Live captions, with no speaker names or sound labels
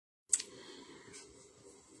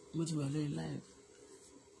mo ti wà lórí live.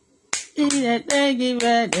 There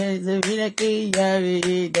is a miracle,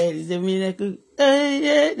 Yahweh. There is a miracle.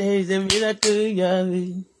 There is a miracle,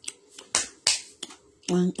 Yahweh.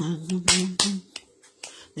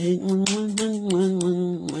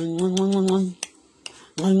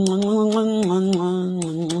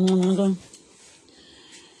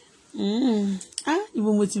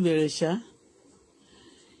 Ibo mo ti bẹ̀rẹ̀ ṣá.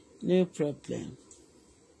 No problem.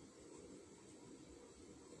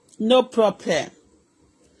 No problem.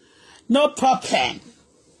 No problem.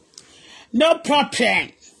 No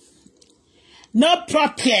problem. No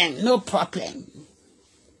problem. No problem.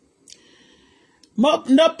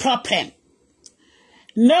 No problem.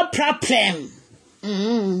 No problem.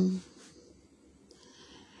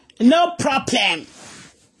 No problem.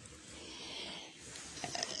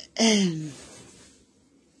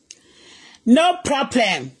 No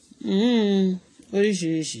problem.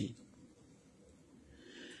 Oríṣiríṣi.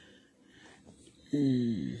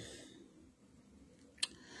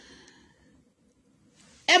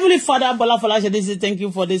 Heavenly Father, Bola Folashade, thank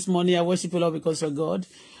you for this morning. I worship you, Lord, because you're God.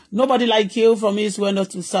 Nobody like you from east, west, north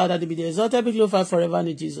to south, that be the exalted, be glorified forever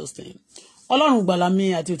in Jesus' name. Ọlọ́run gbàlà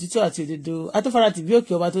mi àti òtítọ́ àti òdodo, atọ́fara tìbí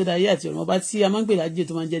òkè ọba tó dáyé àti ọ̀run ọba tí a máa ń gbé lájẹ́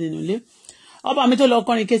tó máa ń jẹ́ nínú ilé. Ọba mi tó lọ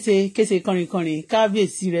kọrin kése kọrin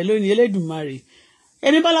kábíyèsí rẹ̀ lónìí Elédùmarè.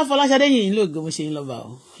 Èmi Bọ́lá Fọláṣadé yìí lógo mo ṣe ń lọ́ba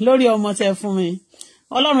o. Lórí ọmọ tẹ́ fún mi.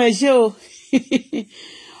 Ọlọ́run ẹ ṣé o.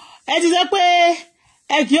 Ẹ ti sọ pé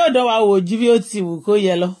ẹ kì yóò dán wa wò ju bí ó ti wù kó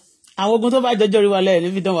yẹ lọ. Àwọn ogun tó bá jọjọ́ rí wa lẹ́yìn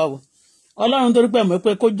ní fi dán wa wò. Ọlọ́run torí pé mọ̀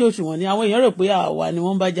pé kó jó òṣùwọ̀n ni àwọn èèyàn rò pé àwa ni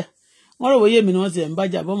wọ́n ń bájà. Wọ́n rò wòye mi ni wọ́n ti ń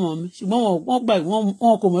bájà bọ́mọ mi. Ṣùgbọ́n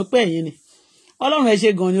wọn kò mọ̀ pé ẹ̀yin ni. Ọlọ́run ẹ ṣé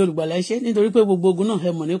gan ni olùgbàlà ẹ ṣé nítorí pé gbogbo ogun náà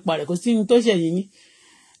ẹ mọ̀ nípa rẹ̀ kò sí ní tó ṣẹ̀yìn yín.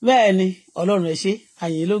 Bẹ́ẹ̀ ni Ọlọ́run ẹ ṣé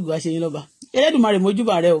àyìn lógo àṣeyín lọ́ba. Elédùmarè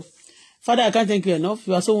mójúbà rẹ o. Father, I can't thank you enough.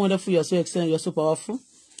 You are so wonderful, you are so excellent, you are so powerful.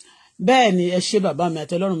 Bẹ́ẹ̀ ni ẹ ṣé bàbá mi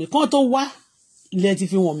àti Ọlọ́run mi. Kán tó wá lẹ ti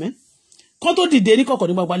fi wọ̀n mí. Kán tó dìde ní kọ̀kọ̀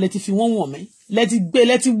ní gbagba lẹ ti fi wọ́n mí. Lẹ ti gbé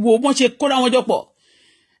lẹ ti wo wọ́n ṣe kóra wọn jọ pọ̀.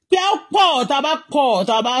 Pé á pọ̀ tá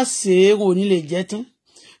a bá ṣe é ò ní lè jẹ́ tán.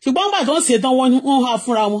 Ṣùgbọ́n nígbà tó ń ṣe tán wọ́n há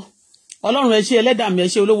fúnra wọn. Ọlọ́run ẹ ṣé ẹlẹ́dàá mi ẹ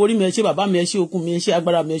ṣé olówó orí mi ẹ ṣé bàbá mi ẹ ṣé okun mi ẹ ṣé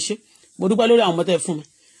agbára mi ẹ ṣé. Mo dúpẹ́ lórí àwọn ọmọ tẹ́ fún mi.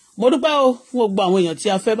 Mo dúpẹ́ o fún gbogbo àwọn èèyàn tí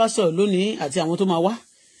a fẹ́ bá sọ̀rọ̀ lónìí àti àwọn tó máa wá.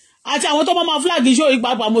 Àti àwọn tó máa flag show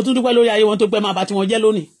ìpapà mo tún dúpẹ́ lórí ayé wọn tó pẹ́ máa bá tí wọ́n jẹ́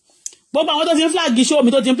lónìí. Gbogbo àwọn tó ti ń flag show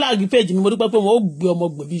mi tó ti ń flag page mi mo dúpẹ́ pé wọn ó gbé ọmọ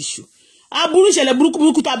gbè bí iṣu. Aburú ìṣẹ̀lẹ̀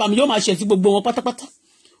burúkú tá a bà mí yóò máa ṣẹ̀ sí gbogbo wọn pátápátá.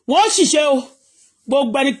 Wọ́n ṣìṣe o.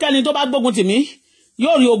 Gbogbo ẹnikẹ́ni tó bá gbógun tì mí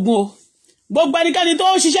yóò rí ogun o. Gbogbo ẹnikẹ́ni tó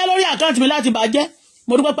ṣiṣẹ́ lórí àkáǹtì mi láti bàjẹ́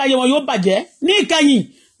mo dúpẹ́ pé ayé wọn yóò bàjẹ́ ní ìkẹyìn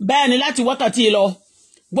bẹ́ẹ̀ ni láti wákàtí lọ.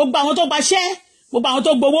 Gbogbo àwọn tó gbaṣẹ́ gbogbo àwọn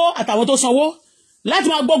tó gbowó àtàwọn tó sanwó láti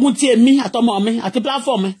máa gbógun ti èmi àtọmọ mi àti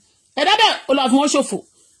platform mi. Ẹ̀dá bẹ́ẹ̀ Olúwa fi wọ́n ṣòfò.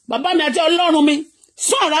 Bàbá mi àti Ọlọ́run mi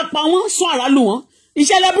sún àrá pa wọ́n sún àrá lù wọ́n.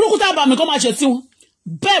 Ìṣẹ̀lẹ̀ burúkú tá a bà mí kó máa ṣe sí wọn.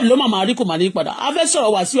 Bẹ́ẹ̀ ló máa rí kò máa ní padà. A fẹ́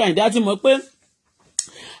sọ̀rọ̀ Wasiu Ayinde àti mọ̀ pé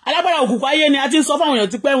alágbára òkùnkùn ayé ni a ti ń sọ fáwọn èèyàn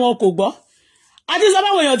tí pé wọn kò gbọ́. A ti ń sọ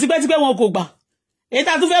fáwọn èèyàn tí pé wọn kò gbà. Èyí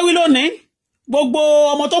tá a tún fẹ́ wí lónìí gbogbo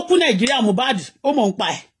ọmọ tó kú Nàìjíríà Mohbad ó mọ̀ ń pa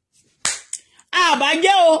ẹ̀.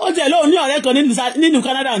 Àbájẹ́ o ó tiẹ̀ lóun ní ọ̀rẹ́ kan nínú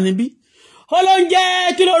Canada níbí. Ó ló ń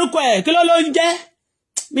jẹ́ kí lórúkọ ẹ̀ kí ló ń jẹ́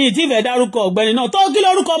mi ì tí fẹ́ dárúkọ ọ̀gbẹ́ni náà tó kí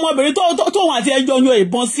lórúkọ ọmọbìnrin tó wọn àti ẹjọ́ yan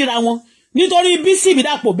ìbọn síra wọn nítorí bísí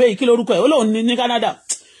ìbídàpọ̀ bẹ́ẹ̀ kí lórúkọ ẹ̀ ó lóun ní Canada.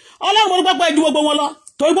 Ọlọ́run mo dúpẹ́ pé ju gbogbo wọn lọ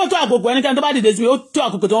torí pé tó àkókò ẹnikẹ́ni tó bá dìde sí mi ó tó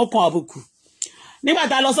àkókò tó wọ́n kan àbùkù. Nígbà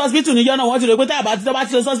tá a lọ hospital níjọ́ náà wọ́n ti rò pé tá a bá ti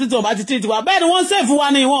lọ hospital wọn bá ti treat wa bẹ́ẹ̀ ni wọ́n ń save fún wa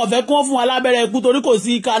ní ìwọ̀n ọ̀fẹ́ kí wọ́n fún wa lábẹ́rẹ́ ikú torí kò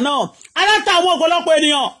sí ìka náà. Ara ta àwọn ọ̀pọ̀lọpọ̀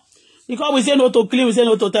ènìyàn. Because we say no to killing, we say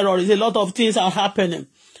no to terrorism. A lot of things are happening.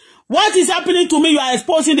 What is happening to me? You are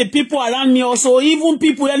exposing the people around me also. Even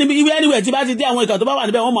people anywhere. Tí bá ti dé àwọn ìkà tó bá wà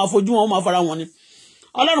níbẹ̀ wọ́n máa fojú wọn, wọ́n máa fara wọn ni.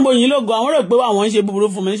 Ọlọ́run mo yìn lógo àwọn rò pé àwọn ń ṣe búburú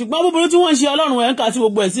fún mi. Ṣùgbọ́n búburú tí wọ́n ń ṣe Ọlọ́run ẹ̀ ń kà sí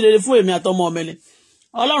gbogbo ẹ̀ sí rere fún èmi àtọmọ ọmọlẹ̀.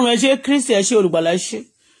 Ọlọ́run ẹ ṣé Kristi ẹ ṣé olùgbàlà ẹ ṣé.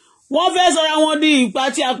 Wọ́n fẹ́ sọra wọn di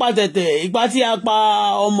ipa tí a pa tẹ̀tẹ̀, ipa tí a pa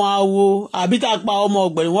ọmọ awo, àbí tá a pa ọmọ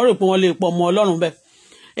ọ̀gbẹ̀rì. Wọ́n rò pé wọ́n lè pọ̀ ọmọ Ọlọ́run bẹ́ẹ̀.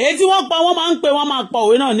 Èyí tí wọ́n pa wọ́n máa ń pè wọ́n máa pa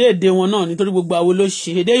òwe náà ní èdè wọn náà nítorí gbogbo awo ló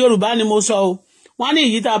ṣe. Èdè Yorùbá ni mo sọ o. Wọ́n ní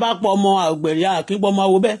èyí tá a bá pọ̀ ọmọ ọ̀gbẹ̀rì àkínpọ̀ ọmọ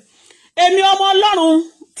awo bẹ́ẹ̀. Èmi ọmọ Ọlọ́run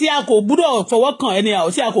tí a kò gbúdọ̀ fọwọ́ kàn ẹni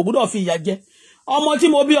àwọ̀ tí a kò gbúdọ̀ fi ìyà jẹ. Ọmọ tí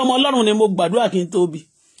mo bí ọmọ Ọlọ́run ni mo gbàdúrà kí n tó bí.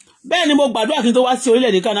 Bẹ́ẹ̀ ni mo gbàdúrà kí n tó wá sí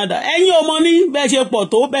orílẹ̀-èdè Canada. Ẹ̀yin ọmọ ní bẹ́ẹ̀ ṣe pọ̀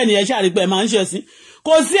tó bẹ́ẹ̀ ni ẹ ṣàrípẹ́ máa ń ṣe sí.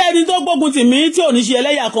 Kò sí ẹni tó gbógun tì mí tí ò ní ṣe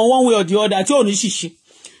ẹlẹ́yà kan one way or the other tí ò ní ṣìṣe.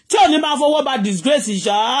 Tí ò ní máa fọwọ́ ba disgrace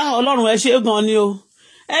ṣá Ọlọ́run ẹ ṣé gan ni o.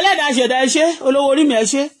 Ẹlẹ́dàá ṣẹ̀dá ẹ ṣé olówó orí mi ẹ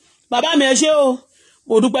ṣé bàbá mi ẹ ṣé o.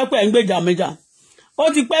 Mo dúpẹ́ pé ẹ̀ ń gbèjà mi jà. Ó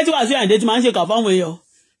ti pẹ́ tí Wasiu Ayinde ti máa ń ṣe kà fáwọn èèyàn.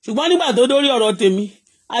 Ṣùgbọ́n nígbà tó dórí ọ̀rọ̀ tèmi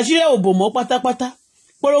àṣírí ò bò mọ́ pátápátá.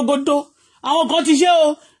 Porogodo àwọn kan ti ṣe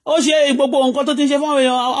ó ṣe gbogbo nǹkan tó ti ṣe fáwọn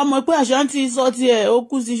èèyàn àmọ́ pé Àṣàntì sọ tiẹ̀ ó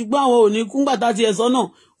kú sí ṣùgbọ́n àwọn ò ní kú ńgbà tá tiẹ̀ sọ náà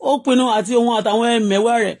ó pinnu àti òun àtàwọn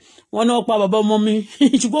ẹ̀mẹ̀wá rẹ̀ wọn náà pa bàbá ọmọ mi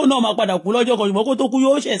ṣùgbọ́n náà máa padà kú lọ́jọ́ kan ṣùgbọ́n kó tó kú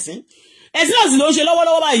yóò ṣẹ̀sín ẹ̀sìn náà sì ló ń ṣe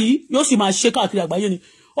lọ́wọ́lọ́wọ́ báyìí yóò sì máa ṣe káàkiri àgbáyé ni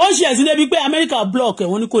ó ń ṣe ẹ̀sìn débi pé Amẹ́ríkà block ẹ̀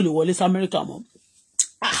wọ́n ní kò lè wọlé sí Amẹ́ríkà mọ́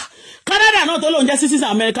Canada náà tó lóun jẹ́ citizen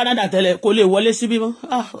Amẹ́ríkà Canada tẹ́lẹ̀ kò lè wọlé síbí mọ́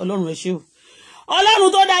Ọlọ́run ẹ ṣé o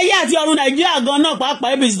Ọlọ́run tó dá ayé àti ọ̀run Nàìjíríà gan náà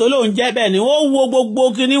pàápàá APC tó lóun jẹ́ bẹ́ẹ̀ ni ó wo gbogbo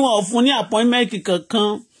kíní wọn fún ní appointment kankan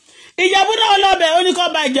Ìjẹ̀bú náà lọ́bẹ̀ ó ní kó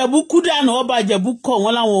ba Ìjẹ̀bú kú dànù ọba Ìjẹ̀bú kọ̀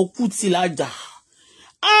wọ́n láwọn kú ti lájà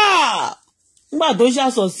nígbà tó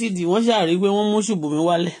ṣàṣọ sídìí wọ́n ṣàrí pé wọ́n mú Ṣùbọ́mi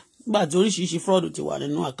wálẹ̀ nígbà tí oríṣiríṣi fraud ti wà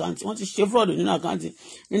nínú àkáǹtì wọ́n ti ṣe fraud nínú àkáǹtì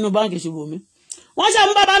nínú báǹkì Ṣùbọ́mi wọ́n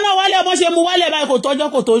ṣàmú bàbá náà wálẹ̀ ọmọ ṣe mú wálẹ̀ báyìí kò tọ́jọ́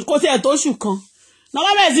kò tiẹ̀ tó ṣù kan náà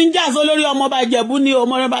wọ́n bẹ̀rẹ̀ sí ń jà só lórí ọmọ bá Ìjẹ̀bú ni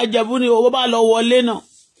ọmọ rẹ̀ bá Ìjẹ̀bú ni owó bá lọ wọlé náà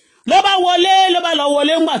ló bá lọ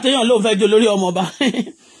wọlé ńgbà téèyàn ló fẹ́ jó lórí ọmọ bá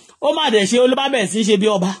ó má dẹ̀ ṣe ló bá bẹ̀rẹ̀ sí ṣe bí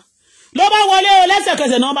ọba ló bá wọlé o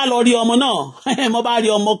lẹ́sẹ̀kẹsẹ̀ náà bá lọ rí ọmọ náà mo bá rí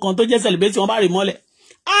ọmọ kan tó jẹ́ celebrate wọ́n bá rí mọ́lẹ̀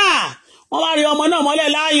wọ́n bá rí ọmọ náà mọ́lẹ̀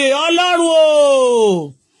láàyè Ọlọ́run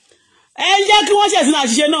o ẹ jẹ́ kí wọ́n ṣẹ̀sìn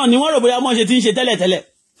àṣìṣe náà ni wọ́n rò bóyá wọ́n ṣe ti ń ṣe tẹ́lẹ̀tẹ́lẹ̀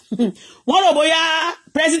wọ́n rò bóyá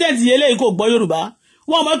president eléyìí kò gbọ́ Yorùbá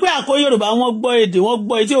wọ́n mọ̀ pé àkó Yorùbá wọ́n gbọ́ èdè wọ́n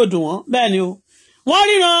gbọ́ etí òdù wọn bẹ́ẹ̀ ni o wọ́n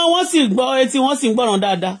ríran wọ́n sì gbọ́ etí wọ́n sì ń gbọ́ràn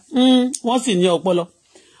dáadáa wọ́n sì ní ọpọlọ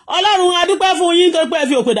Ọlọ́run a dúpẹ́ fún yín tó pé ẹ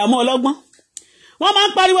fi òpè dààmú ọlọ́gbọ́n wọ́n máa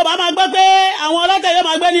ń pariwo bá máa gbọ́ pé àwọn ọlọ́tẹ̀ yóò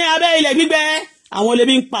máa gbé ní abẹ́ ilẹ̀ gbígbẹ àwọn olè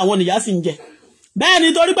bí ń pa àwọn nìyá sì ń jẹ bẹ́ẹ̀ ni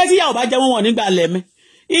torí pé tíyàwó bá jẹ wọ́n nígbà lẹ́mẹ́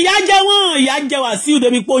ìyá jẹ Wàsíù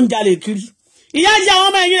débi pé ó ń jalè kiri ìyá jẹ àwọn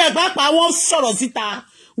ọmọ ẹ̀yìn rẹ̀ pàápàá wọ́n sọ̀rọ̀ síta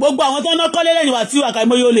gbogbo àwọn tó ń kọ́lé lẹ́yìn Wàsíù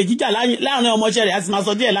àkàìmọye olè jíjà láàrin ọmọọṣẹ́ rẹ̀ a sì máa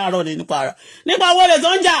sọ díẹ̀ láàárọ̀ nípa owó olè tó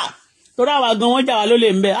ń jà torí àwa gan wọ́n jà wá lólè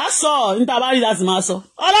ń bẹ á sọ níta bá rí láti máa sọ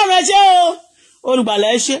Ọlọ́run ẹ ṣé o olùgbàlà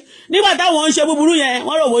ẹ ṣé nígbà táwọn ń ṣe búburú yẹn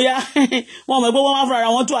wọ́n rò bóyá wọ́n mọ̀ pé wọ́n máa fúnra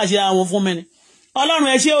wọn tú àṣírí àwọn fún mi ni Ọlọ́run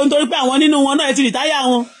ẹ ṣé o nítorí pé àwọn nínú wọn náà ẹ ti rìtáyà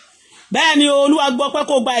wọn bẹ́ẹ̀ ni Olúwa gbọpẹ́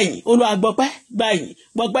kó gba ìyìn Olúwa gbọpẹ́ gba ìyìn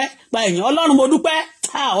gbọpẹ́ gba ìyìn Ọlọ́run mo dúpẹ́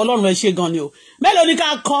Ọlọ́run ẹ ṣé gan ni o mélòó ni ká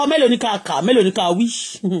kọ mélòó ni ká kà mélòó ni ká wí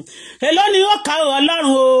èló ni ó kà o Ọlọ́run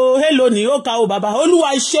o èló ni ó kà o bàbá Olúwa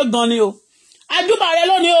ẹ ṣé gan ni o àjúbà rẹ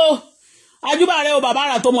lónìí o àjúbà rẹ o bàbá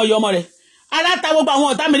rà tó mọ iye ọmọ rẹ ara ta gbogbo àwọn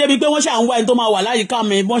ọ̀tá mi débi pé wọ́n ṣà ń wá ẹni tó máa wà láyìíká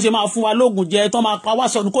mi bọ́n ṣe máa fún wa lóògùn jẹ tó máa pa wá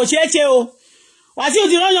sọnù kò ṣeé ṣe o Wàsíù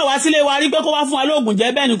ti rányàn wá sílé wa rí pé kó wá fún wa lóògùn jẹ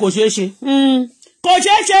bẹ́ẹ̀ ni kò ṣeé ṣe kò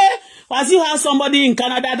ṣeé ṣe Wàsíù has somebody in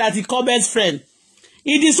Canada that he call best friend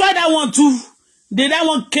he destroyed that one too that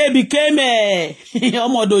one became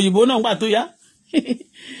ọmọ ọ̀dọ̀ òyìnbó náà gbà tó yá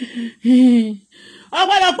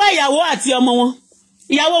ọ̀pọ̀lọpọ̀ ìyàwó àti ọmọ wọn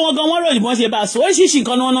ìyàwó wọn gan wọ́n ròyìn bọ́n ṣe bá a sọ oríṣiríṣi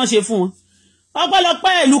nǹkan ni wọ́n náà ṣe fún wọn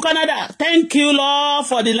ọ̀pọ̀lọpọ̀ ìlú Canada thank you Lord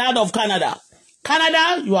for the land of Canada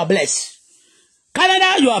you are blessed Canada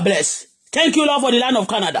you are blessed thank you Lord for the land of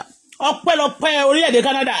Canada ọ̀pọ̀lọpọ̀ orílẹ̀-èdè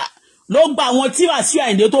Canada ló gba àwọn tí Wàsíù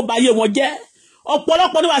Àyìndé tó bá yé wọn jẹ́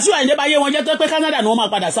ọ̀pọ̀lọpọ̀ ní Wàsíù Àyìndé bá yé wọn jẹ́ tó pé Canada ni wọ́n máa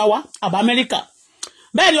padà sá wá àbá Amẹ́ríkà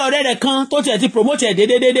bẹ́ẹ̀ ni ọ̀rẹ́ rẹ̀ kan tó tiẹ̀ ti promote ẹ̀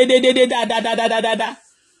dédédédédédé dáadáa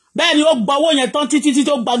bẹ́ẹ̀ ni ó gba owó yẹn tán títí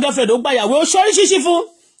tó gba girlfriend ó gba ìyàwó ó ṣorí ṣíṣí fún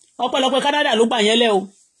ọ̀pọ̀lọpọ̀ Canada ló gbà yẹn lẹ́ o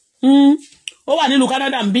ó wà nínú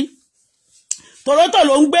Canada ń bí Toronto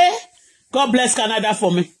ló ń gbé God bless Canada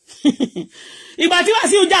for me ìgbà tí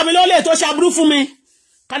Wàsíù jà mí lólè tó ṣàbúrú fún mi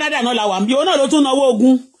Canada náà la wà ń bí òun náà ló tún náwó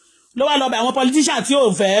ogun ló wá lọ bẹ àwọn politician tí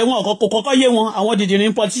ò fẹ́ wọn kọ́kọ́ yé wọn àwọn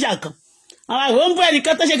dìdìrín politician kan àwọn àwọn ń bú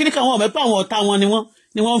ẹnìkan tó ṣe kiri kan wọn mọ̀ pé àwọn ọ̀tá wọn ni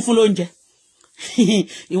wọ́n ń fún lóúnjẹ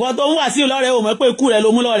ìwọ tó mú Wàsíù lọ́rẹ́ ò mọ̀ pé ikú rẹ̀ ló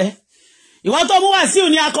mú lọ́rẹ́ ìwọ tó mú Wàsíù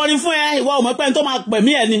ní akọrin fún ẹ ìwọ ò mọ̀ pé ẹni tó máa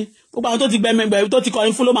pẹ̀mí ẹ ni gbogbo àwọn tó ti gbẹmẹgbẹ tó ti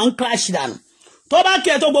kọrin fún ló máa ń crash dànù tó bá kí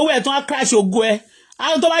ẹ tó gbowó ẹ tán á crash ògo ẹ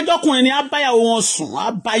àwọn tó bá jọkùnrin ni á báyàwó wọn sùn á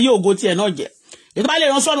báyé ògo tiẹ̀ náà jẹ ètò bá lè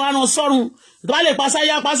rán sọ́run á rán sọ́run ètò bá lè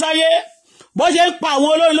pasáyé bó ṣe ń pa àwọn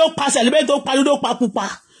olórin ló pa sẹ̀lẹ́bẹ̀ tó pa lúdó pa pupa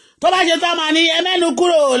tó bá ṣe tó máa ní ẹmẹ́nu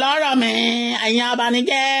kúrò lọ́rọ̀ mi àyàn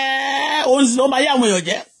abanijẹ́ òun sì ló máa yé àwọn èèyàn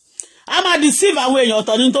jẹ́ a máa deceive àwọn èèyàn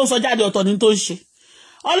ọ̀tọ̀ ní tó ń sọ jáde ọ̀tọ̀ ní tó ń ṣe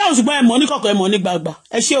Ọlọ́run ṣùgbọ́n ẹ̀mọ́ ní kọ̀kọ̀ ẹ̀mọ́ ní gbagba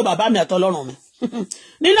ẹ ṣé o bàbá mi àtọlọ́run mi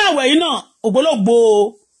nínú àwẹ̀ yìí náà ògbólógbò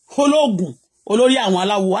ológun olórí àwọn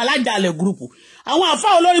aláwo alájàalẹ̀ gúrùpù àwọn àfá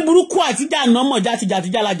olórí burúkú àti jàǹnàmọ̀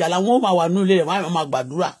játijàtijàlajà làwọn ó máa wà nínú ilé rẹ̀ wọ́n máa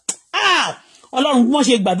gbàdúrà Ọlọ́run bí wọ́n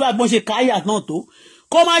ṣe gbàdúrà bí wọ́n ṣe káyà náà tó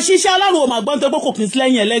kò máa ṣiṣẹ́ Ọlọ́run ò máa gbọ́n tó pé kò kì í sí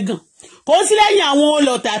lẹ́yìn ẹlẹ́gàn kò sí lẹ́yìn àwọn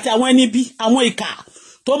olọ̀tẹ̀ àti àwọn ẹni bí àwọn ìkà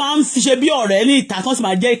tó máa ń fi ṣe bí ọ̀rẹ́ ní ìta kan sì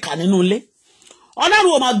máa jẹ́ ìkà nínú ilé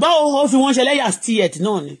Ọlọ́run ò máa gbọ́ ó fi wọ́n ṣe lẹ́yà stiet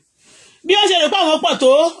náà ni bí ó ṣe rè pé àwọn pọ̀ tó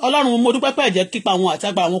Ọlọ́run mo dúpẹ́ pẹ́ jẹ́ kípa àwọn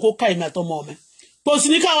àtàgbà àwọn kó ká èmi àtọmọ mi kò sì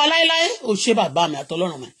ní káwa láéláé ò ṣe bàbá mi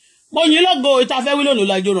àtọlọ́run mi mo yìn lógo ìtafẹ́ wí lónìí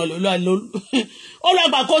lájọ ràn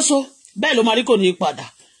olùgbàkóso bẹ́ẹ̀ ló máa rí kò ní padà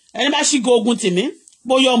ẹni bá ṣígo ogun tèmi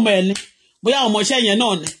bóyá ọmọ ẹ̀ ni bóyá àwọn ọmọọṣẹ́ yẹn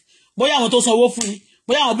náà ni bóyá àwọn tó sanwó fún ni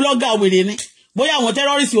bóyá àwọn blọ́gà wèrè ni bóyá àwọn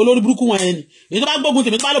tẹ́rọ́rìsì olórí burúkú wọn yẹn ni èyí tó bá gbógun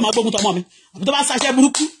tèmi tó bá lò máa gbógun tọmọ mi àbí tó bá ṣaṣẹ́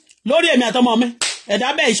burúkú lórí èmi àtọmọ mi ẹ̀dá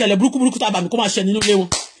bẹ́ẹ̀ ìṣẹ̀lẹ̀ burúkú tá a bà mí kó máa ṣẹ nínú ilé wọn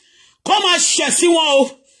kó máa ṣẹ̀ sí wọn o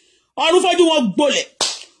ọdún fojú wọn gbolẹ̀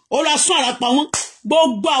ó ra sún àràpà wọn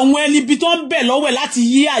gbogbo àwọn ẹni ibi tó ń bẹ̀ lọ́wọ́ ẹ̀ láti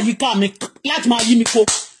yí àyíká mi láti máa yí mi po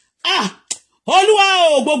olúwa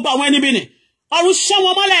o gbogbo àwọn ẹni bí ni ọ̀run ṣẹ́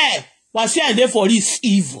wọn mọ́lẹ̀ Wasiu Ayinde for is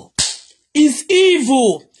evil. It's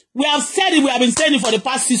evil. We have said it, we have been saying it for the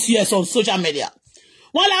past 6 years on social media.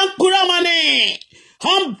 Wọ́n là ń kúrò mọ́ ni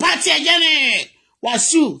hàn bá tiẹ̀ jẹ́ ni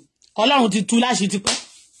Wasiu ọlọ́run ti tú láṣì ti pẹ́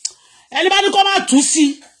ẹni bá ní kó má tú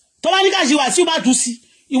sí tó bá ní káṣí Wasiu má tú sí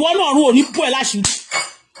ìwọ náà ọ̀run ò ní bú ẹ̀ láṣì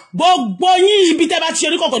gbogbo yín ibi tẹ́ bá ti ṣe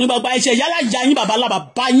ní kọ̀kọ̀ ní gbogbo ẹ̀ṣẹ̀ yálà ìyá yín bàbá lábà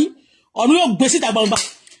bá yín ọ̀run yóò gbé síta gbangba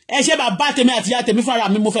ẹ̀ṣẹ̀ bàbá tèmi àti ìyá tèmi fúnra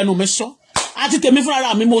mi mo fẹnu mi sọ àti tèmi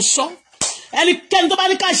fúnra mi mo sọ ẹnikẹ́ni tó bá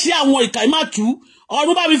ní káṣí àwọn ìkà má tú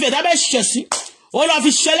ọ̀run bá mi fẹ̀ dábẹ́ ṣẹ̀ sí ó lọ fi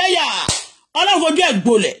ṣẹlẹ́yà ọlọ́run fojú ẹ̀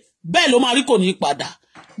gbolẹ̀ bẹ́ẹ̀ ló máa rí kò ní padà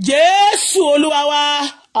Jésù Olúwa wa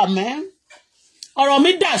àmín ọ̀rọ̀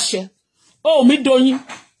mi dàṣẹ ohùn mi doyin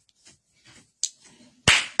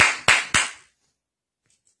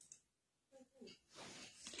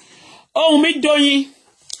ohùn mi doyin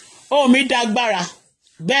ohùn mi dágbára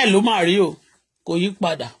bẹ́ẹ̀ ló máa rí o kò yí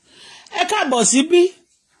padà ẹ káàbọ̀ síbí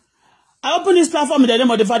I open this platform in the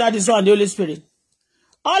name of the Father, the Son, and the Holy Spirit.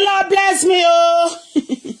 Oh Lord, bless me, oh.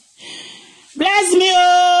 Bless me,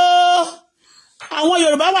 oh. Àwọn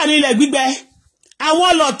Yorùbá wà ní ilẹ̀ gbígbẹ. Àwọn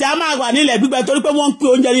ọlọ̀tẹ̀ á máa wà ní ilẹ̀ gbígbẹ torí pé wọ́n ń pín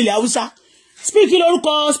oúnjẹ ní ilẹ̀ Haúsá. Speak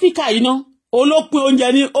lórúkọ speaker yìí ná. Olópin oúnjẹ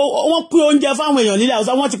ní wọ́n pín oúnjẹ fáwọn èèyàn ní ilẹ̀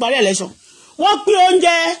Haúsá. Wọ́n ti parí election. Wọ́n pín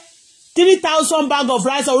oúnjẹ 3,000 bag of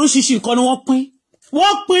rice oríṣiríṣi nǹkan ni wọ́n pín.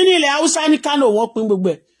 Wọ́n pín ní ilẹ̀ Haúsá ní Kano wọ́n pín gbogbo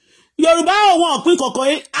ẹ̀. Yorùbá wọn pín kọ̀kọ̀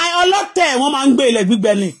ọlọ́tẹ̀ wọ́n máa ń gbé ilẹ̀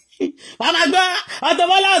gbígbẹ ni. Wọ́n máa gbọ́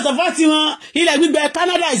Auto-Bola ọ̀sọ̀fọ́ tí wọn ilẹ̀ gbígbẹ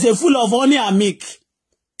Canada is a full of honey and milk.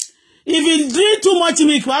 If you drink too much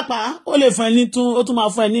milk pàápàá ó lè fún ẹ ní ó tún máa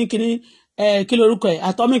fún ẹ ní kí lorúkọ ẹ̀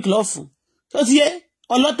atomic lọ́fun. Tó ti yé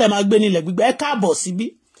ọlọ́tẹ̀ máa gbé ní ilẹ̀ gbígbẹ ẹ káàbọ̀ síbí.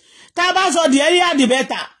 Tá a bá sọ the earlier the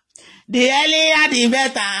better. The earlier the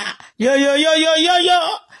better. Yo.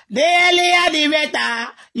 The earlier the better.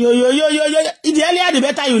 Yo. The earlier the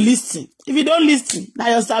better you listen. If you don't listen, now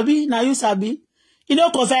you sabi, now you sabi. You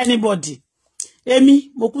don't concern anybody.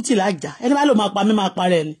 Emi, mo kuti laja. Ẹni bá lọ máa pa mí máa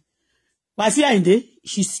parẹ́ ni. Wasiu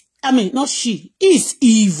Ayinde, not she, is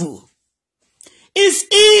evil. Is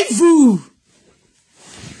evil.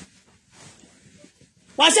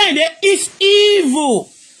 Wasiu Ayinde is evil.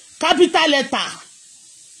 Capital letter.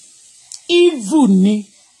 Evil ni.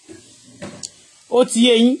 Ó ti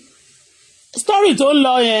yé yín. Story tó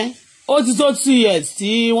lọ yẹn, ó ti tó 2 years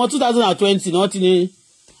tí wọ́n 2020 náà ti ní.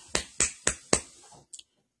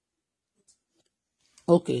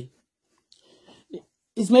 Okay.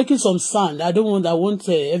 It's making some sound. I want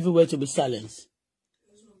everywhere to be silent.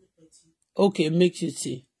 Okay, make it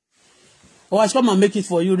see. Oh, I should come and make it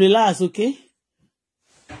for you. Relax, okay?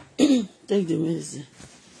 Take the medicine.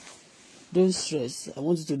 Don't stress. I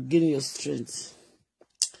want you to gain your strength.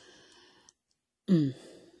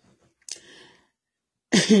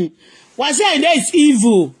 Wasiu Ayinde is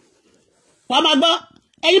evil. Wamagbo,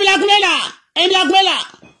 any blackmailer.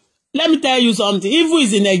 Let me tell you something. Evil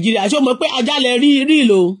is in Nigeria. Show me pé ajale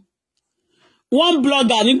real o. One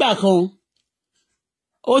blogger nígbà kan.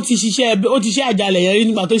 Ó ti ṣe ajale yẹn rí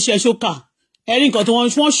nígbà tó ṣe ṣókà. Ẹ̀rí nǹkan tí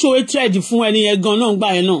wọ́n show a thread fún ẹni yẹn gan náà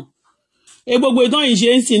gbà yẹn náà. Gbogbo ìtàn yìí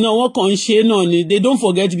ṣe ń sìn náà wọ́n kàn ń ṣe náà ni. They don't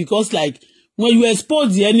forget because like when you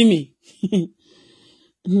expose the enemy,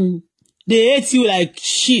 they hate you like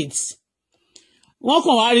shit. Wọ́n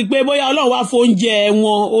kàn wá rí pé bóyá Ọlọ́run wá fún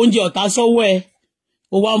oúnjẹ ọ̀tá sọ́wọ́ ẹ̀.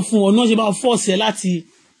 Ó wá ń fún wọn náà ṣe máa force láti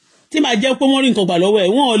tí máa jẹ́ pé wọ́n rí nǹkan gbà lọ́wọ́ ẹ̀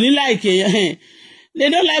wọ́n ò ní like they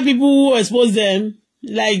don't like people who expose them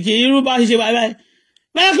like irú bá ṣe báyìí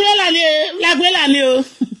blackmailer ni o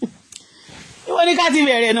ìwọ ní ká ti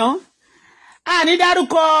bẹ̀rẹ̀ náà ní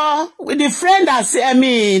dárúkọ with the friend that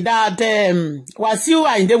Wasiu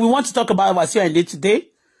Ayinde, we want to talk about Wasiu Ayinde today.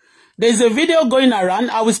 There's a video going around.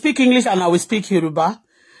 I will speak English and I will speak Yoruba.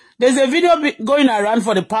 There's a video going around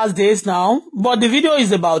for the past days now, but the video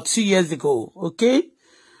is about 2 years ago, okay?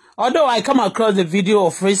 Although I come across the video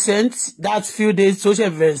of recent, that few days, social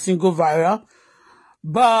events go viral,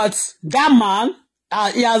 but that man,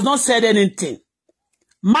 he has not said anything.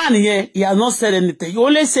 Man here, he has not said anything. He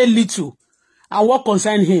only said little and what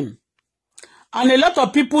concerned him. And a lot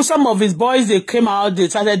of people, some of his boys, they came out, they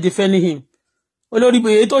started defending him.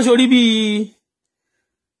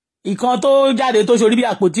 ìkan tó jáde tó ṣorí bí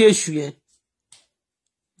àpótí èṣù yẹn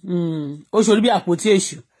ó ṣorí bí àpótí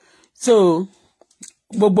èṣù so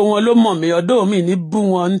gbogbo wọn ló mọ̀ mí ọ̀dọ̀ mi ní bú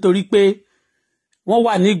wọn nítorí pé wọ́n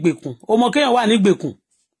wà ní ìgbèkùn ó mọ kéèyàn wà ní ìgbèkùn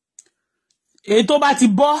èyí tó bá ti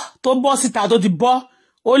bọ́ síta tó ti bọ́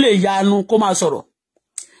ó lè yanu kó máa sọ̀rọ̀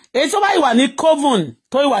èyí tó bá ìwà ní coven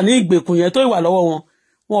tó ìwà ní ìgbèkùn yẹn tó ìwà lọ́wọ́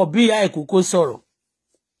wọn bí ìyá ẹ̀kú kó sọ̀rọ̀.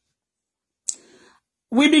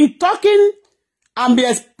 We've been talking and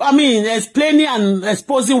explaining and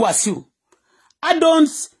exposing Wasiu. I don't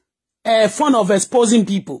fond of exposing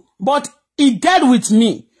people, but he dealt with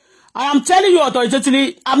me. I am telling you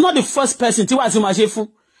authoritatively, I'm not the first person to Wasiu máa ṣe fún.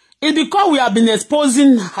 It's because we have been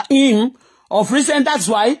exposing him of recent. That's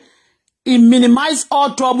why he minimized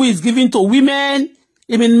all trouble he's giving to women.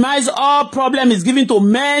 He minimized all problem he's giving to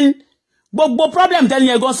men. But problem then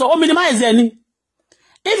you're going to minimize any.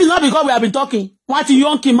 If it's not because we have been talking, what you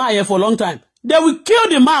young man here for a long time, they will kill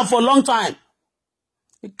the man for a long time.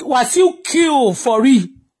 Wasiu kill for real.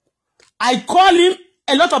 I call him.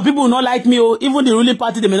 A lot of people will not like me. Even the ruling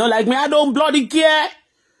party, they may not like me. I don't bloody care.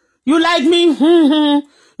 You like me? You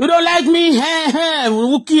don't like me?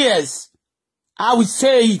 Who cares? I will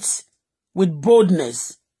say it with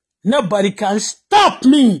boldness. Nobody can stop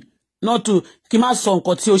me not to kima son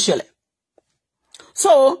koti o ṣẹlẹ̀.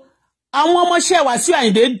 So, àwọn ọmọọṣẹ́ Wasiu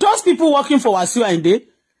Ayinde, those people working for Wasiu Ayinde,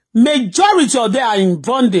 majority of them are in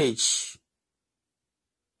bondage.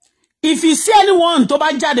 If you see anyone tó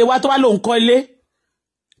bá jáde wá tó bá lóun kọ́ ilé,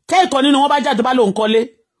 kẹ́ẹ̀kan nínú wọn bá jáde tó bá lóun kọ́ ilé,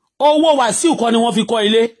 owó Wasiu kọ́ ni wọ́n fi kọ́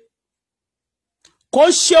ilé. Kò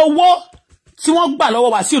ṣe owó tí wọ́n gbà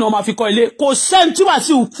lọ́wọ́ Wasiu náà máa fi kọ́ ilé. Kò sẹ́ni tí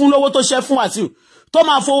Wasiu fún lówó tó ṣe fún Wasiu tó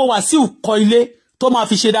máa fowó Wasiu kọ́ ilé tó máa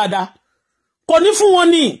fi ṣe dáadáa. Kò ní fún wọn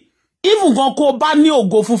ní. Even gan kó bá ní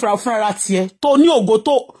ògo fún fúnra tiẹ̀ tó ní ògo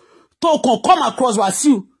tó kàn come across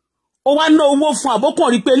Wasiu ó wá ná owó fún àbókàn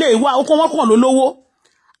rí pé eléyìí wá ó kàn wọ́n kàn lólówó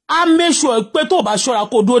á make sure pé tó bá ṣọ́ra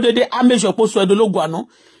kó dúró dédé á make sure pé ó sọ ẹ̀dọ̀ lógo àná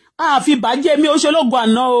àfi bàjẹ́ mi ó ṣe lógo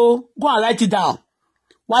àná o go and write it down.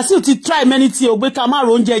 Wasiu ti try many things ó gbé ká má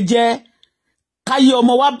ro oúnjẹ jẹ káyé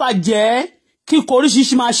ọmọ wa bàjẹ́ kí kò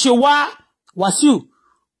oríṣiríṣi máa ṣe wá Wasiu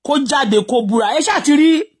kó jáde kó búra ẹ ṣáà ti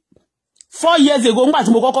rí 4 years ago ngba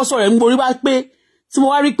tí mo kọ́kọ́ sọ̀rọ̀ ń gborí wá pé tí mo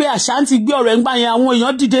wá rí pé Ashanti gbé ọ̀rọ̀ ń gbà yẹn àwọn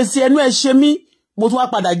èèyàn dìde sí ẹnu ẹ̀ ṣe mí mo tún wá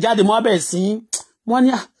padà jáde mo wá bẹ̀rẹ̀ sí wọ́n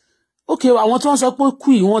ní okay àwọn tí wọ́n sọ pé kú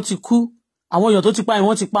yìí wọ́n ti kú àwọn èèyàn tó ti pa yìí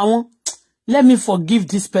wọ́n ti pa wọ́n let me forgive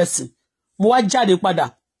this person mo wá jáde padà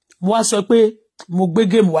mo wá sọ pé mo gbé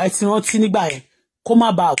game wá tí rántí nígbà yẹn kó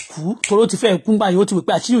má bàa kú toró ti fẹ́ kú gbà yẹn ó ti wí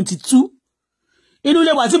pé àṣírí ti tú inú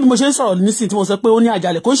ilé wa tí mo ṣe ń sọ̀rọ̀ nísìn tí mo sọ pé ó ní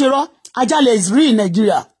àjálẹ̀ kò ṣe rọ́ àjálẹ̀ is real in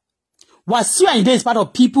Nigeria. Wasiu Ayinde is part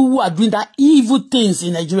of people who are doing that evil things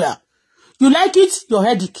in Nigeria. You like it, your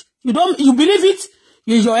headache. You believe it,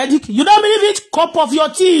 it's your headache. You don't believe it, cup of your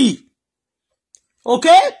tea.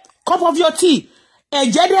 Okay? Cup of your tea.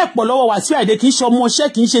 Ẹ̀jẹ̀ dẹ̀ pọ̀ lọ́wọ́ Wasiu Ayinde kì í ṣe ọmọọṣẹ́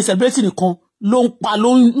kì í ṣe celebrity nìkan ló ń pa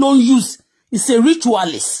ló ń use. It's a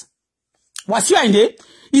ritualist. Wasiu Ayinde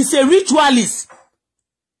is a ritualist.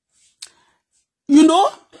 You know,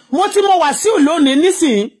 mo ti mọ Wasiu lónìí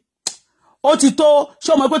nísìnyí. Ó ti tó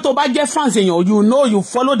show me pé tó bá jẹ́ fans èèyàn you know you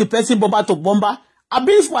follow the person bomber to bomber. I've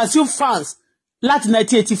been Wasiu fans láti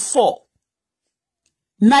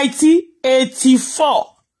 1984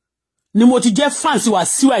 ni mo ti jẹ́ fans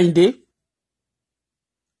Wasiu Ayinde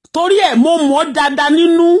torí ẹ̀ mo mọ̀ dáadáa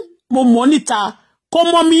nínú mo mọ̀ níta kò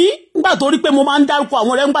mọ̀ mí nígbà tó rí pé mo máa ń dárúkọ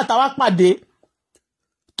àwọn ọ̀rẹ́ ńgbà tá wá pàdé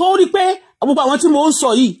tó rí pé gbogbo àwọn tí mo ń sọ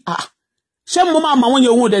yìí ṣé mo máa mọ̀ àwọn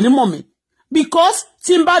yẹn ohun dẹ̀ ní mọ̀ mí because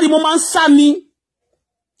tí n bá rí mo máa ń sá ni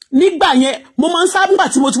nígbà yẹn mo máa ń sá nígbà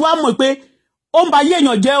tí mo ti wá mọ̀ pé ó ń ba ayé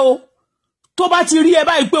èèyàn jẹ́ o tó bá ti rí ẹ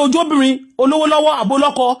báyìí pé ojú obìnrin olówó lọ́wọ́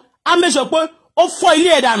àbólọ́kọ á mẹ́sọ̀ pé ó fọ́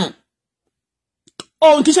ilé ẹ̀ dànù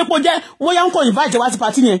ohun kì í ṣe pé ó jẹ́ wọ́n yá ń kọ́ invite wá sí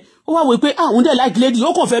party yẹn ó wá wò pé òun dẹ̀ like lady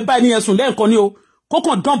ó kàn fẹ́ bá ẹni yẹn sùn lẹ́ẹ̀kan ni o kó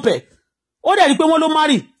kàn dọ́ǹpẹ̀ ó dẹ̀ rí pé wọ́n ló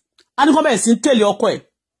marry á ní kọ́ bẹ̀rẹ̀ sí ń tẹ̀lé ọkọ ẹ̀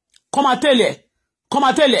kọ́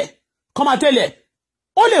máa tẹ̀lé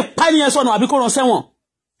ó lè pa ẹni yẹn sọnù àbí kó rán sẹ́wọ̀n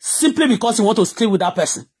simply because he want to stay with that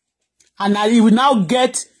person and he will now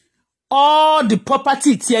get all the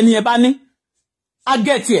property tí ẹni yẹn bá ní á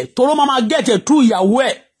get it toro mama get it through ìyàwó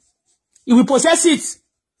ẹ̀ he will possess it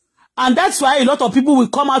and that's why a lot of people will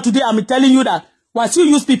come out today and be telling you that Wasiu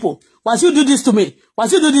use people Wasiu do this to me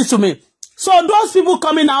Wasiu do this to me so those people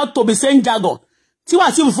coming out to be saying jargon tí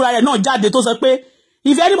Wasiu fúnra rẹ̀ náà jáde tó sọ pé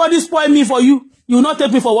if anybody spoil me for you you will not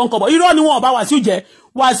take me for one kobo irọ́ ni wọ́n bá Wasiu jẹ́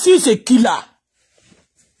Wasiu is a killer.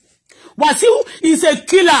 Wasiu is a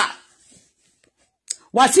killer.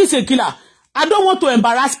 Wasiu is a killer. I don't want to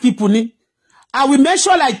embarrass people. I will make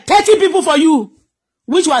sure like 30 people for you,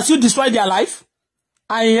 which Wasiu destroyed their life.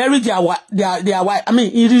 and inherit their wife. I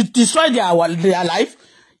mean, he destroyed their life.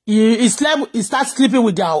 He starts sleeping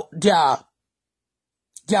with their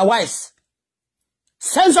wives.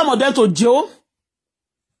 Send some of them to jail.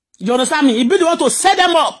 You understand me? He be the one to set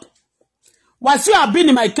them up. Wasiu have been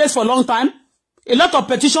in my case for a long time. A lot of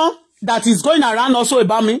petition that is going around also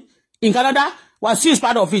about me in Canada. Wasiu is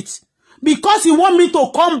part of it. Because he want me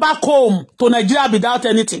to come back home to Nigeria without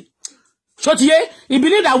anything. Shotiye, he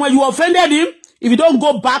believe that when you offended him, if you don't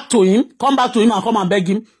go back to him, come back to him and come and beg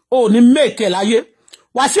him, oh, ni make laye.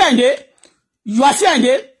 Wasiu Ayinde,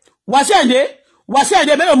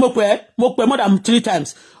 bẹ́ẹ̀ mo pè more than 3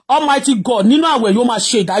 times. Almighty God, nínú àwẹ̀ yóò máa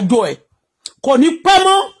ṣe ìdájọ́ ẹ̀. Kò ní pẹ́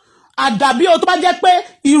mọ́, àdàbí o tó bá jẹ́ pé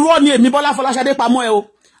irọ́ ni èmi Bọ́lá Fọláṣadé pamọ́ ẹ o.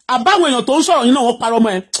 Àbáwọn èèyàn tó ń sọ̀rọ̀ yín náà wọ́n parọ́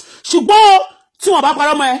mọ́ ẹ. Ṣùgbọ́n tí wọ́n bá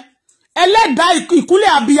parọ́ mọ́ ẹ, ẹlẹ́dàá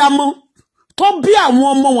ìkúnlẹ̀ abiyamọ tó bí àwọn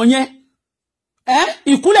ọmọ wọ̀nyẹn.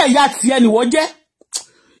 Ìkúnlẹ̀ ìyá tiẹ̀ ni wọ́n jẹ́.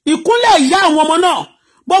 Ìkúnlẹ̀ ìyá àwọn ọmọ náà.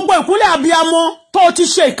 Gbogbo ìkúnlẹ̀ abiyamọ tó ti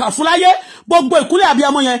ṣe ìkà fún láyé, gbogbo ìkúnlẹ̀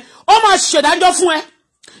abiyamọ yẹn, ó máa ṣèdájọ́ fún ẹ.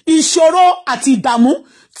 Ìṣòro àti ìdààmú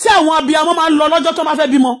tí àwọn abiyamọ máa ń lọ lọ́jọ́ tó máa fẹ́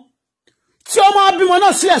bímọ. Tí ó máa bímọ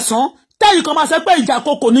náà sí ẹ̀san, tẹ́yìn kan máa ṣe pé ìjà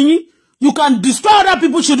kòkò níyín, you can destroy other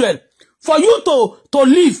people's children for you to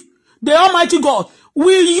live. The Almighty God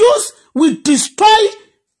will destroy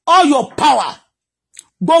all your power.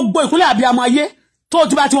 Gbogbo ìkúnlẹ̀ abiyamọ ayé tó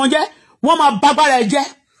ti bá ti wọn jẹ́, wọ́n máa bágbára ẹ jẹ́,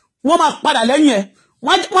 wọ́n máa padà lẹ́yìn ẹ,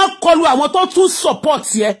 wọ́n kọlu àwọn tó tún support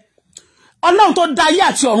ẹ. Ọlọ́run tó dá ayé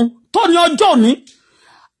àti ọ̀run tó ní ọjọ́ òní,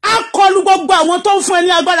 á kọlu gbogbo àwọn tó ń fún ẹ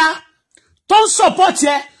ní agbára, tó ń support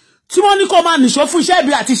ẹ, tí wọ́n ní kó máa nìṣó fún iṣẹ́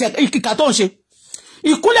ibi àti ìkìkà tó ń ṣe.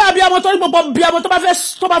 Ìkúnlẹ̀ abiyamọ tó ní gbogbo abiyamọ tó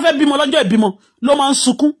bá fẹ́ bímọ lọ́jọ́ ìbímọ ló máa ń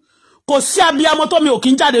sunkún. Kò sí abiyamọ tó mi ò kí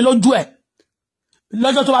ń jáde lójú ẹ̀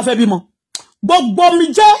lọ́jọ́ tó bá fẹ́ bímọ. Gbogbo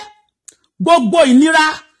omijé, gbogbo ìnira,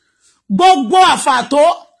 gbogbo àfàtó,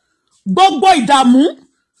 gbogbo ìdààmú,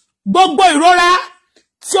 gbogbo ìrora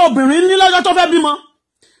tí obìnrin ní lọ́jọ́ tó fẹ́ bímọ.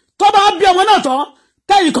 Tó bá bí ọmọ náà tán,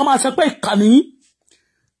 tẹ́yìn kan máa sọ pé ìkànnì yín.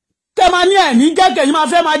 Tẹ́ máa ní ẹ̀ní jẹ́ kẹ̀yìn máa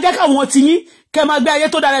fẹ́ máa jẹ́ káwọn ti yín, kẹ́ máa gbé ayé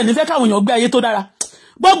tó dára, ẹ̀ní fẹ́ káwọn èèyàn gbé ayé tó dára.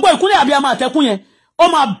 Gbogbo ìkúnlẹ̀ abiyamọ àtẹkùn yẹn, ó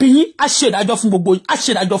máa bí yín, á ṣe ìdájọ́ fún gbogbo yín, á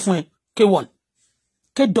ṣe ìdájọ́ fún ẹ. K1,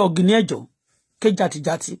 K-dog ní ẹjọ́,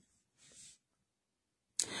 K-jati-jati.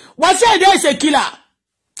 Wasiu Ayinde is a killer.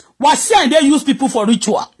 Wasiu Ayinde use people for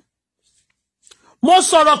ritual. Mo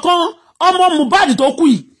sọ̀rọ̀ kan ọmọ Mohbad tó kú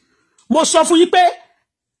yìí. Mo sọ fún yín pé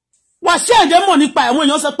Wasiu Ayinde mọ̀ nípa àwọn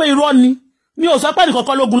èèyàn sọ pé irọ́ ni. Mi ò sọ pé nìkan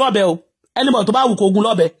kan lógun lọ́bẹ o. Anybody tó bá wù kó ogun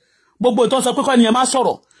lọ́bẹ. Gbogbo ìtàn sọ pé kọ́ ni ẹ máa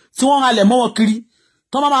sọ̀rọ̀. Tí wọ́n halẹ̀ mọ́ wọn kiri.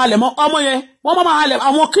 Tó máa halẹ̀ mọ́ ọmọ yẹn. Wọ́n máa halẹ̀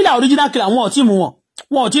àwọn killer original killer wọn ò tí mú wọn.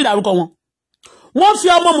 Wọn ò tí dárúkọ wọn. Wọ́n fi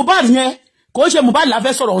ọmọ Mohbad yẹn kò ṣe Mohbad la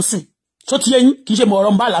fẹ́ sọ̀rọ̀ ńsìn. So ti yín kì í ṣe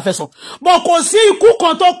ọ̀rọ̀ Mohbad la fẹ́ sọ. Bọ̀ kò sí ikú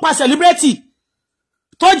kan tó pa celebrity.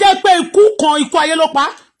 Tó jẹ́ pé ikú ayé ló pa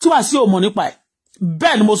tí Wasiu ò mọ̀ nípa ẹ̀.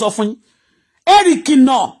 Bẹ́ẹ̀ ni mo sọ fún yín.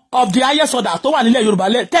 Erikina of the highest order tó wà nílẹ̀ Yorùbá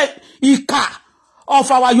ìkà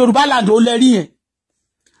of our Yorùbá land ó lẹ́rí yẹn.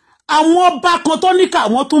 Àwọn ọba kan tó níkà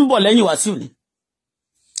wọ́n tún bọ̀ lẹ́yìn Wasiu ni.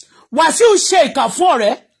 Wasiu ṣe ìkà fún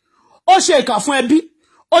ọ̀rẹ́, ó ṣe ìkà fún ẹbí,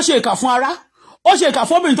 ó ṣe ìkà fún ará, ó ṣe ìkà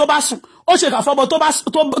fún obìnrin tó bá sùn, ó ṣe ìkà fún ọmọ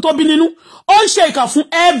tó bí nínú, ó ṣe ìkà fún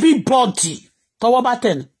everybody tọwọ́ bá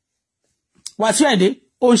tẹ̀ ní. Wasiu Ayinde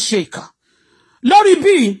ó ń ṣe ìkà. Lórí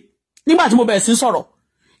bí nígbà tí mo bẹ̀rẹ̀ sí sọ̀rọ̀,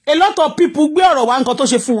 a lot of people gbé ọ̀rọ̀ wá nǹkan tó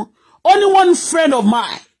ṣe fún wọn. Only one friend of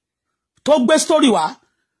mine tó gbé story wá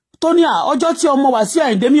tó ní ọjọ́ tí ọmọ Wasiu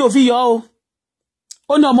Ayinde mi ò fi yọ o.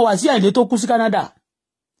 Ó ní ọmọ Wasiu Ayinde tó kú sí Canada.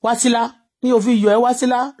 Wasila mi ò fi yọ ẹ.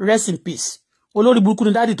 Wasila rest in peace. Olórí burúkú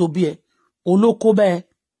ni daddy tó bí ẹ. Olóko bẹ́ẹ̀.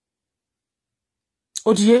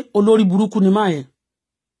 Ó ti yé olórí burúkú ni máa yẹn.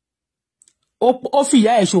 Ó fi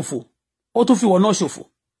ìyá ẹ̀ ṣòfò. Ó tún fi wọ́n náà ṣòfò.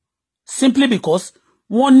 Simply because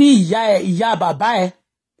wọ́n ní ìyá bàbá ẹ̀.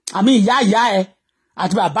 Àmì ìyá ẹ̀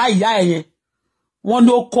àti bàbá ìyá ẹ̀ yẹn. Wọ́n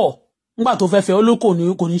ló kọ̀ nígbà tó fẹ́ fẹ́ ó ló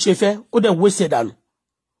kò ní ṣe fẹ́ ó dẹ̀ waste dànù.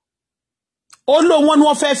 Ó ló wọ́n ní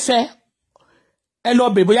wọ́n fẹ́ fẹ́ ẹ lọ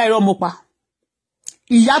bèrè bóyá irọ́ mo pa.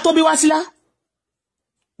 Ìyá tó bí Wasila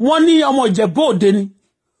wọ́n ní ọmọ Ìjẹ̀bú Òde ni.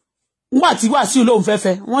 Nígbà tí Wasiu lóun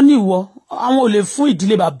fẹ́ wọ́n ní ìwọ àwọn ò lè fún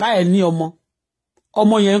ìdílé bàbá ẹ̀ ní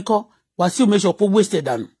ọmọ yẹn ńkọ́. Wasiu make sure pé waste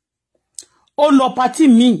dànù. Ó lọ party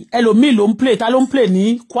mi ẹlòmíì ló ń play ta ló ń play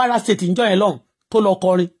ní Kwara State ńjọ́ yẹn lọ́hùn tó lọ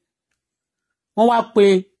kọrin. Wọ́n wá pe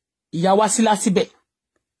ìyá Wasila síbẹ̀.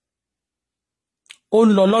 Ó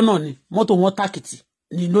ń lọ lọ́nà ni mọ́tò wọn tàkìtì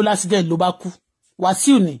ní ló lásìdẹ̀ ló bá kú.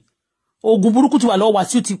 Wasiu ni ogun burúkú ti wà lọ́wọ́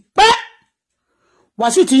Wasiu ti pẹ́.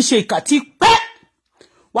 Wasiu ti ń ṣe ìkà ti pẹ́.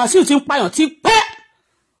 Wasiu ti ń pààyàn ti pẹ́.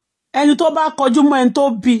 Ẹni tó bá kọjú mọ́ ẹni tó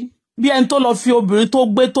bí bí ẹni tó lọ fi obìnrin tó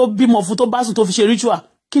gbé tó bímọ fún tó bá sùn tó fi ṣe ritual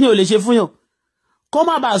kí ni ó lè ṣe fún yàn kó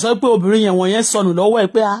má bàa sọ pé obìnrin yẹn wọ̀nyẹn sọnù lọ́wọ́ ẹ̀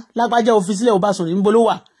pé lágbájá òfin sílẹ̀ ò bá sùn níbo ló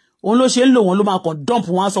wà òun ló ṣe ń lò wọ́n ló máa kàn dump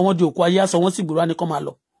wọn á sọ wọ́n di òkú ayé á sọ wọ́n sì gbòòrò ní kán máa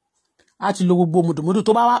lọ á ti lo gbogbo mùdùmùdù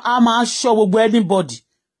tó bá wá á máa ṣọ́ gbogbo anybody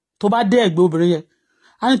tó bá dé ẹ̀gbẹ́ obìnrin yẹn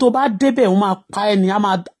á ní tó bá débẹ̀ òun máa pa ẹni á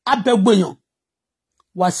máa abẹ́gbèyàn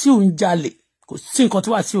Wasiu ń jalè kò sí nǹkan tí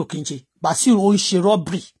Wasiu kì í ṣe Wasiu ó ń ṣe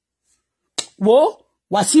robbery wo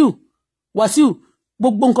Wasiu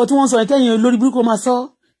gbogbo nǹkan tí wọ́n sọ ẹ̀kẹ́yìn olórí burúkú máa sọ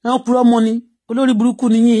ẹ̀wọ̀n purọ́ mọ́ ni olórí burúkú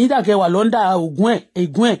ni yín ìdàkẹ́ wà lọ́ndà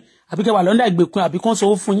ègún ẹ̀ àbí kẹ́ wà lọ́ndà ìgbèkùn àbí kán sọ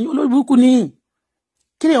fún yín olórí burúkú ni yín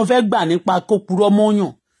kí ni èèyàn fẹ́ gbà nípa kó purọ́ mọ́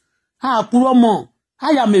yàn purọ́ mọ́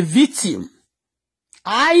I am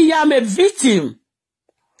a victim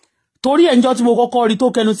torí ẹ̀njọ́ tí mo kọ́kọ́ rí tó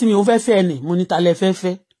kẹnu sí mi ó fẹ́ fẹ́ ni mo ní talẹ̀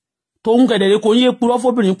fẹ́ tó ń kẹ̀dẹ̀rẹ́ kò yé purọ́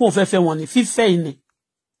fóbìnrin pò fẹ́ wọn ni fífẹ́ ìní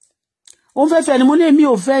ó fẹ́ ni mo ní èmi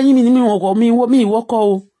ò fẹ́ yín mi ní mi ìwọ́kọ̀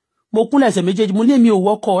o mo kúnlẹ̀ ẹsẹ̀ méjèèjì mo ní èmi ò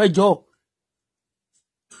wọ́kọ̀ ẹjọ́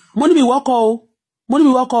mo ní mi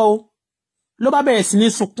wọ́kọ̀ o ló bá bẹ̀rẹ̀ sí ní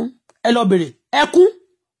sunkún ẹ lọ bèrè ẹkún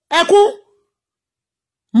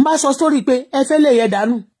n bá sọ sórí pé ẹ fẹ́ lè yẹ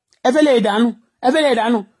dànù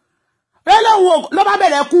ló bá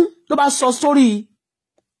bẹ̀rẹ̀ ẹkún ló bá sọ sórí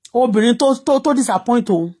obìnrin tó disappoint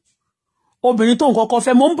òun obìnrin tó ń kọ́kọ́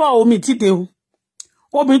fẹ́ mo ń bọ̀ omi tìde o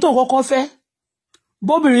obìnrin tó ń kọ́kọ́ fẹ́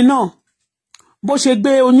bóbìnrin náà bó ṣe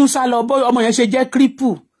gbé oyún sá lọ bó ọmọ yẹn ṣe jẹ́ kírípù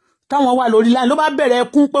táwọn wà lórí láì ló bá bẹ̀rẹ̀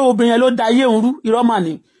ẹkún pé obìnrin yẹn ló da ayé òun rú irọ́ mà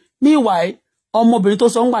ní meanwhile ọmọbìnrin tó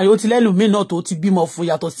sọ ń gbà yóò ti lẹ́nu mí náà tó ti bímọ fún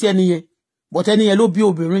yàtọ̀ sí ẹni yẹn but ẹni yẹn ló bí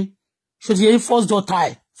obìnrin ṣe ti yẹ first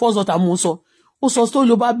daughter mú sọ ó sọ sórí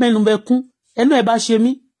ló bá mẹ́nu bẹ kún ẹnu ẹ̀ bá ṣe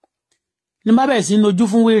mí ní bá bẹ̀rẹ̀ sí nojú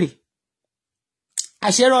fún wèrè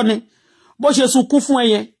àṣẹrọ ni bó ṣe sunkún fún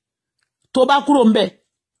ẹyẹn tó bá kúrò ńbẹ̀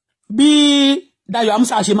bí Dayo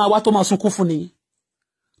Amsa ṣe máa wá tó máa sunkún fún nìyẹn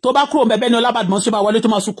tó bá kúrò ńbẹ̀ bẹ́ẹ̀ ni Ọlábàdìmọ́ ṣe máa wọlé tó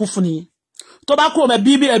máa sunkún fún nìyẹn tó bá kúrò ńbẹ̀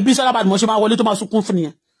bí Ọlábàdìmọ́ ṣe máa wọlé tó máa sunkún fún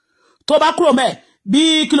nìyẹn tó bá kúrò ńbẹ̀ bí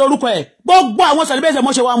kí lorúkọ ẹ̀ gbogbo àwọn celebrate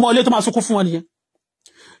mọ́ ṣe wá wọlé tó máa sunkún fún wọn nìyẹn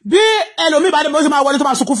bí ẹlòmíì bá dé bó ṣe máa wọlé tó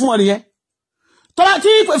máa sunkún fún wọn nìyẹn tó bá tí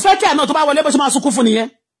fẹ́kẹ́ náà tó bá wọlé bó ṣe máa sunkún fún nìyẹn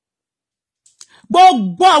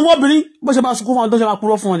gbogbo àwọn obìnrin bó ṣe máa sunkún fún wọn tó ṣe máa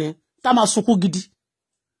purọ́ fún wọn nìyẹn tá máa sunkún gidi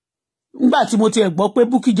nígbà tí mo ti ẹ̀ gbọ́ pé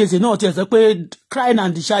Bukky Jesse náà ti ẹ̀ sọ pé crying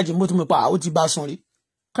and discharge mo ti mọ̀ pa ó ti bá sùn rí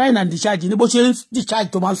crying and discharge ní bó ṣe discharge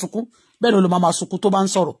tó máa ń sunkún bẹ́ẹ̀ ló máa sunkún tó bá ń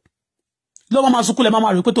sọ̀rọ̀ ló máa sunkún lẹ́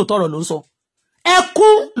máa rí pé tó tọ̀rọ̀ ló ń sọ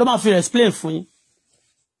ẹkún ló máa fi explain fún yín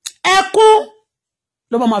ẹkún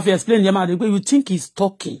ló máa fi explain yẹn máa rí pé you think he's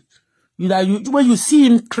talking when you see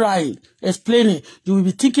him crying explaining you will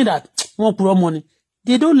be thinking that wọ́n purọ́ mọ́ ni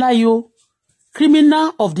they don't lie yo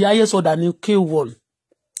criminal of the highest order ni K1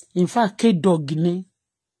 in fact K-dog ni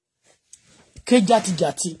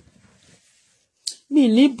K-jati mi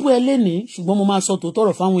ní bú ẹlẹ́ni ṣùgbọ́n mo máa sọ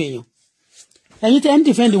tòótọ́rọ̀ fáwọn èèyàn ẹ̀yin tẹ́ ń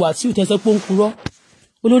defend Wasiu tẹ́ sọ pé ó ń purọ́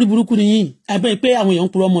olórí burúkú ni yín àbẹ́ pé àwọn èèyàn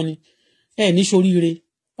ń purọ́ mọ́ ni ẹ̀ ní soríire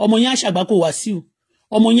ọmọ yín àṣàgbákò Wasiu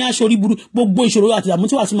ọmọ yín aṣorí burú gbogbo ìṣòro àti ìdààmú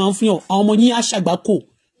tí Wasiu máa ń fihàn àwọn ọmọ yín àṣàgbákò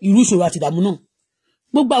irú ìṣòro àti ìdààmú náà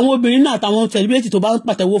gbogbo àwọn obìnrin náà àtàwọn celebrity tó bá ń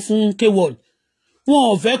pàtẹ́wọ́ fún K1 wọn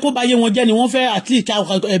ò fẹ́ kó bá yé wọn jẹ́ ni wọ́n fẹ́ àti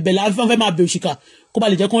ẹ̀bẹ̀ láti fẹ́ máa bẹ̀ òṣìkà kó ba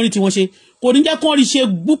lè jẹ́ kán rí tí wọ́n ṣe kò ní jẹ́ kán rí ṣe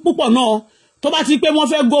púpọ̀ náà tó bá ti pé wọ́n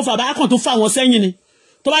fẹ́ go fàbá akàn tó fà wọ́n sẹ́yìn ni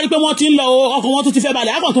tó bá rí pé wọ́n ti ń lọ ọkàn wọn tó ti fẹ́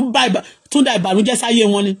balẹ̀ akàn tó da ìbànújẹ́ sáyé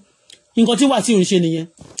wọn ni nǹkan tí Wasiu ń ṣe nìyẹn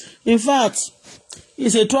in fact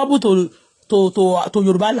it's a trouble to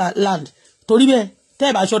Yorùbá land torí bẹ́ẹ̀ tẹ́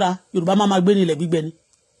ẹ̀ bá ṣọ́ra Yorùbá máa gbé ní ilẹ̀ gbígbẹ ni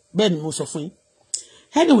bẹ́ẹ̀ ni mo sọ fún yín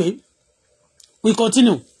anyway we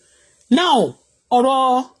continue now ọ̀rọ̀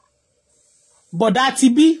bọ̀dá ti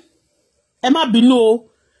bí ẹ má bínú o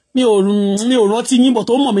mi ò rántí yín bọ̀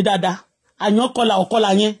tó mọ̀ mí dáadáa àyàn kọlà ọ̀kọlà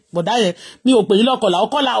yẹn bọ̀dá yẹn mi ò pè yín lọ́kọlà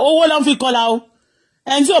ọ̀kọlà owó ló ń fi kọlà o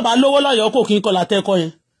ẹni tí ò bá lówó lọ́yọ̀ọ́ kò kí ń kọlà tẹ́kọ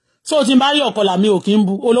yẹn so tí n bá rí ọ̀kọlà mi ò kí ń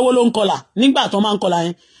bu olówó ló ń kọlà nígbà tó máa ń kọlà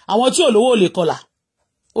yẹn àwọn tí ò lówó ò lè kọlà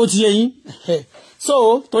ó ti yé yín so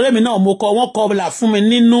torí èmi náà mo kọ wọ́n kọlà fún mi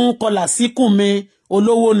nínú kọlà síkùn mi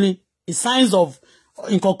olówó ni the signs of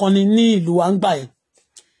nǹkan kan ní ìlú wa ń gbà yẹn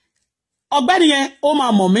ọ̀gbẹ́ni yẹn ó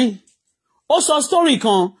máa mọ̀ mí ó sọ story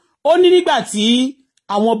kan ó ní nígbà tí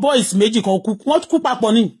àwọn boys méjì kan kú wọ́n kú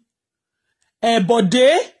papọ̀ ní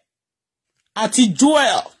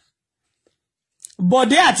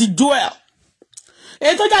Bọ̀dé àti Joel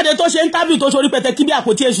èyí tó jáde tó ṣe interview tó ṣorí pẹ̀tẹ́ kí bí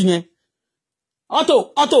àpótí èṣù yẹn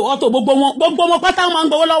Auto gbogbo wọn pátá máa ń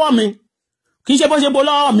gbowó lọ́wọ́ mi kì í ṣe bó ṣe gbowó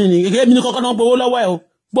lọ́wọ́ mi nìyí èmi ní kọ́kọ́ náà gbowó lọ́wọ́ ẹ̀ o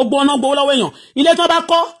gbogbo wọn náà gbowó lọ́wọ́ èèyàn ilé tó bá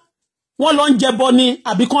kọ́ wọ́n lọ ń jẹbọ ni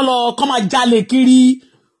àbí kán máa jalè kiri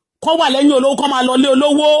kán wà lẹ́yìn olówó kán máa lọ lé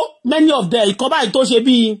olówó many of them ìkọ́ báyìí tó ṣe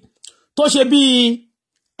bíi tó ṣe bí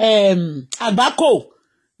àgbákò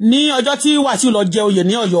ní ọjọ́ tí Wasiu lọ jẹ oyè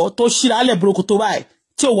ní Ọ̀yọ́ tó ṣíralẹ̀ burúkú tó báyìí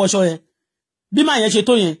tí ò wọṣọ yẹn bí màá yẹn ṣe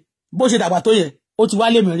tó yẹn bó ṣe dàgbà tó yẹn ó ti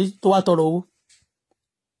wálé mi rí tó wá tọrọ owó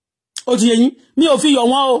ó ti yé yín mi ò fi yọ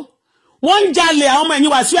wọn o wọ́n ń jalè àwọn ọmọ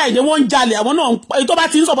ẹ̀yìn Wasiu Ayinde wọ́n ń jalè àwọn náà èyí tó bá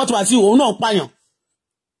ti ń support Wasiu òun náà ń pààyàn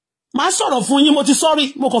máa sọ̀rọ̀ fún yín mo ti sorry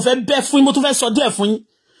mo kàn fẹ́ bẹ́ fún yín mo tún fẹ́ sọ díẹ̀ fún yín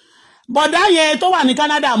bọ̀dá yẹn tó wà ní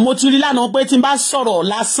Canada mo ti rí lánàá pé tí n bá sọ̀rọ̀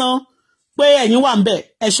lásán pé ẹ̀yin wà ń bẹ̀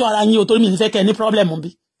ẹ ṣọ́ ara yín o torí mi ní fẹ́ kẹ́ ní problem bí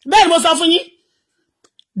bẹ́ẹ̀ ni mo sọ fún yín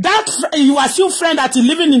that Wasiu friend that is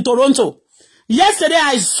living in Toronto yesterday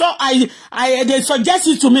they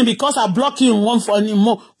suggested to me because I block him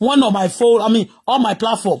one of my phone, I mean on my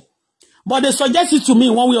platform. But they suggested to me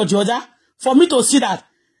one way or the other for me to see that.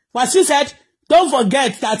 Wasiu said, don't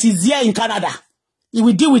forget that he's here in Canada. He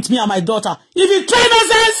will deal with me and my daughter. If you try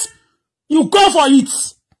nonsense, you go for it.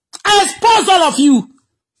 I expose all of you.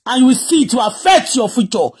 And you will see it will affect your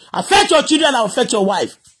future, affect your children, and affect your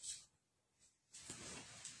wife.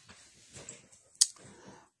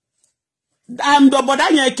 Bọ̀dá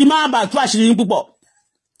yẹn kí máa bà tú àṣírí yín púpọ̀.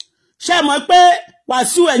 Ṣé mọ̀ pé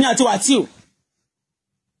Wasiu ẹ̀yin àti Wasiu?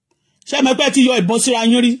 Ṣé mọ̀ pé ti yọ ìbọn síra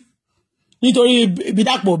yín rí nítorí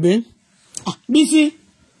Ìbídàpọ̀ Òbí? Bísí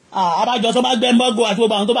abájọ tó bá gbẹ́ mbọ́gò àti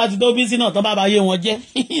gbogbo àwọn tó bá ti tó Bísí náà tó bá yé wọn jẹ́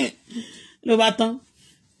ló bá tán.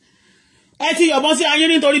 Ẹ ti yọ̀bọn síra yín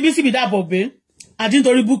nítorí Bísí Ìbídàpọ̀ Òbí àti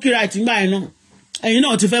nítorí Bukky Right ńgbà yẹn náà. Ẹ̀yin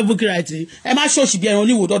náà ti fẹ́ Bukky Right ẹ má ṣòṣì bí ẹran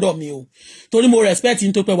oníwò dọ́dọ̀ mi o torí mo respect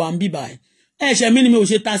yín tó pẹ́ wà ń bíbà ẹ̀. Ẹ̀ṣẹ̀ mi ni mi ò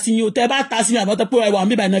ṣe ta sí yín o tẹ́ bá ta sí mi àbọ̀tẹ́ pé wà ń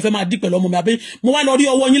bíbà ẹ̀ náà fẹ́ máa dì pẹ̀lú ọmọ mi àbí mo wá lọ rí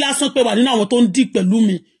ọwọ́ yín lásán pé wà nínú àwọn tó ń dì pẹ̀lú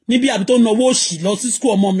mi níbi àbí tó ń náwó òṣì lọ sí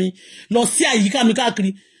school ọmọ mi lọ sí àyíká mi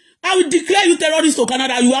káàkiri. I will declare you terrorist to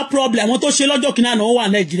Canada. You have problem. Àwọn tó ṣe lọ́jọ́ kìíní àná wà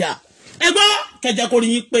Nàìjíríà. Ẹ gbọ́ kẹjẹ kò rí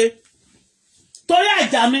yín pé torí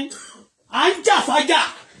àjà mi à ń jà fájà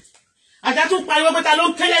àjà tún pariwo pé ta ló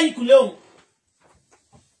ń kẹ́lẹ́ yìí kùlé òun.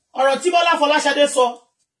 Ọ̀rọ̀ tí Bọ́lá Fọláṣadé sọ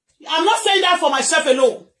I'm not saying that for myself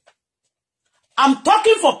alone. I'm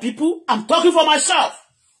talking for people. I'm talking for myself.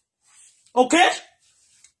 Okay?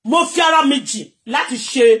 Mo fi ara mi jì láti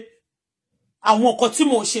ṣe àwọn nǹkan tí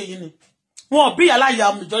mo ṣe yìí ni. Wọ́n bí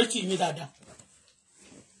aláya majority yìí dáadáa.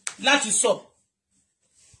 Láti sọ.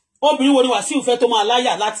 Obìnrin wo ni Wasiu fẹ́ tó máa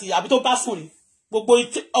láyà láti àbí tó bá sùn rí. Gbogbo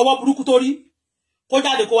ọwọ́ burúkú tó rí. Kó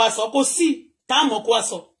jáde kó wá sọ. Kó sí táàmù kó wá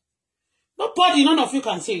sọ. Nobody, none of you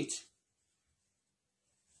can say it.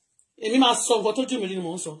 Èmi máa sọ nǹkan tó jù mí rí ni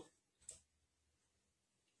mò ń sọ.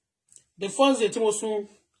 The first day tí mo sùn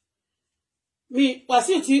mi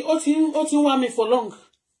Wasiu tí ó ti ń wá mi for long.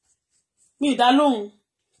 Mi dá lóhùn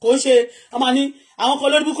kò ṣe ọmọ ní àwọn kan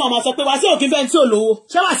lórí búkọ máa sọ pé Wasiu kì í fẹ́ tí ò lówó.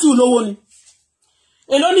 Ṣé Wasiu lówó ni?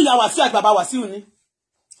 Èló ni ìyá Wasiu àti bàbá Wasiu ni?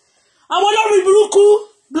 Àwọn olórí burúkú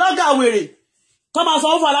blogger wèrè tó máa sọ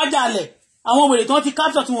fún alájàlẹ̀ àwọn wèrè tó ti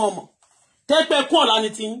capture tí wọ́n mọ̀. Tẹ́pẹ́ kún ọ̀la ni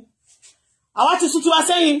ti ń. Àwa ti sún ti wá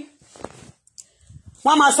sẹ́yìn.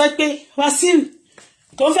 Wọ́n máa sọ pé Wasiu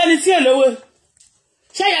kò ń fẹ́ ni tí ò lówó.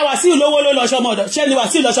 Ṣé ìyá Wasiu lówó ló lọ ṣọmọdọ̀? Ṣé ni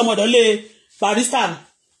Wasiu lọ ṣọmọdọ̀ lé barista?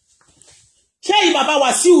 Ṣé ìyí bàbá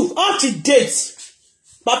Wasiu up to date?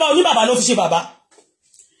 Bàbá oníbàbá ló fi ṣe bàbá.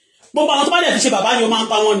 Gbogbo àwọn tó bá dẹ̀ fi ṣe bàbá ni ó máa ń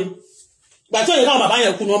pa wọ́n ni. Ìgbà tí ó yẹ káwọn bàbá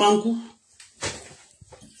yẹn kú ni wọ́n máa ń kú.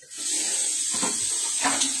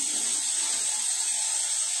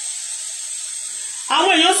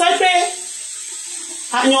 Àwọn èèyàn sọ pé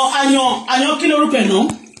àyàn kí lórúkọ ẹ̀ náà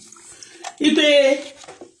ipe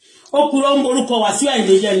okùnrin orúkọ Wasiu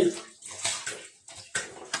Ayinde jẹ́ ni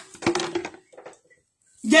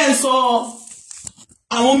jẹ́ ń sọ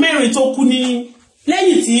àwọn mẹ́rin tó kú ní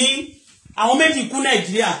lẹ́yìn tí àwọn méjì kú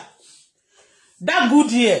Nàìjíríà that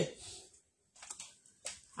good year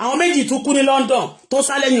àwọn méjì tó kú ní London tó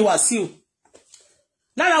sá lẹ́yìn Wasiu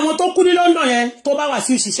lára àwọn tó kú ní London yẹn tó bá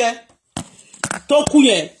Wasiu ṣiṣẹ́ tó kú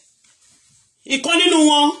yẹn ìkan nínú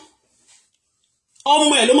wọn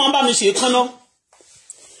ọmọ ẹ̀ ló máa ń bá mi ṣe kánná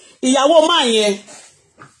ìyàwó máa yẹn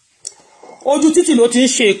ojú títì ló ti ń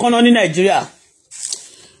ṣe kánná ní Nàìjíríà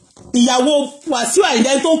ìyàwó Wasiu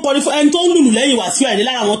Ayinde tó ń kọrin fún ẹni tó ń lùlù lẹ́yìn Wasiu Ayinde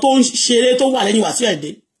lára àwọn tó ń ṣeré tó wà lẹ́yìn Wasiu Ayinde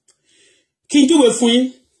kí n júwe fún yín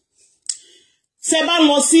ṣé bá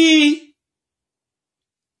lọ sí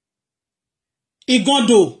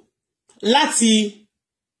Ìgàndò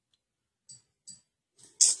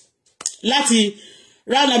láti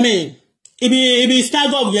rálàmì ibi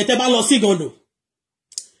stargub yẹn tẹ́ bá lọ sí Ìgàndò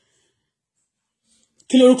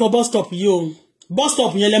kí lórúkọ bus stop yìí o bus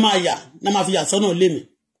stop yẹn lẹ máa yà náà máa fi yà sọ́nà lé mi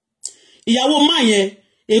ìyàwó máa yẹn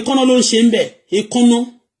èékánná ló ń ṣe ń bẹ̀ èékánná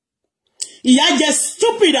ìyá jẹ́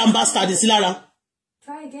stupid and bastard sí lára.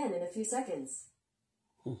 Try again in a few seconds.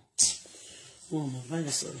 Wọ́n máa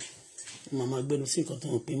báyìí sọ̀rọ̀ màmá gbẹnu sí nǹkan tó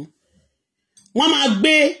ń pín wọ́n máa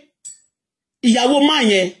gbé ìyàwó máa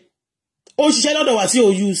yẹn ó ṣiṣẹ́ lọ́dọ̀ Wasiu.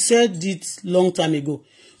 You said it long time ago.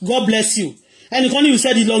 God bless you. Ẹnìkan ní you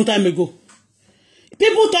said it long time ago.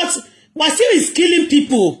 People thought Wasiu is killing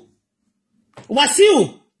people. Wasiu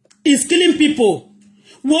is killing people.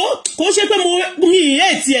 Wo kò ṣe pé mi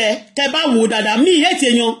hate ẹ tẹ́ bá wò dáadáa mi hate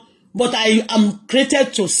èèyàn, but I am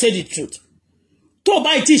created to say the truth. Tó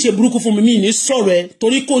bá ti ṣe burúkú fún mi ní sọ̀rọ̀ ẹ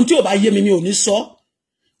torí kon tí ó bá yé mi ò ní sọ.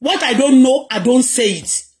 What I don't know, I don't say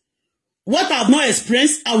it. What I have not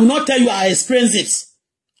experienced, I will not tell you I experienced it.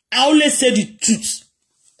 I always say the truth.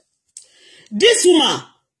 This woman,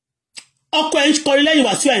 ọkọ ẹ̀ ń kọrin lẹ́yìn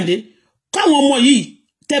Wasiu Ayinde, káwọn ọmọ yìí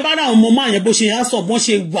tẹ́ bá ra ọmọ máa yẹn bó ṣe handsome bó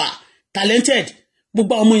ṣe wà talented,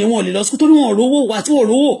 gbogbo ọmọ yẹn wọn lè lọ school torí wọn rówó wà tí wọn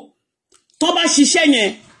rówó. Tó bá ṣiṣẹ́ yẹn,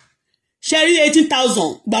 ṣe rí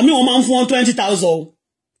 18,000, gbà mí wọ́n máa ń fún wọn 20,000.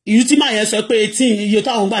 Ìyú tí máa yẹn sọ pé 18 iye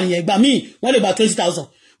táwọn gbà nìyẹn, gbà mí wọ́n lè gba 20,000.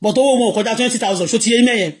 But owó wọn ò kọjá 20,000 ṣó ti yé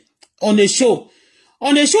mẹ́yẹn on a show.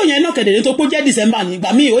 On a show yẹn náà kẹ̀dẹ̀dẹ̀ tó pé jẹ́ December ní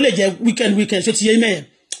gbà mí ó lè jẹ́ weekend ṣó ti yé mẹ́yẹn.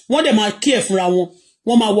 Wọ́n dẹ̀ máa kí ẹ̀ fúnra wọn,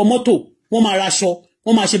 wọ́n máa wọ mọ́tò, wọ́n máa raṣọ,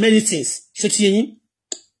 wọ́n máa ṣe many things ṣó ti yé yín.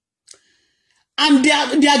 And they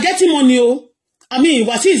are getting money o. I mean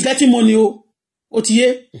Wasiu is getting money o. Ó ti yé.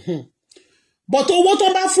 But owó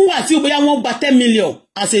tó bá fún Wasiu bóyá wọ́n gba 10 million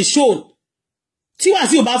as a show. Tí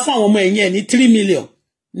Wasiu bá fún àwọn ọmọ ẹ̀yìn ní 3 million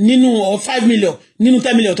nínú or 5 million nínú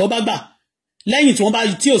 10 million tó bá gbà lẹ́yìn tí wọ́n bá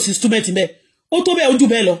tí ò sí instrument ńbẹ̀ ó tó bẹ́ẹ̀ ojú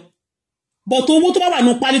bẹ́ẹ̀ lọ. But owó tó bá wà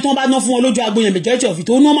ní pálí tó bá ná fún wọn lójú agbo yẹn majority of it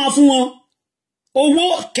ó ná máa fún wọn. Owó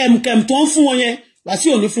kẹ̀mkẹ̀m tó ń fún wọn yẹn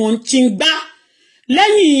Wasiu ò ní fún wọn chingba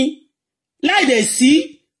lẹ́yìn láìdẹ̀ sí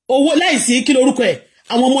owó láìsí kí lórúkọ ẹ̀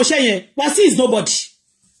àwọn ọmọọṣẹ́ yẹn Wasiu is nobody.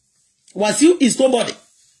 Wasiu is nobody.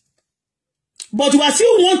 But Wasiu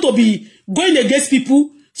want to be going against people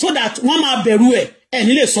so that wọ́n máa bẹ̀rù ẹ̀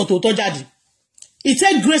ní lè sọ tòótọ́ jáde. It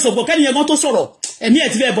take grace of God kẹ́ni yẹn gan tó sọ̀rọ̀ ẹ̀mí ẹ̀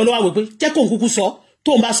ti fẹ́ bọ́ lọ́wọ́ wípé jẹ́ kóun kúkú sọ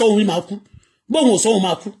tóun bá sọ òun máa kú bóun ò sọ òun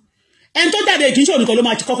máa kú. Ẹni tó jáde kì í ṣe òun nìkan ló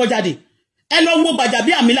máa kọ́kọ́ jáde. Ẹ lọ wo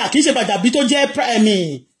Gbajabiamila kì í ṣe Gbajabi tó jẹ́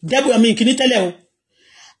dẹ́bù kìíní tẹ́lẹ̀ o.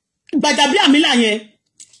 Gbajabiamila yẹn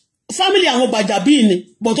family àwọn Gbajabi ni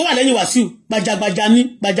bọ̀ tó wà lẹ́yìn Wasiu Gbaja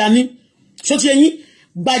ní ṣó ti yẹn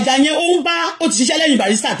Gbaja yẹn ó ti ṣiṣẹ́ lẹ́yìn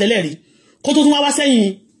Barrister tẹ́lẹ̀ rí kó tó tún wá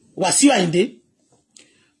sẹ́yìn Wasiu Ayinde.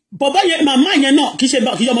 Bọ̀bọ́ yẹn màmá yẹn náà kì í ṣe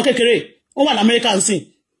ọmọ kékeré ó wà l'Amẹ́ríkà ń sìn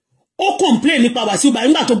ó complain nípa Wasiu báyìí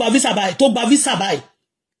nígbà tó gba visa báyìí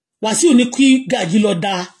Wasiu ní kí Gàjí lọ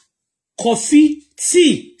da kọfí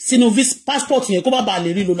tíì sínú passport yẹn kó bá bàa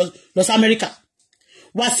lè rí lọ sí Amẹ́ríkà.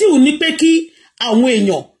 Wasiu ní pé kí àwọn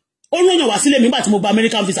èèyàn ó ròyìn wá sílé mi nígbà tí mo gba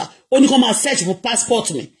American visa ó ní kó máa search fún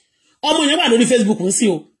passport mi. Ọmọ yẹn wà lórí Facebook ń sí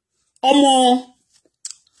o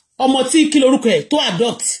ọmọ tí kí lorúkọ ẹ̀ tó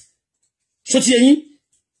adopt ṣó ti yẹn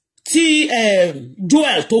tí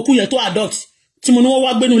Joel tó kú yẹn tó adopt tí mo ní wọ́n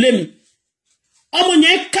wá gbénú lé mi. Ọmọ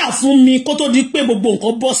yẹn kà fún mi kó tó di pé gbogbo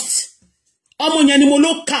nǹkan burst. Ọmọ yẹn ni mo ló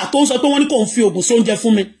kà tó ń sọ pé wọ́n ní kò ń fi oògùn sóúnjẹ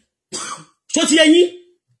fún mi ṣó ti yẹn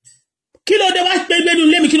kí ló dé wá pé gbénú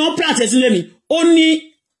lé mi kí wọ́n plant ẹ̀ sí lé mi. Ó ní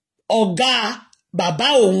ọ̀gá bàbá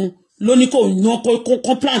òun ló ní kò yan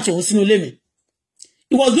kó plant òun sínú lé mi.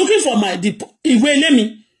 He was looking for my ìwé ilé mi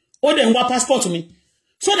ó dẹ̀ ń wá passport mi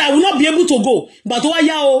so that I will not be able to go. But tó wá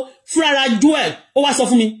yá o fúnra Joel ó wá sọ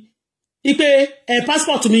fún mi ipe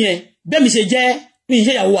passport mi yẹn bẹ́ẹ̀ mi ṣe jẹ́ mi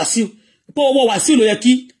ṣe ìyàwó Wasiu pé owó Wasiu ló yẹ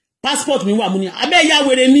kí passport mi wà mú ni abẹ́ ìyá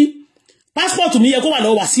wèrè ní passport mi yẹ kó wà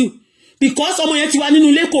lọ́wọ́ Wasiu because ọmọ yẹn ti wá nínú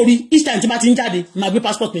ilé kò rí each time tí bá ti ń jáde máa gbé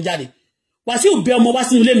passport mi jáde. Wasiu bẹ ọmọ wá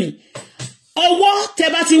sínú ilé mi ọwọ́ tẹ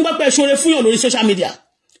bá ti ń gbọ́ pé ṣoore fún yàn lórí social media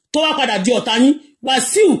tó wá padà di ọ̀tá yín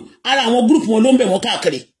Wasiu ara àwọn group wọn ló ń bẹ̀ wọ́n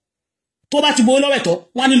káàkiri tó bá ti gbowó lọ́wọ́ ẹ̀tọ́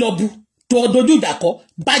wọ́n ní lọ bu tó dojú ìjà kọ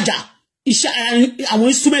bájà iṣẹ́ àwọn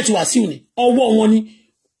instrument Wasiu ni ọwọ́ wọn ni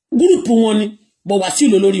group wọn ni bọ̀ Wasiu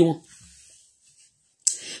ló lórí wọn.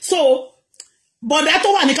 So bọ̀dá tó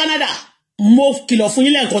wà ní Canada mo kìlọ̀ fún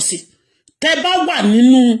yín lẹ́ǹkan sí tẹ bá wà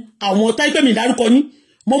nínú àwọn táìpẹ́ mi dárúkọ yín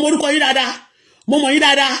mo mọ̀rúkọ yín dáadáa mo mọ̀ yín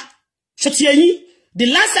dáadáa ṣó ti yé yín. The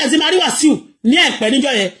last time tí ma rí Wasiu ní ẹ̀pẹ́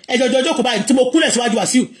níjọ́ yẹn ẹjọ́jọ́ kò báyìí tí mo kúnlẹ̀ síwájú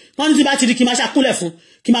Wasiu wọ́n ní tí bá ti rí kí máa ṣàkúnlẹ̀ fún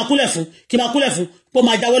kí máa kúnlẹ̀ fún pé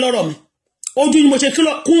máa jáwé lọ́rọ̀ mi ojú ni mo ṣe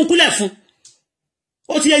kúnlẹ̀ fún.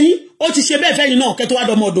 Ó ti yé yín ó ti ṣe bẹ́ẹ̀ fẹ́yìn náà kẹ́tọ́ wá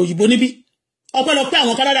dọmọ ọ̀dọ̀ òyìnbó níbí ọpẹ́lọpẹ́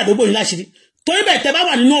àwọn Canada tó bòyìn láṣìírí torí bẹ́ẹ̀ tẹ́ bá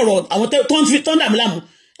wà nínú ọ̀rọ̀ àwọn tó ń dà mí láàmú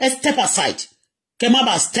ẹ step aside kẹ́ má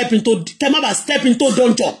bàa step into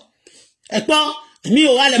dungeon ẹ̀pọ́ mi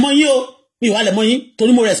ò halẹ̀ mọ́ yín o mi ò halẹ̀ mọ́ yín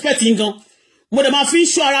torí mo respect yín gan mo dẹ̀ máa fi ń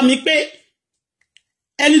ṣọ́ ara mi pé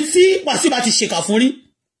ẹni tí Wasiu bá ti ṣèkà fún rí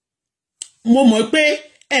mo mọ̀ pé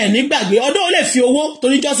ẹ̀ ní gbàgbé ọdún ó lè fi owó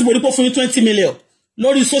torí jọ́sí mo rí pé fún 20 million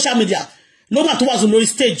lórí social media ló mà tó wà lórí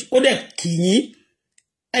stage ó dẹ̀ kì yín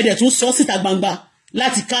ẹ dẹ̀ tún sọ síta gbangba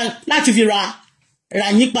láti fi ra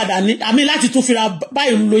yín padà ní àmì láti tún fi ra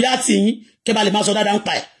báyìí loyalty yín kẹ́ bá lè máa sọ dáadáa ń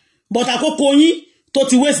pa ẹ̀ but àkókò yín tó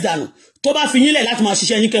ti waste dànù tó bá fi yín lẹ̀ láti máa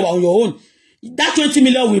ṣiṣẹ́ yín kẹwàá on your own that 20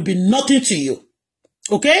 million will be nothing to you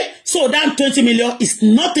okay so that 20 million is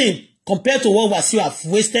nothing compared to what Wasiu have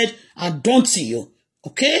wasted and done to you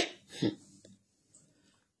okay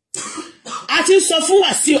àti sọ fún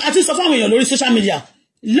Wasiu àti sọ fún àwọn èèyàn lórí social media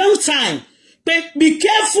long time pé be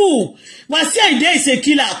careful Wasiu Ayinde is a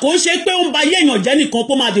killer kò ṣe pé ó ń ba èèyàn jẹ́ nìkan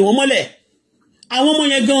kó máa dè wọ́n mọ́lẹ̀ àwọn ọmọ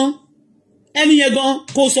yẹn gan ẹni yẹn gan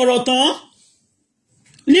kò sọ̀rọ̀ tán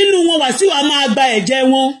nínú wọn Wasiu a máa gba ẹ̀jẹ̀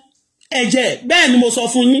wọn ẹ̀jẹ̀ bẹ́ẹ̀ ni mo sọ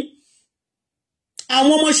fún yín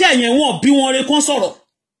àwọn ọmọọṣẹ́ yẹn wọ́n bí wọn re kán sọ̀rọ̀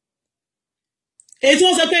èyí tí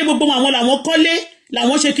wọ́n sọ pé gbogbo àwọn làwọn kọ́lé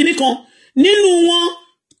làwọn ṣe kinní kan nínú wọn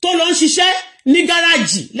tó lọ ń ṣiṣẹ́ ní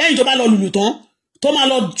gáràjì lẹ́yìn tó bá lọ lùlù tán tó máa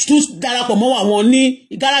lọ tún darapọ̀ mọ́ àwọn ní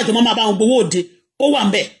gáràjì tó máa bá wọn gbowó òde ó wà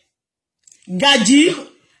ńbẹ̀ Gaji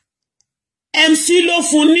MC ló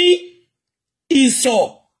fún ní ìsọ̀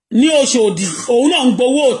ní Òṣòdì òun náà ń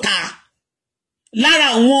gbowó ta lára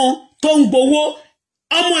àwọn tó ń gbowó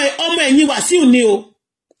ọmọ ẹ̀yìn Wasiu ni o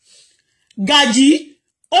Gaji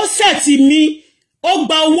ó sẹ̀tì mi ó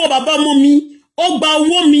gba owó bàbá ọmọ mi ó gba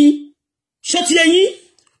owó mi ṣó ti ẹ̀yin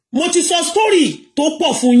mo ti sọ story tó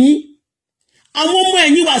pọ̀ fún yín àwọn ọmọ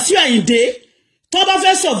ẹ̀yìn Wasiu Ayinde tó bá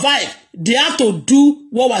fẹ́ survive they have to do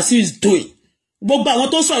what Wasiu is doing gbogbo àwọn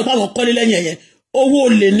tó sọ ìpá wọn kọ́lé lẹ́yìn ẹ̀yẹn owó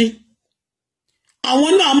olè ni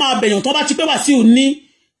àwọn náà máa bẹ̀yàn tó bá ti pé Wasiu ní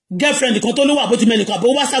girlfriend kan tó lówó àbótí mẹ́nìkan àbó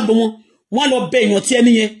wá ságbó wọn lọ bẹ̀yàn tí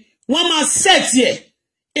ẹni yẹn wọ́n máa set ẹ̀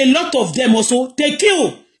a lot of them also they kill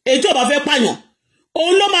èyí tó bá fẹ́ pààyàn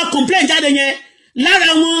òun ló máa complain jáde yẹn lára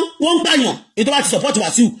wọn ń pààyàn èyí tó bá ti support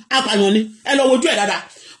Wasiu apààyàn ni ẹ lọ wojú ẹ̀ dáadáa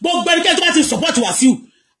gbogbo ẹnikẹ́ni tó bá ti support Wasiu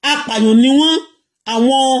apààyàn ni wọ́n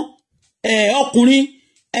àwọn ọkùnrin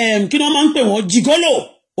kí ni wọ́n máa ń pè wọ́n jigolo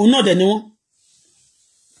òun náà dẹ̀ ni wọ́n.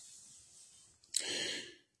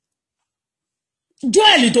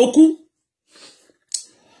 Joel tó kú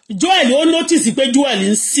Joel ó notice pé Joel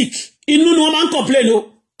ń sick inú ni wọ́n máa ń complain o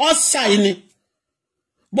ọ̀sà yìí ni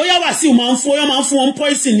bóyá Wasiu máa ń fún wọn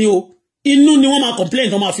poison ni o inú ni wọ́n máa complain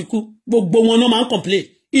tó máa fi kú gbogbo wọn náà máa ń complain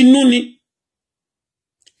inú ni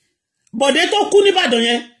Bọ̀dé tó kú níbàdàn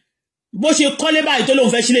yẹn bó ṣe kọ́lé báyìí tó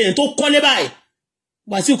lóun fẹ́ sílé yẹn tó kọ́lé báyìí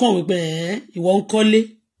Wasiu kan wípé ìwọ ń kọ́lé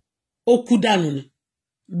ó kú dànù ni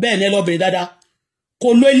bẹ́ẹ̀ ni ẹ lọ bèrè dáadáa kò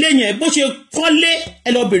lo ilé yẹn bó ṣe kọ́lé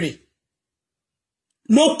ẹ lọ bèrè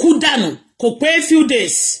ló kú dànù kò pé few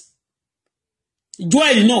days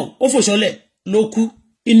Joel náà ó fòṣọlẹ̀ ló kú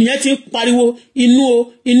ìnìyẹn ti ń pariwo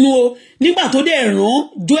inú o nígbà tó dé rán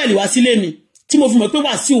Joel wá sílé mi tí mo fi mọ̀ pé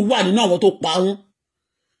Wasiu wà nínú àwọn tó pa wọ́n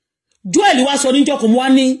Joel wá sọ níjọ́ kan wá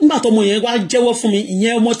ní nígbà tó ọmọ yẹn wá jẹ́wọ́ fún mi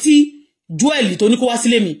ìyẹn ọmọ tí Joel tó ní kó wá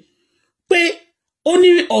sílé mi pé ó ní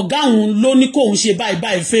ọ̀gá òun ló ní kóun ṣe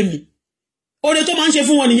báyìí fẹ́ mi oore tó máa ń ṣe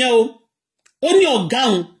fún wọn nìyẹn o ó ní ọ̀gá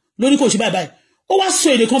òun ló ní kóun ṣe báyìí ó wá sọ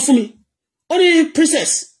èdè kan fún mi ó ní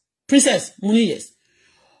princess mo ní yes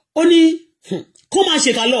ó ní kó máa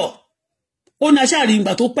ṣèkà lọ ó ní aṣáàrí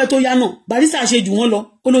ìgbà tó pẹ́ tó yá náà Barrister ṣe jù wọ́n lọ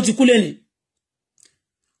ó ló ti kú lẹ́ni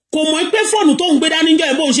kò mọ̀ pé fóònù tó ń gbé dání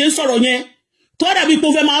jẹ́ bó ń ṣe ń sọ̀rọ̀ yẹn tó dàbí pé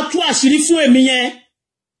ó fẹ́ máa tú àṣírí fún èmi yẹn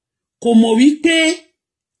kò mọ̀ wípé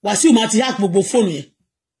Wasiu máa ti hack gbogbo fóònù yẹn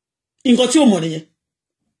nǹkan tí ó mọ̀ nìyẹn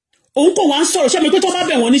òun kò wá ń sọ̀rọ̀ ṣẹ́mi pé tó bá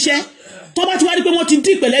bẹ̀ wọ́n níṣẹ́ tó bá ti wá rí pé wọ́n ti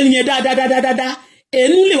dí ìpẹ̀lẹ́ nìyẹn dáadáa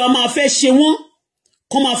èénú lè wá máa fẹ́ ṣe wọ́n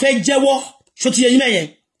kó máa fẹ́ jẹ́wọ́ ṣó ti yẹ yín mẹ́yẹn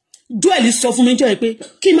Joel sọ fún mi jọ́ pé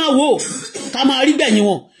kí máa wò ká máa rí gbẹ̀yìn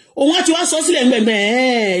wọn òun á ti wá sọ sílẹ̀ gbẹ̀gbẹ̀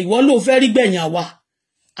ìwọ ló fẹ́ rí gbẹ̀yìn àwa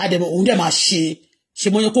àdẹ̀mọ̀ òun dẹ̀ máa ṣe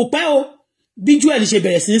mọ̀yàn kò pẹ́ o bí Joel ṣe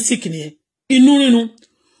bẹ̀rẹ̀ sí ní sick nìyẹn inú rírun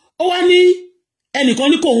ó wá ní ẹnìkan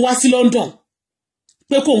ní kóun wá sí London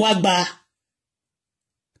pé kóun wá gba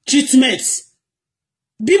treatment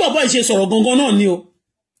bí bàbá ìṣe sọ̀rọ̀ gangan náà ni o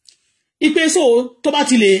ipe so tó bá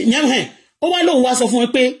ti lè yẹn hàn ó wá lóun wá sọ fún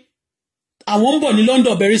wọn pé àwọn ń bọ̀ ní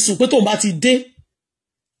London very soon pé tóun bá ti dé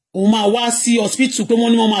òun máa wá sí hospital pé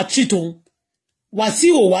wọ́n ní wọ́n máa treat òun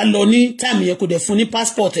Wasiu wá lọ ní time yẹn kò dẹ̀ fún ní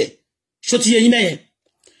passport ẹ̀ ṣó ti yẹ yín mẹ́yẹn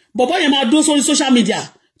bọ̀bọ́ yẹn máa dún sórí social media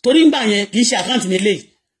torí ńgbà yẹn kì í ṣe àkáǹtì nílé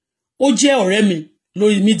ó jẹ́ ọ̀rẹ́ mi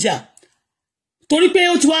lórí media torí pé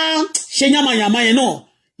ó ti wá ṣe yàmàyàmá yẹn náà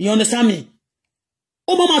you understand me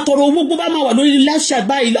ó máa tọrọ owó gbogbo bá máa wà lórí live chat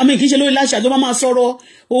báyìí àmì kì í ṣe lórí live chat ló máa sọ̀rọ̀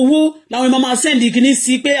owó làwọn èèyàn máa send kìíní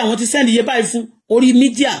sí pé àwọn ti send iye báyìí fún orí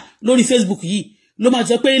media lórí Facebook yìí ló máa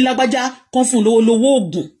sọ pé lágbájá kan fún lówó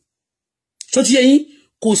oògùn tó ti yẹ yín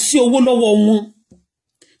kò sí owó lọ́wọ́ wọn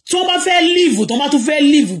tí wọ́n bá fẹ́ live tó bá tún fẹ́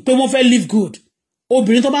live pé wọ́n fẹ́ live good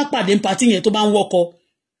obìnrin tó bá pàdé party yẹn tó bá ń wọ́kọ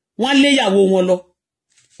wọ́n lé ìyàwó wọn lọ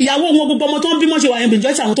ìyàwó wọn gbogbo ọmọ tó ń bímọ ṣe wà yẹn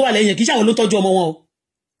bìnjọ́ ṣàwọn tó wà lẹ́yìn kì í ṣàwọn ló tọ́jú ọmọ wọn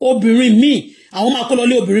o obìnrin míì àwọn máa kó lọ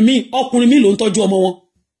lé obìnrin míì ọkùnrin míì ló ń tọ́jú ọmọ wọn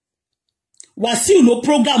Wasiu ló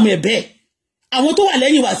program ẹ̀ bẹ́ẹ̀ àwọn tó wà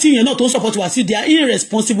lẹ́yìn Wasiu yẹn náà tó ń support Wasiu they are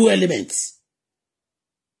irresponsible elements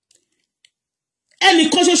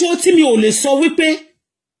ẹnìkan ṣoṣo tí mi ò lè sọ wípé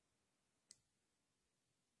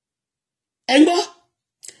ẹ ń gbọ́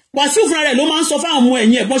Wasiu fúnra rẹ̀ ló máa ń sọ fáwọn ọmọ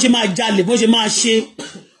ẹ̀yìn ẹ̀ bọ́n ṣe máa jalè bọ́n ṣe máa ṣe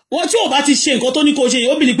wọ́n tí ò bá ti ṣe nǹkan tó ní kó ṣe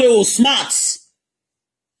ó bìlì pé o smart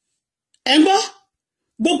ẹ ń gbọ́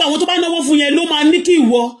gbogbo àwọn tó bá náwó fún yẹn ló máa ní kí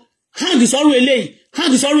ìwọ hang sọ́rùn eléyìí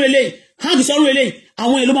hang sọ́rùn eléyìí hang sọ́rùn eléyìí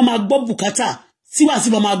àwọn èèyàn ló máa gbọ́ bùkátà tí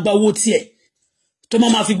Wasiu máa gba owó tiẹ̀ tó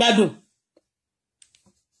máa fi gbádùn.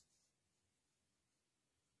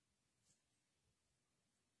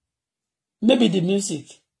 Maybe the music.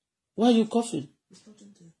 Why are you coughing?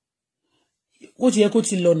 What you go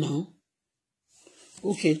to learn now?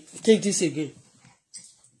 Okay, take this again.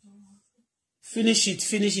 Finish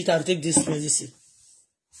it and take this medicine.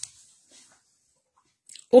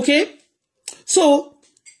 Okay? So,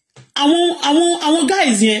 àwọn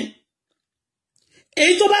guys yẹn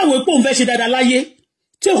èyí tó bá wò pé òun fẹ́ ṣe dáadáa láyé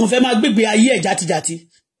tí òun fẹ́ máa gbégbé ayé ẹ̀ játijàti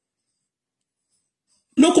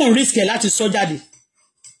ló kàn risk ẹ̀ láti sọ jáde.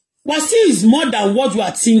 Wasiu is more than what you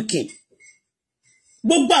are thinking.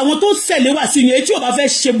 Gbogbo àwọn tó ṣẹlẹ Wasiu yẹn tí ó bá fẹ́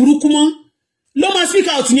ṣe burúkú mọ́ ló máa speak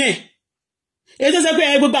out yẹn. Èyí tó ṣe pé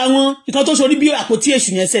gbogbo àwọn ìkan tó ṣorí bí àpótí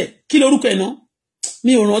èṣù yẹn ṣe kí lorúkọ ẹ̀ náà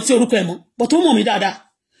mi ò rántí orúkọ ẹ̀ mọ́ but tó mọ̀ mí dáadáa.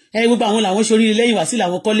 Gbogbo àwọn làwọn ṣorí lẹ́yìn Wasiu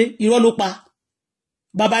làwọn kọ́lé irọ́ ló pa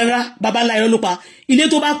baba ńlá irọ́ ló pa ilé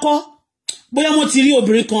tó bá kọ́ bóyá wọ́n ti rí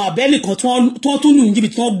obìnrin kan àbẹ́lì kan tí wọ́n tún lù ní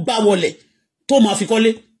jìbìtì tí wọ́n gbá wọlé tó máa fi kọ́lé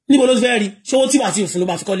níbo ló fẹ́ rí ṣówó tí Wasiu fún ló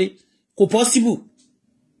máa fi kọ́lé kò possible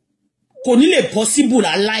kò ní lè possible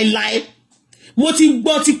láíláí mo ti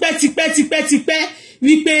gbọ́ tipẹ́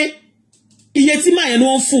wípé iye tí màá yẹn ni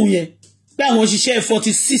wọ́n fún yẹn pé àwọn òṣìṣẹ́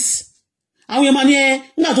 46 àwọn yẹn máa ní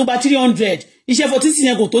nígbà tó bá 300 iṣẹ́ 46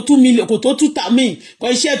 yẹn kò tó 2 million kò tó 2 tàmí kò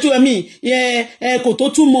iṣẹ́ 2 mi kò tó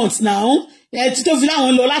 2 months now tí tó fi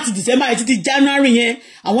láwọn lọ láti December títí January yẹn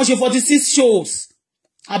àwọn ṣe 46 shows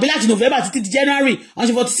àbí láti November títí di January àwọn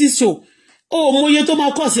ṣe 46 show ó mọ iye tó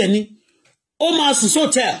máa kọ̀ọ̀sẹ̀ ni ó máa sùn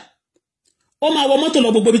sóòtẹ́ẹ̀ ó máa wọ mọ́tò lọ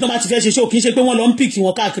gbogbo ibi tó máa ti fẹ́ ṣe show kì í ṣe pé wọ́n lọ ń pìkì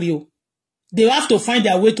wọn káàkiri o they have to find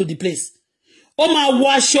their way to the place ó máa wọ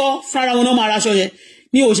aṣọ fúnra wọn náà máa ra aṣọ yẹn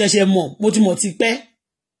ní ò ṣẹ̀ṣẹ̀ mọ̀ mo ti mọ̀ ti pẹ́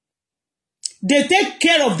they take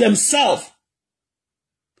care of themselves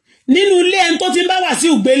nínú ilé ẹni tó ti ń bá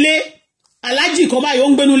Wasiu gbélé alájì kan báyìí ó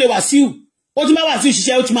ń gbénú ilé Wasiu ó ti bá Wasiu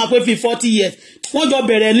ṣiṣẹ́ ó ti máa pé 40 years wọ́n jọ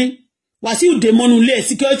bẹ̀rẹ̀ ní Wasiu dé mọ́nú ilé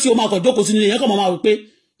security ó máa kàn jókòó sínú ilé yẹn kàn máa wí pé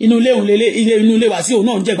inú ilé òun lélẹ̀ inú ilé Wasiu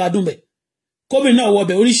náà ń jẹ́ gbádùn bẹ̀ kóbìnrin náà wọ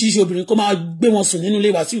bẹ̀ oríṣiríṣi obìnrin kó máa gbé wọn sùn nínú ilé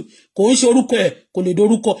Wasiu kò ń ṣe orúkọ ẹ̀ kò lè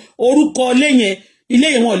dorúkọ orúkọ ilé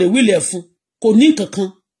yẹn wọn ò lè wílẹ̀ fún kò ní nǹkankan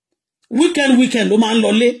weekend ló máa ń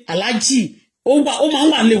lọlé alájì ó máa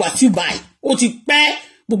ń wà nílé Wasiu báyìí ó ti pẹ́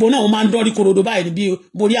gbogbo náà wọ́n máa ń dọ́rí korodo báyìí níbi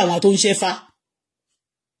borí àwọn tó ń ṣẹ́fà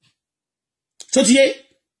tó ti yé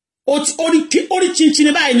orí chinchin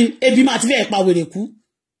báyìí ni ebi máa ti fẹ́ pa wèrè kú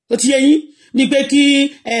tó ti yé yín ní pé kí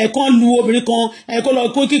kan lu obìnrin kan kó lọ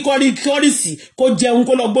kó kí kọ́rìsì kó jẹun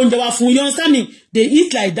kó lọ gbóúnjẹ wá fún you understand me they eat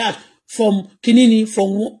like that from kinini from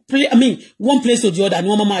one place to the other ni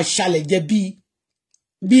wọ́n máa ṣàlẹ̀ jẹ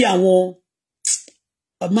bí àwọn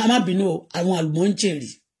má bínú àwọn àlùmọ́ǹjẹ̀rì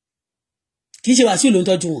kì í ṣe Wasiu ló ń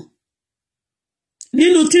tọ́jú wọn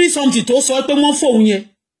nínú 3 something tó sọ pé wọ́n fóun yẹn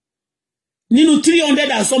nínú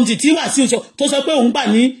 300 and something tí Wasiu sọ tó sọ pé òun gbà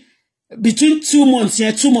ní between 2 months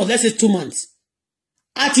yẹn 2 months let's say 2 months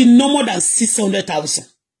àti no more than 600,000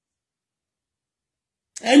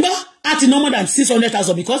 ẹgbẹ́ àti no more than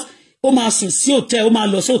 600,000 because ó máa sùn sí hotel ó máa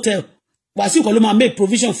lọ sí hotel Wasiu kan ló máa make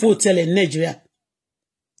provision for hotel in Nigeria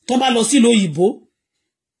tó bá lọ sí ìlú òyìnbó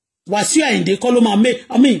Wasiu Ayinde kọ́ ló máa make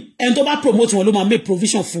ẹni tó bá promote wọn ló máa make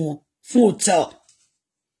provision fún wọn fún hotel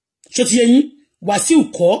ṣó ti yé yín Wasiu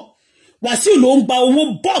kọ́ Wasiu ló ń gba owó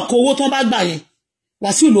bọ́ọ̀kì owó tó bá gbà yẹn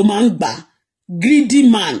Wasiu ló máa ń gbà greedy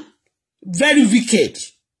man very wicked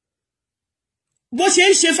bó ṣe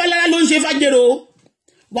ń ṣe fálára ló ń ṣe fájèrò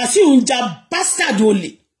Wasiu ń ja bastard olè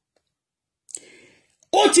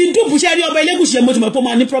ó ti dúbùṣẹ́ rí ọba Elégùṣì mo ti mọ̀ pé ó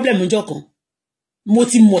máa ní problem níjọ́ kan mo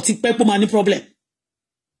ti mọ̀ ti pẹ́ pé ó máa ní problem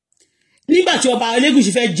nígbà tí ọba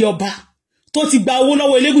Elégùṣì fẹ́ jẹ ọba tó ti gba owó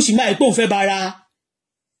lọ́wọ́ Elégùṣì máa pé òun fẹ́ bára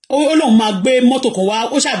ó lóun máa gbé mọ́tò kan wá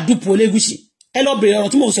ó ṣàdúpù Elégùṣì ẹ lọ bèrè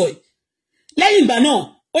ọ̀rọ̀ tí mò ń sọ yìí lẹ́yìn ìgbà náà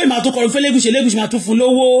ó ì máa tún kọrin fún Elégùṣì máa tún fún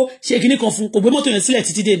lówó ṣe kinní kan fún kò gbé mọ́tò yẹn sílẹ̀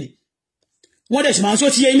títí dé ni wọ́n dẹ̀ sì máa ń ṣó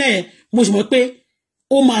ti yé mẹ́yẹn mo sì mọ̀ pé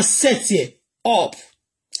ó máa set ẹ̀ up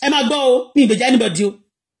ẹ máa gbọ́ o mi ìgbèjà anybody o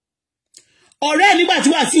ọ̀rẹ́ nígbà tí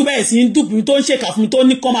Wasiu bẹ̀rẹ̀ sí ń dùpù tó ń ṣèkà fún mi tó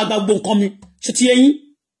ní kọ́ máa gba gbogbo nǹkan mi ṣó ti yé yín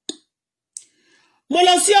mo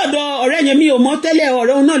lọ sí ọ̀dọ̀ ọ̀rẹ́ yẹn mi ò mọ̀ tẹ́lẹ̀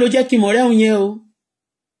ọ̀rẹ́ òun náà ló jẹ́ kí n mọ̀ ọ̀rẹ́ òun yẹn o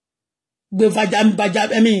gbé bàjá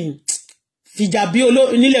fìjà bí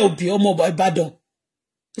nílẹ̀ òbí ọmọ Ìbàdàn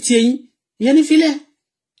ó ti yé yín ìyẹn ní filẹ̀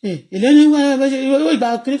èlé ní ìgbà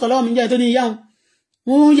kíríkọ̀ lọ́wọ́ mi jẹ́ tó ní ìyá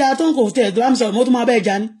wọn ya tó ń kò tẹ̀ tó bá mi sọ̀rọ̀ mo tún máa bẹ́ẹ̀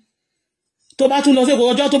já ní tó bá tún lọ sí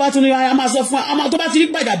ọjọ́ tó bá tún ní a máa sọ fún a tó bá ti rí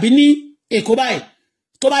Gbàjàbí ní Èkó báyìí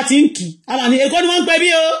tó bá ti ń kì á máa ní Èkó ni wọ́n ń pè bí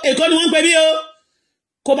o Èkó ni wọ́n ń pè bí o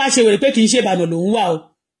kó bá ṣe wèrè pé kì í ṣe Ìbàdàn lòun wà o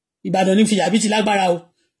Ìbàdàn ní Fìjàbí ti lágbára o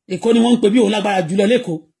Èkó ni wọ́n ń pè bí òun lágbára jùlọ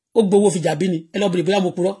lẹ́kọ̀ọ́ ó gbowó Fìjàbí ni ẹ lọ bèrè bóyá mo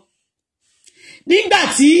purọ́ nígbà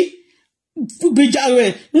tí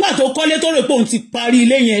nígbà tó kọ́lé tó rò pé òun ti parí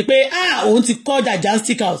ilé yẹn pé òun ti kọ́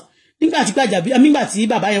Gigantic house nígbà tí Gbàjàbí nígbà tí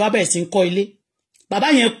bàbá yẹn wá bẹ̀rẹ̀ sí ń kọ́ ilé bàbá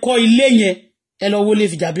yẹn kọ́ ilé yẹn ẹ lọ wọlé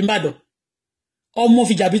Fìjàbí Ìbàdàn ọmọ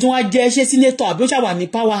Fìjàbí tó wá jẹ́ ṣé sínétọ̀ àbí ó ṣàwà ní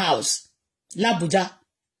power house l'Àbújá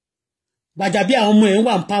Gbàjàbí àwọn ọmọ ẹ̀ ń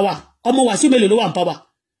wà ní power ọmọ Wasiu mélòó ló wà ní power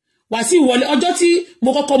Wasiu wọlé ọjọ́ tí mo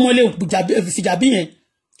kọ́kọ́ mọ́lé Fìjàbí yẹn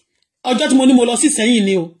ọjọ́ tí mo ní mo lọ sí Sẹ́yìn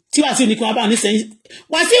ni o tí Wasiu ní kí wọ́n bá ní Sẹ́yìn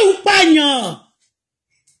Wasiu pààyàn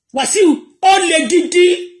Wasiu ó lè gidi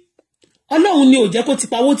Ọlọ́run ni ò jẹ́ kó ti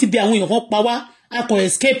pawó ti bí àwọn èèyàn kan pa wá akọ̀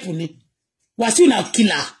escape ni Wasiu na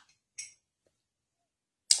killer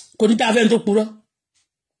kò ní dáa fẹ́ tó purọ́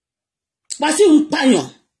Wasiu pààyàn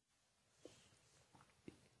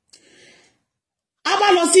a bá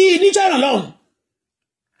lọ sí níjọ́ràn lọ́hùn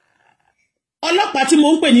ọlọ́pàá tí mo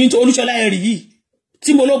ń pè ní Olúṣọlá ẹ̀rì yìí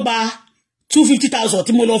tí mo ló gba 250,000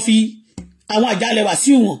 tí mo lọ fi àwọn àjálẹ̀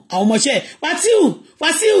Wasiu wọn àwọn ọmọọṣẹ́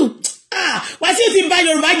Wasiu ti bà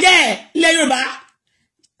Yorùbá jẹ́ ilẹ̀ Yorùbá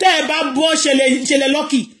tẹ́ ẹ bá bọ́ ṣẹlẹ̀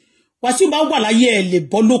lọ́kì Wasiu bá wà láyé ẹ̀ lè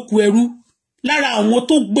bọ́ lóko ẹrú lára àwọn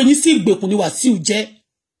tó gbé ní sí ìgbèkùn ni Wasiu jẹ́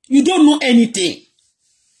you don't know anything.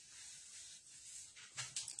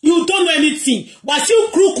 You don't know anything.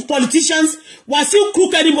 Wasiu crook politicians. Wasiu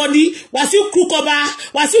crook anybody. Wasiu crook Oba.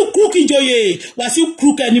 Wasiu crook Ìjòyè. Wasiu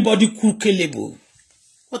crook anybody crook Elebo.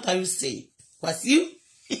 What are you saying? Wasiu?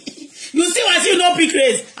 You see Wasiu no pick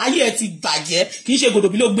race. Ayé ẹ ti bàjẹ́. Kì í ṣe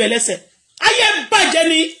gòdòbí ló gbé ẹlẹ́sẹ̀. Ayé bàjẹ́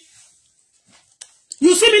ni.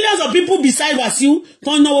 You see millions of people beside Wasiu.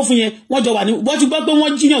 Tó ń náwó fún yẹn. Wọ́n jọ wà ní. Wọ́n ti gbọ́ pé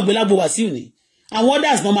wọ́n jíyàn gbé lágbo Wasiu ni. Àwọn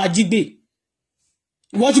others náà máa jí gbé.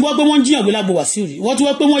 Wọ́n ti gbọ́ pé wọ́n jíyàn gbé lágbo Wasiu rí wọ́n ti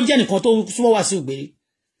gbọ́ pé wọ́n jẹ́ nìkan tó súnmọ́ Wasiu gbére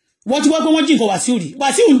wọ́n ti gbọ́ pé wọ́n jí nǹkan Wasiu rí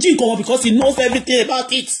Wasiu ń jí nǹkan wọn because he knows everything about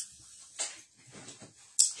it.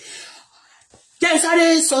 jẹ́ sáré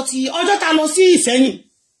sọ ti ọjọ́ ta lọ sí Ìsẹ́yìn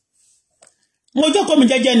mo jókòó mi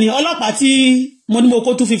jẹ́jẹ́ ni ọlọ́pàá tí mo ní mo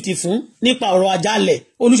kó 250 fún nípa ọ̀rọ̀ àjálẹ̀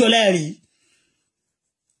Olúṣọlá ẹ̀rí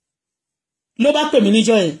ló bá pè mí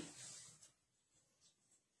níjọ́ yẹn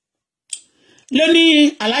ló ní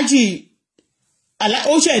aláàjì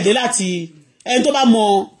ó ṣẹ̀dé láti ẹni tó bá mọ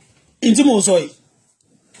in tí mo sọ yìí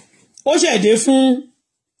ó ṣẹ̀dé fún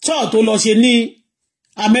tour tó lọ ṣe ní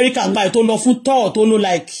America ngbà tó lọ fún tour tó lọ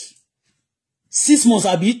like 6 months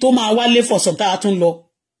àbí tó máa wálé for some time tún lọ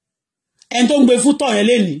ẹni tó ń gbé fún tour yẹn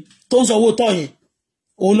lẹ́ni tó ń sanwó tour yẹn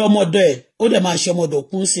òun lọ́mọdọ̀ ẹ̀ ó dẹ̀ máa ṣe ọmọdọ̀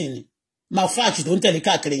kún sí ni máa fáàkì tó ń tẹ̀lé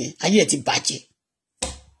káàkiri yẹn ayé ẹ̀ ti bàjẹ́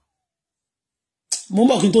mo ń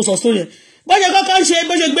bọ̀ kí n tó sọ story yẹn bọ́jẹ́ kọ́kọ́ ń ṣe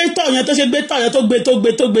bó ṣe gbé tọ̀ yẹn tó ṣe gbé tọ̀ yẹn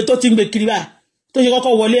tó ti ń gbé kiri báyìí tó ṣe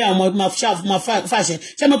kọ́kọ́ wọlé àwọn máa fàṣẹ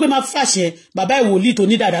ṣé mo pé máa fàṣẹ bàbá ìwòlíì tó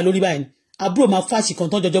ní dàda lórí báyìí àbúrò máa fàṣì kan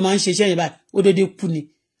tó jọjọ máa ń ṣe iṣẹ́ yẹn báyìí ó dédé kú ni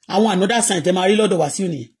àwọn another sign tẹ máa rí lọ́dọ̀ Wasiu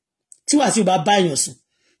nìyẹn tí Wasiu bá bá èèyàn sùn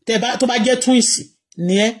tó bá jẹ́ twins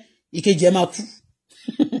ní ẹ ìkejì ẹ máa kú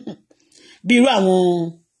bí irú àwọn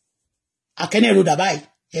akẹ́nẹ̀ road báyìí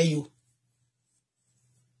ẹ̀yọ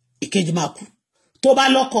ìkejì máa kú tó bá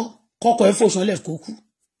lọ́kọ kọ́kọ́ ẹ fòṣàn lẹ̀ kó kú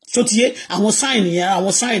ṣó ti yé àwọn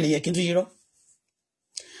sáìn yẹn kí n tún yírọ́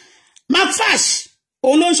macfash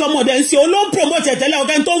òun ló ń ṣọmọ ọ̀dẹ̀ ń ṣe òun ló ń promote ẹ̀ tẹ́lẹ̀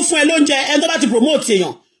ọ̀gá ẹni tó ń fún ẹ lóúnjẹ ẹni tó bá ti promote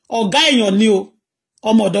èèyàn ọ̀gá èèyàn ni o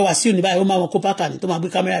ọmọ ọ̀dọ̀ Wasiu ní báyìí ó máa wọn kó pákà ní tó máa gbé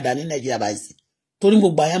kámẹ́rà dání Nàìjíríà báyìí sí torí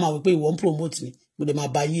gbogbo àyà máa wí pé ìwọ ń promote ni mo dẹ̀ máa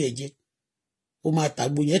ba yí ẹ̀ jẹ́ ó máa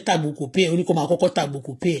tàgbò yẹn tàgbò kò pé ẹ̀ ó ní kó máa kọ́kọ́ tàgbò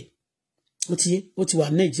kò pé ẹ̀ ó ti yé ó ti wà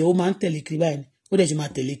Nàìjíríà ó máa ń tẹ̀lé kiri báyìí ó dẹ̀ ti máa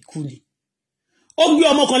tẹ̀lé kú ni ó gbé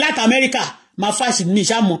ọmọ kan láti Amẹ́ríkà máa fàṣì ní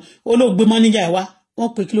ìṣàmọ̀ olóògbé mọ́níjà ẹ̀ wá wọ́n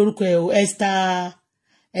pe kí lórúkọ ẹ̀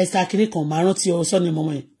Esther kiri kan máa rántí ọsọ ni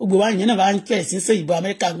ọmọ yẹn ó gbé wá ìyẹn náà bá ń kẹ̀rẹ̀ sí ṣe ìbò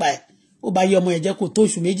Amẹ́ríkà gbà ẹ̀ ó bá yẹ ọmọ yẹn jẹ́ kó tó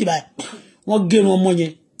oṣù méjì báyìí wọ́n gérun ọmọ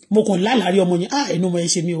yẹn mo kàn lálàá rí ọmọ yẹn ẹnu ọmọ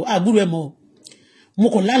yẹn ṣe mi o àgbúrò ẹ̀ mọ́ o mo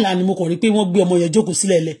kàn lálàá ni mo kàn rí pé wọ́n gbé ọmọ yẹn jókòó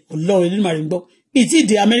sílẹ̀ lẹ̀ Ọlọ́run nínú màrí ń gbọ́ mi tí ì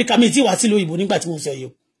dé Amẹ́ríkà mi tí ì wá sílùú òyìnbó nígbà tí mo sọ yìí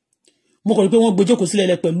mo kàn rí pé wọ́n gbé jókòó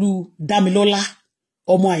sílẹ̀ pẹ̀lú Dámilọ́lá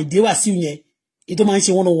ọmọ Àyìndé Wàsíù yẹn èyí tó máa ń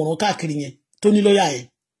ṣe wọ́n káàkiri yẹn tó ní lọ́ọ̀yà yẹn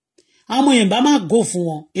àwọn ọmọ yẹn bá máa go fún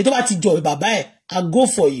wọn èyí tó bá ti jọ bàbá ẹ̀ I go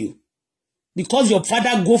for you because your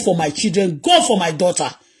father go for my children go for my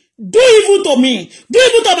daughter do evil to me do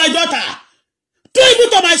evil to my daughter do evil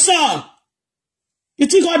to my son you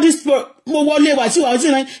think all this mo wọlé Wàsíù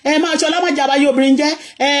máa ṣọlá má jàmbá yóò obìnrin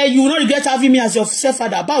jẹ́ you no regret having me as your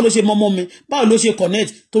stepfather báwo ló ṣe mọ ọmọ mi báwo ló ṣe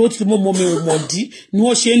connect tó ti mọ ọmọ mi ò mọ̀ dí ni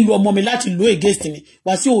wọ́n ṣe ń lo ọmọ mi láti lo against mi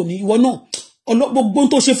Wàsíù ò ní ìwọ náà gbogbo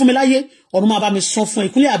tó ṣe fún mi láyé ọ̀run máa bá mi san fún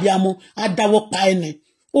ìkúnlẹ̀ àbíamọ á dáwọ́ pa ẹni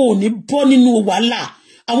ò ní bọ́ nínú wàhálà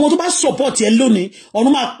àwọn tó bá support ẹ lónìí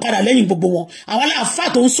ọ̀run máa padà lẹ́yìn gbogbo wọn àwọn aláàfáà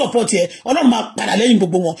tó ń support ẹ ọlọ́run máa padà lẹ́yìn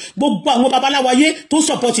gbogbo wọn gbogbo àwọn babaláwo ayé tó ń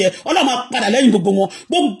support ẹ ọlọ́run máa padà lẹ́yìn gbogbo wọn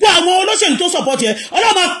gbogbo àwọn olóṣèlú tó support ẹ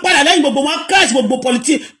ọlọ́run máa padà lẹ́yìn gbogbo wọn crash gbogbo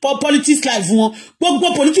politics life wọn gbogbo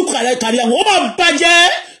political career wọn ó máa bàjẹ́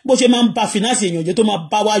bó ṣe máa ń ba finance èèyàn jẹ́ tó máa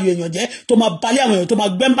bá wáyé èèyàn jẹ́ tó máa balẹ̀ àwọn èèyàn tó máa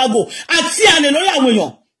gbẹ́mbágò àti àlè lórí àwọn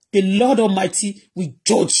èèyàn the Lord Almighty will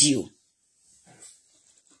judge you.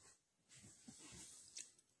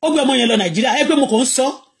 ó gbé ọmọ yẹn lọ Nàìjíríà ẹ pé mo kàn ń sọ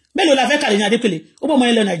mélòó la fẹ́ kàlẹ́ ní Adépèlé ó bọ́ ọmọ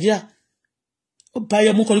yẹn lọ Nàìjíríà ó bá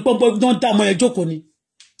yẹ mo kàn ní pọ́npọ́n tó ń dá ọmọ yẹn jókòó ni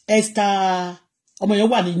Esther ọmọ yẹn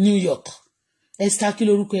wà ní New York Esther kí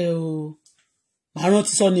lórúkọ ẹ o màá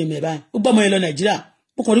rántí sọ ní ẹ̀mẹ̀ báyìí ó gbọ́ ọmọ yẹn lọ Nàìjíríà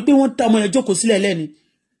mo kàn rí pé wọ́n dá ọmọ yẹn jókòó sílẹ̀ lẹ́ni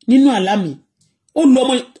nínú àlá mi ó lọ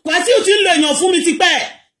ọmọ yẹn Wàsíù ti ń lo èèyàn fún mi ti pẹ́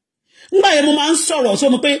ńgbà yẹn mo máa ń sọ̀rọ̀ sọ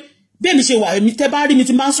mi pé bẹ́ẹ̀ mi ṣe wà èmi tẹ́ bá rí mi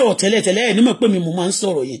ti máa ń sọ̀rọ̀ tẹ́lẹ̀ ẹ̀ nímọ̀ pé mi mo máa ń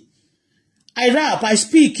sọ̀rọ̀ yẹn I rap, I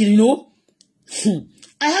speak, you know.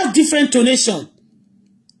 I have different tonation.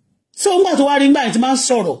 So ńgbà tó wá rí ńgbà yẹn tí máa ń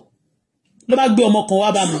sọ̀rọ̀ ló bá gbé ọmọ kan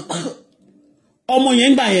wá bá mi. Ọmọ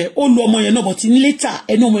yẹn ńgbà yẹn ó lu ọmọ yẹn náà but later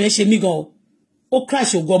ẹnu ọmọ yẹn ṣe mí gan o. Ó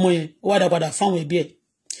crash ògo ọmọ yẹn ó wá dá padà fáwọn ẹbí ẹ̀.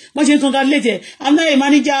 Wọ́n ṣe ń congratulate I'm not a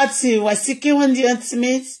manager to Wasiu one the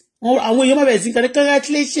ultimate. Àwọn èèyàn má bẹ̀rẹ̀ sí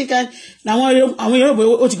congratulation kan làwọn èèyàn rò pé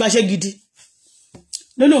ó ti gbaṣẹ́ gidi.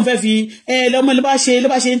 No fẹ́ fi lọ́mọ ló bá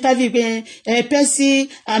ṣe interview pé Percy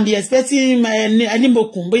and be expecting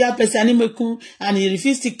Animokun bóyá Percy Animokun and he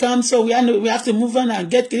refused to come so we have to move on and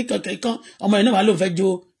get kirikan ọmọ yẹn náà wà ló fẹ́ jó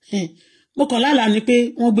mo kàn lálàá ni pé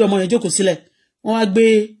wọ́n gbé ọmọ yẹn jókòó sílẹ̀ wọ́n wá gbé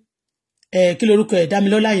kí lorúkọ ẹ̀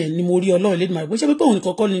Dámilọ́lá yẹn ni mo rí Ọlọ́run lédè máa bó ṣe pé òun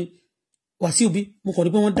nìkan kọ́ ni Wàsíù bí mo kàn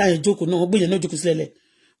rí pé wọ́n dá yẹn jókòó náà wọ́n gbé yẹn náà jókòó sílẹ̀ lẹ̀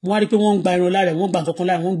mo wá rí pé wọ́n ń gba irun lára wọ́n gba nǹkan kan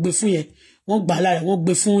lára wọ́n gbé fún yẹn wọ́n gbà lára wọ́n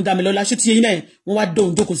gbé fún Dámilọ́lá ṣó ti yé yín mẹ́yẹn wọ́n wá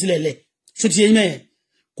dóhun jókòó sílẹ̀ lẹ̀ ṣó ti yé yín mẹ́yẹn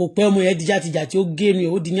kò pẹ́ ọmọ yẹn dìjà tí ó gé ni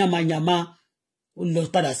ó di yàmàyàmà ó lọ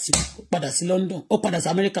padà sí London ó padà sí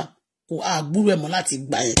Amẹ́ríkà kò àgbúrò ẹ̀ mọ́ láti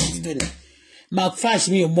gbà yẹn títí dòní Macfash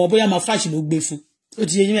mi ò mọ bóyá Macfash ló gbé fún ó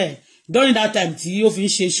ti yé yín mẹ́yẹn during that time tí ó fi ń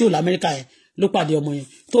ṣe show l'Amẹ́ríkà yẹn ló pàdé ọmọ yẹn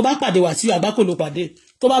tó bá pàdé Wàsíù àgbákò ló pàdé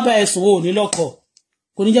tó bá bá ẹ̀sùn ò ní lọ́kọ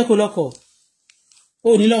kò ní jẹ́ kó lọ́kọ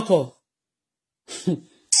ò ní lọ́kọ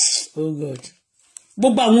oh God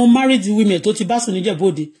gbogbo àwọn married women tó ti bá sùn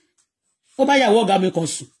níjẹ̀bọ́dé ó bá yàwó ọ̀gá mi kan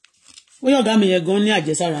sùn ó yàn ọ̀gá mi yẹn gan ní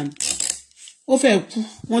àjẹsára ni ó fẹ́ kú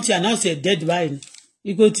wọ́n ti announce ẹ̀ dead báyìí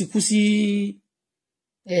wípé ó ti kú sí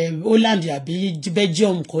Holland àbí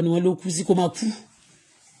Belgium kan ni wọ́n ló kú sí kó máa kú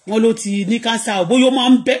wọ́n ló ti ní cancer bóyá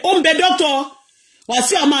ó ń bẹ doctor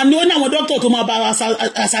Wàsíù àmà ní ó ní àwọn doctor tó máa bá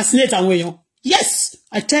assassinate àwọn èèyàn yes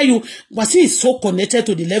I tell you Wàsíù is so connected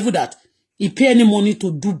to the level that he pay any money to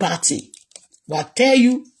do bad thing. I tell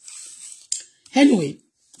you. Anyway,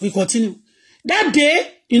 we continue. That day,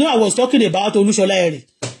 you know, I was talking about Olúṣọlá Ẹ̀rì.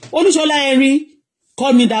 Olúṣọlá Ẹ̀rì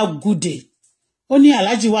called me that good day. Ó ní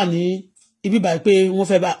Alhaji wà ní ibi báyìí pé wọ́n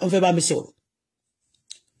fẹ́ bá mi sọ̀rọ̀.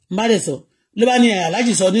 Mbá dẹ̀ sọ. Ló bá ní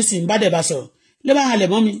Alhaji sọ nísìnyí, mbá dẹ̀ bá sọ̀rọ̀. Ló bá halẹ̀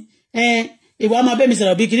mọ́ mi. Ìwà máa bẹ́ mi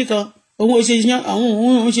sọ̀rọ̀ bí kiri kan. Òun ṣe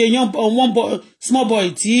yan small boy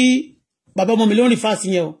tí bàbá ọmọ mi ló ń rìn fast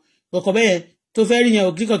yẹn o. Ọkọ̀ bẹ́ẹ̀ tó fẹ́ rí yẹn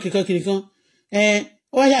o kiri kan.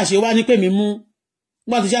 Ó wá ṣàṣe wá ní pé mi mú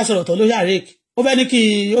nígbà tó ṣe àsọ̀rọ̀ tó ló yàrá ó fẹ́ ní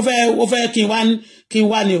ó fẹ́ kí n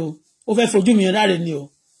wá ni o ó fẹ́ fojú mi ráre ni o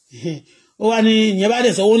ó wá ní ìyẹn bá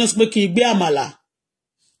dẹ̀ sọ owó náà pé kí n gbé àmàlà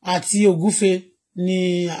àti ògúfe ni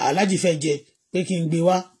Alhaji fẹ́ jẹ pé kí n gbé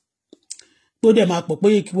wá tó dẹ̀ máa pọ̀ pé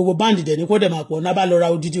gbogbo báǹdì dẹ̀ ní kó dẹ̀ máa pọ̀ náà bá lọ ra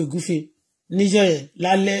odidi ògúfe níjọ́ yẹn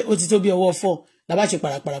lálẹ́ ó ti tó bí ọwọ́ 4 lábá ṣe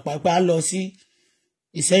pàràpàrà lọ sí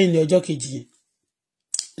Ìṣẹ́yìn ní ọjọ́ kejì yẹn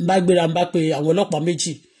bá gbéra bá pe àwọn ọlọ́pàá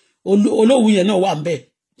méjì olówó yẹn náà wà ńbẹ̀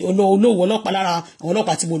olówó ọlọ́pàá lára àwọn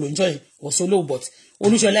ọlọ́pàá tí mo lò níjọ́ yẹn ọ̀sán olówó but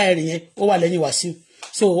Olúṣọlá Ẹ̀rì yẹn ó wà lẹ́yìn Wàsíù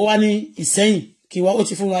so ó wá ní Ìṣẹ́yìn kí wá ó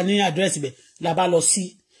ti fún wa ní àdírẹ́sì bẹ̀ la bá lọ sí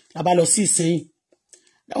Ìṣẹ́yìn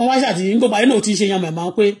wọ́n wá ṣàtì nígbà yẹn náà ti ń ṣe yan màmá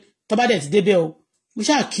pé tó bá dẹ̀ ti débẹ̀ o mo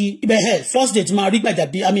ṣáà kí ibẹ̀ first day ti máa rí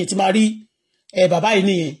Gbàjàbí àmì ti máa rí bàbá yìí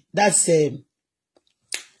nìyẹn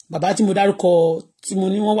bàbá tí mo dárúkọ tí mo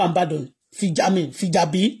ní wọ́n wà Ìbàdàn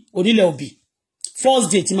Fìjàbí onílẹ̀ òbí first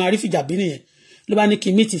day tí máa rí Fìjàbí nìyẹn ló bá ní kí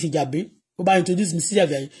n meet Fìjàbí ó bá introduce mi sí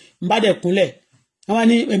Fìjàbí yẹn n bá dẹ̀ kúnlẹ̀ wọ́n bá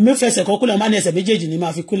ní èmi fẹsẹ̀ kan kúnlẹ̀ n bá ní ẹsẹ̀ méjèèjì ní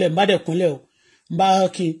máa fi kúnlẹ̀ n bá dẹ̀ kúnlẹ̀ o n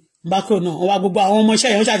bá kúrò náà wọ́n wá gbogbo àwọn ọmọ iṣẹ́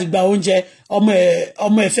yẹn wọ́n ṣàti gba oúnjẹ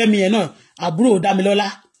ọmọ ẹ̀fẹ́ mi yẹn náà àbúrò Dámilọ́lá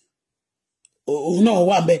òun náà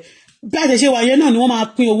wà bẹ́ẹ̀ bí a ti ṣe wà yẹn náà ni wọ́n máa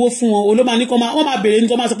pín owó fún wọn olóma ní wọ́n máa béèrè ní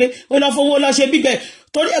kó máa sọ pé ó lọ fowó lọ ṣe bíbẹ̀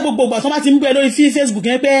torí ẹ gbogbo ìgbà tó bá ti ń gbé lórí Facebook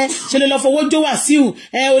yẹn pé ṣe lè lọ fowó jó Wasiu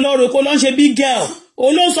olóró kó lọ ń ṣe big girl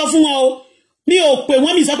òun ló ń sọ fún wọn o mi ò pè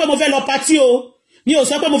wọ́n mi sọ pé mo fẹ́ lọ patí o mi ò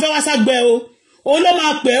sọ pé mo fẹ́ wá ságbẹ́ o òun ló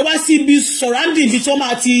máa pè é wá sí ibi surrounding ibi tó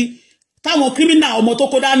máa ti táwọn criminal ọmọ tó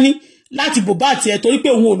kó dání láti bòbá àti ẹ̀ torí pé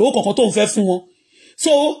òun ò lówó kankan tó ń fẹ́ fún wọn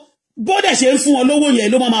so bódẹ̀ ṣe ń fún wọn lówó yẹn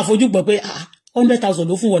ló máa fojú gbọ́ pé 100,000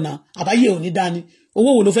 ló fún wọn náà àbáyé ò ní dání owó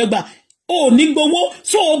wo ló fẹ́ gbà ó ní gbowó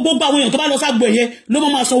so gbogbo àwọn èèyàn tó bá lọ ságbó ẹ̀yẹ ló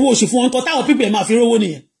máa sanwó oṣù fún wọn nǹkan táwọn pípẹ̀ máa fi rówó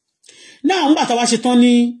nìyẹn náà ń gbà táwa ṣe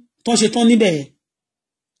tán níbẹ̀ yẹn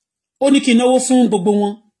ó ní kí n náwó fún gbogbo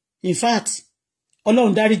wọn in fact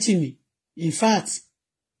Ọlọ́run dáríjì mi in fact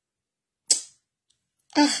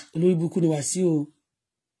olórí burúkú ni Wasiu o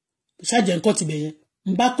ṣáàjẹ́ nǹkan tibẹ̀ yẹn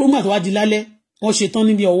ń bá kúrò mà tó wá di lálẹ́ wọ́n ṣe tán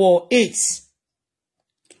níbi ọwọ́ 8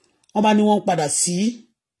 wọ́n bá ní wọ́n padà sí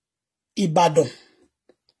Ìbàdàn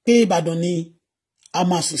pé Ìbàdàn ni a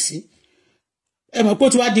máa sùn sí ẹ mọ̀ pé ó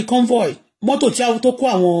ti wá di convoy mọ́tò tí a tó kó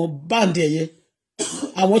àwọn báǹdì ẹ̀yẹ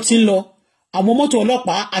àwọn tí ń lọ àwọn mọ́tò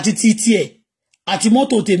ọlọ́pàá àti títí ẹ̀ àti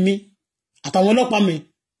mọ́tò tèmi àtàwọn ọlọ́pàá mi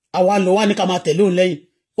àwa lọ wá ní ká máa tẹ̀lé òun lẹ́yìn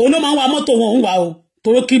òun ló máa ń wa mọ́tò wọn ń wà o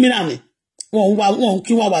toró criminal ni wọn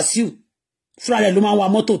kí wọ́n Wasiu fúnra rẹ̀ ló máa ń wa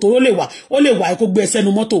mọ́tò toró ó lè wà kó gbé ẹsẹ̀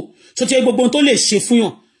nu mọ́tò so tí gbogbo ohun tó lè ṣe fún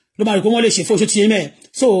yàn ló máa rí pé wọ́n lè ṣe fún oṣù tí yẹn mẹ́ẹ̀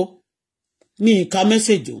so mi ka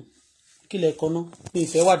mẹ́sẹ̀jì o kí lẹ̀ kan náà mi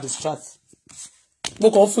ìfẹ́ wà distract mo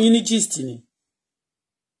kàn fún yín ní gist ni.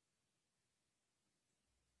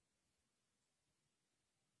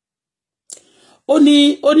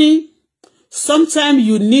 ó ní sometimes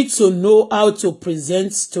you need to know how to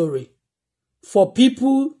present story for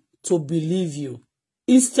people to believe you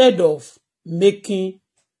instead of making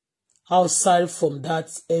outside from that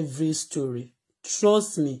every story.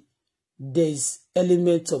 Trust me, there is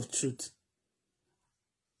element of truth.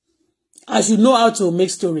 I should know how to make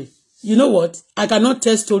story. You know what? I cannot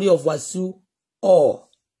tell story of Wasiu all.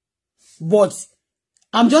 But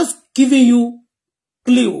I'm just giving you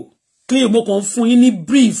clue mo kàn fún yín ní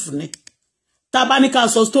brief ni. Tá bá ní ká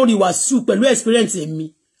sọ story Wasiu pẹ̀lú experience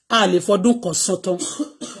mi, a lè fọdún kan sọ tán.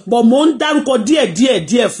 But mo ń dárúkọ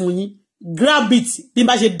díẹ̀ fún yín. Grab it. Tí n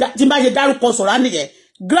bá ṣe dárúkọ sọ̀rọ̀ nìyẹn.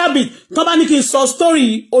 Grab it. Tó bá ní kí n sọ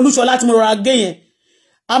story Olúṣọlá tí mo rọra gé yẹn.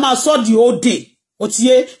 A máa sọ the whole day.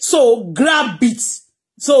 Otiye, so grab it.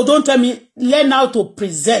 So don't tell me, learn how to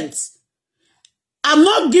present. I'm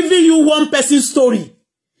not giving you one person story.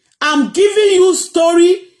 I'm giving you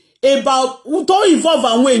story about tó involve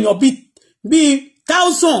àwọn èèyàn bí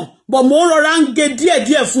 1,000, but mo rọra ń gé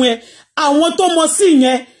díẹ̀ fún ẹ. Àwọn tó mọ̀ sí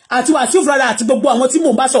yẹn àti Wasiu fúnra àti gbogbo àwọn tí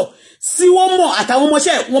mò ń bá sọ. Sí wọ́n mọ̀ àtàwọn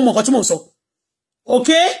ọmọṣẹ́ wọ́n mọ̀ nǹkan tí mò ń sọ.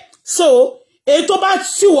 Okay? So, èyí tó bá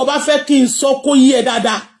tí wọ́n bá fẹ́ kí n sọ kó yé ẹ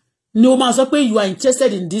dáadáa. Ni o máa sọ pé you are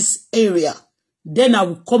interested in this area, then I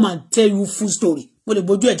will come and tell you full story. Mo lè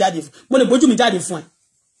bójú mi jáde fún ẹ.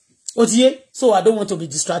 Ó ti yé? So I don't want to be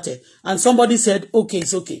distracted. And somebody said, okay,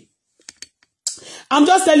 it's okay. I'm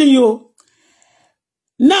just telling you.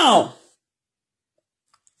 Now,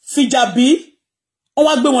 Fìjàbí, ó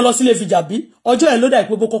wá gbé wọn lọ sílé Fìjàbí. Ọjọ́ yẹn ló dà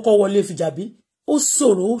pé bó kọ́kọ́ wọlé Fìjàbí. Ó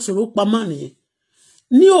ṣòro pa má nìyẹn.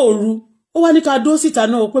 Ní òru, ó wá ní ká dó síta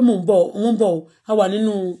náà pé mo ń bọ̀, a wà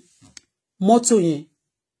nínú mọ́tò yẹn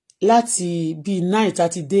láti bí 9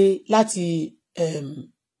 àti dé láti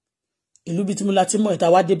ìlú bí tí mo láti mọ̀ ìta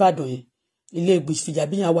wá dé Ìbàdàn yẹn ilé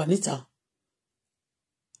Fìjàbí yẹn wà níta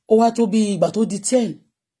ó wá tó bí ìgbà tó di 10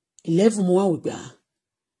 11 mo wá wò pé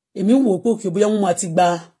èmi wò pé òkè bóyá wọ́n máa ti gba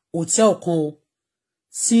hòtẹ́ẹ̀lì kan o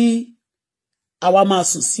tí àwa máa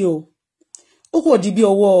sùn sí o ó kò di bí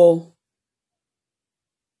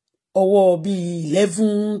ọwọ́ bí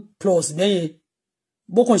 11 plus bẹ́yẹn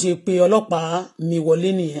bó kàn ṣe pé ọlọ́pàá mi wọlé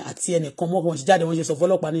nìyẹn àti ẹnìkan mọ́ kàn ṣe jáde wọ́n ṣe sọ fún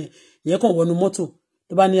ọlọ́pàá nìyẹn ìyẹn kàn wọnú mọ́tò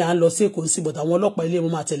ló bá ní à ń lọ sí Èkó sí but àwọn ọlọ́pàá ilé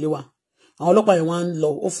wọn máa tẹ̀lé wa àwọn ọlọ́pàá yẹn wọ́n ń lọ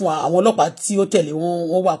ó fún wa àwọn ọlọ́pàá tí ó tẹ̀lé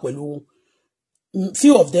wọ́n wà pẹ̀lú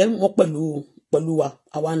few of them wọ́n pẹ̀lú wa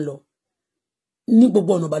àwa ń lọ ní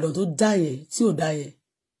gbogbo ọ̀nà Ìbàdàn tó dá yẹn tí ò dá yẹn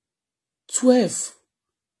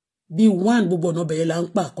 12 bí 1 gbogbo ọ̀nà bẹ̀yẹn là ń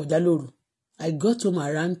pa kọjá lóru I got home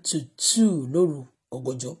around to 2 lóru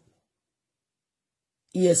ọ̀gànjọ́.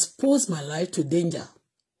 He exposed my life to danger.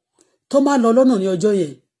 Tó máa lọ lọ́nà ní ọjọ́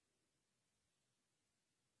yẹn.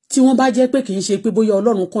 tí wọ́n bá jẹ́ pé kì í ṣe pé bóyá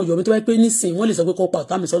Ọlọ́run kan yọ mí tó bá pé nísìn wọ́n lè sọ pé kó pa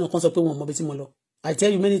ọ̀tá mi sọ́nà kan sọ pé wọ́n mọ̀ bí tí mo lọ. I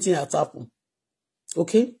tell you many things that happen.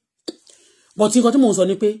 Okay? But nǹkan tí mo sọ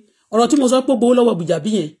ni pé ọ̀rọ̀ tí mo sọ pé gbowó lọ́wọ́ gbìjà bí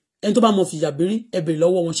yẹn ẹni tó bá mọ fìjà bírí ẹ bèrè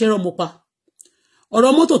lọ́wọ́ wọn ṣẹ́rọ̀ mo pa.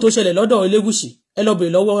 Ọ̀rọ̀ mọ́tò tó ṣẹlẹ̀ lọ́dọ̀ Elégùṣì ẹ lọ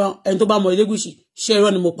bèrè lọ́wọ́ ẹni tó bá mọ Elégùṣì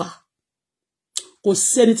ṣẹ́rọ̀ ni mo pa. Kò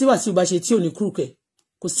sẹ́ni tí Wasiu bá ṣe tí ò ní kúrùkẹ̀.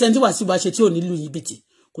 Kò sẹ́ni tí Wasiu bá ṣe tí ò ní lu yìbìtì.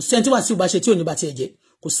 Kò sẹ́ni tí Wasiu bá ṣe tí ò ní bá ti ẹ̀jẹ̀.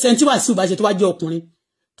 Kò sẹ́ni tí Wasiu bá ṣe tó wá jẹ́ ọkùnrin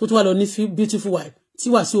tó tún wá lọ ní beautiful wife tí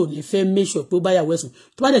Wasiu ò ní fẹ́ make sure pé ó bá yàwó ẹ̀sùn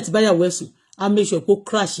tó bá dẹ̀ ti bá yàwó ẹ̀sùn á make sure pé ó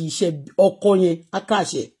crash iṣẹ́ ọkọ yẹn á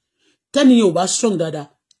crash ẹ̀ tẹ́ni yẹn ò bá strong dáadáa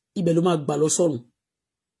ibẹ̀ ló máa gbà lọ sọ́run.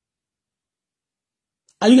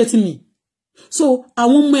 Are you getting me? So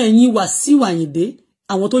àwọn ọmọ ẹ̀yìn Wasiu Ayinde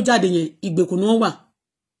àwọn tó jáde yẹn ìgbèkùn ni wọ́n wà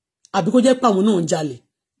àbí kó jẹ́ pé àwọn náà ń jalè.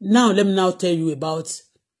 Now let me now tell you about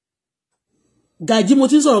Gaji. Mo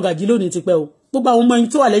ti ń sọ̀rọ̀ Gaji lónìí ti pẹ́ o gbogbo àwọn ọmọ ẹ̀yìn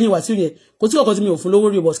tó wà lẹ́yìn Wasiu yẹn kò tí ọkọ tí mi ò fún lówó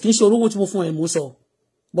rí bọ̀ kì í ṣe orówó tí mo fún ẹ̀ mú sọ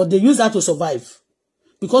but they use that to survive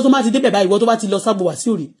because tó máa ti débẹ̀ báyìí ìwọ tó bá ti lọ sábò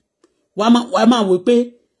Wasiu rí wàá máa wò pé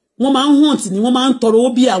wọ́n máa ń hunt ni wọ́n máa ń tọrọ owó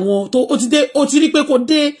bí àwọn tó ó ti rí pé kò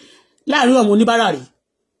dé láàrin àwọn oníbàárà rí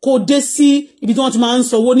kò dé sí ibi tí wọ́n ti máa ń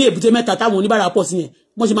sanwó ní èbúté mẹ́ta táwọn oníbàárà pọ̀ sí yẹn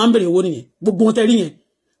wọ́n ṣe máa ń bèrè owó nìyẹn gbogbo wọn tẹ́rí yẹn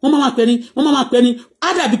wọ́n máa pẹ́ ní á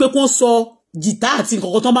dàbí pé kó sọ jìtá àti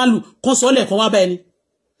nǹkan tó bá lù kó sọ lẹ́ẹ̀kan wá bá ẹni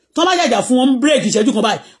tó bá jàjà fún wọn break ìṣẹ́jú kan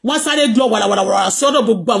báyìí wọ́n sáré glọ wàràwàrà sí ọ̀dọ̀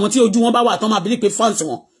gbogbo àwọn tí ojú wọn bá wà tán máa bí pé fans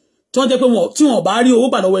wọn tí wọ́n jẹ́ pé tí wọ́n bá rí owó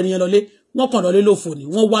gbà lọ́wọ́ ẹniyẹn lọlé wọ́n kàn lọlé lófò ni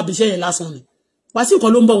wọ́n wá bí iṣẹ́ yẹn lásán ni Wasiu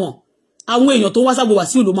kan ló ń bọ̀ wọn àwọn èèyàn tó wá sábò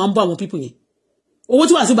Wasiu ló máa ń bọ̀ àwọn people yẹn owó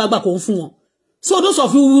tí Wasiu bá gbà kò ń fún wọn so those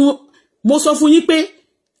of you mo sọ fún yín pé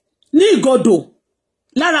ní Ìgọdò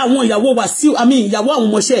lára àwọn ìyàwó Wasiu ìyàwó àwọn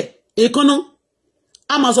ọmọọṣẹ́ èèkánná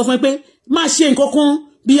a máa sọ fún yín pé má ṣe nǹkan kan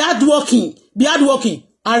be hard working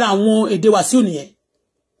ara àwọn èdè Wasiu nìyẹn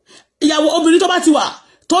ìyàwó obìnrin tó bá ti wà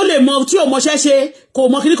tó lè mọ tí ò mọṣẹ́ ṣe kò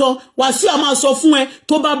mọ kíní kan Wasiu a máa sọ fún ẹ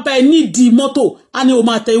tó bá bá ẹ nídìí mọ́tò á ní o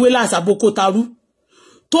máa tẹ ìwé láàṣàbò kó tarú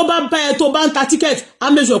tó bá bá ẹ tó bá ń ta ticket á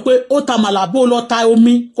mẹ́sọ̀ pé ó ta màlàbó lọ ta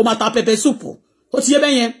omi kó máa ta pẹpẹ súpù ó ti yé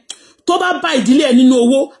bẹ́yẹn tó bá bá ìdílé ẹ nínú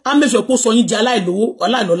owó á mẹ́sọ̀ pé ó sọ yín di aláìlówó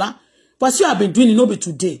ọláìlọ́lá Wasiu have been doing it no be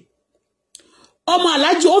today ọmọ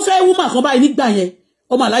aláàjì ó fẹ́ woman kan báyìí nígbà yẹn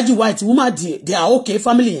ọmọ aláàjì white woman they are okay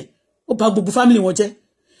family yẹn ó bá gbogbo family wọn jẹ́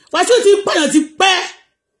Wasiu ti pààyàn ti pẹ́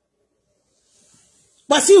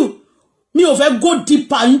Wasiu mi ò fẹ́ go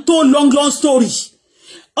deeper into long story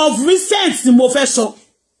of recent ni mo fẹ́ sọ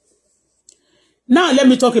now let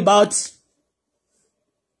me talk about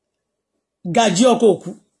Gaji ọkọ òkú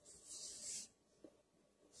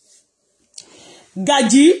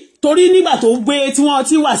Gaji torí nígbà tó gbé tí wọ́n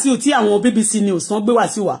ti Wasiu tí àwọn BBC News wọ́n gbé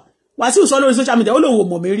Wasiu wá Wasiu sọ lórí social media ó lóun ò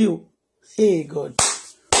mọ̀ mí rí o hey God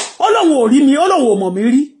ó lóun ò rí mi ó lóun ò mọ̀ mí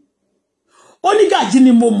rí ó ní Gaji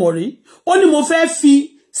ni mo mọ̀ rí ó ní mo fẹ́ fi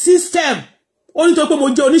system ó ní tó pé mo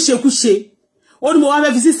jẹ́ oníṣekúṣe ó ní mo wá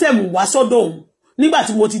fẹ́ fi system wá sọ́dọ̀ òun nígbà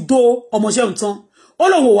tí mo ti dó ọmọṣẹ́ òun tán ó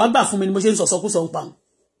lóun ò wá gbà fún mi ni mo ṣe ń sọ̀sọ́kúsọ ń pa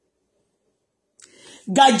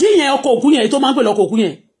Gaji yẹn ọkọ òkú yẹn tó máa ń pè lọ́kọ òkú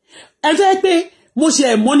yẹn ẹ jẹ́ pé mo ṣe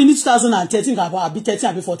ẹ̀mọ́ ní 2013 àbí 13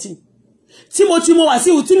 àbí 14 tí mo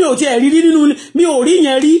Wasiu tí mi ò tiẹ̀ rí nínú mi ò rí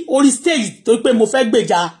yẹn rí orí stage tó pé mo fẹ́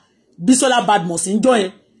gbèjà Bisola Badmus ń jọ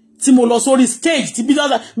yẹn tí mo lọ sórí stage tí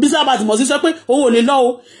Bisola Badmus sọ pé òun ò lè lọ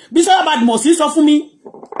o Bisola Badmus sọ fún mi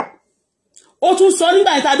ó tún sọ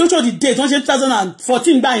nígbà yẹn tá a dóṣò di date tó ń ṣe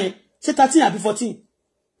 2014 gbà yẹn ṣe 13 àbí 14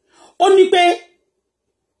 ó ní pé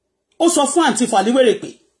ó sọ fún àǹtí Fàlíwèrè pé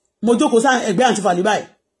mo jókòó sá ẹgbẹ́ àǹtí Fàlí báyìí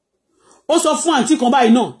ó sọ fún àǹtí kan báyìí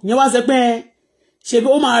náà ìyẹn wá sẹ pé ṣe pé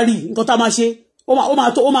ó máa rí nǹkan tá a máa ṣe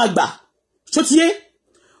ó máa gbà ṣó ti yé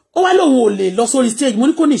ó wá lóun ò lè lọ sórí stage mo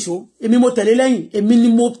ní kó nìṣó èmi mo tẹ̀lé lẹ́yìn èmi ni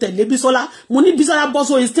mo tẹ̀lé Bísọ́lá mo ní Bísọ́lá bọ́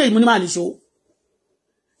sórí stage mo ní máa nìṣó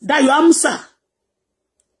Dayọ̀ Amusa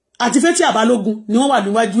àti Fẹ́tí Àbálógun ni wọ́n wà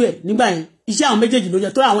níwájú ẹ̀ nígbà yẹn iṣẹ́ àwọn méjèèjì ló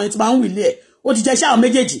jẹ́ tó àwọn ẹni tí máa ń wìlé ẹ̀ ó ti jẹ́ iṣẹ́ àwọn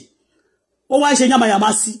méjèèjì ó wá ń ṣe yàmàyàmá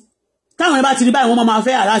sí táwọn ẹ bá ti rí báyìí wọ́n máa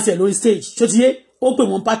fẹ́ àrásẹ̀ lórí stage ṣó ti yé ó pè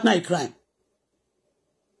wọ́n partner in crime.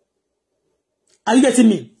 Are you getting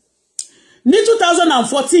me? Ní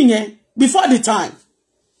 2014 yẹn before the time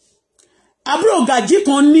àbúrò Gaji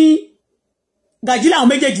kan ní Gaji làwọn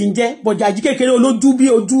méjèèjì ń jẹ́ but Gaji kékeré olójú bí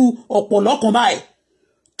ojú ọ̀pọ̀lọ́ kan báyìí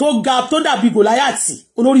tó ga tó dàbí Gòláyàtì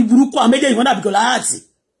olórí burúkú àwọn méjèèjì wọ́n dàbí Gòláyàtì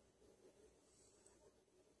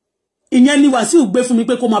ìyẹn ni Wasiu gbé fún mi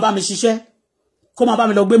pé kó máa bá mi ṣiṣẹ́ kó máa bá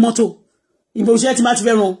mi lọ gbé mọ́tò ìbò iṣẹ́ tí má ti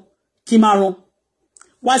fẹ́ ran kí máa ran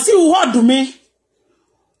Wasiu họ́ọ̀dù mi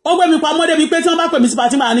ó gbé mi pamọ́ débi pé tí wọ́n bá pè mí sí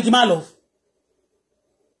pàtí máa ní kí má lọ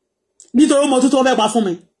nítorí mo tó fẹ́ pa fún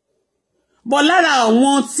mi bọ̀ lára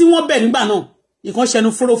àwọn tí wọ́n bẹ̀ nígbà náà ìkan ṣẹnu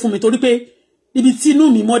fóró fún mi torí pé níbi tí inú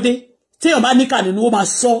mi mọ́dé téèyàn bá níkà nínú ó máa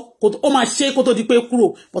sọ ó máa ṣe kó tó di pé kúrò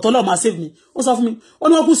but Ọlọ́run máa save mi ó sọ fún mi ó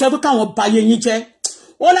ní wọ́n kú sọ pé káwọn ba ayé yín jẹ́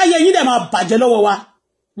ó láyé yín dẹ̀ máa bàjẹ́ lọ́wọ́ wa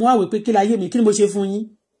mo wá wí pé kí láyé mi kí ni mo ṣe fún yín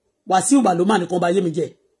Wasiu mà ló mà nìkan ba ayé mi jẹ́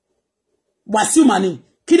Wasiu mà ní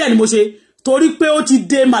kí dẹ̀ ni mo ṣe torí pé ó ti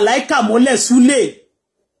dè màláìkà mọ́lẹ̀ súlé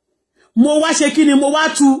mo wá ṣe kí ni mo wá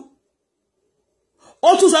tú ó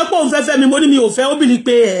tún sọ pé òun fẹ́ mi mo ní mi ò fẹ́ ó bìlí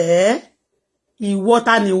pé ìwọ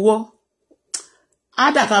ta ni ìwọ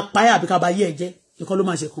àdàkà páyà àbí kaba yé ẹ̀jẹ̀ ìkan ló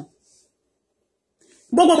máa ṣe kan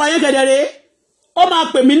gbogbo pa yẹn kedere ó máa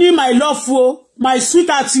pè mí ní my love o my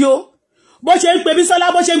sweetheart o bó ṣe ń pè mí Sọlá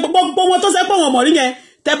bó ṣe ń gbogbo wọn tó ṣe pé wọn mọ̀ rí yẹn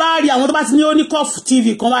tẹ́ bá rí àwọn tó bá ti ní ó ní cough tv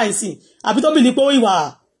kan wá nsìn àbí tó bìlí pé ó ìwà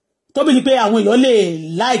tó bìlí pé àwọn èèyàn lè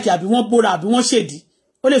like àbí wọ́n bóra àbí wọ́n ṣèdí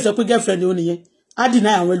ó lè sọ pé girlfriend ó nìyẹn á deny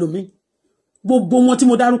àwọn ẹlòmíì gbogbo wọn tí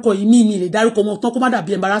mo dárúkọ yìí mi lè dárúkọ wọn tán kó má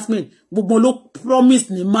dàbí embarrassment gbogbo ló promise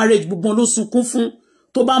ní marriage gbogbo ló sunkún fún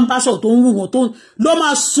tó bá ń bá sọ tó ń wù wọn tó ló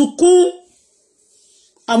máa sunkún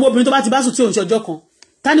àwọn obìnrin tó bá ti bá sùn tí òun ṣe ọjọ́ kan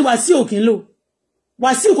ta ni Wasiu kì í lò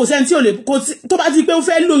Wasiu kò sẹ́ni tí ò lè tó bá ti pé ó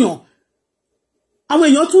fẹ́ lòyàn àwọn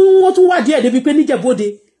èèyàn wọ́n tún wà díẹ̀ débi pé níjẹ̀bóde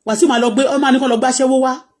Wasiu máa lọ gbé ọmọ anìkan lọ gbáṣẹ́wó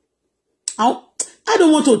wá I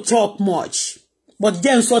don't want to talk much but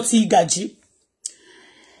jẹ́ ń sọ ti Gàjí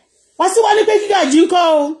Wasiu wá ní pé kí Gàjí ń kọ́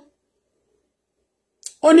o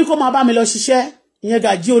ó ní kó máa bá mi lọ ṣiṣẹ́ ìyẹn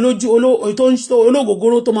Gàjí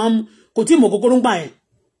ológogoro tó máa ń kò tí mọ̀ gogoro ń gbà yẹn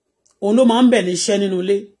òun ló máa ń bẹ̀ ní iṣẹ́ nínú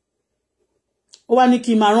ilé ó wá ní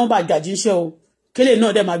kí n máa rán bà Gàjí iṣẹ́ o kélé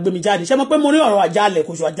náà dẹ̀ máa gbé mi jáde ṣé mo pé mo ní ọ̀rọ̀ àjálẹ̀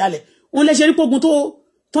kò ṣù àjálẹ̀ òun lè ṣe rí pogun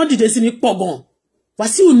tó dìde sí mi pọ̀ gan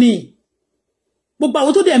Wasiu ní gbogbo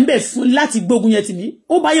àwọn tó dẹ̀ ń bẹ̀ fún láti gbógun yẹn tì mí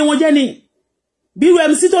ó bá yé wọn jẹ́ ní bí irú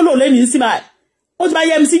MC tó lò lẹ́ni sí báyìí ó ti bá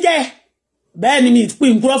yé MC jẹ́ bẹ́ẹ̀ ni mi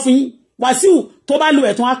pín ìkúrọ́ fún yín Wasiu tó bá lo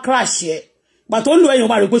ẹ̀tún á crash ẹ̀ gbà tó lo ẹ̀yàn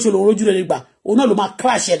máa rò pé ṣe lòun rójú lè gbà òun náà ló máa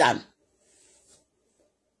crash ẹ̀ dànù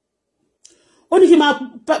ó ní kí n máa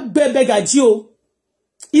bẹ Gàjí o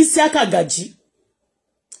Isiaka Gàjí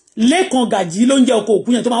Lẹ́kan Gàjí ló ń jẹ́ ọkọ òkú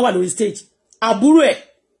yẹn tó máa wà lórí stage àbúrò ẹ̀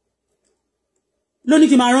ló ní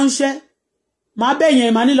kí n máa ránṣẹ́ máa bẹ̀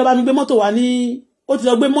yẹn máa ní lọ bá mi gbé mọ́tò wá ní ó ti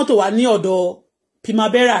lọ gbé mọ́tò wá ní ọ̀dọ̀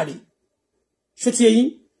Primavera rí ṣó ti eyín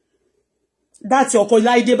dáàtì ọkọ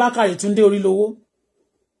Láìdé Bákàrè Túndé Orílowó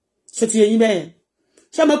ṣó ti eyín bẹ́ẹ̀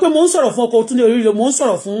ṣé mo pé mo ń sọ̀rọ̀ fún ọkọ Túndé Orílowó mo ń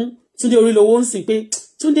sọ̀rọ̀ fún Túndé Orílowó ń sìn pé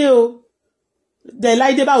Túndé o dẹ̀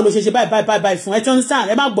Láìdé báwo ló ṣe ṣe báyìí fún ẹ tí ń sàn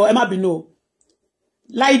ẹ má gbọ́ ẹ má bínú o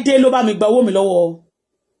Láìdé ló bá mi gba owó mi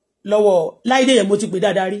lọ́wọ́ Láìdé yẹn mo ti pè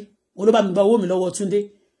dáadáa rí òun ló bá mi gba owó mi lọ́wọ́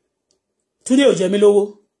Túndé ò jẹ mí lówó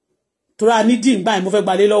tora ní dín gbà yẹn mo fẹ́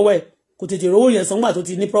gbalé lọ́wọ́ ẹ̀ kò tètè rówó yẹn sọ́ngbà tó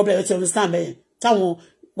ti ní problem ẹ ti understand bẹ́yẹn táwọn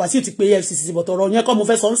Wasiu ti pé EFCC bọ̀ tọrọ yẹn kọ́ mo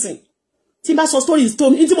fẹ́ sọ́nsìn tí bá sọ story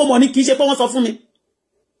stone ní tí mo mọ̀ ní kì í ṣe pé wọ́n sọ fún mi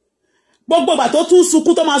gbogbo ìgbà tó tún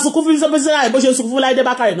sunkún tó máa sunkún fún sọ́fíìsì bó ṣe sunkún fún Láìdé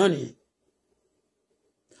Bákàrè náà nìyẹn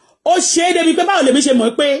ó ṣe é débi pé báwo lèmi ṣe mọ̀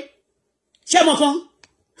pé ṣé mo kan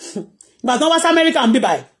ìgbà tán wá sí Amẹ́ríkà ń bí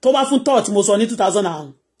báyìí tó wá fún tọ́ọ̀ tí mo sọ ní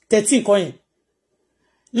 2013 kan yẹn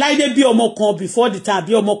Láìdé bí ọmọ kan before the time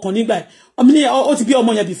bí ọmọ kan nígbà ó ti bí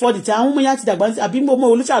ọmọ yẹn before the time àwọn ọmọ yẹn ti dàgbà àbí ọmọ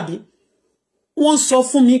olùṣàbí wọ́n sọ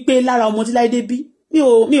fún mi pé lára ọmọ tí Láìdé bí mi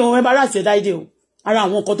ò rẹ́ bá rà sí Láìdé o ara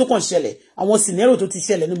àwọn nǹkan tó kàn ṣẹlẹ̀ àwọn scenario tó ti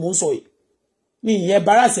ṣẹlẹ̀ ni mò ń sọ yìí mi ìyẹn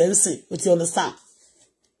bára ṣe ń sìn ó ti understand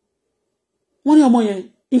wọ́n ní ọmọ yẹn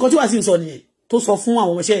nǹkan tí Wasiu sọ nìyẹn tó sọ fún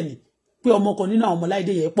àwọn ọmọọṣẹ́ ni pé ọmọ kan nínú àwọn ọmọ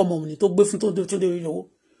Láìdé yẹn pọ̀ mọ́ mi tó gbé fún tó dé orí lọ́wọ́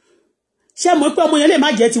ṣé mọ̀ pé ọmọ yẹn lè má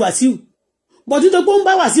jẹ́ ti Wasiu bọ̀ tí tó pé ń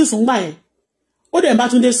bá Wasiu sùn gbà yẹn ó dẹ̀ ń bá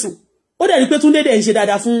Túndé sùn ó dẹ̀ rí pé Túndé dẹ̀ ń ṣe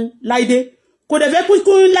dáadáa fún Láìdé kò dẹ̀ fẹ́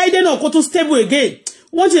kún Láìdé náà kó tún stable again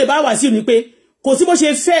wọ́n ti lè bá Wasiu ni pé kò sí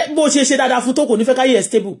bó ṣe dáadáa fún tó kò ní fẹ́ káyé ẹ̀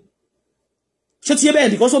stable ṣé ti yé bẹ́ẹ̀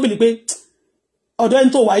nìkan sóbìlì pé ọ̀dọ̀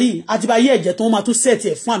ẹni tó wà yìí àti bá yé ẹ̀jẹ̀ tó máa tún set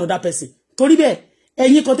ẹ̀ fún another person torí bẹ́ẹ̀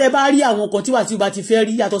ẹ̀yin kan tẹ́ bá rí àwọn kan tí Wasiu bá ti fẹ́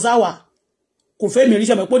rí yàtọ̀ sáwà kò fẹ́ mi rí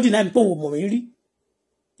ṣe mọ̀ pé ó dìnnà mi pé òun mọ̀ mi rí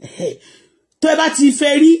tó ẹ bá ti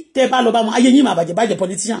fẹ́ rí tẹ́ bá lọ bá wọn ayé yín máa bàjẹ́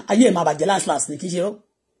politician ayé ẹ̀ máa bàjẹ́ last ní kí ṣe rọ́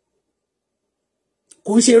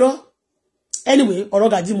kò ń ṣe rọ́ anyway ọ̀rọ̀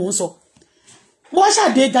Gàjí mò ń sọ mo wá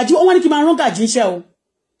ṣàdé Gàjí wọ́n wá ní kí n máa rán Gàjí iṣẹ́ o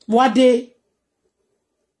mo wá dé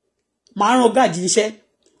máa rán Gàjí iṣẹ́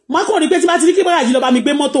máa kàn rí pé tí bá ti ní kí Gàjí lọ bá mi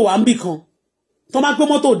gbé mọ́tò wá ń bì kan tó máa gbé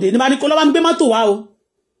mọ́tò dé ní bá ní kó lọ bá mi gbé mọ́tò wá o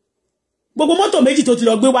gbogbo mọ́tò méjì tó ti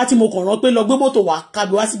lọ gbé wá tí mo kàn rán pé lọ gbé mọ́tò wá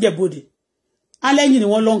kábi wá sí Ìjẹ̀bú-Òde alẹ́ ẹ̀yìn ni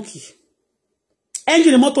wọ́n lọ́ǹkì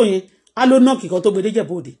ẹ́ńjìnì mọ́tò yẹn á ló nọ́ọ̀kì kan tó gbé dé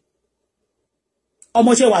Ìjẹ̀bú-Òde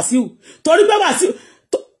ọmọọṣẹ́ Wasiu torí pé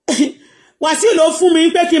Wasiu ló fún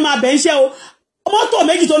mi pé kí n máa bẹ̀ ń ṣẹ́ o mọ́tò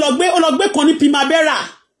méjì tó lọ gbé kan ní Primavera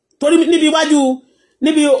torí níbi iwájú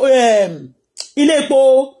níbi ilé epo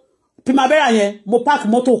Primavera yẹn mo park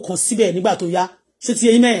mọ́tò kan síbẹ̀ nígbà tó yá ṣé ti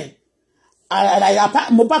yẹn me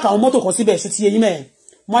mo park àwọn mọ́tò kan síbẹ̀ ṣé ti yẹn me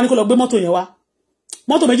mo wá ní kó lọ gbé mọ́tò yẹn wá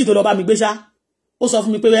mọ́tò méjì tó lọ bá mi gbé ṣá ó sọ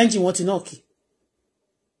fún mi pé engine wọn ti knock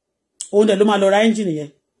òun dẹ̀ ló máa lọ ra engine yẹn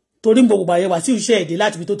torí gbogbo bá yẹn wá sí iṣẹ́ èdè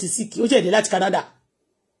láti bí tó ti sick ó ṣe èdè láti Canada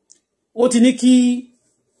ó ti ní kí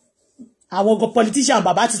àwọn politician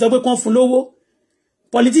bàbá ti sọ pé kàn fún lówó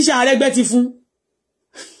politician Arẹ́gbẹ́ ti fún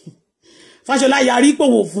Fáṣọlá yarí pé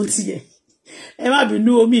òun fún tiẹ̀ ẹ má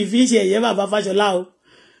bínú omi ìfi ń ṣe ẹ̀yẹ bàbá Fáṣọlá o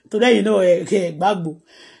torí ẹ̀yin náà ẹ̀ gbàgbọ́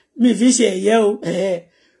mi ìfi ń ṣe ẹ̀yẹ o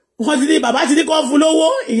wọ́n ti ní bàbá ti ní kàn fún lówó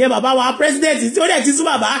ìyẹn bàbá wa president tí ó dẹ̀ ti sún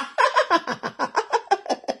bàbá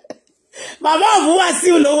bàbá òfin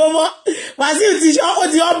Wàsíù lówó mọ́ Wàsíù ti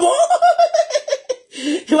ọbọ̀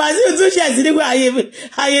Wàsíù tún ṣẹ̀ sí nígbà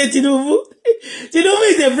ayé Tinubu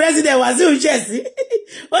is the president Wàsíù ṣẹ̀ sí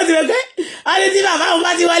ó ti wẹ́ pé a ní tí bàbá òun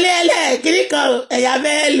bá ti wọlé ẹlẹ́ẹ̀kiri kan ẹ̀yà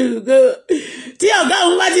bẹ́ẹ̀lù go tí ọ̀gá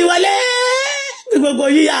òun bá ti wọlé gbogbo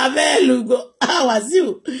yíya bẹ́ẹ̀lù go Wàsíù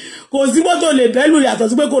kò sí mọ́tò lè bẹ́ẹ̀lù yàtọ̀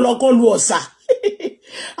sí pé kó lọ kọlu ọ̀sà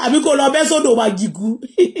àbí kó lọ bẹ́ sódò wa jìgú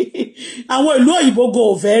àwọn ìlú òyìnbó go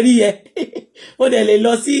ò fẹ́ rí ẹ ó dẹ̀ lè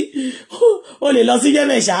lọ sí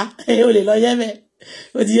Yemen ṣá ó lè lọ Yemen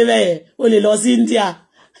ó ti yé bẹ́ẹ̀ ó lè lọ sí India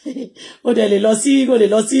ó dẹ̀ lè lọ sí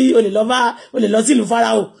ìlú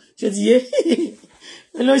Fáráò ṣé ti yé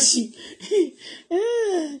lóṣì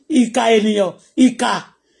ìkà ènìyàn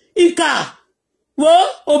ìkà wo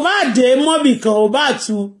ò bá dé mọ́bì kan ò bá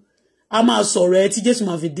tu a máa sọ̀rọ̀ ẹ tí Jésù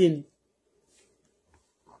máa fi dé ni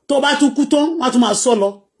tó bá tún kú tán wọ́n tún máa sọ lọ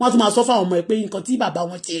wọ́n tún máa sọ fáwọn ọmọ ẹ pé nǹkan tí bàbá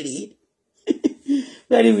wọn ti rèé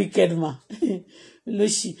very wicked man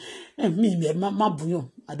lóṣì mi má bùyàn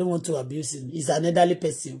I don't want to abuse him he's an elderly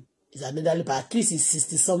person but at least he's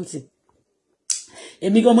 60 something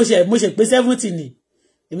èmi gan mo ṣe pé 70 ni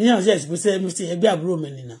èmi náà ṣe pé 70 ẹgbẹ́ àbúrò mi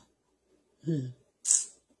nìna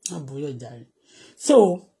má bùyàn jàre so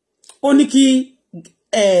ó ní kí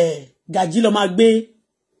Gàjí lọ máa gbé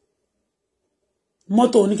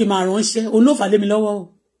mọ́tò ó ní kí máa ránṣẹ́ òun ló fà lé mi lọ́wọ́ o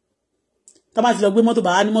tá bá ti lọ gbé mọ́tò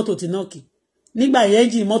bá ní mọ́tò tí náà kì nígbà yẹn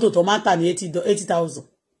engine mọ́tò tó máa tà ní 80,000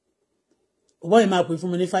 ọ̀bọ̀ yìí máa pè fún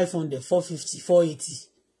mi ní 500 450 480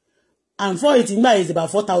 and 480 nígbà yẹn is about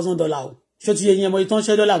 $4,000 o ṣó ti yẹ yín ẹmọ ìtàn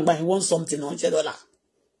ṣẹ́ dọ́là nígbà yẹn one something náà ṣẹ́ dọ́là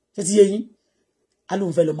ṣó ti yẹ yín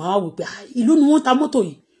alóhùnfẹ́ lọ máa wò pé ìlú ni wọ́n ta mọ́tò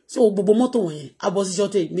yìí so gbogbo mọ́tò wọ̀nyẹn abọ́sí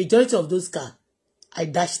shortage majority of those cars I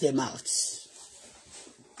dash them out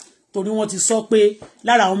torí wọ́n ti sọ pé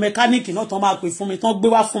lára àwọn mẹkáníìkì náà tán máa pè fún mi tán gbé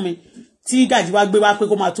wá fún mi tí Gàjí wá gbé wá pé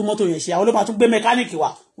kó máa tún mọ́tò yẹn ṣe àwọn ló máa tún gbé mẹkáníìkì wá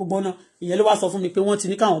gbogbo náà ìyẹn ló wá sọ fún mi pé wọ́n ti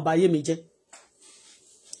ní káwọn bá yé mi jẹ́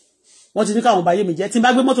tí n bá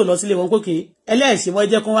gbé mọ́tò lọ sílé wọn kókè ẹlẹ́ẹ̀ṣẹ̀ wọ́n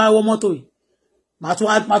jẹ́ kó wá wọ́ mọ́tò yìí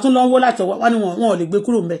màá tún lọ ń wó láti wá ní wọn ò lè gbé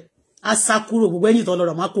kúrò ńbẹ̀ á sá kúrò gbogbo ẹ̀yìn tó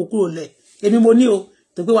lọ́rọ̀ má kó kúrò lẹ̀ èmi mo ní o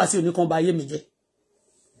tó gbé Wàsíù ní kan bá yé mi jẹ́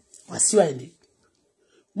Wàsíù Àyìndé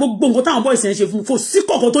gbogbo nǹkan táwọn bọ́ọ̀sì ń ṣe fún fò sí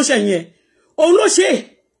kọ̀ọ̀kan tó ṣẹ̀yìn ẹ̀ òun ló ṣe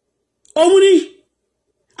òun ní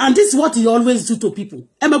and this is what he always do to people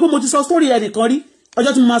ẹ mọ̀ pé mo ti sọ story ẹnìkan rí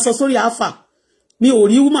ọjọ́ tí mo máa sọ story Alpha mi ò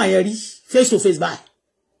rí woman yẹn rí face to face by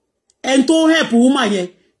ẹni tó help woman yẹn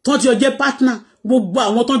tó ti jẹ́ partner gbogbo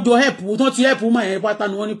àwọn tó jọ help tó ti help woman yẹn partner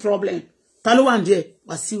ni wọ́n ní problem ta ló wà ní ẹ̀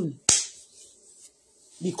Wàsíù ni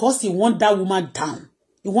because he want that woman down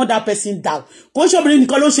he want that person down kò ṣe obìnrin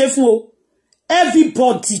nìkan ló ṣe fún o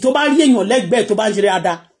everybody tó bá rí èèyàn lẹ́gbẹ̀ẹ́ tó bá ń ṣe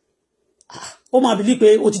dáadáa ó máa bìlí pé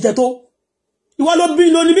ó ti jẹ tó ìwọ ló bí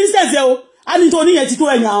lóní business ẹ o a ní tó níyẹn ti tó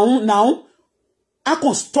ẹ̀yàn àwọn a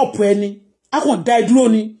kàn stop ẹni a kàn dá ẹ dúró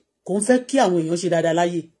ni kò ń fẹ́ kí àwọn èèyàn ṣe dáadáa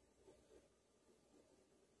láyé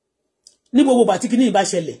ní gbogbo bàtí kí ní ìbá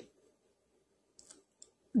ṣẹlẹ̀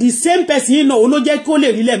the same person yìí náà ó ló jẹ́ kó lè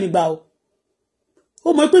rí lẹ́mí gbà o ó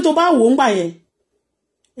mọ̀ pé tó bá wò ń gbà yẹn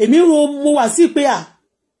èmi ro mo wà sí pé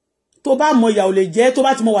tó bá mọ ìyà ò lè jẹ́ tó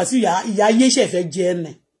bá ti mọ wà sí ìyà ayé ṣẹ̀fẹ̀ jẹ́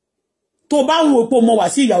ẹnẹ̀ tó bá ń wo pé mọ wà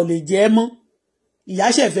sí ìyà ò lè jẹ́ mọ́ ìyà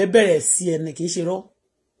ṣẹ̀fẹ̀ bẹ̀rẹ̀ sí ẹnẹ̀ kì í ṣe rọ́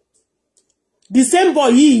the same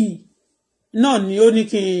boy yìí náà ni ó ní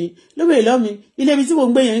kí n lóbìnrin lọ́mi ilé ibi tí mo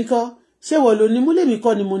ń gbé yẹn ń kọ́ ṣé wọ́n lo ní mú lèmi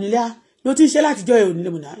kọ́ ni mo nílé ló ti ń ṣe látijọ́ ẹ̀ ò nílé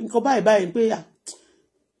mo ní nǹkan báyìí pé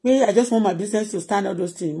I just want my business to stand all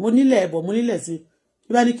those things mo nílẹ̀ ẹ̀bọ̀ mo nílẹ̀ sí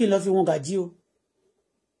bí bá ní kí n lọ fi wọn Gàjí o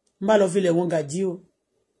n bá lọ fi ilẹ̀ wọn Gàjí o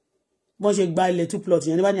bọ́n ṣe gba ilẹ̀ 2 plot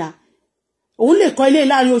yẹn ní bá ní òun lè kọ́ ilé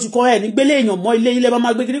láàrin oṣù kan ẹ̀ ní gbélé èèyàn mọ́ ilé bá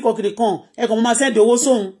máa gbé kiri kan ẹ̀kan máa sẹ́ndì owó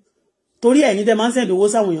sóhun torí ẹ̀yin tẹ́ máa ń sẹ́ndì owó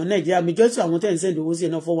sáwọn èèyàn Nàìjíríà majority àwọn tẹ́ ń sẹ́ndì owó sí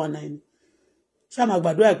ẹ̀nà 419 ṣáà máa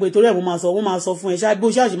gbàdúrà pé torí ẹ̀ wọ́n máa sọ fún ẹ ṣáà bó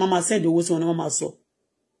ṣáàṣì máa sẹ́ndì owó sí wọn ni wọ́n máa sọ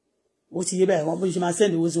ó ti yé báyìí wọ́n bó ṣe máa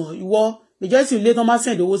sẹ́ndì owó sí wọn ìwọ majority ilé tó máa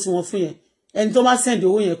sẹ́ndì owó sí wọn fún yẹn ẹni tó máa sẹ́ndì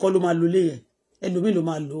owó yẹn kọ́ ló máa lo lé yẹn ẹlòmíì ló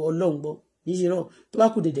máa lò Ọlọ́run gbọ́ yìí rọ tó bá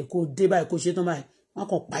kù dẹ̀dẹ̀ kó dé báyìí kó ṣe tán báyìí wọ́n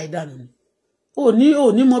kàn pa ìdànù ni ò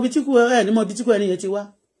ní mọ bí tí kú ẹ ní mọ bí tí kú ẹni yẹn ti wá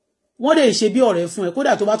wọ́n lè ṣe bí ọ̀rẹ́ fún ẹ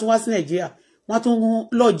kódà tó bá tún wá sí Nàìjíríà wọ́n tún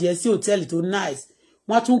lọ́ọ̀jì ẹ sí hòtẹ́ẹ̀lì tó nice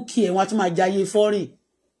wọ́n tún kí ẹ wọ́n tún máa jayé fọ́rìn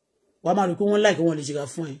wàá máa rí pé wọ́n láìpẹ́ wọn lè ṣèkà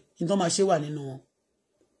fún ẹ ní tó máa ṣe wà nínú wọn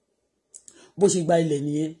bó ṣe gba ilẹ̀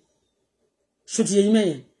nìyẹn ṣó ti yẹ yín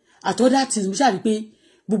mẹ́yẹn àtọ́dá tí mo ṣáà rí pé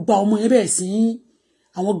gbogbo àwọn ọmọ yẹn bẹ̀rẹ̀ sí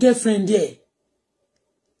àwọn girlfriend ẹ̀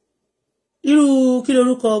irú kí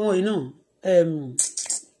lorúkọ ọmọ yìí náà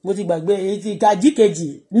mo ti gbàgbé èyí ti Gàjí kejì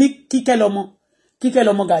ní Kíkẹ́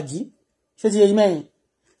lọmọ Gàjí ṣó ti yẹ yín mẹ́yẹn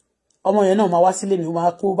ọmọ yẹn náà máa wá sílé mi ó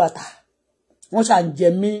máa kó bàtà wọ́n ṣà ń jẹ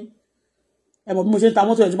mí ẹmọ bí mo ṣe ń ta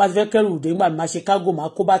mọ́tò yẹn tí bá ti fẹ́ kẹ́rù dé nígbà máa ṣe kágò máa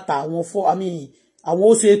kó bàtà àwọn àwọn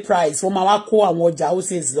wholesale price wọ́n máa wá kó àwọn ọjà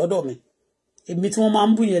wholesale lọ́dọ̀ mi èmi tí wọ́n máa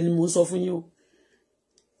ń bù yẹn ni mò ń sọ fún yín o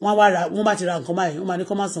wọ́n bá ti ra nǹkan báyìí wọ́n máa ní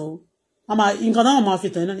kọ́ máa san o nǹkan náà máa fi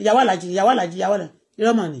tàn náà ìyàwó àlàjì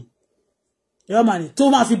ìrọ́mà ni tó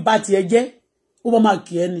máa fi bá tiẹ̀ jẹ́ ó bá máa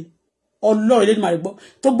kì ẹ́ ni ọlọ́run lẹ́nu màrí gbọ́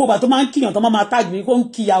tó gbogbo tó máa ń kíyàn tó máa tag mi kó ń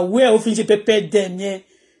kíyàwó ẹ̀ ó fi ń ṣe pẹpẹ dẹ̀m yẹn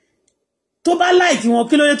tó bá láìkí wọn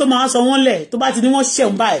kí ló dé tó máa sọ wọ́n lẹ̀ tó bá ti ní wọ́n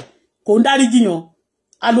ṣẹ̀un báyìí kò ń dárí jiyàn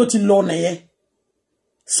á ló ti lọ nìyẹn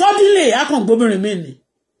suddenly akọ̀ǹgbóbìnrin mi ni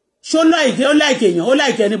ṣó láìkí ó láìkí èèyàn ó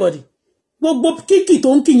láìkí anybody gbogbo kíkì tó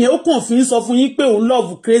ń kì yẹn ó kàn fi ń sọ fún yín pé òun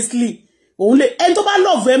love crazily òun lè ẹni tó bá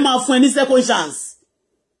love ẹ máa fún ẹ ní second chance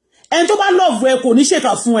ẹni tó bá love ẹ kò ní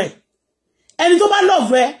ṣèkà fún ẹ ẹni tó bá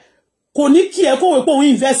love ẹ kò ní kí ẹ kó wé pé òun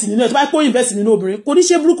invest nínú ẹ tó bá pé òun invest nínú obìnrin kò ní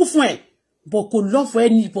ṣe burúkú fún ẹ but kò love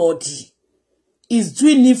anybody is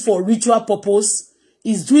doing it for ritual purpose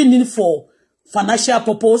is doing it for financial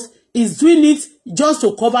purpose is doing it just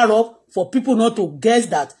to cover up for people not to guess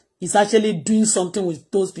that he's actually doing something with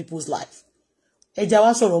those people's life ẹja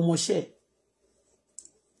wá sọ̀rọ̀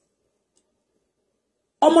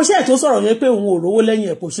ọmọṣẹ́ tó sọ̀rọ̀ yẹn pé òun ò rówó lẹ́yìn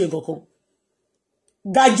ẹ̀ kò ṣe nǹkan kan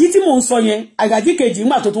Gàjí tí mò ń sọ yẹn àgàjí kejì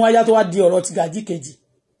nígbà tó tún wáyá tó wá di ọ̀rọ̀ ti Gàjí kejì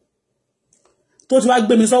tó ti wá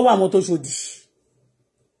gbé mi sọ́wọ́ àwọn tó ṣòdì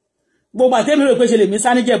gbogbo àtẹ́mi rò pé ṣe lè mi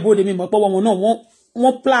sáníjẹ̀ bóde mi mọ̀ pé wọn náà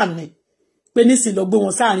wọ́n plan ni pé nísìn lọ gbé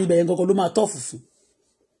wọn sáàrin ibẹ̀ yẹn gangan ló máa tọ́ fùfú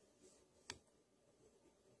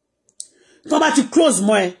tó bá ti close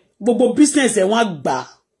mọ́ ẹ gbogbo business ẹ̀ wọ́n á gbà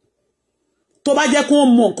tó bá jẹ́ kó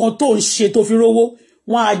mọ nǹkan tó ń ṣe tó fi rówó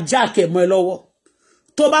wọ́n á jáàkẹ̀ mọ́ ẹ lọ́wọ́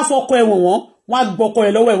tó bá fọkọ ẹ̀wọ̀n wọ́n á gbọ́kọ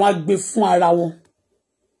ẹ lọ́wọ́ ẹ̀ wọ́n á gbé fún ara wọn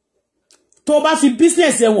tó bá fi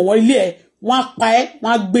business ẹ̀wọ̀n wọ́n ilé ẹ̀ wọ́n á pa ẹ́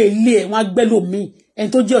wọ́n á gbé ilé ẹ̀ wọ́n á gbẹ́ lómi ẹni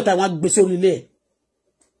tó jẹ́ ọ̀tá wọ́n á gbé sórí ilé ẹ̀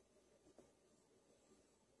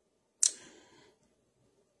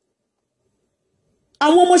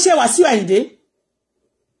àwọn ọmọọṣẹ́ Wasiu Ayinde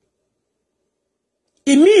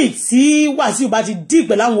ìmí tí Wasiu bá ti dì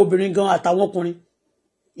pẹ̀lú àwọn obìnrin gan àtàwọn ọkùnrin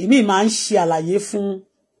ìmí máa ń ṣe àlàyé fún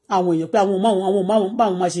àwọn èèyàn pé àwọn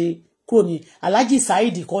báwọn máa ṣe kúrò ní Alhaji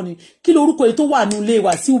Saheed kọ́ ni kí lórúkọ èyí tó wà ní ilé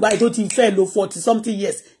Wasiu báyìí tó ti fẹ́ lo 40 something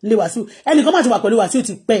years ilé Wasiu ẹnìkan máa ti wà pẹ̀lú Wasiu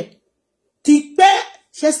ti pẹ́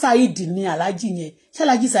ṣé Saheed ni Alhaji yẹn ṣé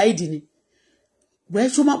Alhaji Saheed ni bẹ́ẹ̀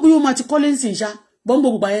ṣó máa bóyá ó máa ti kọ́lé ń sìn ṣá bọ́ńgbò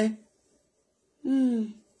gbogbo yẹn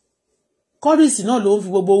kọ́rìsì náà ló ń fi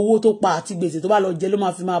gbogbo owó tó pa àti gbèsè tó bá lọ jẹ ló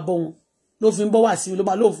máa fi máa bọ́ wọn ló fi ń bọ́ Wasiu ló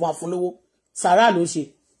máa lóò fún àfọlówó sàrà ló ṣe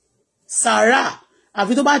sàrà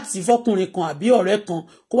àfi tó bá tì fọkùnrin kan àbí ọ̀rẹ́ kan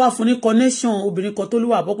kó wá fún ní connection obìnrin kan tó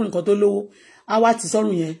lówó àbọ́kùnrin kan tó lówó á wá ti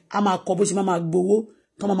sọ́rùn yẹn á máa kọ bó ṣe máa gbowó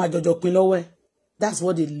tó máa jọjọ pin lọ́wọ́ ẹ̀ that's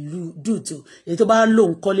what they do to èyí tó bá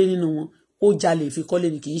lóun kọ́lé nínú wọn ó jalè fi kọ́lé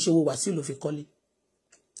ni kì í ṣe owó Wasiu ló fi kọ́lé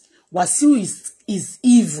Wasiu is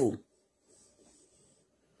evil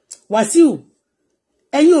Wasiu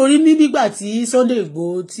ẹ̀yin orí mi bígbà tí Sunday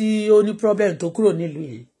Igboho tí ó ní problem tó kúrò nílùú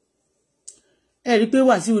yẹn ẹ rí pé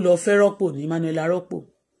Wasiu lọ fẹ́ rọ́pò ní Manuela rọ́pò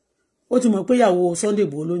ó ti mọ̀ pé ìyàwó Sunday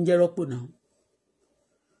Igboho ló ń jẹ́ rọ́pò náà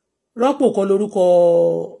rọ́pò kọ́ lórúkọ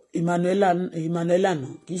Emmanuela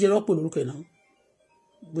náà kì í ṣe rọ́pò lórúkọ ẹ̀ náà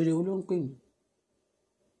gbèrè wo ló ń pè mí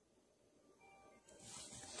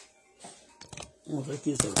wọn fẹ́ kí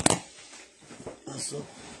n sọ̀rọ̀ àṣọ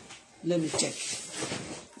let me check.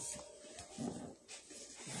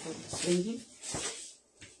 Thank you.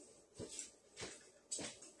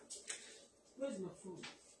 Where's my phone?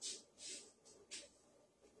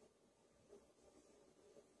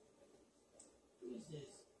 Who is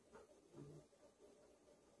this?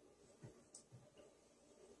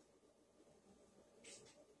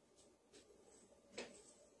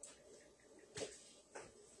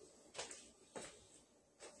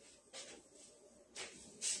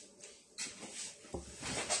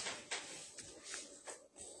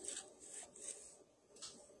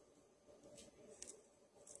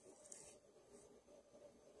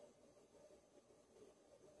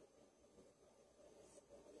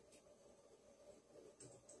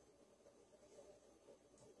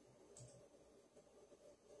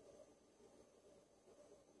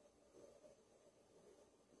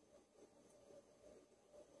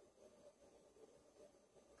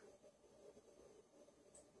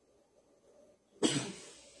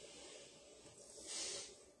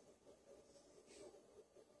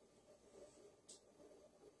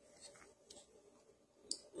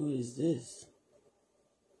 Who is this?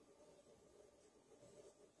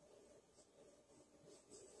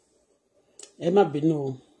 Emma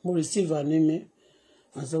Bino, who received an email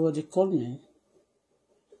and somebody called me.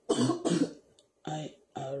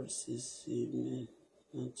 IRCC me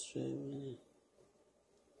not traveling.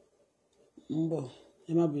 Mbo,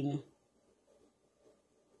 Emma Bino.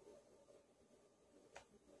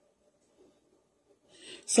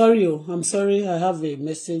 Sorry, I'm sorry. I have a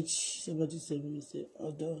message. Somebody sent me say,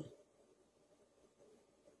 although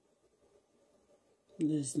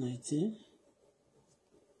this 19.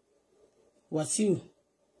 Wasiu.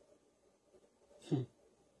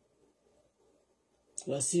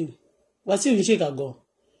 Wasiu in Chicago.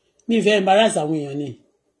 Me very embarrassed àwọn èèyàn ni.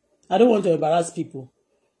 I don't want to embarrass people.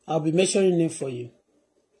 I'll be mentioning name for you.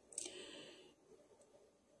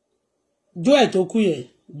 Joy tó kú yẹn,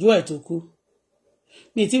 Joy tó kú.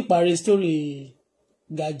 Mi ti parí story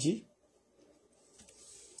Gaji.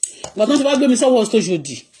 But don't ever gbé mi sọ́wọ́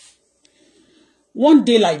Auto-Bola. One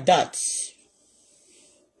day like that,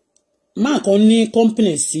 man kan ní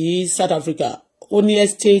company sí South Africa, ó ní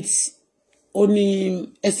estate, ó ní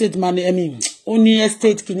estate money, I mean, ó ní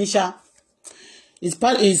estate kinisha.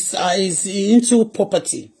 Is into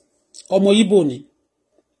property. Ọmọ Igbo ni.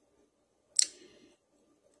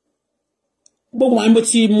 Gbogbo àwọn mo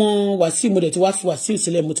ti mọ Wasiu mo dẹ̀ ti wá fi Wasiu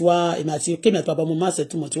sílẹ̀ mo ti wá èmi àti kémi àti bàbá mo má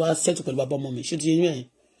settle mo ti wá settle pẹ̀lú bàbá ọmọ mi ṣé ti yẹn yẹn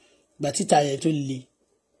gbà títa yẹn tó le.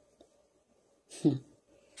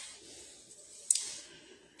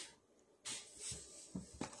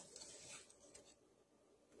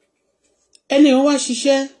 Ẹni wọ́n wá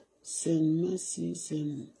ṣiṣẹ́ send mercy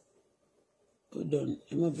send hold on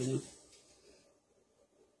ẹ má bínú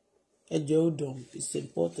ẹ jẹ́ hold on it's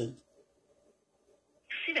important.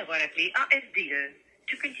 Sina agora ASD.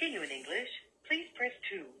 To continue in English, please press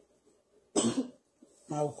 2.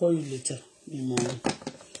 I'll call you later.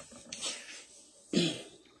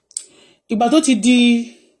 Ìgbà tó ti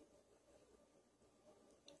di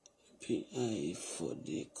PI for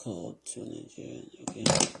the call to Nigeria. Okay.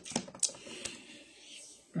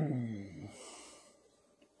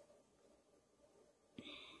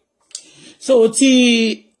 So ti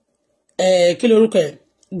kí lorúkọ ẹ̀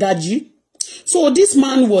Gaji. So this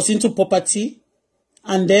man was into property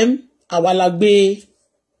and then àwa la gbé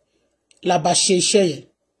la bá ṣe iṣẹ́ yẹn.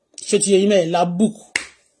 Ṣé ti yẹn me la book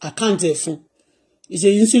account ẹ̀ fún. Is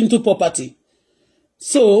into property.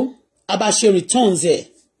 So a bá ṣe returns ẹ̀.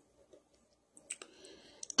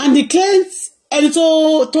 And the client ẹni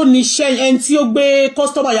tó ní iṣẹ́ ẹni tí ó gbé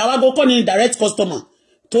customer yàwá go kọ́ ní direct customer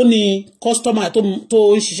tó ní customer tó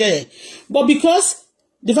ṣiṣẹ́ yẹn. But because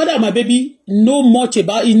the father of my baby know much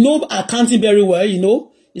about, he know accounting very well, you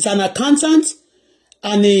know. He's an accountant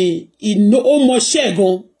and he know ó mọ ṣẹ́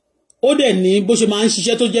gan. Ó dẹ̀ ní bó ṣe máa ń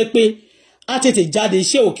ṣiṣẹ́ tó jẹ́ pé á tètè jáde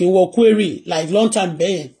iṣẹ́ ò kí ń wọ query like long time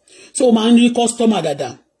bẹ́yẹn. So ó máa ń rí customer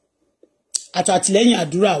dáadáa. Àtàtìlẹ́yìn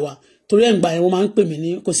àdúrà wa torí ẹ̀ ń gbà yẹn wọ́n máa ń pè mí ní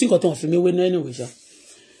kò sí nǹkan tó wọ́n fi mí wé ní anyway ṣá.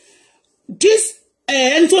 This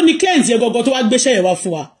ẹni tó ní client yẹn gọ́gọ́ tó wá gbéṣẹ́ yẹn wá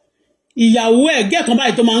fún wa. Ìyàwó ẹ̀ gẹ́ẹ̀kan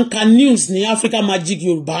báyìí tó máa ń ka news ní Africa Magic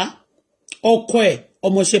Yorùbá ọkọ ẹ̀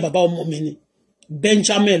ọmọọṣẹ́ bàbá ọmọ mi ni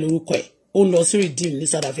Benjamin lórúkọ ẹ̀ ó ń lọ sí Redeem ní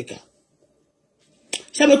South Africa.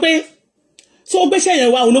 Ṣé pé so ó gbéṣẹ́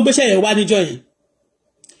yẹn wá ológbéṣẹ́ yẹn wá níjọ́ yẹn.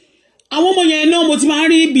 Àwọn ọmọ yẹn náà mo ti máa ń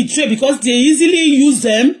rí betray because they easily use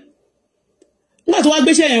them. Nígbà tó wá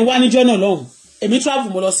gbéṣẹ́ yẹn wá níjọ́ náà lọ́hùn èmi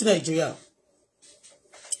travel mo lọ sí Nàìjíríà.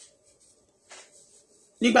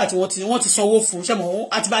 Nígbà tí wọ́n ti sanwó fún ṣé mo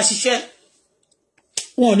àti bá ṣiṣẹ́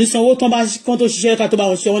wọn ò ní sanwó tán bá kan tó ṣiṣẹ́ ká tó bá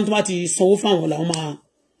wọn ṣe wọ́n tó bá ti sanwó fún àwọn làwọn máa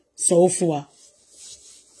sanwó fún wa.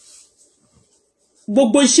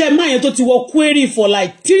 Gbogbo iṣẹ́ máa yẹn tó ti wọ query for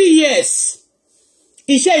like 3 years.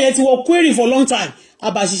 Iṣẹ́ yẹn ti wọ query for long time.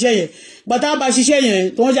 Àbá ṣiṣẹ́ yẹn. Gbàtà àbá ṣiṣẹ́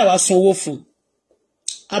yẹn tó wọ́n jà wá sanwó fún.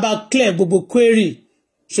 Àbá clear gbogbo query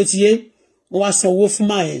ṣó ti yé wọ́n wá sanwó fún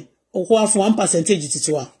máa yẹn. Ó kó wá fún 1%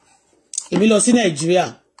 títí wa. Èmi lọ sí Nàìjíríà.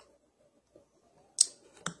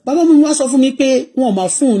 Bàbá mi wá sọ fún mi pé wọn máa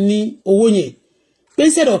fún un ní owó yẹn. Pé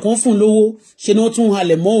instead of kan fún un lówó, ṣe ni wọ́n tún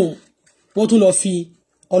halẹ̀ mọ́ òun. Wọ́n tún lọ fi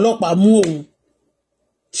ọlọ́pàá mú òun.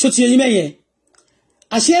 Ṣó ti yé mẹ́yẹn.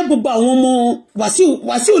 Àṣé gbogbo àwọn ọmọ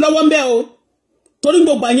Wasiu lọ́wọ́ ń bẹ o. Torí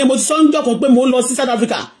gbogbo àyẹn mo ti sọ ńjọ́ kan pé mo lọ sí South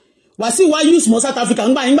Africa. Wasiu wá use mo South Africa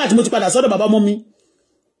nígbà tí mo ti padà sọ́dọ̀ bàbá ọmọ mi.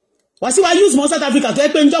 Wasiu wá use mo South Africa tó yẹ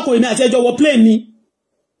pé ńjọ́ kan èmi àti ẹjọ́ wọ plane ni.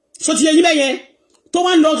 So ti yé yín bẹ́yẹn tó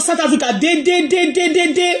wá ń lọ South Africa dé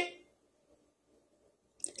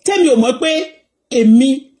tẹ́mi ò mọ̀ pé èmi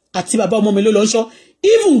àti bàbá ọmọ mi ló lọ ń ṣọ́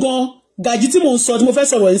even gan Gaji tí mo ń sọ tí mo fẹ́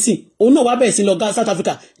sọ̀rọ̀ ẹ̀ sìn òun náà wá bẹ̀rẹ̀ sí lọ South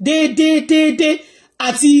Africa dé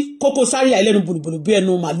àti Koko Zaria ẹlẹ́nu bùrùbùrù bí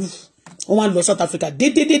ẹnu màlúù wọ́n wá lọ South Africa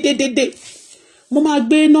dédédédédé mo máa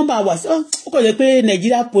gbé nọ́mbà wá sí ó kò jẹ́ pé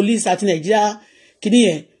Nigeria police àti Nigeria kìíní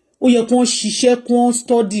yẹn ó yẹ kí wọ́n ṣiṣẹ́ kí wọ́n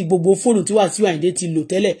study gbogbo fóònù tí Wasiu Ayinde ti lò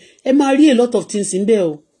tẹ́lẹ̀ ẹ máa rí a lot of things ń bẹ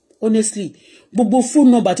o honestly gbogbo fóònù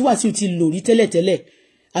nọ́mbà tí Wasiu ti lò rí tẹ́lẹ̀tẹ́lẹ̀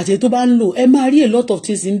àti tó bá ń lò ẹ máa rí a lot of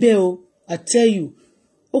things ń bẹ o I tell you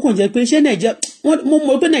ó kàn jẹ́ pé ṣé Nigeria mo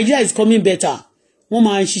mọ̀ pé Nigeria is coming better wọ́n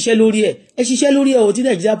máa ń ṣiṣẹ́ lórí ẹ̀ ẹ ṣiṣẹ́ lórí ẹ̀ o tí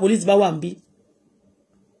Nigeria police bá wà ń bí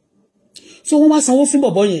so wọ́n wá sanwó fún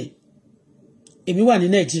bọ̀bọ̀ yẹn èmi wà ní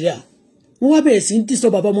Nigeria wọ́n wá bẹ̀rẹ̀ sí ń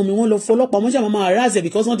disturb bàbá ọmọ mi wọ́n lọ fọlọ́pàá wọ́n ṣàmà máa harass ẹ̀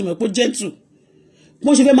because wọ́n ti mọ̀ pé gentle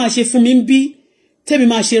wọ́n ṣe fẹ́ máa ṣe fún mi ń bí tẹ́mi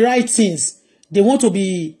máa ṣe right things they want to be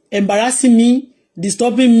embarrassing me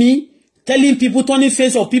disturbing me telling people turning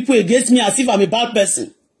face of people against me as if I'm a bad person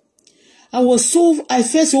I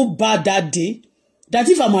felt so bad that day that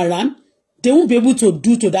if I'm around they won't be able to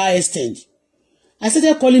do to that extent I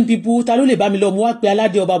started calling people ta ló lè bá mi lọ mo wá pe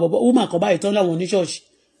aládé ọba bọ̀bọ̀ ó mà kàn báyìí tán láwọn oníṣọ́ọ̀ṣì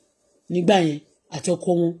nígbà yẹn àti ọkọ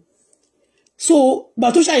wọn so gbà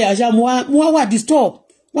tó ṣàyàṣà mo wá disturb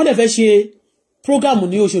wọ́n dẹ̀ fẹ́ ṣe program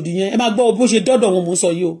ní Òṣòdì yẹn ẹ máa gbọ́ bó ṣe dọ́dọ̀ wọn mò ń sọ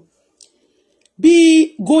yìí o bí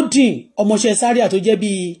Golden ọmọọṣẹ́ Zaria tó jẹ́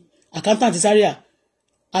bí accountant Zaria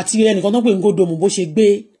àti ẹnìkan tó pè ń Godomu bó ṣe gbé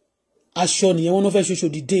aṣọ nìyẹn wọn náà fẹ́ ṣe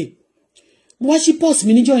Òṣòdì dé mo wá sí pọ́s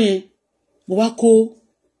mi níjọ́ yẹn mo wá kó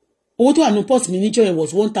owó tó wà ní pọ́s mi níjọ́ yẹn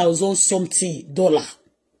was $1,000 something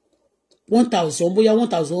 $1,000 bóyá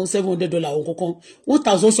 $1,700 òun kankan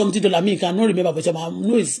 $1,000 something mi can not remember but I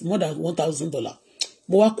know it's more than $1,000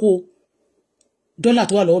 mo wá kó dọ́là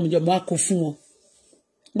tó wà lọ́wọ́ mi jẹ́ mo wá kó fún wọn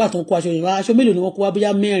nígbà tó ń kó aṣọ yẹn wá aṣọ mélòó ni wọ́n kó wá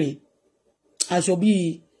bóyá mẹ́rin aṣọ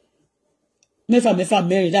bíi mẹ́fà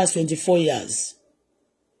mẹ́rin that's 24 years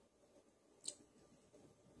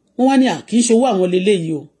wọ́n wá ní kì í ṣowó àwọn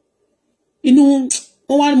leléyìí o inú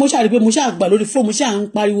wọ́n wá mo ṣáà rí pé mo ṣáà gbà lórí fóònù mo ṣáà ń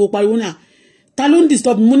pariwo náà ta ló ń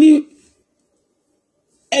disturb mo ní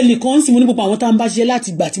ẹnìkan sì mo ní gbogbo àwọn tá ń bá ṣiṣẹ́ láti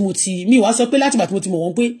ìgbà tí mo ti mi wá sọ pé láti ìgbà tí mo ti mọ̀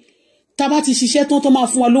wọ́n pé tá bá ti ṣiṣẹ́ tán tó máa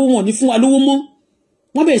fún wa lówó wọn ní fún wa lówó mọ́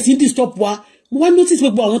wọ́n bẹ̀rẹ̀ sí disturb wa mo wá notice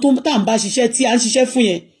gbogbo àwọn tó tá ń bá ṣiṣẹ́ tí à ń ṣiṣẹ́ fún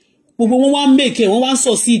yẹn gbogbo wọn wá make wọ́n wá ń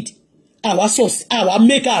succeed àwa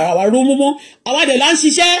make àwa rówó mọ́ àwa dẹ̀ là ń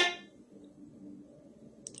ṣiṣẹ́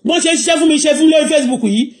wọ́n ṣe ń ṣiṣẹ́ fún mi ṣe fún lórí Facebook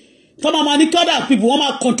yìí tó máa ní other people wọ́n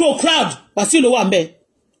máa control crowd Wasiu ló wà ń bẹ̀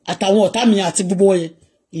àtàwọn ọ̀tá mi àti gbogbo wọn yẹn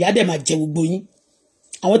ìyá dẹ̀ máa jẹ gbogbo yín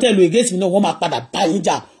àwọn tẹ́ lo against mi náà wọ́n máa padà bá yín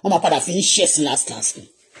jà wọ́n máa padà fi ń ṣẹ̀sìn last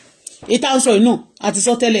ìta ń sọ yìí náà àti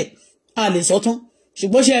sọ tẹ́lẹ̀ a lè sọ tán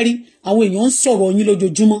ṣùgbọ́n ṣe rí àwọn èèyàn ń sọ̀rọ̀ yín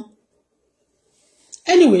lójoojúmọ́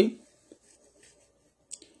anyway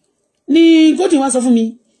ni Golden wá sọ fún mi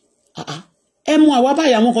ẹ mú àwa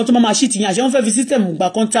báyìí àwọn kan tó máa ṣì tìyàn àṣẹ wọ́n fẹ́ fi system gba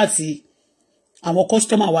contract àwọn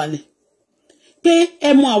customer wa ni pé ẹ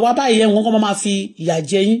mú àwa báyìí ẹ̀wọ̀n kan máa fi ìyà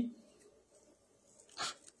jẹ yín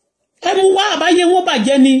ẹ mú wá àbáyé wọn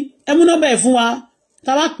bàjẹ́ ni ẹ mú nọ́mbà ẹ̀ fún wa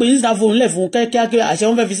tá bá pè Insta phone lẹ̀ fún kíákíá àṣẹ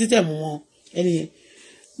wọn fẹ́ fi system wọn ẹni yẹn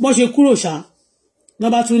bọ́n ṣe kúrò ṣá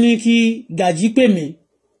wọ́n bá tún ní kí Gàjí pè mí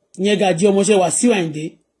ìyẹn Gàjí ọmọọṣẹ́ Wasiu Ayinde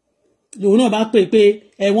lòun náà bá pè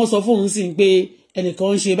wọ́n sọ fóun sí pé ẹnìkan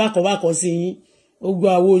ń ṣe bákan sí yín ó gbọ́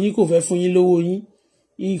àwo yín kò fẹ́ fún yín lówó yín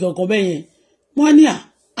nǹkan kan bẹ́ẹ̀ yẹn wọ́n ní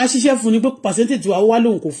a ṣiṣẹ́ fún ni pé percentage wa wá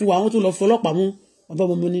lóhùn kò fún wa wọ́n tún lọ fọlọ́pàá mú bàbá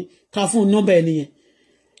ọmọ mi ní ká fún nọ́mbà ẹni yẹn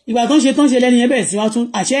ìgbà tó ń ṣe lẹ́ni yẹn bẹ̀rẹ̀ sí wá tún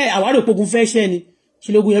àṣẹ àwárò pogun fẹ́ ṣẹ́ ni ṣe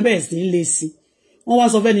lógun yẹn bẹ̀rẹ̀ sí ń lé sí wọ́n wá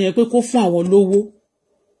sọ fẹ́ nìyẹn pé kó fún àwọn lówó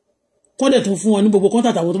kọ́ dẹ̀ tún fún wọn ní gbogbo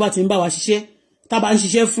kọ́ńtà àwọn tó bá ti ń bá wa ṣiṣẹ́ tá bá ń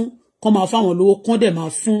ṣiṣẹ́ fún kọ́ máa fún àwọn lówó kọ́ dẹ̀ máa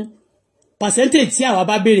fún percentage tí àwa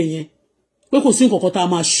bá béèrè yẹn pé kò sí nǹkan kan tá a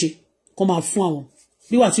máa ṣe kọ́ máa fún àwọn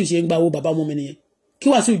bí Wasiu ṣe ń gba owó bàbá ọmọ mi nìyẹn kí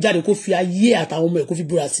Wasiu jáde kó fi ayé àtàwọn ọmọ ẹ̀ kó fi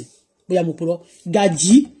búra sí bóyá mo purọ́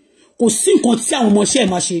Gàjí kò sí nǹkan tí àwọn ọmọọṣẹ́ ẹ̀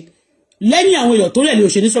máa ṣe lẹ́yìn àwọn èèyàn tó rẹ̀ lè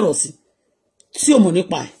òṣèlú sọ̀rọ̀ sí tí ò mọ̀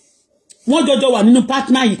nípa ẹ̀ wọ́n jọjọ wà nínú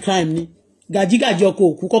partner yìí crime ni Gàjí ọkọ̀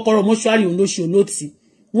òkú kọ́kọ́rọ́ mọ́ṣúárì òun ló ṣe olóòtì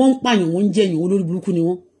wọ́n ń pààyàn wọ́n ń jẹ̀yàn olórí burúkú ni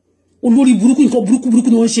wọ́n olórí burúkú nǹkan burúkú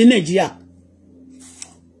ni wọ́n ń ṣe Nàìjíríà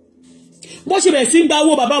wọ́n ṣe bẹ̀ sí ń gba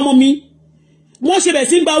owó bàbá ọmọ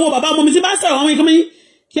mi tí bá sọ̀rọ̀ àwọn nǹkan mi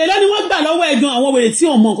ṣe lọ́ni wọ́n gbà lọ́wọ́ ẹ̀gbọ́n àwọn wèrè tí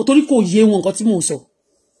wọ́n mọ̀ nǹkan torí kò yé wọn nǹkan tí mò ń sọ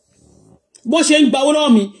bó ṣe ń gba owó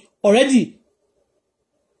lọ́wọ́ mi already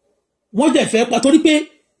wọ́n dẹ̀ fẹ́ pa torí pé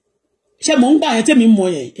ṣé mò ń gbà yẹn tèmi mọ̀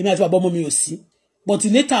yẹn èmi àti bàbá ọmọ mi ò sí but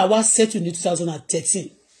later wá settle ní 2013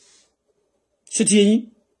 ṣé ti yẹn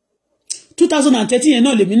 2013 yẹn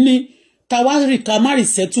náà lèmi ní ta wá rí ká má rí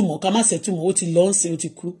settle mọ́ ká má settle mọ́ ó ti lọ ń sin ó ti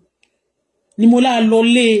kú ni mo lá lọ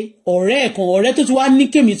lé ọ̀rẹ́ ẹ̀kan ọ̀rẹ́ tó ti wá ní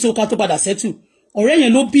kémi tó ká tó padà settle ọ̀rẹ́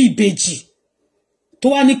yẹn ló bí ìbejì tó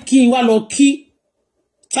wá ní kí n wá lọ kí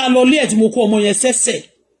ta lọ lé ẹ̀ tí mo kó ọmọ yẹn sẹ́sẹ̀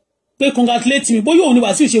pé congratulate mi bóyá òun ni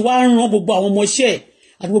Wasiu ṣe wá rán gbogbo àwọn ọmọọṣẹ́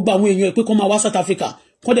àti gbogbo àwọn èèyàn pé kó máa wá South Africa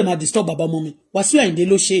kó dẹ̀ máa disturb bàbá ọmọ mi Wasiu Ayinde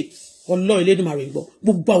ló ṣe Ọlọ́run Elédùmarè gbọ́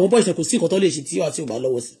gbogbo àwọn boys kò sí nǹkan tó lè ṣe tí Wasiu bá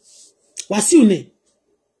lọ́wọ́ sí Wasiu ni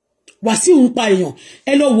Wasiu ń pa èèyàn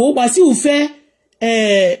ẹ lọ wò Wasiu fẹ́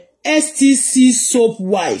STC soap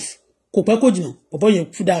wife kò pẹ́ kò jìnnà bọ̀bọ́ yẹn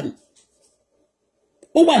kú dànù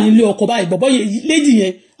ó wà nílé ọkọ báyìí bọ̀bọ́ yẹn lady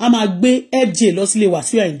yẹn a máa gbé FJ lọ sílé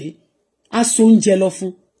Wasiu Ayinde a so oúnjẹ lọ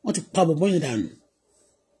fún wọ́n ti pa bọ̀bọ́ yẹn dànù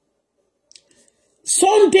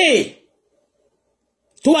Sunday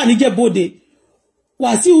tó wà níjẹ̀bọ́dẹ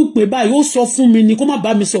Wasiu pè báyìí ó sọ fún mi ni kó má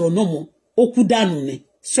bá mi sọ̀rọ̀ náà mọ́ ó kú dànù ni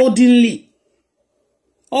suddenly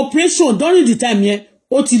operation during the time yẹn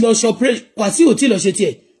ó ti lọ ṣe operation Wasiu ò tí lọ ṣe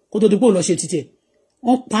tiẹ̀ kó tó di pé ó lọ ṣe tiẹ̀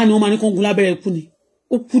wọ́n pa ni wọ́n máa ní kó gun lábẹ́rẹ́ kú ni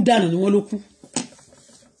ó kú dànù ni wọ́n ló kú.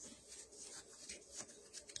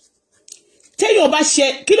 téèyàn bá ṣe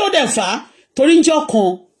kí ló dẹ̀ fà á torí ń jọ kan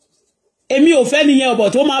èmi ò fẹ́ nìyẹn ọ̀bọ̀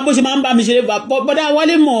tó máa bó ṣe máa ń bá mi ṣeré bọ́dá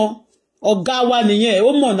wálé mọ́ ọ̀gá wa nìyẹn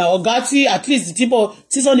ó mọ̀ náà ọ̀gá tí at least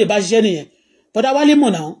tí Sunday bá ṣiṣẹ́ nìyẹn bọ́dá wálé mọ̀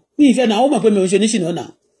náà mi ìfẹ́ náà ó mọ̀ pé mi ò ṣe níṣìnà náà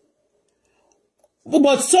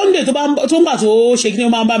but Sunday tó ń gbà tó ṣe kí ni ó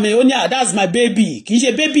máa ń bá mi ó ní that's my baby kì í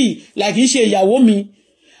ṣe baby like kì í ṣe ìyàwó mi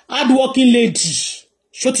hard working lady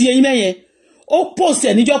ṣó ti yẹ yín mẹ́yẹn ó post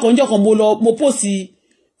ẹ̀ níjọ́ kan mo post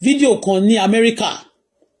fídíò kan ní Amẹ́ríkà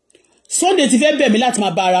Sunday ti fẹ́ bẹ̀ mí láti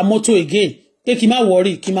máa bá ara mọ́tò again pé kí n má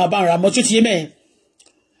worry kí n máa bá ara mọ́tò ti yé mẹ́yẹn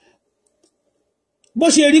bó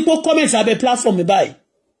ṣe rí pé comment abẹ́ platform mi báyìí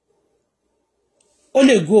ó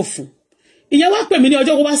lè go fún ìyẹn wá pè mí ní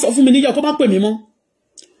ọjọ́ kó bá sọ fún mi níjọ́ kó má pè mí mọ́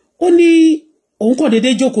ó ní òun kàn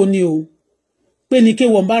déédéé jókòó ni o pé ní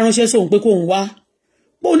kéwọ́n bá ránṣẹ́ sóhun pé kóhun wá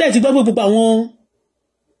bóun dẹ̀ ti gbọ́ pé gbogbo àwọn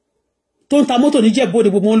tó ń ta mọ́tò níjẹ̀bọ́dẹ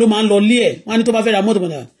gbogbo wọn ló máa ń lọ lé ẹ̀ wọ́n á ní tó bá fẹ́ ra mọ́tò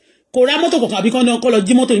mọ́tò kò ra mọ́tò kọ̀ọ̀kan àbí kọ́ lọ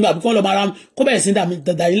jí mọ́tò nígbà àbí kọ́ lọ máa ra kó bẹ̀rẹ̀ sí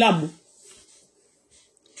dàdà yín láàmú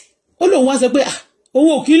ó lóun wá sọ pé òun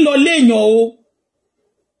ò kí ń lọ léèyàn o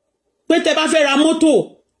pé tẹ bá fẹ́ ra mọ́tò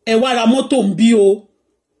ẹ wá ra mọ́tò ń bí o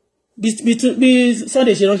bí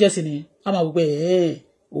Sunday ṣe ránṣẹ́ sí ni a máa wò pé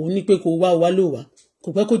òun ní pé kò wá ló wá kò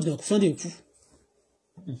pẹ́ kò jìnnà Sunday kú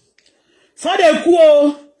Sunday kú o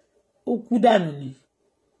ó kú dànù ni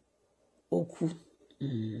ó kú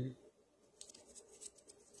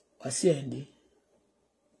Wasiu Ayinde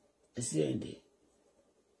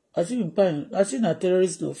Wasiu na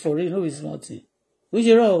terrorist no for real no be small thing ó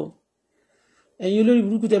ṣe rọ o ẹ̀yin olórí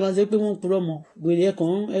burúkú tẹ́ máa ṣe pé wọ́n purọ́ mọ́ gbèrè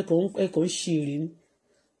ẹ̀kọ́ ń ṣe èrè ni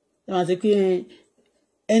tẹ́ máa ṣe pé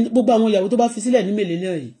gbogbo àwọn ìyàwó tó bá fi sílẹ̀ ní mèlè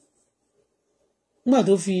náà yìí nígbà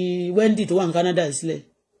tó fi Wendy tó wà ní Canada sílẹ̀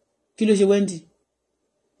kí ló ṣe Wendy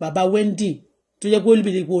bàbá Wendy tó jẹ́ pé ó lè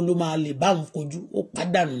pé ló máa lè bá àwọn kojú ó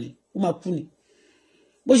pàdánù ni ó máa kú ni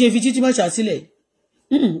bó ṣe fi títí máṣà sílẹ̀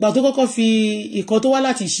gbà tó kọ́kọ́ fi ìkan tó wá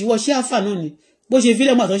láti ìṣíwọ́ ṣé àfà náà ni bó ṣe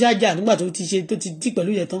fílẹ̀ gbà tó ṣáàjà nígbà tó ti dì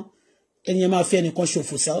pẹ̀lú yẹn tán ẹnìyẹn máa fi ẹnìkan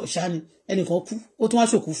ṣòfò ṣáni ẹnìkan kú ó tún wá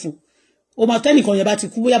ṣòkú fún ó máa tẹ́nìkan yẹn bá ti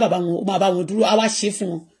kú bóyá bàbá wọn ó máa bá wọn dúró á wá ṣe fún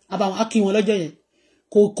wọn á kí wọn lọ́jọ́ yẹn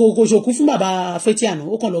kò ṣòkú fún bàbá fẹ́tí àná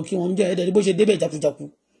ó kàn lọ kí wọn ń jẹ́ ẹ̀dẹ̀ bó ṣe débẹ̀ jàkújàkú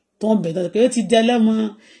tó ń bẹ̀ tán pé ó ti dẹ lẹ́mọ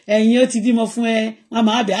ẹ̀yìn ó ti bímọ fún ẹ wọn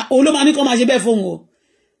máa bẹ̀ ó ló máa ní kó máa ṣe bẹ́ẹ̀ fóun o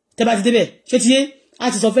tẹ́ bá ti débẹ̀ ṣé ti yé á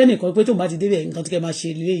ti sọ fẹ́ nìkan pé tóun bá ti débẹ̀ nǹkan tó kẹ́ máa ṣe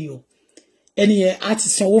léyìí o ẹni yẹn á ti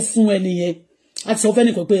sanwó fún ẹni yẹn á ti sọ fẹ́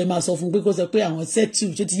nìkan pé ẹ máa sọ fún pé kó sọ pé àwọn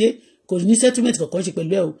settle ṣé ti yé kò ní settlement kankan ṣe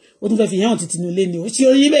pẹ̀lú ẹ̀ o ó tún fẹ́ fi hàn títí inú ilé ni o ṣé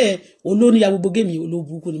orí bẹ́ẹ̀ olóníyà gbogbo géèmì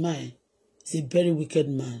olóburúkú ni máa ẹ̀ he's a very wicked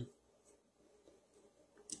man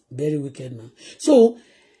very wicked man so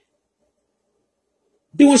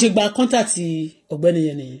bí wọ́n ṣe gba kọ́ńtàtì ọ̀gbẹ́ni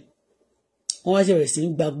yẹn nìyẹn wọ́n wá ṣe bẹ̀rẹ̀ sí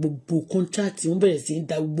ń gba gbogbo kọ́ńtàtì wọ́n bẹ̀rẹ̀ sí ń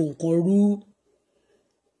da gbogbo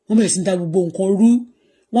nǹkan rú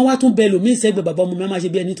wọ́n wá tún bẹ lòmíì sẹ́gbẹ̀ẹ́ bàbá ọmọ mi máa ṣe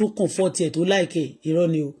bí ẹni tó comfort ẹ̀ tó láìkẹ̀ irọ́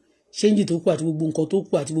ni o ṣéǹjì tó kù àti gbogbo nǹkan tó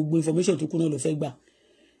kù àti gbogbo information tó kù náà ló fẹ́ gbà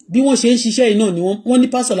bí wọ́n ṣe ń ṣiṣẹ́ yìí náà ni wọ́n ní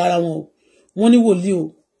pásọ̀ lára wọn o wọ́n ní wòlíì o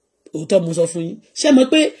òótọ́ mo sọ fún yín ṣé mọ̀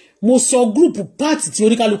pé mo sọ group part tí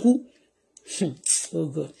oníkálukú oh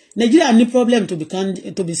God Nigeria ní problem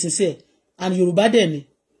to be sincere and Yorùbá dẹ̀ ni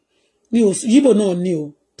mi ò yíbò náà ní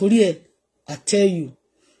o torí ẹ̀ I tell you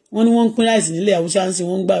wọ́n ní wọ́n ń pín ráìsì nílẹ̀ Haúsá ń sìn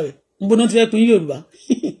wọ́n ń gbà rẹ̀ ń bóná tí fẹ́ pín Yorùbá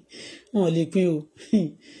wọn ò lè pín o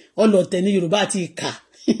ọlọ̀tẹ̀ ní Yorùbá àti ìkà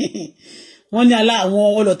wọ́n ní àwọn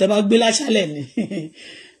ọlọ̀tẹ̀ máa gbé láṣálẹ̀ ni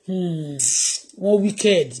wọ́n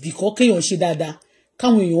wicked because kéèyàn ṣe dáadáa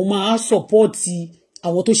káwọn èèyàn máa sọ̀pọ́ọ̀tì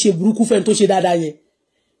àwọn tó ṣe burúkú fẹ́ni tó ṣe dáadáa yẹn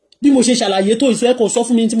bí mo ṣe ṣàlàyé tó ìṣó ẹ̀kọ́ sọ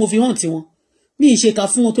fún mi tí mo fi hàn tí wọn bí ìṣèkà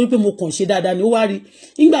fún wọn torí pé mo kàn ṣe dáadáa ni ó wá rí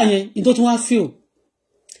nígbà yẹn ní tó tún wá fíò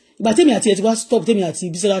ìgbà tèmi àti ẹ̀ ti wá stop tèmi àti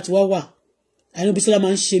Bísọ́lá ti wá wà àìní Bísọ́lá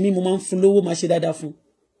máa ń ṣe mí mo máa ń fún lówó máa ṣe dáadáa fún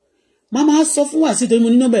máa sọ fún Wasiu torí mo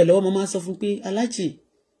ní nọ́mbà ẹ̀ lọ́wọ́ máa sọ fún pé aláàjì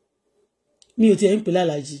mi ò tiẹ̀ ń pè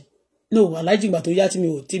lálájì no alájì ìgbà tó yá tí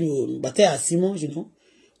mi ò gbà tẹ́ àsímọ́ ṣùgbọ́n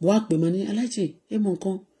mo wá pè mọ́ ní alájì ẹ mọ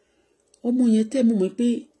nǹkan ọmọ yẹn tẹ́ mo mọ̀ pé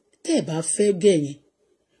tẹ́ ẹ bá fẹ́ gẹ̀ yẹn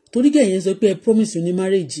torí gẹ̀ yẹn sọ pé ẹ promise ní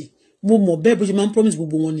marriage mo mọ̀ bẹ́ẹ̀ bó ṣe máa ń promise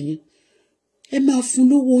gbogbo wọn nìyẹn ẹ máa fún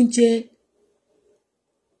lówó oúnjẹ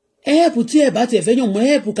ẹ̀ẹ́pù tí ẹ bá tiẹ̀ fẹ́ yàn mọ́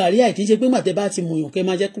ẹ̀ẹ́pù kárí àìkí ṣe pé màtẹ́ bá ti mọ̀yàn kẹ́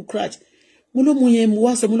máa jẹ́ kú crash mo lọ́mọ yẹn mo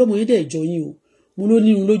wá sọ mo lọ́mọ yẹn dẹ̀ jọ yín o mo ló ní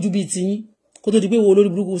irun lójú bíi tiyín kó tó di pé wo olórí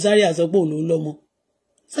burúkú sáré àsọpọ̀ òun ló ń lọ́mọ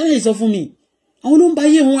sáré sọ fún mi àwọn ló ń ba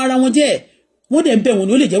ayé wọn ara wọn jẹ́ wọ́n dẹ̀ ń bẹ̀ wọ́n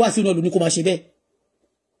ni ó lè jẹ́ Wasiu náà ló ní kó máa ṣe bẹ́ẹ̀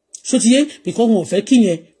ṣótiyé because wọn ò fẹ́ kí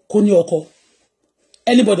yẹn kó ní ọkọ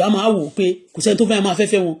anybody á máa wò pé kò sẹ́ni tó fẹ́ máa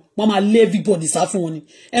fẹ́fẹ́ wọn wọ́n máa lé everybody sá fún wọn ni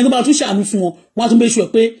ẹni tó bá tún ṣàánú fún wọn wọ́n á tún bẹ́ẹ̀ ṣù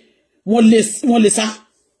ẹ̀ pé wọ́n lè sá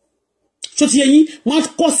ṣótiyé yín wọ́n á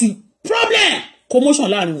kọ́ sí problem commotion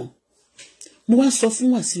láàrin wọn mo wá sọ fún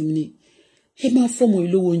Wasiu ni ẹ máa fọmọ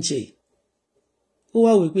ìlówó oúnjẹ ó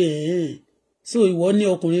wá wò pé so ìwọ ní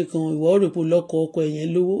ọkùnrin kan ìwọ rò pé lọ́kọ ọkọ ẹ̀yẹn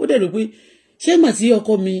lówó ó dẹ̀ rò pé ṣé mà tí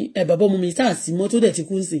ọkọ mi bàbá ọmọ mi tá à sí mọ́ tó dẹ̀ ti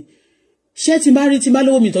kú sí ṣé tí bá rí tí bá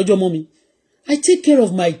lówó mi tọ́jú ọmọ mi I take care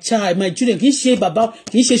of my child my children kì í ṣe bàbá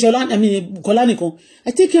kì í ṣe Ṣọlá Kọ́lá nìkan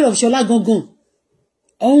I take care of Ṣọlá gangan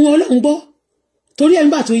ọ̀hún Ọlọ́run gbọ́ torí ẹ̀ ń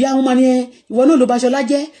gbà tó yá wọn máa ní ìwọ náà ló bá Ṣọlá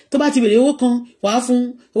jẹ́ tó bá ti bèrè owó kan wàá fún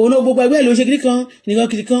òun náà gbogbo ẹgbẹ́ ló ṣe kiri kan nìkan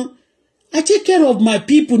kiri kan I take care of my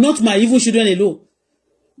people not my evil children alone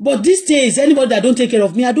but these days anybody that don't take care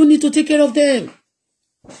of me I don't need to take care of them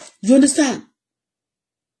you understand.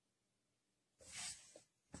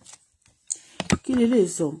 kí lè lè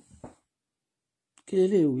sọ kí lè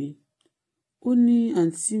lè wí ó ní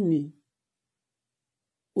àǹtí mi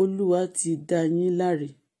Olúwa ti dá yín láre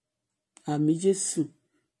àmì Jésù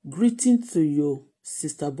greeting to your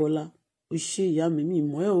sister Bola ó ṣe ìyá mi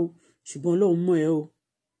mọ̀ ẹ́ o ṣùgbọ́n Ọlọ́run mọ̀ ẹ́ o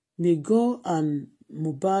may God and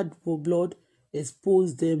Mohbad blood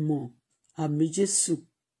expose them more àmì Jésù.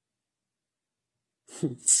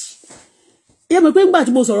 ẹ mọ̀ pé ńgbà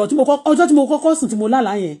tí mo sọ̀rọ̀ ọjọ́ tí mo kọ́kọ́ sùn tí mo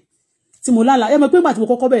lálàá yẹn ẹ mọ̀ pé ńgbà tí mo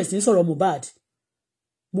kọ́kọ́ bẹ̀rẹ̀ sí ní sọ̀rọ̀ Mohbad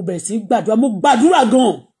mo bẹ̀rẹ̀ sí gbàdúrà mo gbàdúrà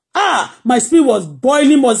gan my spirit was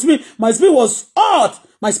boiling my spirit was hot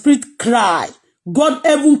my spirit cry God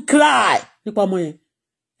heaven cry nípa ọmọ yẹn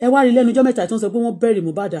ẹ wá rí lẹ́nu ọjọ́ mẹ́ta tí wọ́n sọ pé wọ́n bury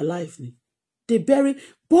Mohbad alive ni they bury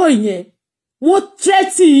boy yẹn wọ́n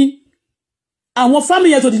threaten àwọn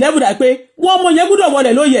family yẹn to the level that pé wọ́n ọmọ yẹn gbọ́dọ̀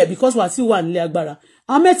wọlé lóye because Wasiu wà nílé agbára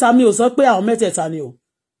àwọn mẹ́ta mi ò sọ pé àwọn mẹ́tẹ̀ẹ̀ta ni o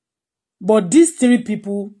but these three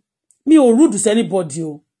people mi ò rude sí anybody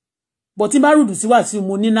o but tí bá rude sí Wasiu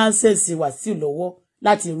mo ní nonsense Wasiu lọ́wọ́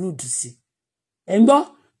láti rude sí ẹ̀ ń gbọ́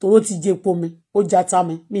tòró ti jẹ epo mi ó jata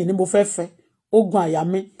mi ní mo fẹ́ ó gun àyà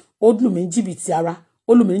mi ó lù mí jìbìtì ara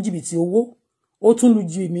ó lù mí jìbìtì owó ó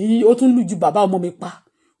tún lù ju bàbá ọmọ mi pa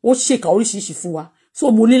ó ṣèkà oríṣiríṣi fún wa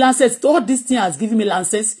so mo ní lancet all this thing has given me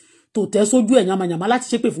lancet tó tẹ́ sójú ẹ̀ yamayama láti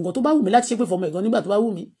ṣépè fún nǹkan tó bá wù mí láti ṣépè fún ọmọ ẹ̀gán nígbà tó bá wù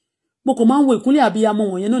mí mo kò máa ń wo ìkúnlẹ̀ àbíyamọ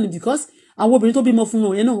wọ̀nyẹn náà ni because àwọn obìnrin tó bímọ fún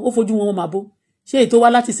wọn yẹn náà ó fojú wọn máa bó ṣé èyí tó wá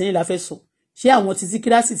láti sẹ́yìn la fẹ́ sọ ṣé àwọn ti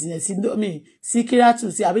síkírásì ti yẹn sí kírátù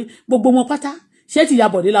sí àbí gbogbo wọn pátá ṣé ti ya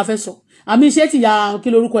Bọ̀dé la fẹ́ sọ àmì ṣé ti ya kí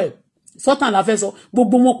lorúkọ ẹ̀ Sọ́tàn la fẹ́ sọ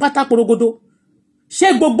gbogbo wọn pátá porogodo ṣé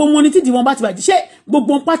gbogbo wọn ni tídìí wọn bá ti bàjẹ́ ṣé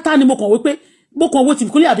gbogbo wọn pátá ni mo kàn wí pé mo kàn wo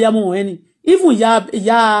tìkúnlẹ̀ àbíyamọ wọ̀nyẹn ni even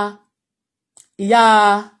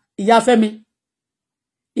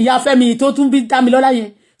ìyá Fẹ́mi tó tún bí Dámilọ́lá yẹn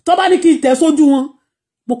tó bá ní kí n tẹ̀ sójú wọn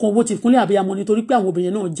mo kàn wo tìkúnlẹ̀ àbíyamọ nítorí pé àwọn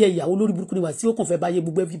obìnrin náà jẹ́ ìyàwó lórí burúkú ni Wasiu kàn fẹ́ báyé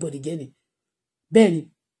gbogbo everybody jẹ́ ni bẹ́ẹ̀ ni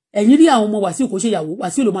ẹ̀yin rí àwọn ọmọ Wasiu kò ṣe ìyàwó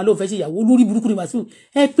Wasiu ló máa lóun fẹ́ ṣe ìyàwó lórí burúkú ni Wasiu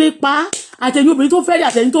ẹ pé pa àtẹ̀yìn obìnrin tó fẹ́ rí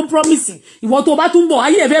àtẹ̀yìn tó promise ìwọ tó bá tún bọ̀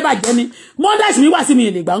ayé ẹ̀ fẹ́ bàjẹ́ ni mothers mi wà sí mi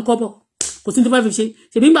lè gbà ń kọ́ bọ̀ kò sí ní tó fẹ́ fi ṣe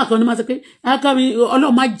ṣèbí ńgbà kan ní máa sọ pé aka mi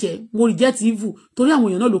Ọlọ́run má jẹ́ mo reject evil torí àwọn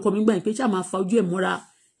èèyàn náà ló kọ́ mi gbà yín pé ṣáà máa fa ojú ẹ̀ mọ́ra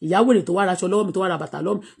ìyàwó rẹ̀ tó wá ra aṣọ lọ́wọ́ mi tó wá ra bàtà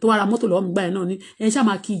lọ́wọ́ mi tó wá ra mọ́tò lọ́wọ́ mi gbà yẹn náà ni ẹ ṣáà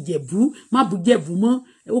máa kí ìjẹ̀bú má bu jẹ̀bú mọ́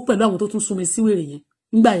ó pẹ̀lú àwọn tó tún súnmi sí wèrè yẹn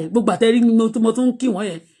nígbà yẹn gbogbo àtẹ́rí mo tún kí wọ́n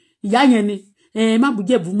yẹn ìyá yẹn ni má bu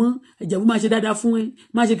jẹ̀bú mọ́ ìjẹ̀bú máa ṣe dáadáa fún ẹ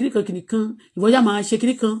máa ṣe kíríkan kìnìkan ìwọ́jà máa ṣe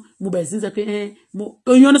kíríkan mo bẹ̀rẹ̀ sí sọ pé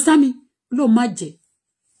you understand me ló má jẹ́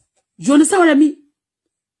you understand what I mean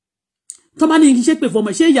tó bá ní kí n ṣe pé fọmọ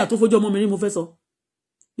ṣé ìyà tó fojú ọmọ mi rí mo fẹ́ sọ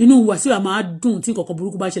inú Wasiu máa dùn tí nǹkan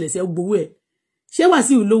burúkú bá ṣẹlẹ̀ sí ẹ gbowó ẹ̀ ṣé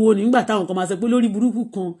Wasiu lówó ní nígbà táwọn kan máa sọ pé lórí burúkú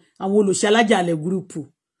kan àwọn olùṣẹ́ alájàlẹ̀ gúrúùpù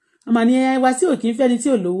wọ́n máa ní Wasiu kì í fẹ́ni tí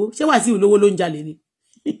ò lówó ṣé Wasiu lówó ló ń jalè ni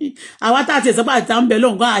àwa tá a ti ẹ̀sọ́ pàtàkì tá ń bẹ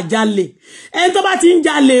lọ́nkàn àjálè ẹni tó bá ti ń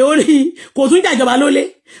jalè orí kò tún jàjọba lólé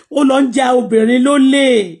ó lọ ń ja obìnrin lólè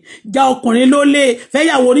ja ọkùnrin lólè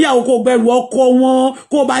fẹ́yàwó oníyàwó kò gbẹrù ọkọ wọn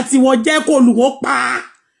kó bá ti wọn jẹ́ kó lù wọ́n pa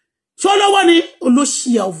ṣó lọ́wọ́ ni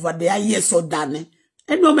olóṣìyà òfàdé ayé ẹ̀sọ́ dání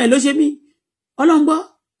ẹni ọmọ ẹ̀ ló ṣe mí ọlọ́ngbọ́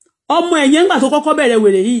ọmọ ẹ̀yẹn ńgbà tó kọ́kọ́ bẹ̀rẹ̀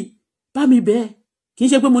wèrè yìí bá mi bẹ́ẹ̀ kì í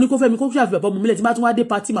ṣe pé mo ní kó fẹ́ mi kó ṣàfi bàbá ọmọ mi lẹ̀ tí bá tún wá dé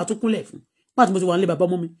party máa tún kúnlẹ̀ fún pàtó mo ti wà nílé bàbá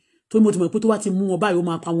ọmọ mi tó mo ti mọ̀ pé tó wá ti mú wọn báyìí ó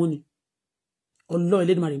máa pa wọn ni Ọlọ́run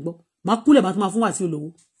Elédùmarè gbọ́ máa kúnlẹ̀ máa tún máa fún Wasiu lówó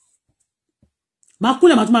máa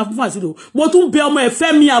kúnlẹ̀ máa tún máa fún Wasiu lówó mo tún bẹ ọmọ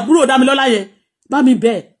ẹ̀fẹ́ mi àbúrò Dámilọ́lá yẹn bá mi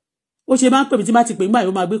bẹ́ẹ̀ ó ṣe máa ń pè mí tí bá ti pè nígbà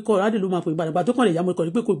yóò máa gbé kọ́ọ̀lù adé ló máa pè nígbà tó kàn lè yá mo kàn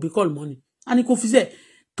ní pé kò gbé kọ́ọ̀lù mọ́ ni a ní kó fi sẹ́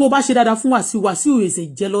tó bá ṣe dáadáa fún Wasiu is a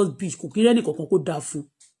jealous bitch kò kí rẹ́nì kankan kó dáa fún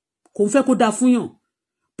kò ń fẹ́ kó dáa fún yàn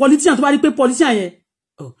politician tó bá rí pé politician yẹn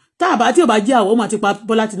tá a bá tí ò bá jẹ́ àwọn ó máa ti pa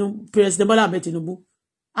Bọ́lá Tinubu president Bọ́lá Ahmed Tinubu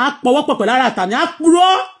á pọwọ́pọ̀ pẹ̀lú ara àtàní á purọ́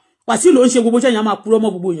Wasiu ló ń ṣe gbogbo iṣẹ́ yẹn á máa purọ́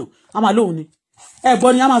mọ́ gbogbo èèyàn á máa lóhun ni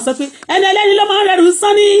ẹ̀gbọ́n ni á máa sọ pé ẹni ẹlẹ́ni ló máa ń rẹ̀rù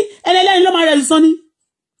sánni ẹni ẹlẹ́ni ló máa ń rẹ̀rù sánni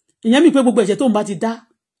ìyẹn mi pé gbogbo ẹ̀ṣẹ̀ tó ń bá ti dá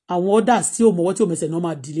àwọn others tí ò mọ̀wọ́ tí ò mẹsẹ̀ náà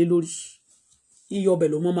máa dìlé lórí iye ọbẹ̀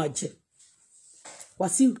ló mọ́ máa jẹ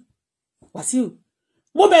Wasiu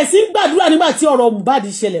mo bẹ̀ sí gbàdúrà nígbà tí ọ̀rọ̀ Mohbad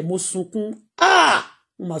ṣẹlẹ̀ mo sunkún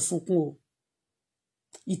mo máa sunkún o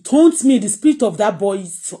it haunts me the spirit of that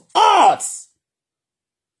boy's heart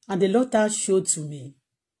and the Lord that showed to me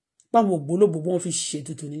báwọn ògbólógbò wọn fi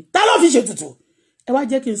ṣètùtù ni ta ló fi ṣètùtù ẹ wá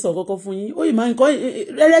jẹ́ kí n sọ kọ́kọ́ fún yín ó yìí máa ń kọ́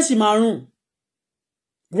rẹ́rẹ́ sì máa rùn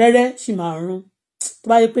rẹ́rẹ́ sì máa rùn tó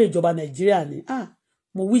bá yẹ pé ìjọba Nàìjíríà ni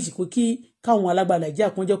mo wish pé kí káwọn alágbà Nàìjíríà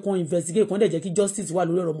kan jẹ́ kó investigate kan dẹ̀ jẹ́ kí justice wà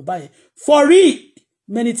lórí ọ̀rọ̀ Mohbad yẹn for real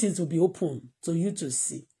many things will be open to you to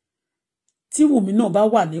see tí Wùmí náà bá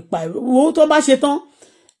wà nípa owó tó bá ṣe tán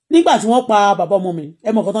nígbà tí wọ́n pa bàbá ọmọ mi ẹ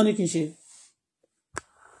mọ̀ kan tán ní kí n ṣe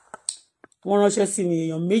wọ́n ránṣẹ́ sí mi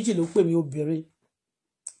èèyàn méjì ló pè mí obìnrin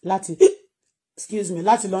láti excuse me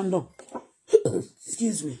láti London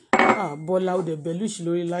excuse me Bọ́lá ó dẹ̀ belushi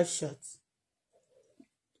lórí live chat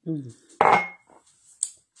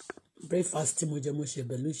breakfast tí mo jẹ mo ṣe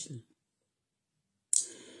belushi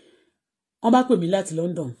wọ́n bá pè mí láti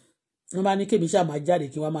London wọ́n bá ní kébì ṣáà máa jáde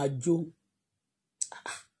kí wọ́n máa jó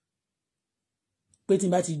pé tí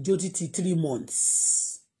n bá ti jó títí 3 months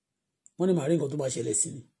wọ́n ní màá rí nǹkan tó bá ṣẹlẹ̀ sí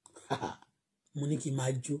mi mo ní kí n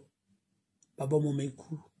máa jó bàbá ọmọ mi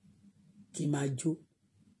kú kí n máa jó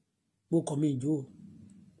mo kàn mí jó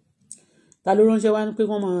ta ló ránṣẹ́ wá pé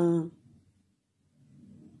wọ́n máa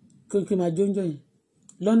kí n máa jó ń jọ yẹn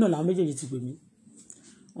London làwọn méjèèjì ti pè mí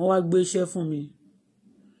wọ́n wá gbé iṣẹ́ fún mi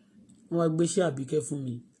wọ́n wá gbé iṣẹ́ Àbíkẹ́ fún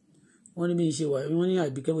mi wọ́n ní bí n ṣe wà wọ́n ní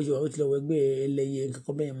Àbíkẹ́ bó ṣe wà ó ti lọ wọ ẹgbẹ́ ẹlẹ́yẹ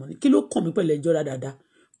nǹkan bẹ́ẹ̀ mọ́ ni kí ló kàn mí pẹ̀lú ẹjọ́ dáadáa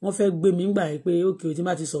wọ́n fẹ́ gbé mi ńgbà yẹn pé ókè tí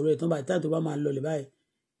má ti sọ̀rọ̀ ẹ̀ tán báyìí táà tó bá máa lọlẹ̀ báyìí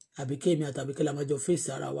Àbíkẹ́ mi àti Àbíkẹ́ la máa jọ fèsì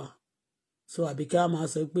ara wa so Àbíkẹ́ á máa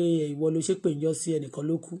sọ pé ìwọ ló ṣépè ń jọ sí ẹnìkan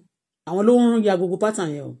ló kú àwọn ló ń ya gbogbo pátá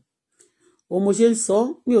yẹn o mo ṣe ń sọ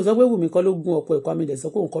mi ò sọ pé Wùmí kọ́ ló gun ọkọ ẹ̀kọ́ àmì ìdẹ̀sọ́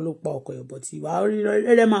kó nǹkan ló pa ọkọ ẹ̀ bọ̀ tí wàá rí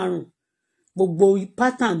rẹ́rẹ́ máa rùn gbogbo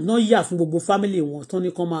pattern náà yà fún gbogbo family wọn tán ní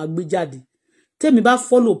kán máa gbé jáde tèmi bá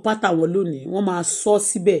follow pattern wọn lónìí wọ́n máa sọ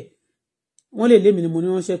síbẹ̀ wọ́n lè lémi ni mo ní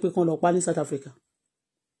ránṣẹ́ pé kán lọ pa ní South Africa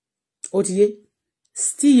ó ti yé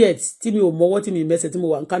still yet tí mi ò mọwọ́ tí mi mẹ́sẹ̀ tí mo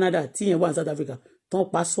wà ní Canada tí yẹn wà ní South Africa tán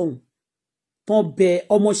pa sọ̀hún tán bẹ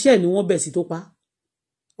ọmọọṣẹ́ ni wọ́n bẹ̀ sí tó pa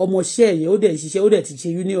ọmọọṣẹ́ yẹn ó dẹ̀ ṣiṣẹ́ ó dẹ̀ ti ṣe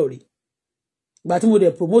union rẹ̀ gbà tí mo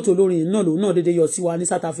dẹ̀ promote olórin náà lòun náà dédé yọ sí wa ní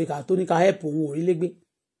South Africa tó ní ká help òun ò rí légbé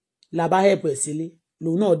la bá help ẹ̀ sílé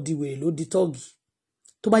lòun náà di wèrè ló di tọ́ọ̀gì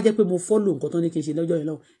tó bá jẹ́ pé mo follow nǹkan tó ní kí n ṣe lọ́jọ́ yẹn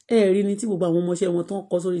lọ́wọ́ ẹ rí ni tí gbogbo àwọn ọmọọṣẹ́ wọn tó ń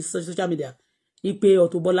kọ sórí social media wípé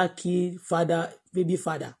Auto-Bola kill father baby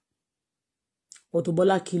father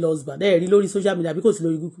Auto-Bola kill husband ẹ rí lórí social media bí kò sí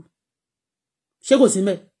lórí Google ṣé kò sí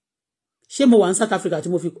mẹ́ ṣé mo wà ní South Africa tí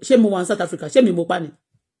mo fi ṣé mo wà ní South Africa ṣé mi mo pa ni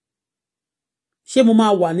ṣé mo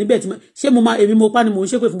máa wà níbẹ̀ tí ṣé mo máa èmi mo pa ni mo ń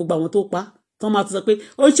ṣépè fún gbogbo àwọn tó pa tó máa tó sọ pé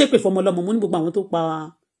ó ń ṣépè fọmọ ọlọ́mọ mo ní gbogbo àwọn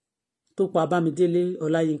tó pa Bámidélé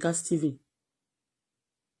Ọláyínká Stephen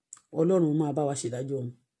Ọlọ́run máa bá wa ṣèdájọ́ wọn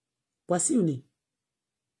Wasiu ni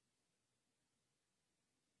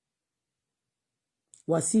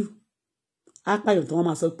Wasiu apáyọ̀ tí wọ́n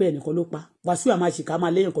máa sọ pé ẹnìkan ló pa Wasiu àmà ṣìkà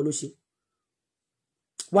máa léyìn kan ló ṣe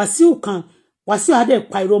Wasiu á dẹ̀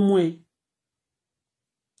pa irọ́ mú ẹ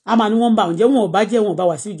a máa ní wọ́n bá òun jẹ́ wọn ò bá jẹ́ wọn ò bá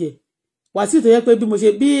Wasiu jẹ Wasiu tó yẹ pé bí mo ṣe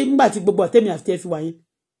bí nígbà tí gbogbo àtẹ́mi àti ẹ fi wà yẹn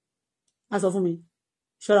á sọ fún mi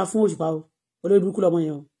ṣọ́ra fún Òṣùpá o olórí burúkú lọmọ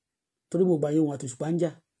yẹn o torí mo gbà yẹn òun àti Òṣùpá ń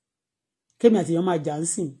jà kémi àti èèyàn máa jà ń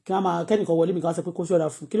sìn kí wọ́n máa kẹ́nìkan wọlé mi ká sọ pé kó ṣọ́ra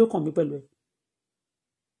fún kí ló kàn mí pẹ̀lú ẹ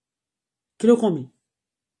kí ló kàn mí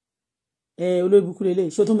olórí burúkú lélẹ̀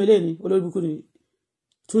ṣó tún mi lé ní olórí burúkú ni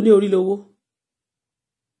tún ní orí lówó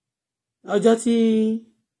ọjọ́ tí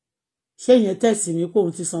ṣé ìyẹn tẹ̀sí mi pé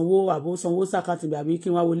òun ti sanwó àbó sanwó sàkáàtì àbí kí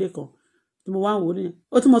n wá wọlé kan tí mo wá ń wò ó nìyẹn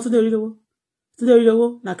ó tún mọ tún dé orí lówó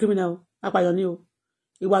na criminal o apàyàn ni o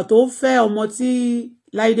ìgbà tó fẹ́ ọmọ tí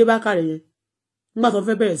Láìdé Bákàrẹ̀ yẹn nígbà tó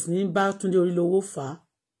fẹ́ bẹ̀rẹ̀ sí ní bá Túndé Orílówó fà á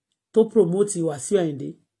tó promote Wasiu Ayinde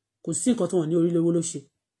kò sí nǹkan tó wọ́n ní Orílówó ló ṣe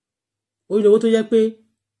orí owó tó jẹ́ pé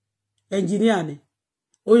engineer ni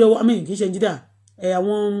orí owó kì í ṣe engineer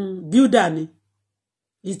àwọn builder ni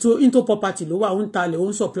into property ló wà ó ń talẹ̀ ó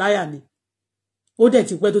ń supplier ni ó dẹ̀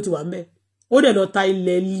ti pẹ́ tó ti wà ńbẹ̀ ó dẹ̀ lọ ta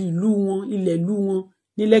ilẹ̀ ìlú wọn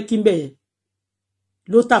ní Lẹ́kì ńbẹ̀ yẹn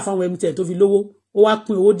ló tà fáwọn MTN tó fi lówó ó wá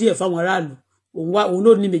pín owó díẹ̀ fáwọn aráàlú òun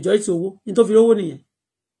ló ní majority owó ní tó fi lówó nìyẹn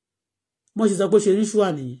mo sì sọ pé ṣe ríṣùà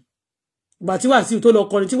nìyẹn ìgbà tí Wàsíù tó lọ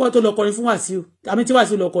kọrin tí wọ́n tó lọ kọrin fún Wàsíù àmì tí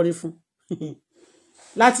Wàsíù lọ kọrin fún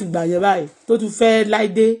láti gbà yẹn báyìí tó tún fẹ́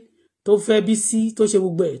Láìdé tó fẹ́ Bísí tó ṣe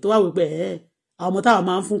gbogbo ẹ̀ tó wà wípé àwọn ọmọ táwọn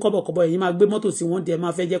máa ń fún kọ́bọ̀kọ́bọ̀ yìí máa gbé mọ́tò sí wọn dẹ̀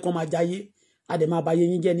máa fẹ́ jẹ́ kán máa jayé àdẹ̀ máa bàyé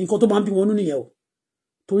yín jẹ́ ní nǹkan tó máa ń bí wọn nú nìyẹn o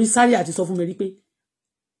torí sáré àti sọ fún mi rí pé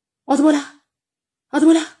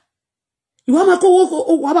Auto-Bola ìwà máa kówó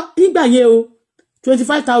nígbà yẹn o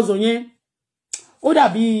 25,000 yẹn ó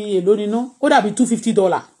dàbí èlò níná ó dàbí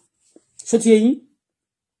 $250 ṣó ti eyín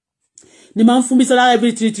ni máa ń fún Bísọ́lá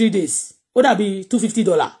every 3 days ó dàbí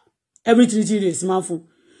 $250 every 3 days máa ń fún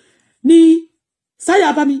ní sáré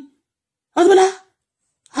àbámi Auto-Bola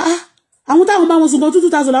àwọn táwọn bá wọn sùn gan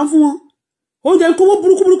 2,000 là ń fún wọn oúnjẹ kówó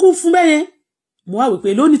burúkú fún bẹ́yẹn mo wá wípé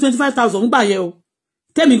ló ní 25,000 ń gbà yẹ o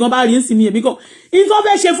tẹ́mi gan bá rí ń sì ní èmi gan in tó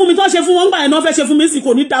fẹ́ ṣe fún mi tó ṣe fún wọn gbà yẹn náà fẹ́ ṣe fún mi sì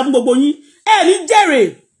kò ní dá fún gbogbo yín ẹ ní jèrè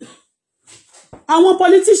àwọn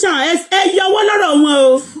politician ẹ yọwọ́ lọ́rọ̀ wọn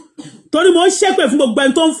o torí mo ń ṣépè fún gbogbo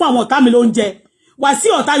ẹni tó ń fún àwọn ọ̀tá mi lóúnjẹ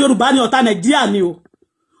Wàsíù ọ̀tá Yorùbá ni ọ̀tá Nàìjíríà ni o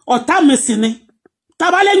ọ̀tá mi sì ni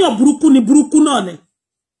tabalẹ́yàn burúkú ni burúkú náà ni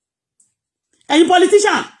ẹ̀yin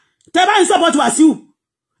politician tẹ́ bá ń support Wàsíù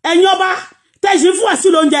ẹ̀yin ọba tẹ́ ṣe fún Wàsíù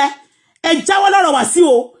lóúnjẹ ẹ jáwọ́ lọ́rọ̀ Wàsíù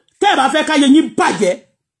o tẹ́ bá fẹ́ ká yé yín bàjẹ́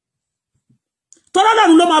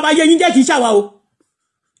tọ́lọ́run ló máa bá yé yín jẹ́ kìí ṣàwà o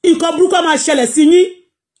nǹkan burúkú máa ṣẹlẹ̀ sí yín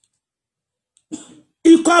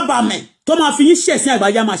nǹkan àbàmẹ̀ tó máa fi yín ṣẹ̀sìn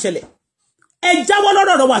àgbáyé máa ṣẹlẹ̀ ẹ jáwọ́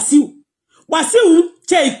lọ́rọ̀ Wàsíù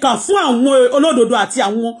ṣe ìkà fún àwọn olódodo àti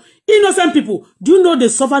àwọn innocent people. Do you know the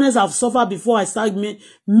sufferness I've suffered before I start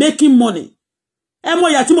making money? Ẹ mọ̀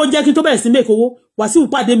ìyà tí mo jẹ́ kí n tó bẹ̀rẹ̀ sí make owó Wàsíù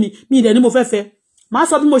pàdé mi ìdẹ̀ ni mo fẹ́ fẹ́ máa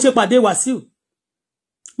sọ bí mo ṣe pàdé Wàsíù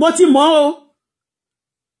mo ti mọ̀ o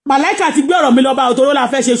màláìkà ti gbé ọ̀rọ̀ mi lọ bá Auto-Bola la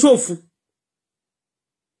fẹ́ ṣe ṣòfù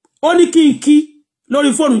ó ní kí n kí lórí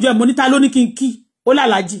fóònù jẹ́ mo níta ló ní kí n kí ó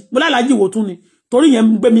lálàájì mo lálàájì wò tún ni torí yẹn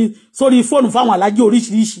ń gbé mi sórí fóònù fáwọn alájì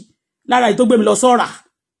oríṣiríṣi lára èyí tó gbé mi lọ sọ́ra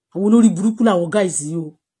àwọn olórí burúkú làwọn guys yìí o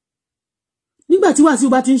nígbà tí Wàsíù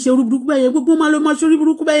bá ti ń ṣe orí burúkú bẹ́yẹn gbogbo máa ló máa ṣe orí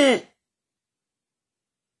burúkú bẹ́yẹn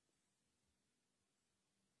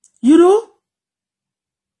you know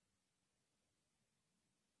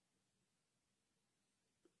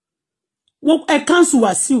wọ́n ẹ cancel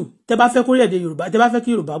Wàsíù tẹ́ bá fẹ́ kó orílẹ̀-èdè Yorùbá tẹ́ bá fẹ́ kí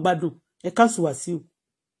Yorùbá gbádùn ẹ cancel Wàsíù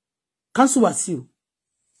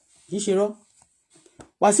kì í ṣe rọ́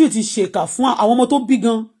Wàsíù ti ṣèkà fún àwọn ọmọ tó bí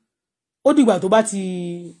gan ó dìgbà tó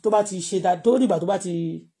bá ti ṣe dá tó dìgbà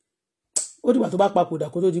tó bá papòdà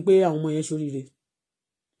kó tó di pé àwọn ọmọ yẹn ṣoríire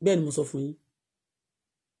bẹ́ẹ̀ ni mo sọ fún yín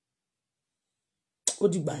ó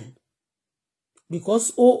dìgbà yẹn because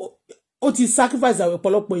ó ti sacrifice àwọn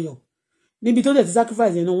ọ̀pọ̀lọpọ̀ èèyàn níbi tó dẹ̀ ti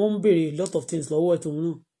sacrifice yẹn náà wọ́n ń béèrè a lot of things lọ́wọ́ ẹ̀tọ́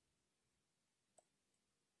náà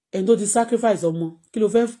ẹni tó ti sacrifice ọmọ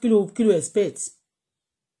kí ló expect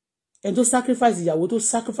ẹni tó sacrifice ìyàwó tó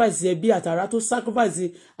sacrifice ẹbí àtàrà tó sacrifice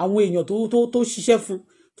àwọn èèyàn tó ṣiṣẹ́ fún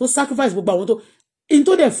tó sacrifice gbogbo àwọn tó in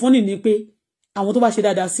tó dẹ̀ fún ni pé àwọn tó bá ṣe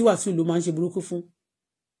dáadáa sí Wàsíù ló máa ń ṣe burúkú fún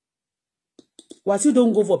Wàsíù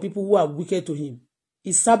don't go for people who are wicked to him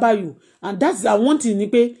he sábà you and that's the one thing ni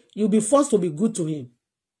pé you be forced to be good to him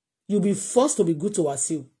you be forced to be good to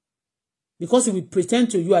Wasiu because he will pretend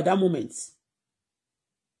to you at that moment.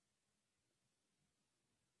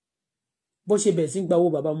 Bó ṣe bẹ̀rẹ̀ sí gba owó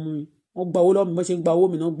bàbá mú mi wọ́n gba owó lọ́mọ bó ṣe gba owó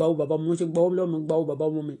mi náà gba owó bàbá mú wọ́n ṣe gba owó lọ́mọ gba owó bàbá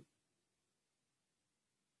mú mi.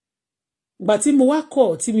 Ìgbà tí mo wá kọ̀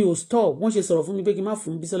tí mi ò stop wọ́n ṣe sọ̀rọ̀ fún mi pé kí n má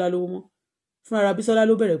fún Bísọ́lá lówó mọ́ fúnra Bísọ́lá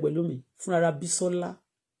ló bẹ̀rẹ̀ pẹ̀lú mi fúnra Bísọ́lá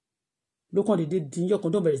ló kàn dédé dín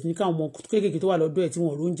yọ̀kan tó bẹ̀rẹ̀ sí ní káwọn ọmọ kéékèèké tó wà lọ́dọ̀ ẹ̀ tí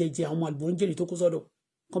wọ́n lóúnjẹ jẹ àwọn àlùbọ́njẹ́lì tó kó sọ́dọ̀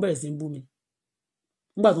kán bẹ̀rẹ̀ sí ń bú mi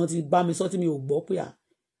nígbà tí wọ́n ti bá mi sọ tí mi ò gbọ́ pé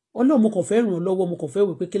Ọlọ́run mo kàn fẹ́ ràn lọ́wọ́ mo kàn fẹ́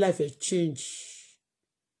wò pé kí life change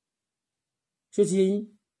ṣé ti yín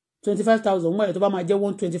 25,000 mọ́ ẹ̀ tó bá máa jẹ́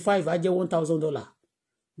 125 á jẹ́ $1,000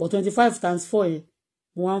 but 25 times 4 yẹn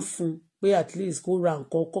mo wá ń fún pé at least kó ra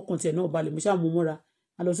nǹkan kọ́kàn tiẹ̀ náà balẹ̀ mo ṣáà mú mọ́ra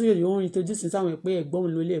àlọ́sóyè ni wọ́n introduce sáwọn ẹ̀ pé ẹ̀gbọ́n mi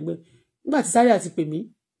ló lé ẹgbẹ́ nígbà tí sáré àti pè mí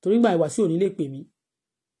torí gbà Wàsíù ní lè pè mí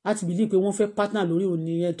láti bìlí pé wọ́n fẹ́ partner lórí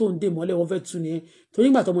òní yẹn tó ń dè mọ́lẹ̀ wọ́n fẹ́ tú ni yẹn torí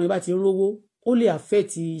gbà tọmọ yẹn bá ti ń rówó ó lè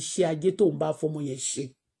affect iṣẹ́ ajé tó ń bá fọmọ yẹn ṣe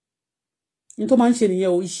ní tó máa ń ṣe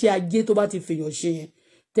nìyẹn o iṣẹ́ ajé tó bá ti fèèyàn ṣe yẹn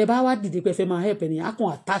tẹ bá wá dìde pé fẹ́ máa help ẹni á kàn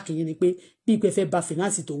attack yẹn ni pé bí pé fẹ́ bà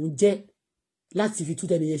finance tòun jẹ́ láti fi tú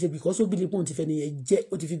tẹni yẹn ṣe because ó bìlí pé òun ti fẹ́ ni yẹn jẹ́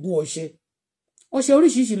ó ti fi gún ọṣẹ ọṣẹ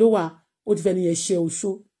oríṣiríṣi ló wà ó ti fẹ́ ni ẹ̀ṣẹ̀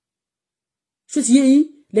oṣó ṣó ti yé yín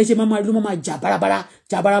lẹ́ṣẹ̀ máa ló máa jà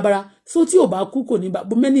bárabára so tí ò bá kú kò ní bá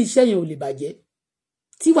mẹ́ni iṣẹ́ yẹn ò lè bàjẹ́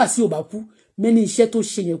tí Wasiu ò bá kú mẹ́ni iṣẹ́ tó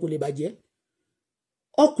ṣe yẹn kò lè bàjẹ́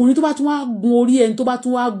ọkùnrin tó bá tún wá gun orí ẹni tó bá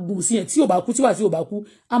tún wá gùn sí yẹn tí ò bá kú tí Wasiu ò bá kú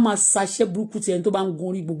á máa ṣaṣẹ́ burúkú ti ẹni tó bá ń gun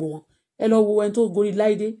orí gbogbo wọn ẹ lọ wo ẹni tó gorí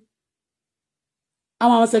Láìdé a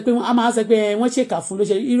máa sọ pé wọ́n ṣèkà fún ló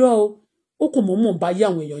ṣe irọ́ o ó kò mọ̀ bá yé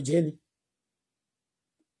àwọn èèyàn jẹ́ ni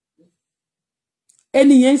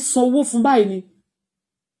ẹni yẹn san owó fún báyìí ni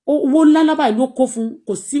owó ńláńlá báyìí ló kó fún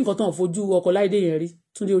kò sí nǹkan tó ń fojú ọkọ Láìdé yẹn rí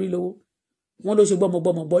Túndé orí lówó wọn ló ṣe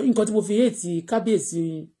gbọmọgbọmọ gbọ nǹkan tí mo fi hate kábíyèsí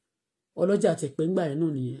ọlọ́jà àtẹ̀pẹ́ ńgbà yẹn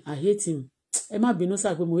náà nìyẹn I hate him ẹ má bínú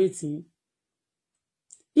sáà pé mo hate him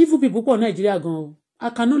evil people pọ̀ Nàìjíríà gan o I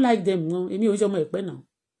cannot like them gan èmi ò ń ṣe ọmọ ẹ̀pẹ́ náà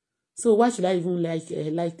so why should I even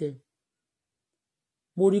like them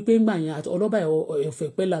mo rí pé ńgbà yẹn ọlọ́ba ẹ̀fẹ̀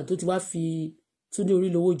pẹ́ là tó ti wá fi Túndé orí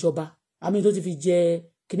lówó jọba àmì tó ti fi jẹ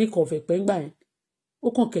kíní kan ọ̀fẹ̀ pẹ́ ńgbà yẹn ó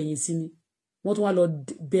kàn kẹ̀yìn sí ni wọ́n tún wá lọ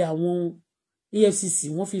bẹ àwọn EFCC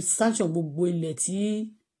wọ́n fi sanction gbogbo ilẹ̀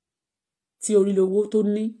tí orílẹ̀-owó tó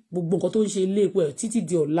ní gbogbo nǹkan tó ń ṣe ilé epo ẹ̀ títí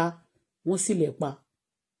di ọ̀la wọ́n sì lẹ̀ pa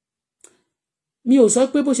mi ò sọ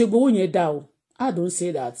pé bó ṣe gbowó yẹn dá o I don't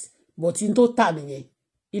say that but in tó tà nìyẹn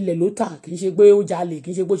ilẹ̀ ló tà kì í ṣe pé ó jalè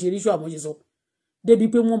kì í ṣe pé ó ṣe ríṣù àmọ́ ṣe sọ débi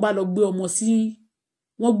pé wọ́n bá lọ gbé ọmọ sí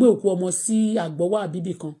wọ́n gbé òkú ọmọ sí àgbọ̀wọ́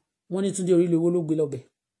àbíbì kan wọ́n ní Túndé orílẹ̀-owó ló gbé lọ́bẹ̀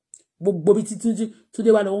gbogbo bí Túndé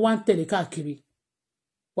wà lọ wọ́n wá ń tẹ̀lé káàkiri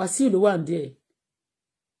Wasiu ló wà ń dẹ̀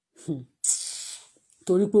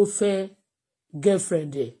torí pé ó fẹ́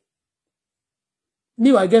girlfriend ẹ̀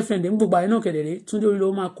níwà girlfriend ẹ̀ ń gbogbo àyè náà kẹ̀dẹ̀rẹ́ Túndé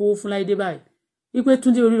orílẹ̀-owó máa kó fún Láìdé báyìí wípé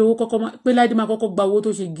Túndé orílẹ̀-owó kọ́kọ́ pé Láìdé máa kọ́kọ́ gba owó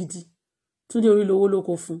tó ṣe gidi Túndé orílẹ̀-owó ló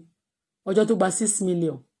kó fún ọjọ́ tó gba 6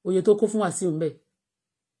 million oye tó kó fún Wasiu ń bẹ̀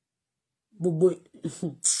gbogbo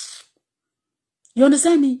you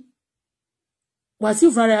understand me Wasiu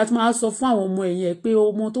fúnra rẹ̀ àti máa sọ fún àwọn ọmọ ẹ̀yìn ẹ̀ pé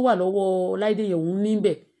ọmọ tó wà lọ́wọ́ Láìdé yẹn òun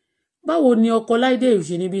níbẹ̀ báwo ni ọkọ Láìdé ò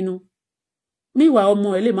ṣe ní bínú míwà ọmọ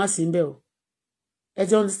ẹ̀ lè má sí níbẹ̀ o ẹ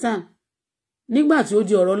ti understand nígbà tí ó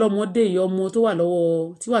di ọ̀rọ̀ ọlọ́mọdé yìí ọmọ tó wà lọ́wọ́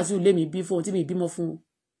tí Wasiu lé mi bí fún tí mi bímọ fún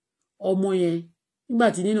ọmọ yẹn nígbà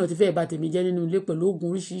tí nínú ti fẹ́ẹ̀ bà tèmi jẹ́ nínú ilé pẹ̀lú oògùn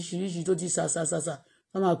oríṣiríṣi tó ti sàsàsàsà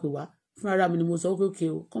wọ́n máa pè wá fúnra mi ni mo sọ pé òkè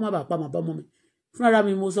o kọ́ má bàa pa màbá ọmọ mi fúnra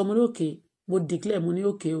mi ni mo sọ mo ní òkè mo declare mo ní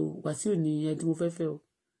òkè o Wasiu ni ẹni tí mo fẹ́ o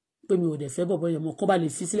pé mi ò dẹ̀ fẹ́ bọ̀bọ̀ yẹn mọ́ kọ́ bá lè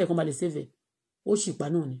fi sílẹ̀ kọ́ bá lè save ó sì pa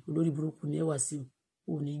náà ni olórí burúkú ni ẹ Wasiu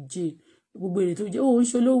ò ní jẹ́ gbogbo èrè tó jẹ́ ó ń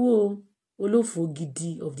ṣolówó olófò gidi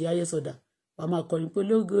of the highest order wàá máa kọrin pé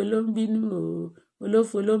ológo ló ń bínú o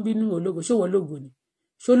olófò ló ń bínú ológo ṣòwò ológo ni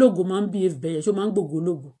ṣólógo máa ń bí bẹ́ẹ̀ ṣó máa ń gbògo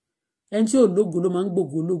ológo ẹni tí ò lógo ló máa ń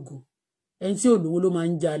gbògo ológo ẹni tí ò lówó ló máa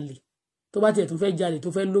ń jalè tó bá tiẹ̀ tún fẹ́ jalè tó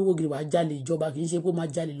fẹ́ lówó gidi wàá jalè ìjọba kì í ṣe kó máa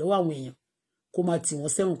jalè lọ́wọ́ àwọn èèyàn kó máa tì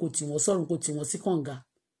wọ́n sẹ́wọ̀n kó tì wọ́n sọ́run kó tì wọ́n sí kànga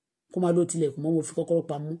kó máa ló tilẹ̀kùn mọ́ mo fi kọ́kọ́rọ́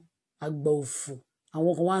pamọ́ àgbà òfò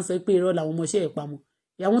àwọn kan wá ń sọ pé irọ́ làwọn ọmọọṣẹ́ ẹ̀ pamọ́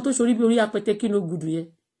àwọn tó ṣorí bí orí apẹtẹkí ló gùdù yẹn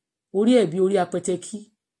orí ẹ̀ bí orí apẹtẹkí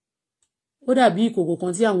ó dàbí ìkòkò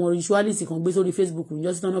kan tí àwọn ritualist kan gbé sórí Facebook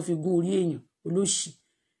níjọ́ sí tán fi gún orí èèyàn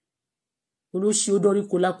olóṣì ó dọ́rí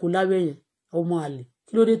kólákólá bẹ́yẹn ọmọ àlè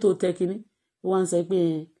kí ló dé tó tẹ kínní ó wá ń sọ pé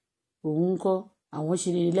òun ń kọ́ àwọn ṣe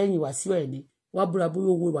lẹ́yìn Wasiu ẹ̀ ní wá búra bóyá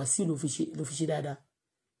owó Wasiu ló fi ṣe dáadáa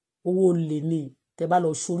owó olè ní tẹ bá lọ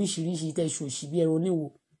ṣoríṣiríṣi tẹ ṣòṣì bí ẹran oníwò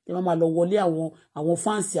tẹ máa lọ wọlé àwọn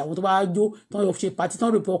fáǹsì àwọn tó bá jó tán yọ ṣe pàtí tán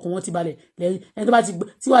rò pé ọkàn wọn ti balẹ̀ lẹ́yìn ẹni tó bá ti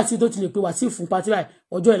tí Wasiu tó ti lè pe Wasiu fún pàtí báyìí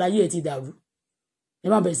ọjọ́ ìláyé ẹ̀ ti dàrú ẹ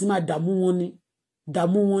má bẹ̀rẹ̀ sí máa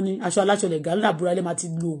dààmú wọn ní aṣọ aláṣọ lẹ̀ gà ńlá lẹ́ máa ti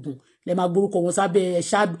lo oògùn lẹ́ máa gbórúkọ wọn sábẹ́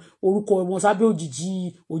ẹ̀ṣá orúkọ wọn sábẹ́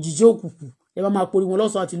òjìji òkùnkùn lẹ́ máa porí wọn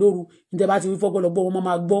lọ́sàn àti lóru níta bá ti wí fọ́gbọ́lọ́gbọ́ wọn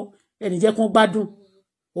máa gbọ́ ẹnì jẹ́ kán gbádùn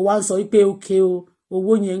ó wá ń sọ wípé òkè o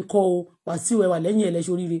owó yẹn ń kọ́ o Wasiu ẹwà lẹ́yìn ẹ̀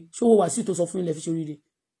lẹ́ṣoríire ṣówó Wasiu tó sọ fún ilẹ̀ fi ṣoríire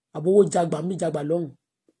àbówó jagba lọ́hùn.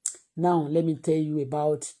 Now let me tell you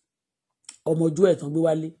about ọmọjú ẹ̀ tán gbé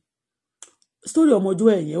wálé story ọmọjú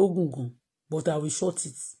ẹ̀ yẹn ó gùn gan but I will short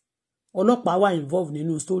it ọlọ́pàá wà involved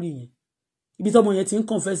nínú story yẹn ibi tọ́mọ yẹn ti ń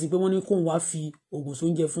confess pé wọ́n ní kóun wá fi oògùn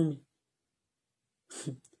sóúnjẹ fún mi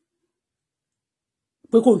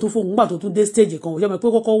pé kóun tó fóun gbà tó tún dé stage kan òṣèlú pé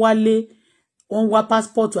kọ́kọ́ wálé wọ́n wá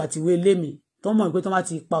passport àti ìwé ilé mi tó mọ̀ pé tó má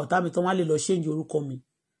ti pa ọ̀tá mi tó má lè lọ change orúkọ mi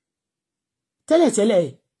tẹ́lẹ̀tẹ́lẹ̀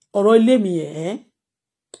ọ̀rọ̀ ilé mi yẹn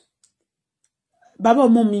bàbá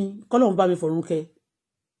ọmọ mi kọ́lọ́run bá mi fọ̀run kẹ́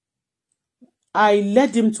I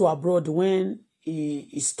led him to abroad when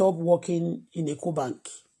he stopped working in a co-bank.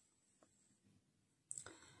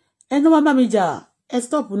 Ẹni tó bá bá mi jà ẹ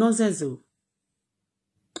stop nonsense o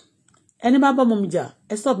ẹni bá bá ọmọ mi jà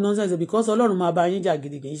ẹ stop nonsense o because Ọlọ́run máa bá yín jà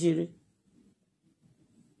gidi kì í ṣeré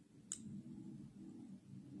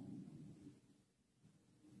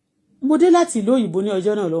mo dé láti ìlú òyìnbó ní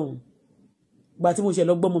ọjọ́ náà lọ́hùn gbà tí mo ṣe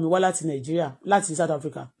lọ gbọ́mọ mi wá láti Nàìjíríà láti South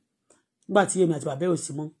Africa gbà tí èmi àti bàbá ò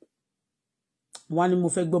sí mọ́ wọ́n ní mo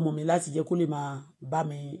fẹ́ gbọ́mọ mi láti jẹ́ kó lè máa bá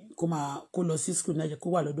mi kó lọ sí school náà jẹ́ kó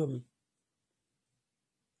wà lọ́dọ̀ mi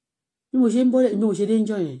bí mo ṣe ń bọ́ bí mo ṣe dé ń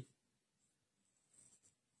jọ yẹn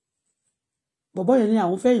bọ̀bọ́ yẹn ní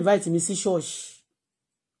àwọn fẹ́ invite mi sí church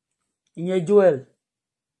ìyẹn Joel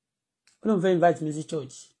ó lóun fẹ́ invite mi sí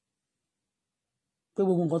church pé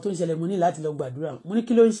gbogbo nǹkan tó ń ṣẹlẹ̀ mo ní láti lọ gbàdúrà mo ní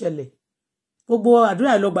kí ló ń ṣẹlẹ̀ gbogbo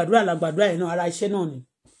àdúrà lọ gbàdúrà la gbàdúrà yẹn náà ara iṣẹ́ náà ni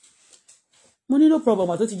mo ní no problem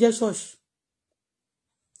àtó ti jẹ́ church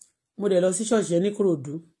mo dẹ̀ lọ sí church yẹn ní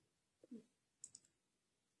Kòròdú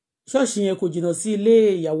church yẹn kò jìnnà sí ilé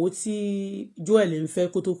ìyàwó tí Joel ń fẹ́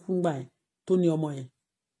kó tó kú gbà yẹn tó ní ọmọ yẹn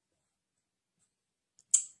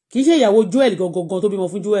kì í ṣe ìyàwó Joel gangan tó bímọ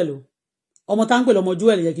fún Joel o ọmọ tá ń pè lọmọ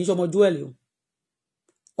Joel yẹn kì í ṣe ọmọ Joel o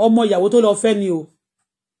ọmọ ìyàwó tó lọ fẹ́ ni o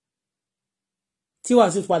tí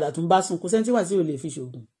Wasiu padà tún bá sùn kò sẹ́ni tí Wasiu lè fi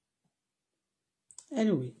ṣògùn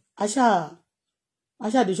anyway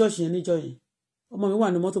aṣá dé ṣọ́ọ̀ṣì yẹn níjọ́ yẹn ọmọ mi wà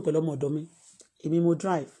ní mọ́tò pẹ̀lú ọmọ ọ̀dọ́ mi èmi mo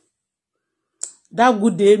drive that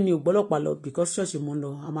good day mi ò gbọ́lọ́pàá lọ because ṣọ́ọ̀ṣì mo ń lọ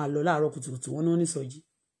a máa lọ láàárọ̀ kùtùkùtù wọn ní wọ́n ní sọ́jí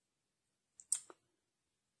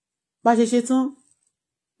bá ṣe tán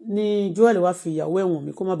ni Joel wá fi ìyàwó ẹ̀wọ̀n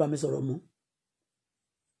mi kó má bá mi sọ̀rọ̀ mọ́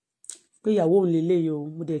pé ìyàwó òun lè léyìí o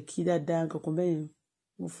mo dẹ̀ kí dáadáa kankan bẹ́ẹ̀ yẹn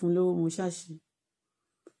mo fún lówó mo ṣáṣì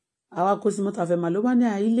àwa kó sí mọ́tò àfẹ́ máa ló bá ní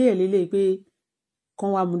ilé ẹ̀ lélẹ̀ pé kan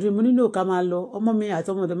wa mo nílò ká máa lọ ọmọ mi àti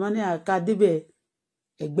ọmọ ọ̀dọ̀ máa ní àká débẹ̀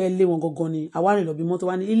ẹgbẹ́ ilé wọn gangan ni àwa rìn lọ bí mọ́tò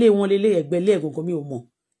wá ní ilé wọn lélẹ̀ ẹgbẹ́ ilé ẹ̀ gangan mi ò mọ̀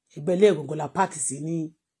ẹgbẹ́ ilé ẹ̀ gangan la páàkì sí ní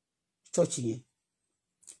ṣọ́ọ̀ṣì yẹn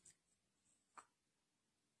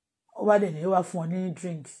ó bá dẹ̀ ní wá fún ọ ní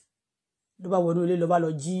drink ló bá wọnú ilé ló bá lọ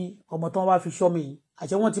jí ọmọ tán wá fi ṣọ́ mi yìí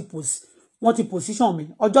àṣẹ wọ́n ti position mi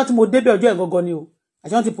ọjọ́ tí mo débẹ̀ ọjọ́ ẹ̀ gangan ni o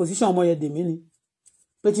àṣẹ wọ́n ti position ọmọ yẹn dè mí ni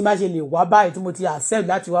pé tí n bá ṣe lè wá báyìí tí mo ti accept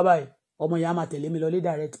láti wá báyìí ọmọ yẹn á máa tẹ̀lé mi lọ lé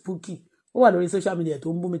direct Bukky ó wà lórí social media tó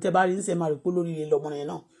ń bú mi tẹ́ bá rí ń sẹ́ máa rí pé lórí ilé lọmọ yẹn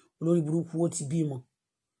náà olórí burúkú ó ti bímọ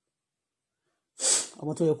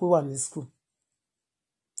ọmọ tó yẹ kó wà ní school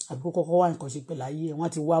àbí kó kọ́kọ́ wà nǹkan ṣe pẹ̀lú ayé ẹ̀ wọ́n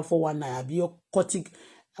ti wá 419 àbí cortic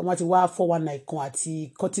wọ́n ti wá 419 kan àti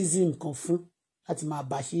cortism kan fún láti máa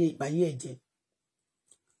báyé ẹ̀ jẹ́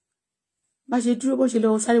bá ṣe dúró bó ṣe lọ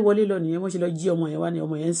sáré wọlé lọ nìyẹn bó ṣe lọ jí ọmọ yẹn wá ní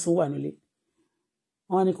ọmọ yẹn ń sún wà nílé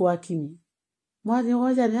wọ́n ní kó wá kí mi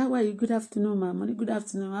wọ́n jáde how are you good afternoon ma mo ní good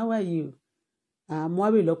afternoon how are you mo wá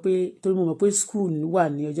bèèrè lọ pé torí mo mọ̀ pé school wà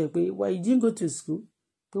ní ọjọ́ pé why you didn't go to school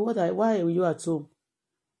pé why are you at home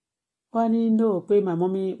wọ́n ní no pé my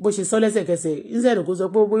mommy bó ṣe sọ lẹ́sẹ̀kẹsẹ̀ instead kó sọ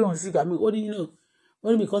pé bóyá òun sì gbà mí ó ní no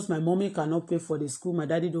only because my mommy cannot pay for the school my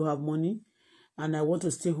daddy don't have money and I want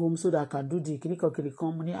to stay home so that I can do the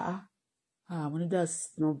kirikan mo ní mo ní that's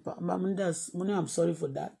no mo ní I'm sorry for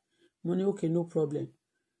that mo ní okay no problem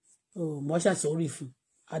mo ṣá sorry fún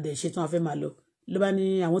adé ṣetán afẹ́ máa lọ ló bá ní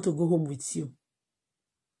I want to go home with you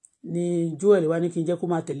ní Joel wá ní kí n jẹ́ kó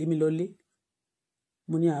máa tẹ̀lé mi lọlé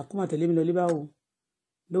mo ní kó máa tẹ̀lé mi lọlé báwo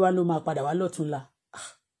ló wá ló máa padà wá lọ́túnla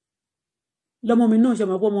lọ́mọ mi náà ṣe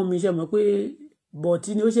mọ̀ pé ọmọ mi ṣe mọ̀ pé bọ̀tí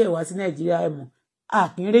ni ó ṣe wá sí Nàìjíríà ẹ̀ mọ̀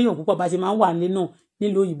kì í réyàn púpọ̀ bá ṣe máa ń wà nílé náà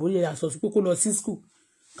nílùú òyìnbó lè àṣọ sí pé kó lọ sí school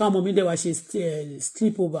káwọn ọmọ mi dẹ̀ wá ṣe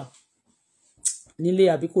sleep over nílé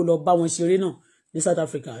àbí kó lọ bá wọn ṣeré náà ní South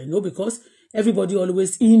Africa because everybody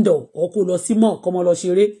always indoor or kó lọ sí mall kọ́mọ lọ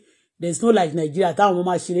ṣeré there is no like Nigeria táwọn ọmọ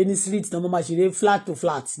máa ṣeré ní street náà ọmọ máa ṣeré flat to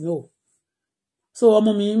flat no so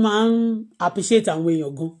ọmọ mi máa ń appreciate àwọn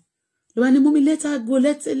èèyàn gan ló wá ní mú mi let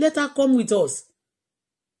her come with us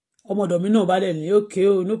ọmọ ọ̀dọ̀ mi náà bá dẹ̀ ní okay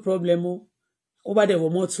o no problem o ó bá dẹ̀ wọ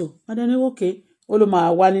mọ́tò bá dẹ̀ ní okay ó ló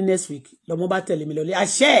máa wá ní next week lọ́mọ bá tẹ̀lé mi lọlé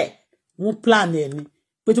àṣẹ wọn plan ẹ̀ ni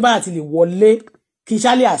pé tó bá ti lè wọlé kí n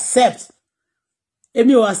ṣáàlì accept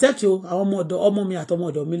èmi ò accept o àwọn ọmọ mi àtọmọ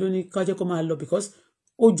ọ̀dọ̀ mi ló ní ká jẹ́ kó máa lọ because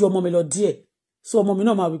ó ju ọmọ mi lọ díẹ̀ so ọmọ mi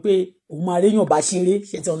náà máa wí pé òun máa réyàn bá ṣeré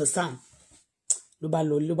ṣe ti understand ló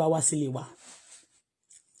bá wá sílé wa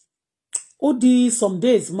ó di some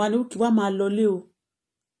days máa ní kí wá máa lọlé o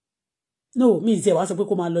no mi ìtì ẹ̀ wá sọ pé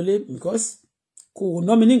kó máa lọlé because kò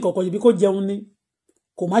ná mi ní nǹkan kan ibi kó jẹun ní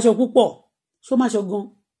kò máṣọ púpọ̀ ṣó máṣọ gan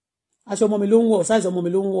aṣọ ọmọ mi ló ń wọ̀ size ọmọ mi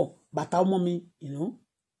ló ń wọ̀ bàtà ọmọ mi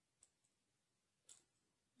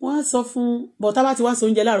wọ́n á sọ fún bọ̀ tá bá ti wá sí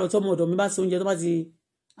oúnjẹ láàárọ̀ tọ́mọ ọ̀dọ̀ mi bá sí oúnjẹ tó bá ti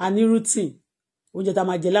a ní routine oúnjẹ tá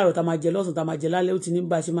máa jẹ láàárọ̀ tá máa jẹ lọ́sàn tá máa jẹ lálẹ́ ó ti ní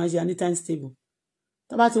bá ṣe máa ń ṣe a ní time stable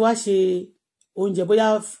tá bá ti wá ṣe oúnjẹ bóyá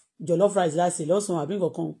jollof rice láṣẹ lọ́sàn àbí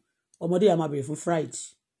nǹkan ọmọdé yà máa bèrè fún fried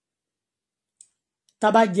tá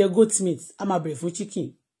bá jẹ goat meat a máa bèrè fún chicken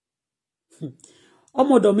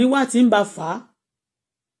ọmọ ọ̀dọ̀ mi wá ti ń bá fà á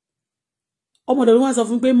ọmọ ọ̀dọ̀ mi wá sọ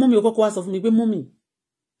fún mi pé mọ́mì ó kọ́kọ́ wá sọ fún mi pé mọ́mì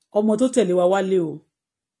ọmọ tó tẹ̀lé wa wálé o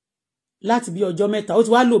láti bí ọjọ́ mẹ́ta ó ti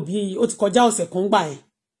wá lò bí ó ti kọjá ọ̀sẹ̀ kan gbà ẹ̀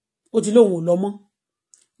ó ti lóun ò lọ mọ́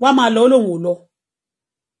wá máa lọ lóun ò lọ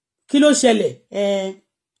kí ló ṣẹlẹ̀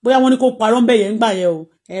bóyá wọ́n ní kó parọ́ ń bẹ̀yẹ̀ ń gbà yẹn o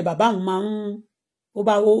bàbá òun máa ń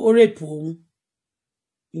ó rèpù òun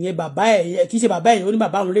ìyẹn bàbá ẹ̀ kì í ṣe bàbá ẹ̀ ó ní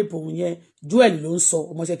bàbá òun rèpù òun yẹn Joel ló ń sọ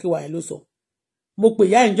ọmọọṣẹ́ kí wà ẹ̀ ló sọ mo pè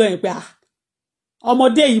ìyá ìjọ yẹn pé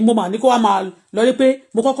ọmọdé yìí mo mà ní kó wá máa lọ rí pé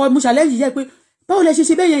mo kọ́kọ́ mú ṣàlẹ́ yìí yẹ pé báwo lẹ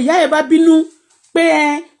ṣe bẹ́ẹ̀ yẹn ìyá ẹ̀ bá bínú pé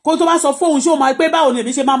kó tó bá sọ fóun ṣó máa pé báwo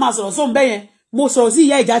lèmi ṣe máa sọ̀rọ̀ sóun bẹ́ẹ̀ yẹn mo sọ̀rọ̀ sí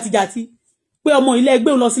ìyá ẹ̀ játijàti pé ọmọ ilé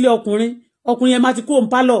ẹgbẹ́ òun lọ sílé ọkùnrin yẹn máa ti kúrò ní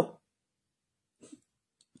pálọ̀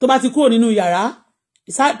tó bá ti kúrò nínú yàrá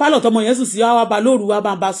pálọ̀ tọmọ yẹn sùn sí wá bá lóru wá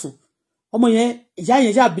bá ń bá sùn ọmọ yẹn ìyá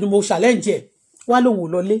yẹn ṣàbínú mo ṣàlẹ́ǹjẹ̀ wá lóun ò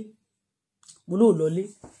lọlé mo lóun lọlé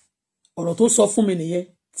ọ̀rọ̀ tó sọ fún mi nìyẹn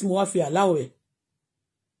tí mo wá fi àláwọ̀ ẹ̀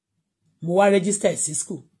mo wá register sí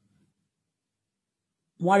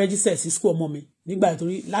school ọmọ mi nígbà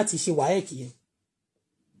torí láti ṣe wáyẹ̀kì yẹn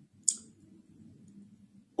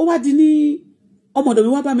ó wá di ní ọmọdọ̀ mi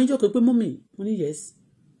wá bá mi jókòó pé mọ́mì mo ní yes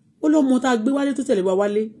ó lọ́mọ tá a gbé wálé tó tẹ̀lé wa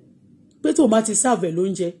wálé pé tóun bá ti serve ẹ̀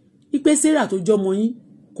lóúnjẹ ipe sarah tó jọmọ yín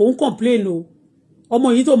kò ń complain o ọmọ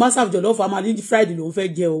yìí tóun bá serve jọ̀lọ́fù a máa ní friday lòun fẹ́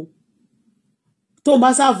jẹ o tóun bá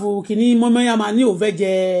serve kìíní mọ́mọ́yá máa ní òun fẹ́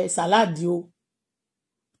jẹ sàláàdì o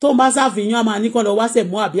tóun bá serve iyán a máa ní kọ́ lọ wá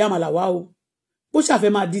sẹ̀mọ́ àbí àmàlà wá o bó ṣàfẹ́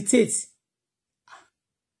máa dictate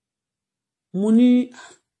mo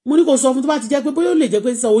ní kò sọ fún tó bá ti jẹ́ pé bóyá ó lè jẹ́ pé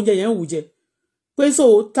sọ oúnjẹ yẹn ń wù jẹ pé so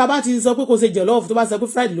tá bá ti sọ pé kò ṣe jollof tó bá sọ pé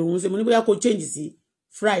fried lòun ṣe mo ní bóyá kò change sí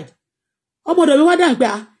fried ọmọdọ̀ mi wá dáhùn pé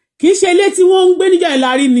kì í ṣe ilé tí wọ́n ń gbé níjọ́ ẹ̀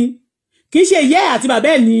lárí ni kì í ṣe ìyá ẹ̀ àti bàbá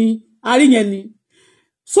ẹ̀ ní arí yẹn ni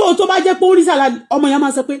so tó bá jẹ́ pé ó rí salad ọmọ yẹn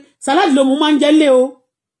máa sọ pé salad ló mú máa ń jẹ ńlé o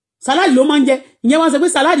salad ló máa ń jẹ ìyẹn wá sọ pé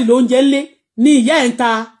salad ló ń jẹ ńlé ní ìyá ẹ̀ ń ta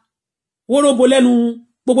wóróbo lẹ́nu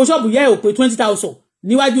gbogbo ṣọ́ọ̀bù ìyá ẹ̀ ò pé 20,000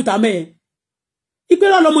 níwájú ta mẹ́ẹ̀ ìpè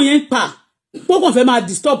lọ́mọ yẹn ń pa pọ́kàn fẹ́ máa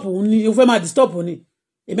disturb ni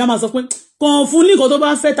èmi á máa sọ pé kàn fún ní nǹkan tó bá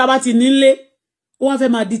fẹ́ ta bá ti nílé ó wá fẹ́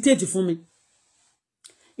máa dictate fún mi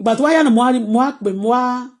ìgbà tó wá yànà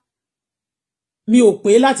mi ò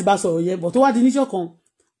pé láti bá sọ̀rọ̀ yẹn bọ̀ tó wá di níṣọ́ kan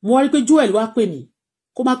mo wá rí pé Joel wá pè mí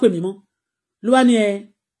kó má pè mí mọ́ ló wá ní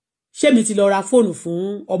ṣé mi ti lọ ra fóònù fún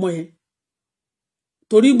ọmọ yẹn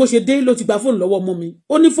torí bó ṣe dé ló ti gba fóònù lọ́wọ́ ọmọ mi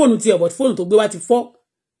ó ní fóònù tiẹ̀ but fóònù tó gbé wá ti fọ́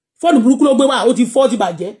fóònù burúkú ló gbé wá ó ti fọ́ ti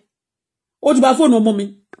bàjẹ́ ó ti bà fóònù ọmọ mi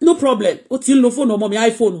no problem ó ti ń lo fóònù ọmọ mi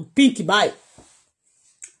iPhone pink báyìí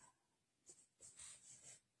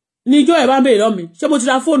níjọ́ ẹ̀ bá ń bèèrè lọ́ mi ṣé mo ti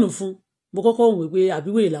ra fóònù fún mo kọ́kọ́ wò pé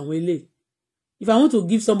àbíwèé làwọn ilé if I want to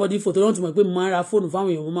give somebody photo don't mọ̀ pé mo máa ń ra fóònù fáwọn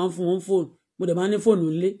èèyàn mo máa ń fún wọn fóònù mo dẹ̀ máa ń ní fóònù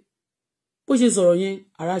ńlé bó ṣe sọ̀rọ̀ yẹn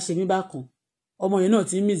ara ṣe mí bákan ọmọ yẹn náà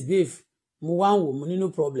ti ń misbehave mo wá ń wò mo ní no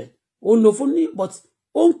problem ó ń lo fóònù ní but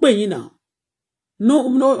ó ń pè yín náà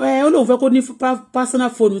ó lóun fẹ́ kó ní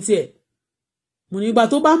personal phone tiẹ̀ mo ní ìgbà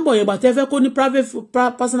tó bá ń bọ̀ yẹn ìgbà tẹ́ fẹ́ kó ní private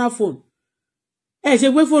personal phone ṣe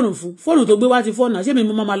gbé fóònù tó gbé wá ti fóònù àṣẹ mi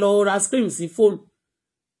mo máa lọ ra screen sí fóònù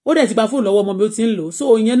ó dẹ̀ ti bà fóònù lọ́wọ́ ọmọ mi ó ti ń lò so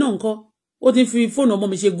ìyẹn náà nǹkan ó ti fi fóònù ọmọ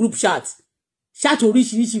mi ṣe group chat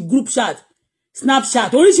oríṣiríṣi group chat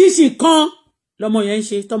snapchat oríṣiríṣi kan lọmọ yẹn ń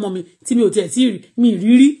ṣe tọmọ mi tí mi ò tiẹ̀ tí mi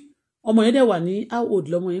rírí ọmọ yẹn dẹ̀ wà ní how old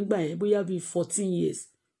lọmọ yẹn gbà yẹn bóyá bíi 14 years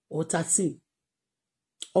or 13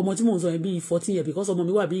 ọmọ tí mò ń sọ yẹn bíi 14 years because ọmọ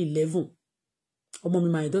mi wà bíi 11 ọmọ mi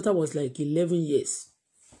my daughter was like 11 years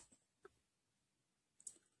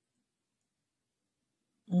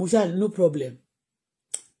mo ṣáà no problem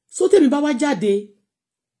so tèmi bá wá jáde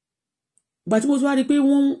ìgbà tí mo tún wá rí pé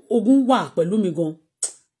wọ́n ogun wà pẹ̀lú mi gan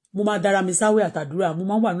mo máa dára mi sáwẹ̀ àtàdúrà mo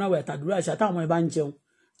máa ń wà nínú àwẹ̀ àtàdúrà àṣà táwọn ọmọ ẹ bá ń jẹun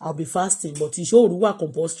I'll be fasting but ìṣòro wà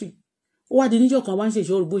compulsory ó wá di níjọ́ kan wá ń ṣe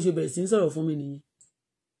ìṣòro bó ṣe bẹ̀rẹ̀ sí ń sọ̀rọ̀ fún mi nìyẹn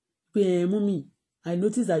pé mummy I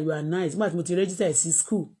noticed that you are nice nígbà tí mo ti register sí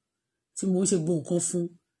school tí mo ń ṣe gbogbo nǹkan fún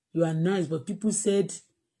you are nice but people said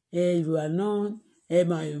you are not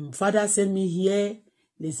my father sent me here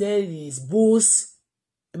they said his boss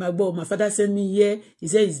my father sent me here he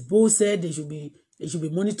said his boss said they should be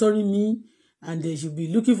monitoring me and they should be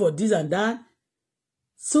looking for this and that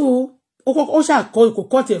so ó ṣàkọ kò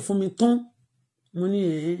kọ́ tiẹ̀ fún mi tán mo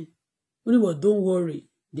ní but don't worry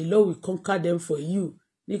the Lord will conquer them for you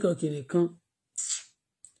nìkan kiri kan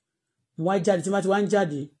mo wá jáde tí wọ́n ti wá ń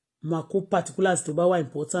jáde máa kó particulars tó bá wà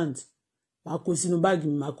important máa kó sínú báàgì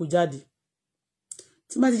mi máa kó jáde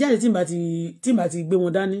tí n bá ti jáde tí n bá ti gbé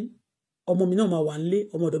wọn dání ọmọ mi náà máa wà nílé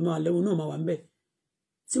ọmọ ọ̀dọ̀ mi máa lẹ́wọ̀n náà máa wà níbẹ̀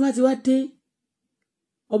tí n bá ti wá dé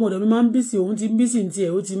ọmọ ọ̀dọ̀ mi máa ń bísí òun ti ń bísí ní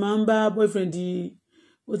tiẹ̀ ó ti máa ń bá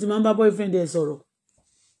boyfriend ẹ̀ sọ̀rọ̀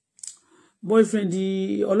boyfriend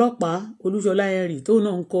ọlọ́pàá Olúṣọlá Henry tóun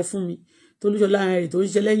náà ń kọ fún mi Tolúṣọlá ẹ̀rì tó ń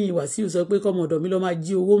ṣe lẹ́yìn Wàsíù sọ pé kọ́mọ ọ̀dọ̀ mi lọ máa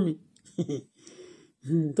jí owó mi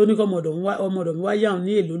tó ní kọ́mọ ọ̀dọ̀ mi wá yáhùn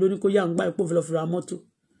ní èlò ló ní kó yáhùn gbá ipò fẹ́ ra mọ́tò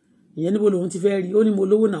ìyẹn níbo lòun ti fẹ́ rí ó ní mo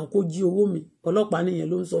lówó náà kó jí owó mi ọlọ́pàá nìyẹn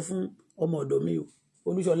ló ń sọ fún ọmọ ọ̀dọ̀ mi o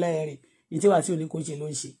Olúṣọlá ẹ̀rì ní tí Wàsíù ní kó ṣe ló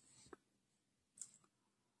ń ṣe.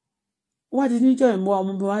 wá di níjọ́ ìmọ̀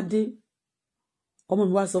ọmọ mi wá dé ọmọ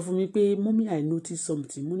mi wá sọ fún mi pé mommy I notice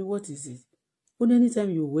something mo ní what is it ó ní anytime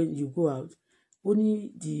you go out ó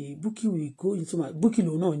ní the Bukky will go into my Bukky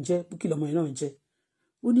lòun náà ń jẹ́ Bukky lọmọ yẹn náà ń jẹ́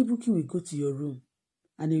ó ní Bukky will go to your room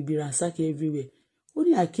and he'll be ransacking everywhere ó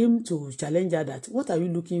ní I came to challenge her that what are you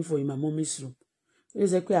looking for in my mommy's room ó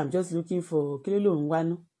sọ pé I'm just looking for kílé lòun wá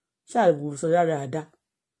ná ṣáà sọ dára àdá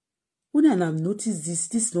ó ní and I've noticed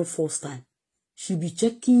this is not first time she be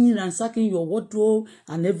checking ransacking your wardrobe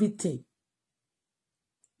and everything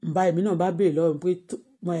bá èmi náà bá béèrè lọ́wọ́ pé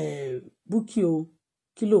Bukky o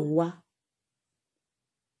kí lòun wá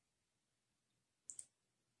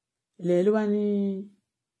ilẹ̀ ló wá ní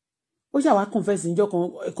ó ṣàwá confess níjọ́ kan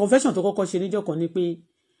confession tó kọ́kọ́ ṣe níjọ́ kan ni pé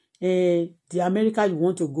the America you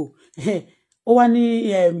want to go ó wá ní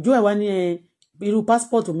joe wá ní irú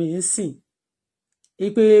passport mi ń sìn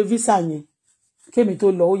pé visa yẹn kémi tó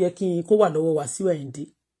lọ ó yẹ kí n kó wà lọ́wọ́ Wasiu Ayinde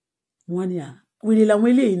wọ́n ní wílé làwọn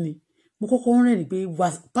eléyìí ni mo kọ́kọ́ ń rẹ́rìn pé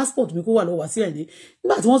passport mi kó wà lọ́wọ́ Wasiu Ayinde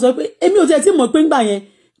nígbà tí wọ́n sọ pé èmi ò tiẹ̀ tí mọ̀ pé ńgbà yẹn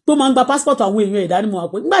tó máa ń gba passport àwọn èèyàn ìdánimọ̀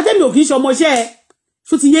àpò nígbà tẹ́mi ò kì í ṣe ọmọọṣẹ́ ẹ̀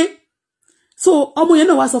ṣó ti yé so ọmọ yẹn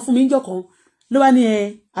náà wá sọ fún mi níjọ́ kan ló wá ní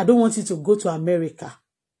I don't want you to go to America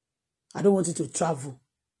I don't want you to travel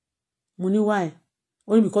mo ní why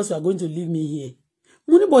only because you are going to leave me here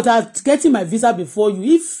mo ní but I'm getting my visa before you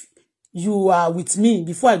if you are with me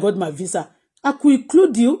before I got my visa I could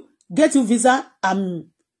include you get you visa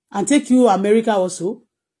and take you America also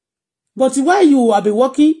but why you have been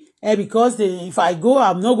working because if I go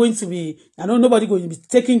I'm not going to be I know nobody going to be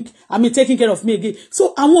taking care of me again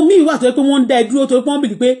so àwọn míì wà tó yẹ pé wọ́n ń dá ẹ dúró tó yẹ pé wọ́n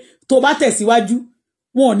bìlì pé tó bá tẹ̀síwájú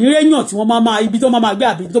wọn ò ní réyàn tí wọ́n máa ibi tó máa gbé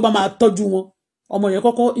àbí tó bá máa tọ́jú wọn ọmọ yẹn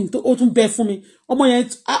kọ́kọ́ ó tún bẹ fún mi ọmọ yẹn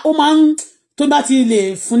ó máa ń tó bá ti lè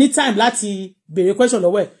fún ní time láti béèrè question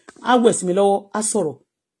lọ́wọ́ ẹ̀ á wẹ̀ sí mi lọ́wọ́ á sọ̀rọ̀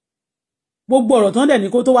gbogbo ọ̀rọ̀ tán dẹ̀ ní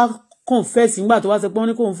kó tó wá confess nígbà tó wá sọ pé wọ́n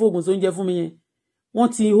ní kó ń fóògùn tó ń jẹ fún mi yẹn wọ́n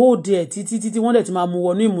ti hold ẹ̀ títí wọ́n dẹ̀ ti máa mú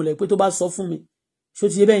wọnú ìmùlẹ̀ pé tó bá sọ fún mi ṣó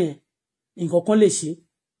ti yé bẹ́ẹ̀ yẹn nǹkan kan lè ṣe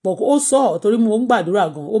pọ̀ ó sọ torí mo ń gbàdúrà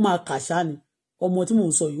gan ó máa kà ṣá ni ọmọ tí mò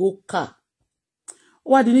ń sọ yìí ó kà ó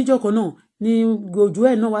wá di níjọ́ kan náà ní ojú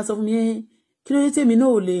ẹ̀ náà wá sọ fún mi kí ló dé tèmi náà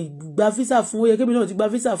ò lè gba visa fún ó yẹ kébì náà ti gba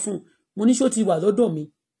visa fún mo ní ṣó ti wà lọ́dọ̀ mi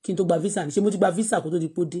kí n tó gba visa ní ṣé mo ti gba visa kó tó di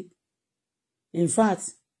pó dé in fact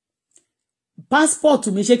passport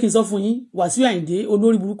mi ṣé kí n sọ fún yín Wasiu Ayinde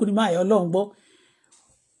olórí burúkú ni máa ẹ̀ ọlọ́run gbọ́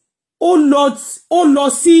ó lọ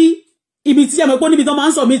sí ibi tí ẹmọ pé níbi tó máa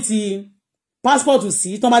ń submit passport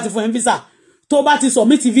sí tó bá ti fún ẹ visa tó bá ti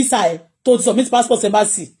submit visa ẹ tó ti submit passport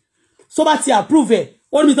embassy tó bá ti approve ẹ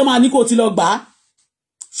ó níbi tó máa ní kó ti lọ gbà á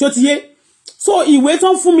ṣó ti yé so ìwé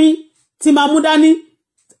tó ń fún mi ti máa mú dání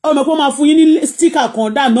ọmọ pé ó máa fún yín ní sticker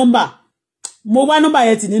kan dá number mo wá number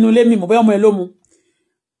yẹn tì nínú ilé mi mo bẹ́ ọmọ ẹ ló mu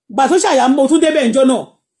gbà tó ṣàyà mo tún débẹ̀ ìjọ náà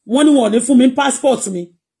wọ́n ní wọn ò ní fún mi passport mi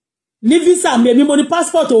ní visa mi èmi mo ní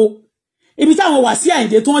passport o ibi táwọn Wasiu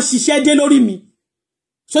Ayinde tó ń ṣiṣẹ́ dé lórí mi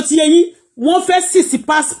ṣó ti yé yín wọ́n fẹ́ sísì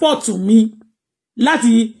passport mi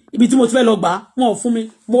láti ibi tí mo ti fẹ́ lọ gbà wọn ò fún mi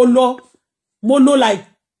mo lọ like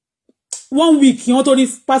 1 week kí wọ́n tó rí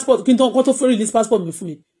passport kí wọ́n tó fẹ́ release passport mi fún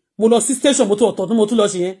mi mo lọ sí station mo tó ọ̀tọ̀ tí mo tún lọ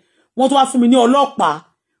ṣe yẹn wọ́n tó wá fún mi ní ọlọ́pàá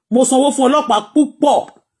mo sanwó fún ọlọ́pàá púpọ̀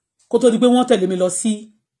kó tó di pé wọ́n tẹ̀lé mi lọ sí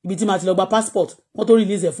ibi tí màá ti lọ gba passport wọ́n tó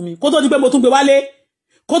release ẹ̀ fún mi kó tó di pé mo tún gbé wálé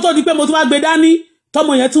kó tó di pé mo tún wá gbé dání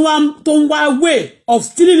tọmọ yẹn tó ń wá way of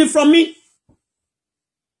stealing it from me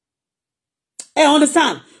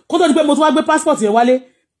understand kó tó di pé mo tún wá gbé passport yẹn wálé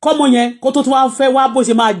kọ́mọ yẹn kó tó tún wá fẹ́ wá bó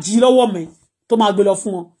ṣe máa jí lọ́wọ́ mi tó máa gbé lọ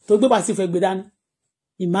fún wọn tó gbé pàṣẹ fẹ́ gbé dání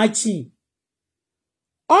imagine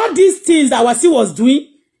all these things that Wasiu was doing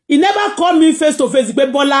he never called me face to face pé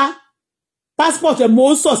Bọ́lá passport ẹ̀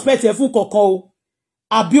mo ń suspect ẹ̀ fún kọ̀ọ̀kan o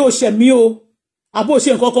àbí o ṣẹ̀ mí o àbí o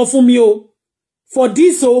ṣe nǹkan kan fún mi o for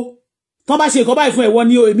this o tó bá ṣe nǹkan báyìí fún ẹ̀wọ́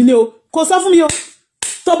ni o èmi ni o kò sọ fún mi o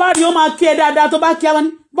tó bá rí ó máa kí ẹ dáadáa tó bá kí ẹ wá ní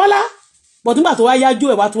Bọ́lá but nígbà tó wá yájú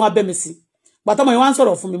ẹ̀ wá tó wá bẹ́ mi sí gbàtọ́mọ yẹn wá ń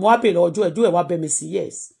sọ̀rọ̀ fún mi mo wá pè lọ ọjọ́ ẹ̀ wá bẹ́ mi sí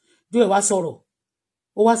yes ọjọ́ ẹ̀ wá sọ̀rọ̀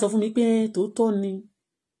ó wá sọ fún mi pé tòótọ́ ni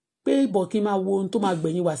pé ìbọ̀ kí n máa wo ohun tó máa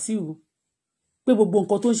gbẹ̀yìn Wasiu pé gbogbo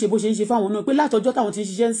nǹkan tó ń ṣe bó ṣe ń ṣe fáwọn náà pé látọjọ́ táwọn ti ń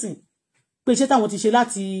ṣiṣẹ́ ń sìn pé iṣẹ́ táwọn ti ṣe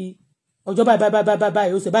láti ọjọ́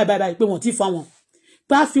báyìí ó ṣe báyìí pé wọ́n ti fa wọn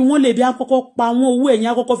pé á fi wọ́n lè bí àkọ́kọ́ pa wọ́n owó ẹ̀yìn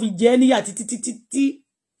àkọ́kọ́ fi jẹ níyà títí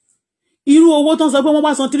irú owó tó ń sọ pé wọ́n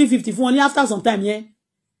bá san 350 fún wọn ní after some time yẹn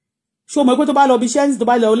ṣó mọ̀ pé tó bá lọ bí iṣẹ́ tó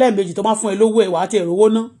bá lọ lẹ́ẹ̀mejì tó bá fún ẹ lówó ẹ̀ wà á ti rówó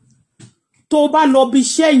ná tó bá lọ bí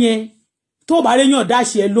iṣẹ́ yẹn tó bá réyàn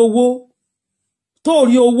dáṣì ẹ lówó tó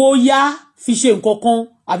rí owó yá fi ṣe nǹkan kan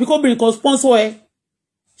àbí kóbìnrin kan sponsor ẹ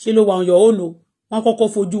ṣe ló wà on your own o wọ́n kọ́kọ́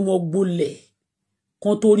fojú wọn gbolẹ̀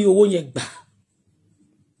kan tó rí owó yẹn gbà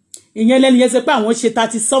ìyẹn lẹ́nu yẹn ṣe pé àwọn ṣe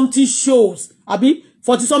 30 something shows àbí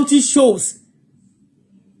 40 something shows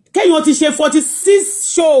kéèyàn ti ṣe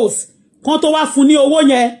 46 shows kan tó wá fún ní owó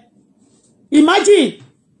yẹn imagine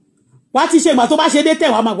wá ti ṣe ìgbà tó bá ṣe dé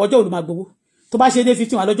 10 wá máa gbọ́jọ́ olùmọ̀gbowó tó bá ṣe dé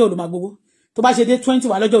 15 wá lọ́jọ́ olùmọ̀gbowó tó bá ṣe dé 20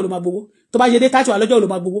 wá lọ́jọ́ olùmọ̀gbowó tó bá ṣe dé 30 wá lọ́jọ́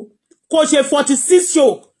olùmọ̀gbowó kó ṣe 46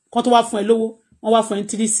 show kan tó wá fún ẹ lówó wọ́n wá fún ẹ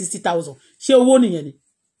 360,000 ṣé owó nìyẹn ni.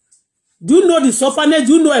 Do you know the suffering?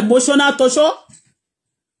 Do you know emotional torture?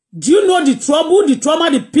 Do you know the trouble, the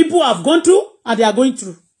trauma the people have gone through and they are going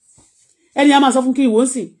through? Ẹni a máa sọ fún kí ìwọ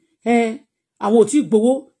sìn àwọn ò tí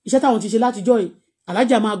gbowó iṣẹ́ táwọn ti ṣe látijọ́ yìí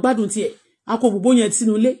alájà máa gbádùn tiẹ̀ a kó gbogbo yẹn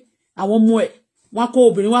sínú ilé àwọn ọmọ ẹ̀ wọ́n kó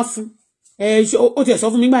obìnrin wá fún ó tiẹ̀ sọ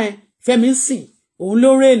fún mi gbà yẹn Fẹ́mi ń sìn òun ló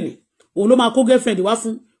rèèní òun ló máa kó girlfriend wá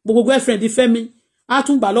fún gbogbo girlfriend Fẹ́mi á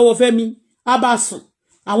tún gbà lọ́wọ́ Fẹ́mi á bá sùn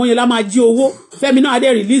àwọn yẹn la máa jí owó Fẹ́mi náà á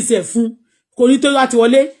dẹ̀ release ẹ̀ fún kò ní tó láti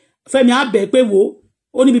wọlé Fẹ́mi á bẹ̀ pé wò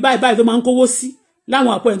ó níbi báyìí tó máa ń kówó sí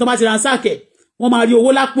láwọn àpò ẹ̀ tó bá ti ransack ẹ̀ wọ́n máa rí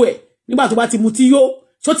owó lápò ẹ̀ nígbà tó bá ti mutí yó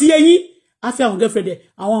ṣó ti yé yín á fẹ́ àwọn girlfriend ẹ̀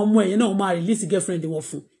àwọn ọmọ ẹ̀yẹn náà máa release girlfriend wọn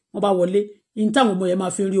fún wọ́n bá wọlé in táwọn ọmọ yẹn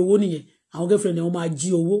máa fi rí owó nìyẹn àwọn girlfriend ẹ̀ wọ́n máa jí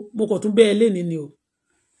owó mo kàn tún bẹ́ẹ̀ lẹ́ni ni o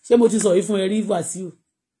ṣé mo ti sọ yìí fún ẹ rí Wasiu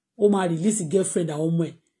ó máa release girlfriend àwọn ọmọ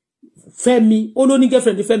ẹ̀ Fẹ́mi ó ló ní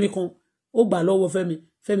girlfriend Fẹ́mi kan ó gbà lọ́wọ́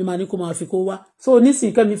Fẹ́mi máa ní kó máa fi kó wá so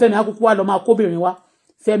nísìnyí Fẹ́mi akúkú wá lọ máa kóbìnrin wá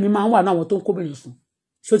Fẹ́mi máa ń wà náà àwọn tó ń kóbìnrin fún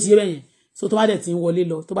ṣó ti yé bẹ́yẹn so tó bá dẹ̀ ti ń wọlé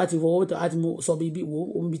lọ tó bá ti fọwọ́ tó àti mo sọ bíbí wo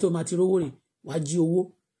omi tó máa ti rówó rè wá jí owó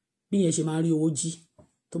bí yẹn ṣe máa rí owó jí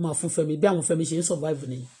tó máa fún Fẹ́mi bí àwọn Fẹ́mi ṣe ń survive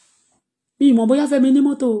nìyẹn bí ìmọ̀ bóyá Fẹ́mi ní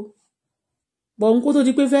mọ́tò bọ̀ n kó tó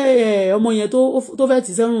di pé ọmọ yẹn tó fẹ́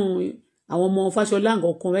ti sẹ́rùn àwọn ọmọ Fáṣọlá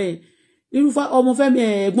nǹkan kan bẹ́yẹn irú ọmọ Fẹ́mi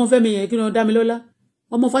ẹ̀gbọ́n Fẹ́mi yẹn kí ni wọ́n dá mi lọ́lá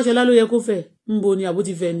ọmọ Fáṣọlá ló yẹ kó fẹ́ ń bo ni àbó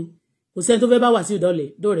ti fẹ́ ni kò sẹ́ni tó fẹ́ bá Wàsíù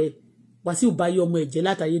dọ̀rẹ́ Wàsíù bá yọ ọmọ ẹ̀jẹ̀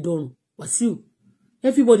látàyé dọ̀rùn Wàsíù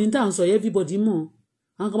everybody ní tàn sọ everybody mọ̀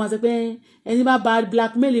àwọn kan máa sọ pé ẹni bá ba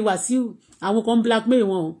blackmail Wàsíù àwọn kan blackmail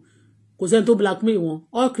wọn kò sẹ́ni tó blackmail wọn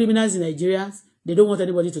all criminals in Nigeria they don't want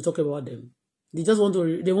anybody to talk about them they just want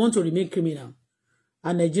to remain criminal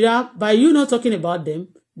and Nigeria by you not talking about them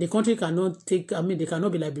the country cannot they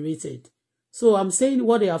cannot be liberated so I'm saying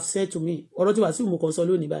what they have said to me ọ̀rọ̀ tí Wàsíù mo kàn sọ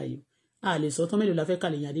lónìí báyìí a lè sọ tán mélòó la fẹ́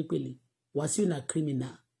kàlẹ̀ yàn Adépèlé Wàsíù na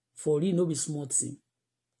criminal for real no be small thing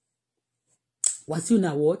Wàsíù na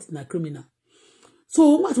what na criminal so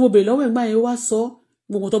wọ́n àti mo bèrè lọ́wọ́ ẹ̀gbọ́n yẹn wá sọ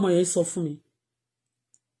gbogbo tọmọ yẹn sọ fún mi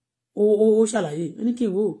ó ṣàlàyé ó ní kí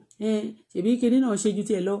n wò ṣèbí kinní náà ṣe ju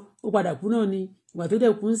tiẹ̀ lọ ó padà kú náà ni ìgbà tó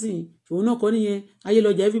dẹ̀ kú ń sìn òun náà kọ́ nìyẹn ayé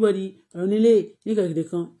lọ́jà everybody ọ̀rọ̀ nílé ní kẹ̀kẹ́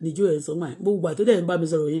kan níjó ẹ̀ sọ máa gbogbo ìgbà tó dẹ̀ ń bá mi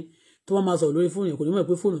sọ̀rọ̀ yẹn tó wọ́n máa sọ̀rọ̀ lórí fóònù yẹn kò ní mọ̀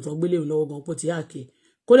pé fóònù tó ń gbélé òun lọ́wọ́ gan pọ̀ tí yá kè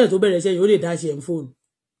kó dẹ̀ tó bẹ̀rẹ̀ iṣẹ́ yẹn ó lè dáṣe ẹ̀ fóònù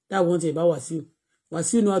that one thing about Wasiu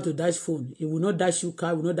Wasiu know how to dash phone he will not dash you car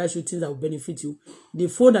he will not dash you things that will benefit you the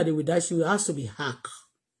phone that they will dash you has to be hacked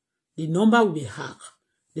the number will be hacked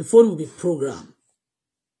the phone will be programmed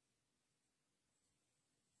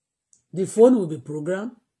the phone will be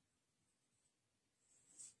programmed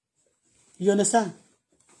you understand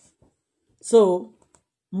so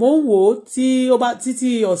mo ń wò tí ó bá títí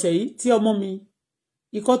ọ̀sẹ̀ yìí tí ọmọ mi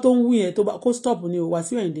ikọ́ tó ń wú yẹn tó bá kó stop ni o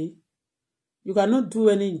Wasiu Ayinde you cannot do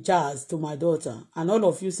any jazz to my daughter and all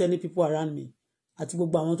of you sending people around me àti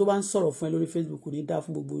gbogbo àwọn tó bá ń sọ̀rọ̀ fún ẹ lórí Facebook ní dá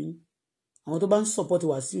fún gbogbo yín àwọn tó bá ń support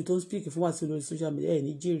Wasiu tó ń speak fún Wasiu lórí social media ẹ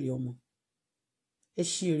ní jèrè ọmọ ẹ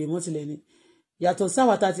ṣí èrè mọ́tìlẹ̀ ni yàtọ̀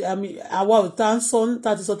sáwà àwa ò tá ń sọ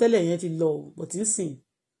tá ti sọ tẹ́lẹ̀ yẹn ti lọ but ń sìn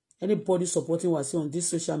anybody supporting Wasiu on this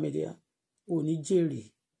social media ò ní jèrè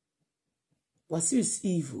Wasiu is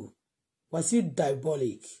evil Wasiu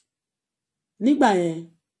diabolic nígbà yẹn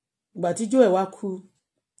ìgbà tí Joel wá kú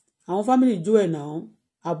àwọn family Joel náà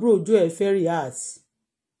àbúrò Joel fẹ́ react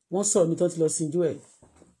wọ́n sọ̀rọ̀ mi tán ti lọ sin Joel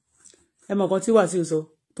ẹ mọ̀ kan tí Wasiu sọ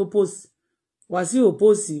tó post Wasiu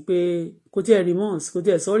post pé kò tí ẹ remorse kò tí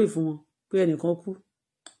ẹ sorry fún wọn pé ẹnìkan kú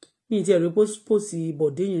ní tí ẹ rí post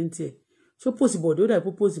bọ̀dé yẹn tiẹ̀ ṣó post bọ̀dé ó dà pé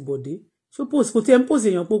post bọ̀dé ṣó post kò tí ẹ ń post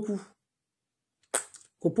èèyàn pé ó kú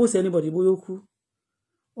kò post anybody bóyá ó kú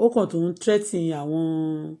ó kàn tó ń threaten àwọn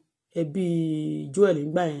ẹbí Joel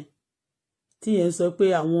nígbà yẹn tí yẹn sọ pé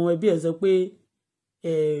àwọn ẹbí ẹ̀ sọ pé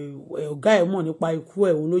ọ̀gá ẹ̀ mọ̀ nípa ikú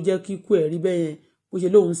ẹ̀ òun ló jẹ́ kí ikú ẹ̀ rí bẹ́ẹ̀ yẹn bó ṣe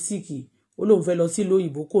lóun síkì ó lóun fẹ́ lọ sí ìlú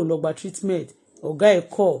òyìnbó kó lọ gba treatment ọ̀gá ẹ̀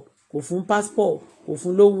kò fún passport kò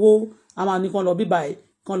fún lówó a máa ní kán lọ bíbà ẹ̀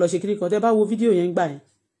kán lọ ṣe kiri kan tẹ́ bá wo fídíò yẹn gbà yẹn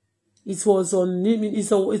it was on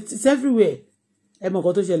it's everywhere ẹ mọ̀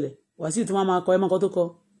nǹkan tó ṣẹlẹ̀ Wasiu tí wọ́n máa kọ ẹ mọ̀ nǹkan tó kọ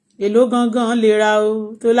èló gangan lè ra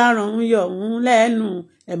o tó láràn ń yọ ń lẹ́nu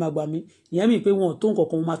ẹ máa gbà mí ìyẹn mi pé wọn ò tó nǹkan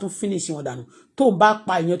kan wọn máa tún finish wọn dànù tó ń bá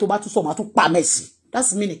pa ìyẹn tó bá tún sọ máa tún pa Mercy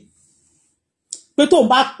that's meaning pé tó ń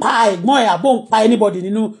bá pa ẹ̀gbọ́n ẹ̀ àbó ń pa anybody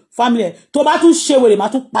nínú family ẹ̀ tó bá tún ṣe wèrè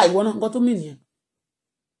máa tún pa ìwọ náà nǹkan tó mì nìyẹn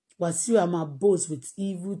Wasiu a máa boast with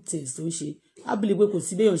evil things tó ń ṣe á bìlì pé kò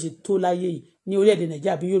sí béèyàn ṣe tó láyé yìí ní orílẹ̀-èdè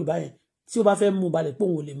Nàìjíríà bí Yorùbá yẹn tí ó bá fẹ́ mú balẹ̀ pé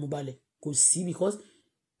òun ò lè mú balẹ̀ kò sí because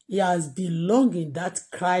he has been long in that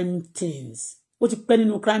crime things ó ti pẹ́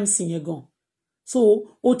nínú crime scene yẹn gan so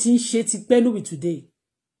ó ti ń ṣe ti pẹ́ lóbi today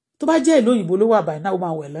tó bá jẹ́ ìlú òyìnbó ló wà báyìí náà ó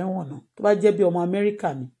máa wẹ̀ lẹ́wọ̀n náà tó bá jẹ́ bí ọmọ Amẹ́ríkà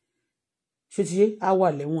ni ṣé ti yé á wà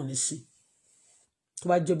lẹ́wọ̀n nísìn tó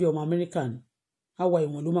bá jẹ́ bí ọmọ Amẹ́ríkà ni á wà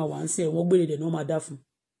ìwọ̀n ló máa wà ń sìn ẹ̀wọ̀n gbére dẹ̀ ní wọ́n máa dá fún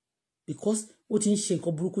because ó ti ń ṣe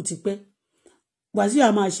nǹkan burúkú ti pẹ́ Wasiu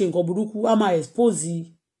a máa ṣe nǹkan burúkú a máa expose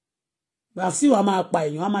Wasiu a máa pa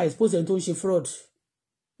èèyàn a máa expose ẹni tó ń ṣe fraud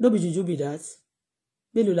no be juju be that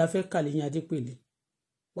mélòó la fẹ́ kàlẹ́ yín Adépèlé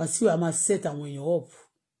Wasiu a máa set àwọn èèyàn up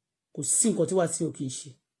kò sí nǹkan tí Wasiu kì í ṣe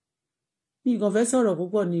bí nǹkan fẹ́ sọ̀rọ̀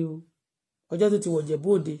púpọ̀ ni o ọjọ́ tó ti wọ̀ Jẹ̀bú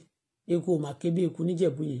Òde eku ò máa ké bí eku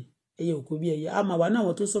níjẹ̀bú yẹn ẹyẹ òkú bí ẹyẹ a máa wà náà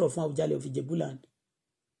wọn tó sọ̀rọ̀ fún Àwùjalẹ̀ of Ìjẹ̀búland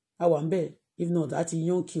a wà ń bẹ̀ if not a ti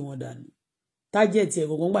yán kí wọn dànù tájẹ̀tì ẹ̀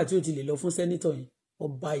gbọ̀ngàn gbà tí ó ti lè lọ fún sẹ́nítọ̀ yẹn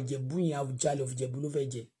ọba Ìjẹ̀bú yẹn Àwùjalẹ̀ of Ìjẹ̀bú ló fẹ́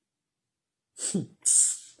jẹ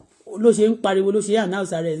ló ṣe ń pariwo ló ṣe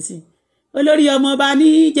announce rẹ̀ ń sìn olórí ọmọọba ní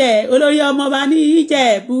Ìjẹ̀ olórí ọmọọba ní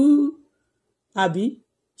Ìjẹ̀bú àbí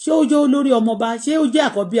ṣé ó jẹ́ olórí ọmọọba ṣé ó jẹ́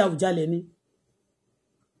àkọ́bí Àwùjalẹ̀ ni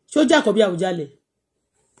ṣé ó jẹ́ àkọ́bí Àwùjalẹ̀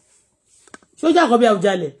ṣé ó jẹ́ àkọ́bí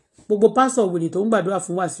Àwùjalẹ̀ gbogbo pásọ̀ wèrè tó ń gbàdúrà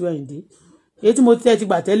fún Wasiu Ayinde èyí tí mo tẹ́ ti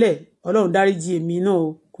gbà tẹ́lẹ̀ Ọlọ́run dáríjì èmi náà o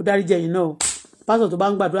kó dáríjì ẹ̀yin náà o pásọ̀ tó bá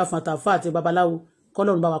ń gbàdúrà fún àtàfà àti babaláwo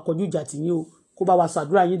kọ́lọ́run bá wa kọjú ìjà tì yín o kó bá wa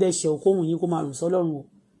ṣàdúrà yín dẹ́ṣẹ̀ o kóhùn yín kó máa rùn sọ́lọ́run o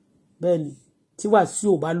bẹ́ẹ̀ ni tí Wasiu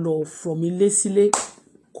ò bá lọ from ilé sílé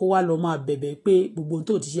kó wá lọ máa bẹ̀bẹ̀ pé gbogbo ohun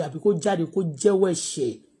tó ti ṣe àbí kó jáde kó jẹ́wọ́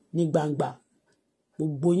ẹ̀ṣẹ̀ ní gbangba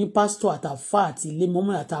gbogbo yín pásítọ̀ àtàfà àti ilé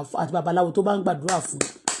mọ́mọ́ àti babaláwo tó bá ń gbàdúrà fún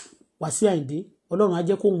Wasiu Ayinde Ọlọ́run á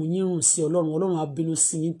jẹ́ kóhùn yín rùn sí Ọlọ́run á bínú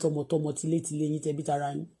sí yín tọmọtọmọ tilétilé yín tẹbí tara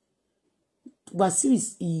yín Wasiu is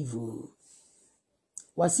evil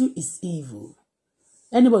Wasiu is evil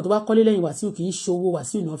anybody tó bá kọ́lé lẹ́yìn Wasiu kì í ṣòwò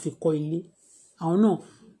Wasiu náà fi kọ́ ilé àwọn náà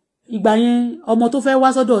ìgbà yẹn ọmọ tó fẹ́ wá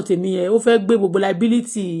sọ́dọ̀ tèmi yẹn ó fẹ́ gbé gbogbo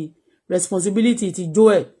liability responsibility ti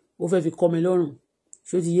Joel ó fẹ́ fi kọ́ mi lọ́rùn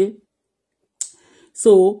ṣó ti yé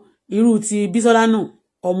so irú ti Bísọ́lá náà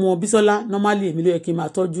ọmọ Bísọ́lá normally èmi ló yẹ kí n máa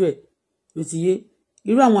tọ́jú ẹ̀ ló ti yé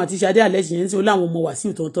irú àwọn àti Ṣadé Àlẹ́ṣin yẹn tí ó láwọn ọmọ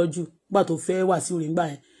Wasiu tó ń tọ́jú nígbà tó fẹ́ Wasiu rẹ̀ nígbà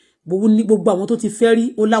yẹn gbogbo àwọn tó ti fẹ́ rí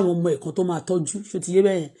ó láwọn ọmọ ẹ̀kan tó máa tọ́jú ṣó ti yé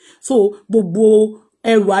bẹ́ẹ̀ yẹn so gbogbo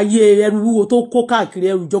ẹrù ayé ẹrù wúwo tó kó káàkiri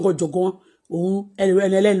ẹrù jọgọjọgọ òun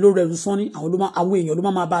ẹlẹ́ni ló rẹrù sánni àwọn èèyàn ló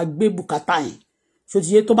máa bá gbé bùkátà yẹn ṣó ti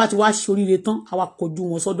yé tó bá ti wá ṣoríire tán á wá kọjú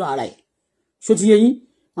wọn sọ́dọ̀ ara ẹ̀ ṣó ti yé yín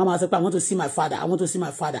wọ́n máa sọ pé I want to see my father I want to see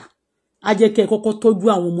my father á jẹ́ kẹ́ ẹ kọ́kọ́ tọ́jú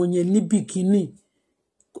àwọn ọmọ yẹn ní bìkínì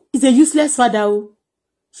it's a useless father o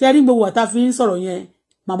ṣe rí gbogbo ọ̀tá fi ń sọ̀rọ̀ yẹn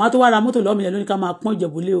màmá tó wá ra mọ́tò lọ́mọ yẹn ló ní ká máa pọ́n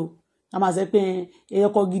Ìjẹ̀búlé o ká máa sọ pé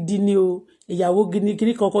ẹyọkọ gidi ni o ìyàwó gidi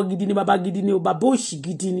kiri kọ́kọ́ gidi ni bàbá gidi ni o bàbá òṣì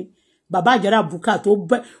gidi ni bàbá àjàrà bùkà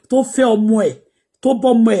tó fẹ́ ọmọ ẹ̀ tó bọ́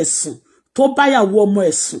ọmọ ẹ̀ sùn tó báyàwó ọmọ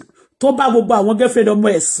ẹ̀ sùn tó bá gbogbo àwọn girlfriend ọmọ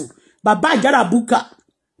ẹ̀ sùn bàbá àjàrà bùkà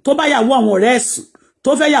tó báyàwó àwọn ọ̀rẹ́ ẹ̀ sùn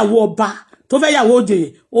tó fẹ́ yàwó ọba tó fẹ́ yàwó òjòyè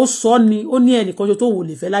ó sọ ni ó ní ẹnìkan tó wò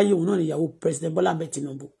lè fẹ́ láyé òun náà ni ìyàwó president Bọ́lá Ahmed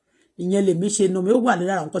Tinubu ìyẹn lèmi ṣe nomi ó wà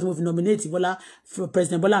lára nǹkan tí mo fi nominate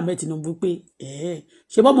president Bọ́lá Ahmed Tinubu pé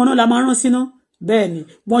ṣe bọ́mọ náà la máa rán síná bẹ́ẹ̀ ni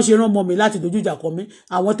wọ́n ṣe rán ọmọ mi láti dojú ìjà kọ mí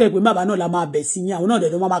àwọn tẹ́ pé bàbá náà la máa bẹ̀ sí yín àwọn náà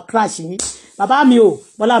dẹ̀dọ̀ máa crash yín bàbá mi ò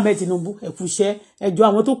Bọ́lá Ahmed Tinubu ẹ̀kúṣẹ́ ẹjọ́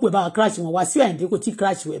àwọn tó pè bá crash wọn Wasiu Ayinde kò tí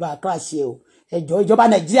crash wọn ẹ̀ bá crash ẹ o ẹjọ́ ìjọba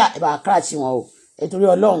Nàìjíríà ẹ̀ bá crash wọn o ẹ̀tọ́rí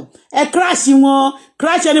Ọlọ́run ẹ crash wọn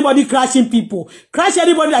crash anybody crashing people crash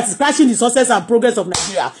anybody that is crashing the success and progress of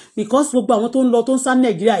Nigeria because gbogbo àwọn tó ń lọ tó ń sá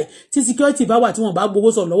Nàìjíríà yìí tí security bá wà tí wọ́n bá gbowó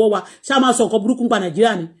sọ lọ́wọ́ wa ṣá máa sọ nǹkan burúkú pa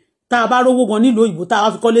Nàìjíríà ni tá a bá rówó gan nílùú òyìnbó tá a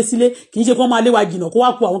wá fi kọ́lé sílé kì í ṣe kó máa lé wa jìnnà kó wá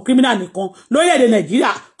kó àwọn criminal nìkan lórílẹ̀-èdè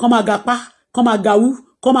Nàìjíríà kó máa gapá kó máa gawú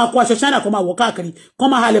kó máa kó aṣọ China kó máa wọ̀ káàkiri kó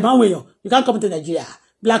máa halẹ̀ máwọn èèyàn you can't come to Nigeria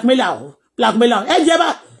blackmailer ẹ jẹ́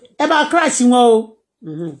ẹ bá crash wọn o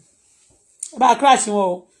ẹ bá crash wọn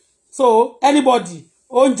o so anybody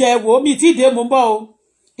oúnjẹ wo mi tí dé mo ń bọ̀ o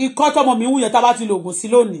ikọ́ tọmọ mi ń wúyẹ tá bá ti lo oògùn sí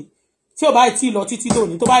lónìí tí ò bá ti lọ títí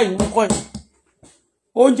lónìí tó bá ìrún kọ́ ẹ̀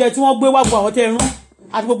oúnjẹ tí wọ́n gbé wá gbọ́ àwọn tẹ́ rún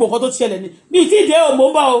àti gbogbo nǹkan tó ti ṣẹlẹ̀ ni mi tí dé o mo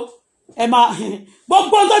ń bọ̀ o ẹ máa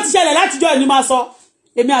gbogbo tó ti ṣẹlẹ̀ látijọ́ ẹ̀ ni máa sọ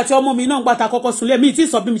èmi àti ọmọ mi náà gbàtà kọ́kọ́ súnlẹ̀ mi tí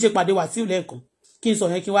sọ bí mi ṣe pàdé Wasiu lẹ́ẹ̀kan kí n sọ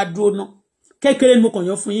yẹn kí wá dúró ná kékeré ni mo kàn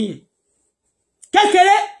yan fún yín yẹn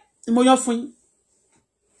kékeré ni mo yan fún yín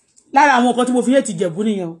lára àwọn nǹkan tí mo fi yé ti Jẹ̀bú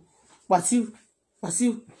nìyẹn o Wasiu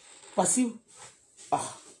Wasiu Wasiu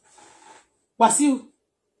Wasiu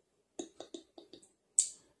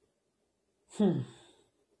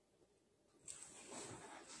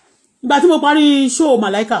ìgbà tí mo parí show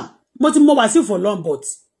Malaika mo ti mọ Wasiu for long but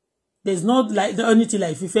there's not like anything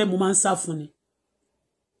like fífẹ́ mo máa ń sá fún ni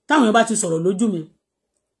táwọn èèyàn bá ti sọ̀rọ̀ lójú mi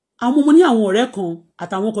àwọn mo ní àwọn ọ̀rẹ́ kan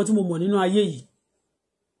àtàwọn kan tí mo mọ̀ nínú ayé yìí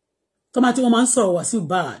tó máa tí wọ́n máa ń sọ̀rọ̀ Wasiu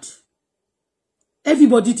bad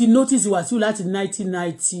everybody ti notice Wasiu láti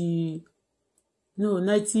 1990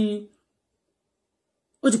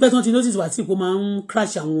 ó ti pẹ́ tí wọ́n ti notice Wasiu kó máa ń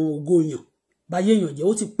crash àwọn ògo èèyàn báyé èèyàn jẹ́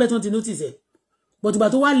ó ti pẹ́ tí wọ́n ti notice ẹ̀ but ìgbà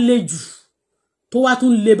tó wá le jù tó wá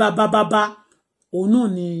tún le bábábábá òun náà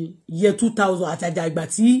ni year 2000 àtàjà ìgbà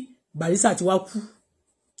tí Barrister ti wá kú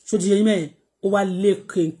ṣó ti yẹ mẹ́rin ó wá lé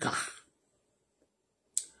kẹ̀ǹkà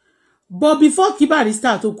but before kí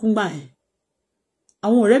Barrister tó kú gbà ẹ̀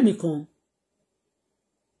àwọn ọ̀rẹ́ mi kan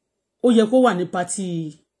ó yẹ kó wà ní party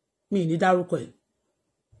mi ní dárúkọ ẹ̀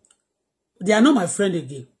they are not my friend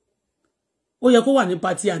again ó yẹ kó wà ní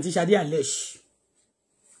party àǹtí Ṣadé Alesh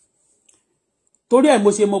torí ẹ̀ mo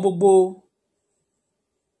ṣe mọ gbogbo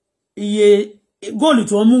iye góòlù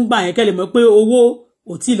tí wọ́n mú gbà yẹn kẹ́lẹ̀ mọ̀ pé owó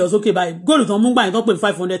ò tí lọ sókè báyìí góòlù tí wọ́n mú gbà yẹn tó pé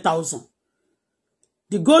 500,000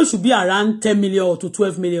 the gold should be around 10 million or to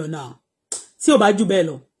 12 million now tí ò bá jù bẹ́ẹ̀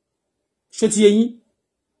lọ ṣé ti yé yín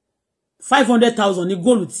 500,000 ní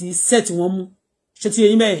góòlù tí set wọ́n mú ṣé ti yé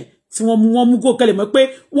yín bẹ́ẹ̀ tí wọ́n mú góòlù kẹ́lẹ̀ mọ̀ pé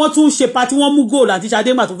wọ́n tún ṣe party wọ́n mú góòlù àti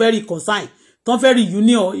Ṣadé mà tó fẹ́ rí consign tó fẹ́ rí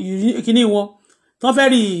union kíní wọn tó fẹ́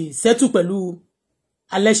rí settle pẹ̀lú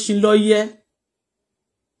Alẹ́ṣinlọ́yẹ́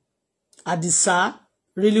Àdìsá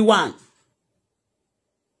really one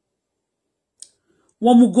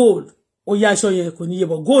wọ́n mú gold ó yá aṣọ yẹn kò ní yẹ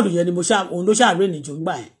bọ̀ gold yẹn ni òun ló ṣàárẹ̀ nìjọ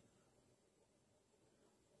ńgbà yẹn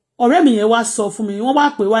ọ̀rẹ́ mi yẹn wá sọ fún mi wọ́n wá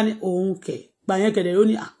pè wá ní òun kẹ̀ gbà yẹn kẹ̀dẹ̀ ó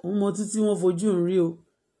ní àwọn ọmọ títí wọ́n fojú ń rí o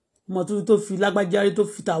ọmọ tó fi lágbájárí tó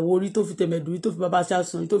fi tàwó rí tó fi tẹ̀mẹ̀dù rí tó fi bàbá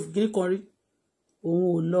ṣàṣùn rí tó fi kiri kan rí òun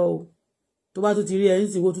ò lọ o tó bá tó ti rí ẹ̀yìn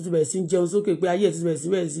tí wọ́n tún ti bẹ̀rẹ̀ sí ń jẹun sókè pé ayé ẹ̀ ti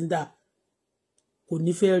bẹ̀rẹ̀ sí ń dà kò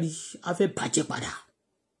ní fẹ́ rí a fẹ́ bàjẹ́ padà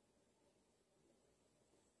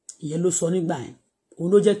ìyẹn ló sọ nígbà yẹn òun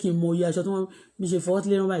ló jẹ́ kí n mọ iye aṣọ tí wọ́n mi ṣe fọwọ́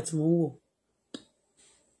tílé ránbà tí mo ń wò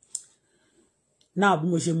náà bí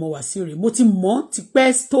mo ṣe mọ Wasiu rè mo ti mọ̀ ti pẹ́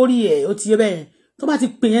sítórì ẹ̀ ó ti yé bẹ́ẹ̀ tó bá ti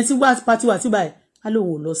pè yẹn sí pátí Wasiu báyìí á lóun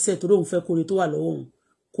ò lọ sẹ́ẹ̀ torí òun fẹ́ kóore tó wà lọ́wọ́ òun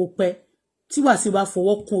kó pẹ́ tí Wasiu bá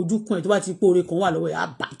fọwọ́ kún ojú kan ẹ̀ tó bá ti pé oore kan wà lọ́wọ́ ẹ̀ á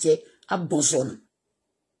bàjẹ́ á gbọ̀n sọnù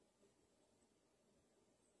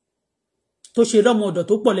tó ṣe lọ́mọ ọ̀dọ̀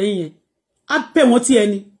tó pọ̀ lẹ́yìn yẹn á pè wọ́n tí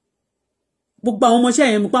ẹni gbogbo àwọn ọmọọṣẹ́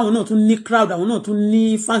yẹn mú pé àwọn náà tún ní crowd àwọn náà tún ní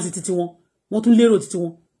fans títí wọn wọ́n tún lérò títí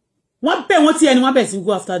wọn wọ́n pè wọ́n tí ẹni wọ́n bẹ̀ sí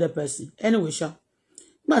go after the person anyway ṣá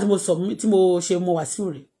nígbà tí mo ṣe mọ Wasiu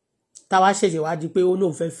rẹ̀ táwa ṣẹ̀ṣẹ̀ wá di pé ó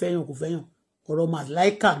lóun fẹ́ fẹ́yàn kò fẹ́yàn ọ̀rọ̀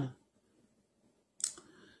Màláíkà ni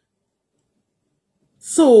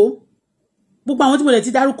so gbogbo àwọn tí mo lè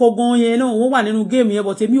ti dárúkọ gan yẹn náà wọ́n wà nínú géèmù yẹn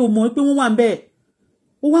but èmi ò mọ̀ pé wọ́n wà ń bẹ́ẹ̀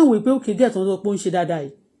ó wá wò pé òkè gẹ́ẹ̀ tó ń sọ pé ó ń ṣe dáadáa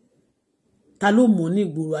yìí ta ló mọ̀ ní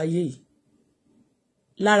ìgboro ayé yìí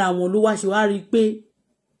lára wọn ló wá ṣe wá rí pé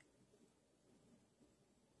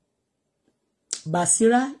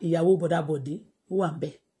Basira ìyàwó bọ̀dàbọ̀dé ó wà ń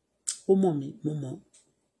bẹ́ẹ̀ ó mọ̀ mí mo mọ̀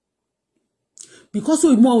because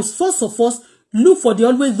we must first of all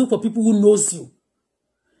always look for people who knows you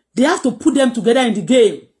they have to put them together in the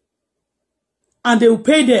game and they will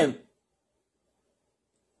pay them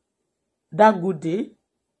that good day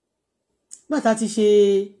bàtà ti ṣe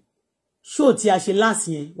show tí a ṣe last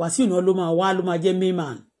yẹn Wasiu náà ló máa jẹ́ main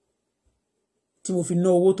man tí mo fi ná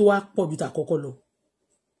owó tó wá pọ̀ ju tàkọ́kọ́ lọ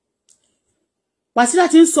Basira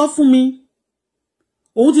ti ń sọ fún mi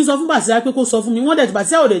òun ti sọ fún Basira pé kó sọ fún mi wọ́n dẹ̀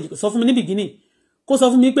Basira ò dẹ̀ sọ fún mi ní beginning kó sọ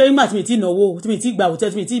fún mi pé nígbà tí mi ti náwó tí mi ti gba hotel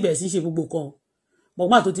tí mi ti bẹ̀rẹ̀ sí ṣe gbogbo kan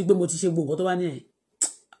mọ̀gbọ́n tó ti gbé mo ti ṣe gbogbo nǹkan tó bá ní ẹ̀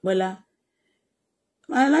Bọ́lá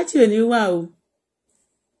aláàtì ò ní wà o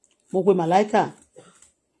mo pe Màláíkà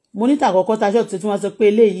mo ní tàkọ́kọ́ ta ṣọ́ọ̀tì tí wọ́n sọ pé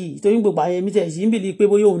eléyìí torí gbogbo àyẹ̀mí tẹ̀ sí ń bìlí pé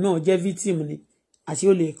bóyá òun náà jẹ́ victim ni àti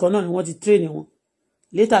olè kan náà ni wọ́n ti train wọn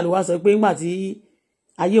later ló wá sọ pé nígbà tí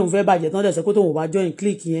ayé òun fẹ́ bàjẹ́ tán dẹ̀ sọ pé tóun ò bá join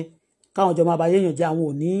click yẹn káwọn jọ máa bá yéèyàn jẹ́ àwọn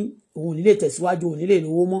òun ò ní lè tẹ̀síwájú òun ní lè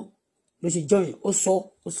lówó mọ́ ló ṣe join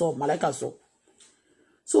ó sọ Màláíkà sọ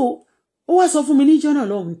so ó wá sọ fún mi níjọ́ náà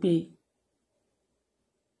lọ́hùn pé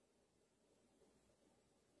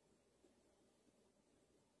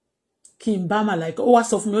kí n bá Màláíkà ó wá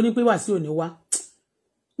sọ fún mi ó ní pé Wasiu ò ní wá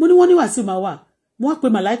mo ní wọ́n ní Wasiu máa wà mo wá pe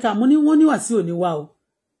Màláíkà mo ní wọ́n ní Wasiu ò ní wá o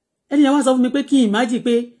ẹni yẹn wá sọ fún mi pé kí n imagine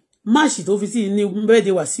pé máàṣì tó fi sí ní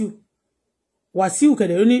birthday Wasiu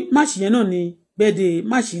kẹ̀dẹ̀ ní máàṣì yẹn náà ni birthday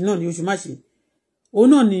máàṣì náà ni oṣù máàṣì òun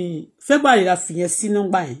náà ni February la fi yẹn sí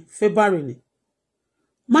nọ́mbà yẹn February ni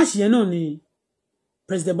máàṣì yẹn náà ni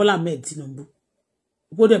President Bola Ahmed Tinubu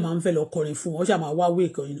ó dẹ̀ máa ń fẹ́ lọ kọrin fún wọn ó ṣà máa wá wé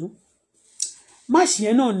kan inú máàṣì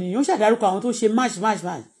yẹn náà ni ó ṣàdárúkọ àwọn tó ṣe máàṣì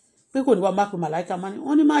pé kò ní wá má pe màláìka máa ní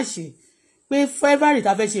wọ́n ní máàṣì pé February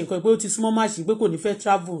ta fẹ́ ṣe nǹkan pé ó ti súnmọ́ máàṣì pé kò ní fẹ́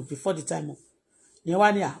travel before the time yẹn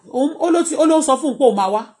wá ní ó ló sọ fún un pé òun máa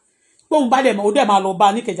wá pé òun bá dẹ̀ mọ́ ó dẹ̀ máa lọ bá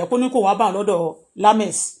ní Ìkẹjà pé ní kò wá bá òun lọ́dọ̀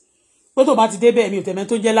Lames pé tó bá ti dé bẹ́ẹ̀ mi ò tẹ̀mẹ́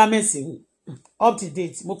tó jẹ́ Lames up to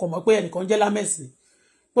date mo kàn mọ̀ pé ẹnìkan jẹ́ Lames ni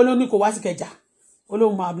pé ló ní kò wá sí Ìkẹjà ó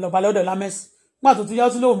lóun máa lọ bá lọ́dọ̀ Lames nígbà tó tún yá ó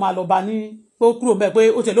tún lóun máa lọ bá ní pé ó kúrò mẹ́ pé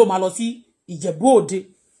ó tẹ̀ lóun máa lọ sí Ìjẹ̀bú Òde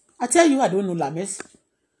I tell you I don't know Lames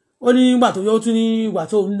ó ní nígbà tó yọ ó tún ní ìgbà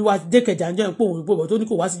tó ń wá dé Ìkẹjà ń jẹ́ pé òun ìpò tó ní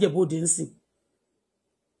kò wá sí Ìjẹ̀bú Òde ń sìn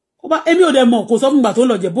ó bá èmi ò dẹ̀ mọ̀ kò sọ fún ìgbà tó ń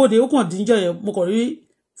lọ Ìjẹ̀bú Òde ó kàn díjọ́ yẹn mo kàn rí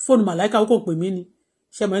fóònù màláìka ó kàn pè mí ni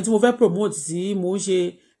ṣẹmọ tí mo fẹ́ promote sí mo ń ṣe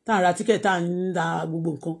tá à ń ra tíkẹ̀ tá à ń ra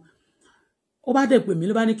gbogbo nǹkan ó bá dẹ̀ pè mí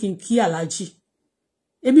ló bá ní kí n kí aláàjì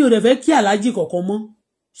èmi ò dẹ̀ fẹ́ kí aláàjì kọ̀ọ̀kan mọ́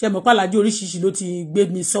ṣẹmọ pé aláàjì oríṣiríṣi ló ti gbé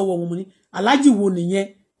mi sọ́wọ́ wọn mo ní aláàjì wo nìyẹn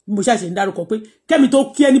mo ṣàṣẹ ń dárúkọ pé kẹ́mi tó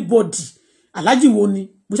kí anybody aláàjì wo ni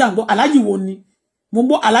mo ṣà ń gbọ́ aláàjì wo ni mo ń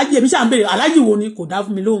gbọ́ aláàjì èmi ṣà ń béèrè aláàjì wo ni kò dá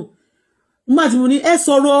fún mi lóhùn nígbà tí mo ní ẹ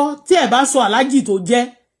sọ̀rọ̀ tí ẹ bá sọ aláàjì tó jẹ́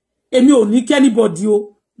èmi ò ní kí anybody o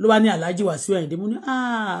ló wá ní aláàjì Wasiu Ayinde mo ní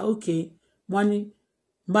okay wọ́n ní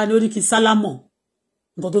bá ní ó ní kí sálámọ̀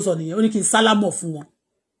nǹkan tó sọ nìyẹn ó ní kí sálámọ̀ fún wọn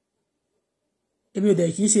èmi ò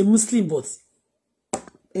dẹ̀ kì í ṣe muslim but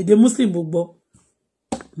èdè muslim mo gbọ́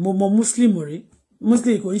mo mọ muslim rí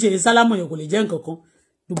muslim kò ń ṣe sálámọ̀ yẹn kò lè jẹ́ nǹkan kan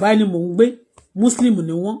Dubai ni mò ń gbé muslim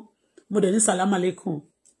ni wọ́n mo dẹ̀ ní sálámà lẹ́kùn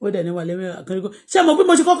ó dẹ̀ ní wàlẹ́ àkànríkọ́ ṣé mo bí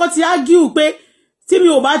mo ṣe kọ́kọ́ ti argue pé tí mi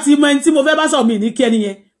ò bá ti mọ ẹni tí mo fẹ́ bá sọ mi ní kí ẹni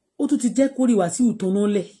yẹn ó tún ti jẹ́ kórìí Wasiu tó ná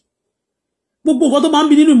lẹ̀ gbogbo nǹkan tó máa ń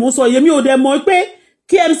bí nínú ìmọ̀ sọ yẹmi ò dẹ̀ mọ̀ pé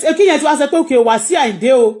kí yẹn ti wá sọ pé òkè Wasiu Ayinde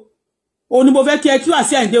o òun ni mo fẹ́ kí ẹ kí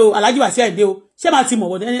Wasiu Ayinde o aláàjì Wasiu Ayinde o ṣé máa ti mọ̀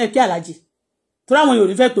wọ́n ẹni kí aláàjì tó ráwọn yóò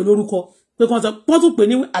ní fẹ́ pè lórúkọ pé kí wọ́n tún pè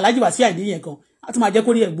ní aláàjì Wasiu Ayinde yẹn gan á tún máa jẹ́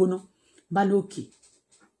kórìí ẹ̀ gbóná bá lókè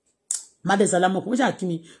má dẹ̀ sálámọ̀ kó ṣáà kí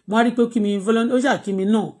mi mo wá rí pé ó kí mi ó ṣáà kí mi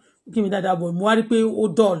náà ó kí mi dáadáa bọ̀ mo wá rí pé ó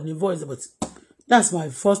dull ní voice but that's my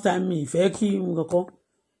first time mi ìfẹ́ kí n kankan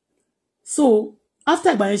so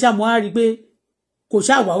after ìgbà yẹn ṣáà mo wá rí pé kò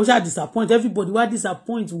ṣáà wá ó ṣáà disappoint everybody wá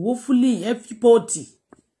disappoint woefully everybody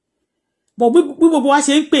but bí gbogbo wa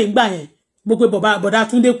ṣe ń pè ńgbà yẹn mo pe bọ̀dá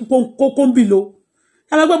Túndé kó ń bì lo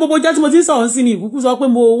ẹgbẹ́ pé gbogbo jẹ́ tí mo ti ń sọ̀rọ̀ sí mi ìkúkú sọ pé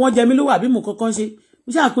wọ́n jẹ mí lówó àbí mo kankan ṣe mo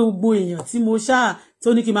ṣáà pé gbogbo èèyàn tí mo ṣáà tó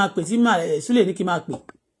ní kí n máa pè tí Súlè ní kí n máa pè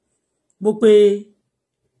mo pe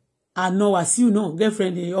àna Wàsíù náà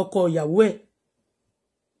girlfriend ọkọ ìyàwó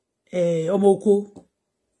ẹ̀ ọmọ oko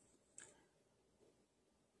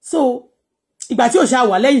so ìgbà tí ò ṣáà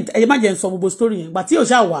wà lẹ́yìn ẹ má jẹ́ n sọ gbogbo story yẹn ìgbà tí ò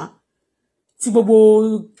ṣáà wà tí gbogbo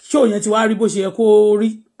show yẹn ti wá rí bó ṣe yẹ kó rí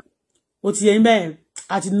ó ti yẹn bẹ́ẹ̀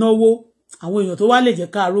àti náwó àwọn èèyàn tó wá lè jẹ́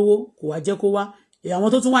ká rówó kò wá jẹ́ kó wá àwọn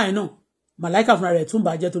tó tún wà yẹn náà màláìka fúnra rẹ̀ tún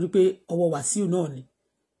bàjẹ́ torí pé ọwọ́ Wàsíù náà ni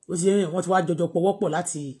ó ti yẹn wọ́n ti wá jọjọ pọwọ́pọ̀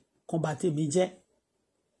láti kan bá tèmi jẹ́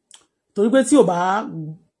torí pé tí ò bá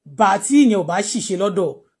bá tí ìyẹn ò bá ṣìṣe lọ́dọ̀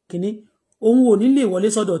kínní òun ò ní lè wọlé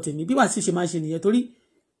sọ́dọ̀ tèmi bí Wàsíù ṣe máa ṣe nìyẹn torí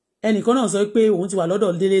ẹnìkan náà sọ pé òun ti wà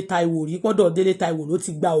lọ́dọ̀ Délé Táíwò rí pọ́dọ̀ Délé Táíwò ló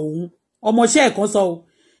ti gba òun ọmọọṣẹ́ ẹ̀kan sọ o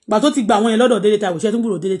ìgbà tó ti gba àwọn yẹn lọ́dọ̀ Délé Táíwò ṣẹ́ tún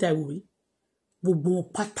gbúrò Délé Táíwò rí gbogbo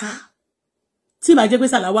pátá tí ìbá jẹ́ pé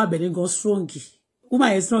Sàláwà Àbẹ̀ní gan strong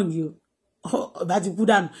woman yẹn strong o ọba ti kú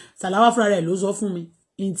dànù Sàláwà fúnra rẹ̀ ló sọ fún mi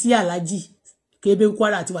ntí Aláàjì Kébé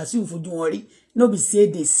Kwara àti Wàsíù fojú wọn rí no be say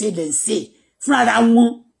they say fúnra wọn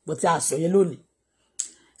bó ti àṣọ yẹn lónìí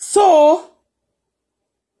so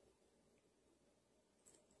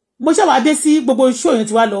mo ṣàwà dé sí gbogbo show yẹn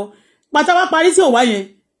ti wá lọ pátá wá parí sí òwá yẹn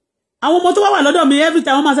àwọn ọmọ tó wà lọ́dọ̀ mi every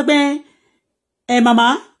time wọ́n máa sọ pé màmá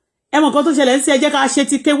ẹ mọ̀ nǹkan tó ṣẹlẹ̀ ń sí ẹ jẹ́ ká ṣe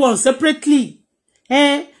ti K1 separately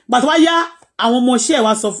gbà tó wá yá àwọn ọmọọṣẹ́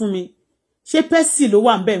wa sọ fún mi ṣé Percy ló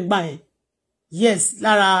wà ń bẹ̀ ń gbà yẹn yes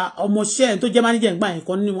lára ọmọọṣẹ́ tó jẹ́ manager ń gbà yẹn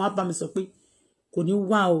kan nínú wọn á bá mi sọ pé kò ní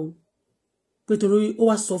wá o pé torí ó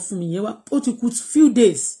wá sọ fún mi yẹn wá ó ti kú few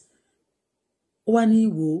days ó wá ní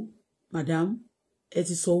ìwò madam ẹ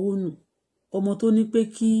ti sọ owó nù ọmọ tó ní pé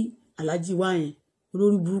kí aláàjì wá yẹn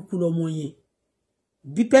olórí burúkú lọmọ yẹn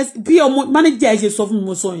bí ọmọ manager ẹ ṣe sọ fún mi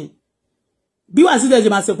mo sọ yẹn bí Wàsíù ẹ ṣe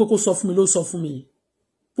máa sọ pé kó sọ fún mi ló sọ fún mi yẹn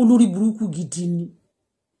olórí burúkú gidi ni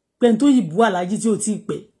pẹ̀lú tó yìí bú aláàjì tí ò tí ì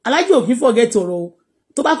pẹ́ aláàjì ò kí forget ọ̀rọ̀ o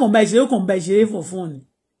tó bá kàn bá ìṣeré ó kàn bá ìṣeré fọ̀ fún ọ ni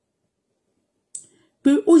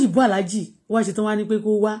pé ó yìí bú aláàjì ó wá ṣe tán wá ní pé kó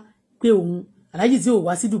wá pé òun aláàjì tí ò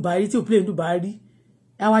wá sí Dubai tí ò play Dubai rí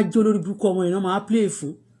ẹ wá jẹ́ olórí burúkú ọmọ yẹn náà máa play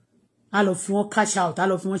fún á lọ fi wọ́n cash out á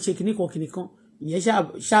lọ fi wọ́n ṣe kìnnìkan ìyẹn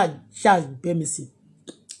ṣáà bẹ́ mi sí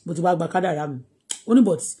mo ti wá gba kádàrá mi ó ní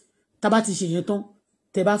but tá bá ti ṣe yẹn tán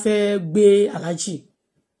tẹ́ bá fẹ́ gbé aláàjì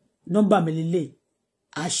nọ́mbà mi lélẹ̀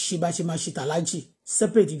àṣebàṣe máa ṣe tàlájì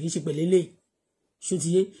separate kì í ṣe pẹ̀lẹ́lẹ̀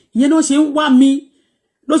ṣòtìyé ìyẹn náà ṣe ń wá mi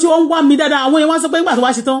ló ṣe wọ́n ń wá mi dáadáa àwọn yẹn wá sọ pé nígbà tó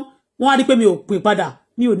wá ṣe tán wọ́n á rí pé mi ò pè padà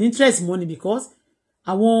mi ò ní interest mọ́ ni because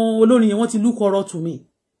àwọn olórin yẹn wọ́n ti look ọ̀rọ̀ to me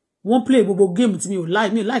wọ́n play gbogbo game tí mi ò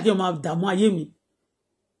like kí wọ́n máa dààmú ayé mi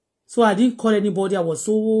so I didn't call anybody. I was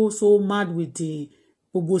so mad with the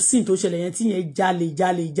gbogbo scene tó ṣẹlẹ̀ yẹn tí yẹn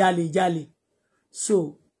jálè so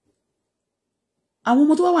àwọn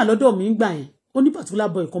ọmọ tó wà lọ́dọ̀ mi ń gbà yẹn ó ní particular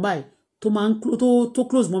boy kan báyìí tó máa ń tó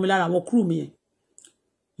close mọ́ mi lára àwọn crew mi yẹn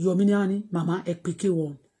yomi ni ani mama ẹ pè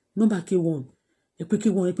K1 number K1 ẹ pè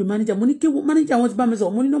K1 ẹ pè manager mo ní K1 manager wọn ti bá mi sọ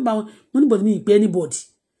mo ní number wọn mo ní body mi pè anybody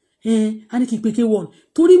a ní kí n pè K1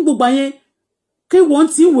 torí gbogbo yẹn K1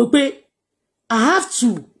 ti wò pé I have to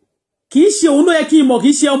kì í ṣe òun ló yẹ kí n mọ̀ kì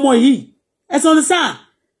í ṣe ọmọ yìí ẹ sọ ní sáà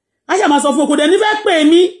a ṣe máa sọ fún okòdẹ nífẹ̀ẹ́ pè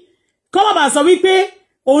mí kọ́ bàbá sọ wípé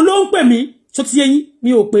òun ló ń pè mí ṣó ti yé yín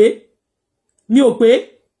mi ò pé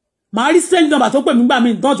màá rí strange number tó pè mí gbà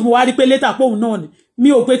mí nǹkan tí mo wá rí pé later pé òun náà ni mi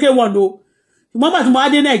ò pé K1 o ṣùgbọ́n bàtí mo wá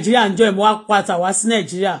dé Nàìjíríà ń jọ ẹ̀ mo wá pàtà wá sí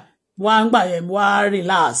Nàìjíríà mo wá ń gbà yẹn mo wá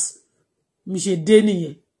relax mi ṣe dé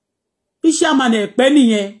nìyẹn iṣẹ́ àmàlà ẹ̀pẹ́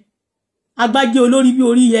nìyẹn agbájé olórí bí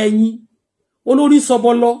orí ẹyin olórí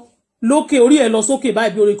sọbọlọ lókè orí ẹ̀ lọ sókè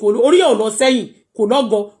báyìí bí orí ẹ̀ ò lọ sẹ́yìn kò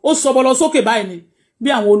lọ́gọ ó sọbọlọ sókè báyìí ni bí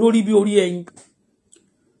àwọn olórí bí orí ẹyin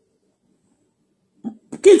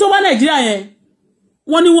kí n tó wá Nàìjíríà yẹn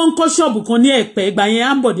wọ́n ní wọ́n ń kọ́ ṣọ́ọ̀bù kan ní Ẹ̀pẹ́ ìgbà yẹn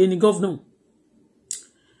Ambode ni governor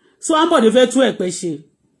so Ambode fẹ́ tún Ẹ̀pẹ́ ṣe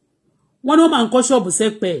wọ́n ní wọ́n máa ń kọ́ ṣọ́ọ̀bù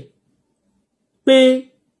sẹ́pẹ́ pé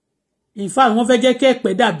in fact wọ́n fẹ́ jẹ́ kí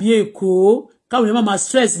Ẹ̀pẹ́ dàbí Èkó káwọn èèyàn máa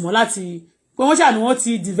stress mọ́ láti pé wọ́n ṣàní wọ́n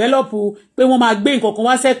ti develop pé wọ́n máa gbé nǹkan kan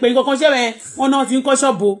wá sẹ́pẹ́ nǹkan kan ṣẹ́wẹ̀ wọ́n náà ti ń kọ́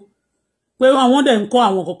ṣọ́ọ̀bù pé àwọn dẹ̀ ń kọ́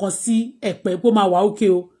àwọn kankan sí Ẹ̀pẹ́ pé ó máa wà ókè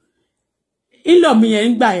o ìlọ mi yẹn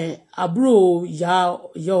ń gbà yẹn àbúrò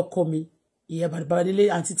ìyá ọkọ mi ìyá Babadélé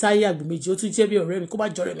àti Táyé Àgbèméjì ó tún jẹ́ bí ọ̀rẹ́ mi kó bá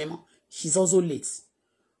jọrẹ mi mọ́ she's also late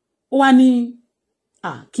ó wá ní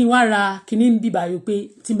kí n wá ra kíní ń bíbá yóò pé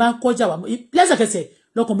tí n bá ń kọjá wà lẹ́sẹ̀kẹsẹ̀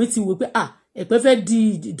lọ́kàn mi ti wò pé Ẹ̀pẹ́ fẹ́ di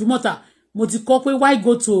Ìdúmọ̀tà mo ti kọ́ pé why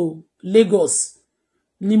go to Lagos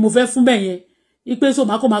ni mo fẹ́ fún bẹ́ẹ̀ yẹn ipe so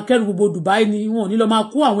máa kọ́ máa kẹ́rù gbogbo Dubai ni wọn ò ní lọ máa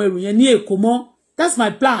kó àwọn ẹrù yẹn ní Èkó mọ́ that's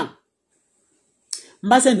my plan n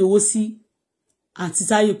bá sẹ́ndì owó sí àǹtí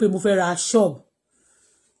Táyé pé mo fẹ́ ra shop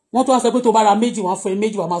wọ́n tó wá sọ pé tó bá ra méjì wọ́n fún ẹ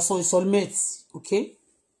méjì wọ́n máa san installment okay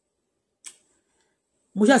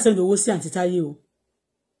mo ṣá sẹ́ndì owó sí àǹtí Táyé o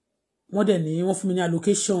wọ́n dẹ̀ ní wọ́n fún mi ní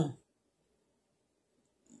allocation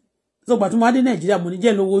so gbà tí mo wá dé Nàìjíríà mo ní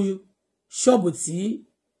jẹ́ lówó ṣọ́ọ̀bù tí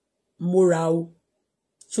mo ra o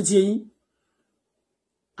ṣó ti yẹn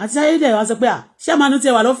àti Táyé dẹ̀ wá sọ pé ṣáàmánú tí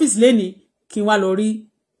ẹ wà lọ́fíìsì lẹ́ni kí n wá lọ rí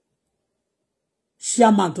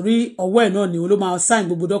ṣáàmán torí ọwọ́ ẹ̀ náà ni ló máa sign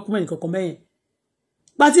gbogbo document kankan mẹ́yìn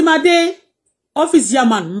pàtí máa dé ọ́fíìsì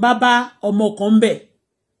ṣáàmán ń bá ọmọ kan ń bẹ̀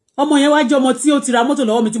ọmọ yẹn wá jẹ́ ọmọ tí ó ti ra mọ́tò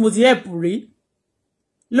lọ́wọ́ mi tí mo ti help rí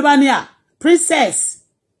ló bá ní princess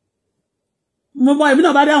mo mọ èmi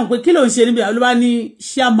náà bá dáhùn pé kí ló ń ṣe níbi ló bá ní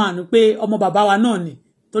ṣáàmán pé ọmọ bàbá wa náà ni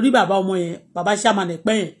torí bàbá ọmọ yẹn bàbá ṣáàmán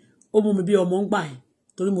Ẹ̀pẹ́ yẹn ó mú mi bí ọmọ ń gbà yẹn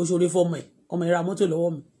torí mo ṣoore fọmọ ẹ̀ ọmọ yẹn ra mọ́tò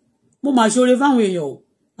lọ́wọ́ mi mo máa ṣoore fáwọn èèyàn o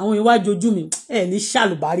àwọn èèyàn wá jojú mi ní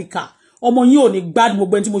ṣàlùbáríkà ọmọ yín ò ní gbádùn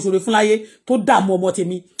gbogbo ẹni tí mo ṣoore fún láyé tó dààmú ọmọ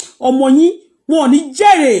tèmi ọmọ yín wọn ò ní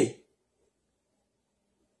jèrè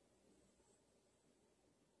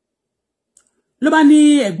ló bá ní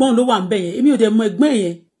ẹ̀gbọ́n ló wà ń bẹ̀ yẹn èmi ò dẹ̀ mọ ẹ̀gbọ́n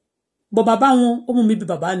yẹn bọ̀ bàbá wọn ó mú mi bí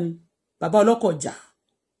bàbá ni bàbá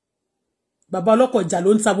ọlọ́kọ̀ọ̀jà ló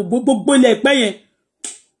ń ta gbogbo ilẹ̀ Ẹ̀pẹ́ yẹn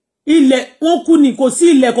ilẹ̀ wọn kú ni kò sí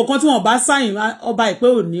ilẹ̀ kankan tí wọn bá sáyìn ọba Ẹ̀pẹ́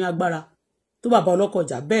ò ní agbára tó bàbá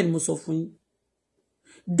ọlọ́kọ̀ọ̀jà bẹ́ẹ̀ ni mo sọ fún yín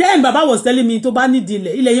then bàbá was telling me tó bá nídìí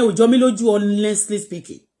ilẹ̀ yẹn ò jọ mí lójú honestly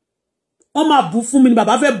speaking wọ́n máa bú fún mi ni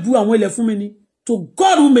bàbá fẹ́ bú àwọn ilẹ̀ fún mi ni to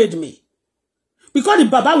God who made me because the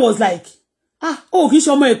baba was like kì í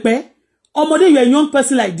ṣe ọmọ Ẹ̀pẹ́ ọmọdé you are a young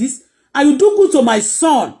person like this and you do good to my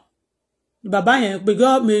son the baba yẹn pé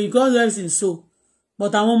God may God rest in soul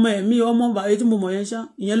but àwọn ọmọ ẹ̀mí ọmọ èyí tí mo mọ̀ yẹn ṣá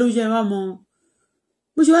ìyẹn ló ṣe wá mọ́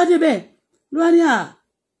bó ṣe wá débẹ̀ ló wá ní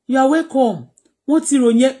you are welcome wọ́n ti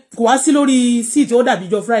ròyìn kò wá sí lórí seat ó dàbí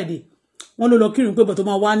jọ Friday wọ́n ló lọ kírun pé bọ̀ tó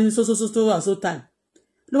máa wá ní so time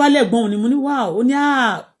ló wá lẹ́gbọ́n òní mo ní wow ó ní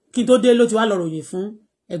kí n tó dé ló ti wá lọ ròyìn fún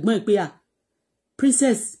ẹ̀gbọ́n ẹ̀ pé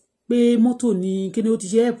princess pé mọ́tò ní kí ni ó ti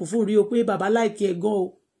ṣe ẹ̀pù fún rí o pé bàbá láìkí ẹ̀ gan o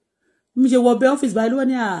mi ṣe wọ bẹ ọ́fíìsì báyìí ló wá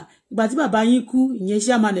ní ìgbà tí bàbá yín kú ìyẹn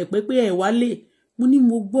ṣe àmàlẹ̀ pé ẹ̀ wálé mo ní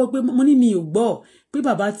mo gbọ́ pé mo ní mi ò gbọ́ pé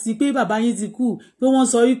bàbá yín ti kú pé wọ́n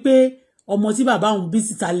sọ wípé ọmọ tí bàbá òun bí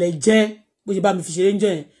síta lẹ jẹ́ bó ṣe bá mi fi ṣeré ń jọ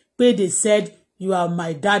yẹn pé they said you are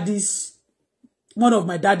one of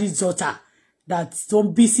my daddy's daughter that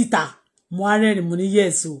don't bí síta mo á rẹ́rìn mo ní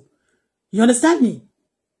yes o you understand me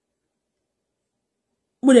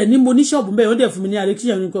mo dẹ̀ ní mo ní ṣọ́ọ̀bù bẹ́ẹ̀ ó dẹ̀ fún mi ní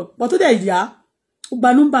àríkíṣẹ́ nǹkan pọ̀ tó dẹ̀ yá ó gba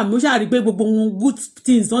nọ́mbà mi ó ṣàrí pé gbogbo good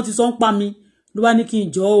things wọ́n ti sọ ń pa mi ló bá ní kí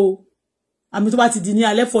n jọ o àmì tó bá ti di ní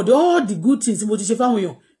alẹ́ for all the good things mo ti ṣe fáwọn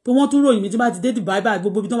èèyàn pé wọ́n tún ròyìn mi tí bá ti dé Dubai báyìí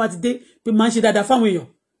gbogbo ibi tí wọ́n bá ti dé pé máa ń ṣe dáadáa fáwọn èèyàn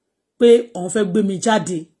pé òun fẹ́ gbé mi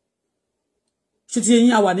jáde ṣé ti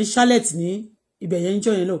yẹn àwà ní Charlotte ní ibẹ̀ yẹn ń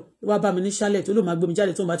jọ yẹn lọ ló bá bá mi ní Charlotte ó lóun máa gbé mi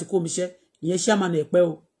jáde tó bá ti kó mi ṣẹ́ ìyẹn ṣáàmánà ẹ̀pẹ́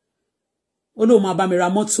o ó lóun máa bá mi ra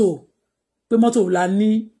mọ́tò pé mọ́tò la ní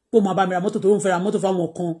pé ó máa bá mi ra mọ́tò tó ń fẹ́ ra mọ́tò fáwọn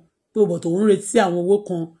kan pé ó bọ̀ tó ń retí àwọn owó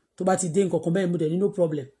kan tó bá ti dé nǹkan kan bẹ́ẹ̀ mo dẹ̀ ní no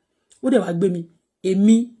problem ó dẹ̀ wá gbé mi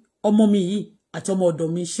èmi ọmọ mi yìí àti ọmọ ọ̀dọ̀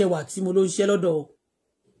mi ṣẹ́wà tí mo ló ń ṣẹ́ lọ́dọ̀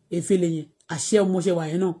efele yẹn àṣẹ ọmọ ṣẹ́wà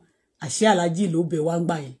yẹn náà àṣẹ aláàjì ló bẹ̀ wá ń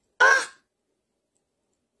gbà yẹn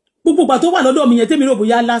gbogbo ìgbà tó wà lọ́dọ̀ mi yẹn tèmi rò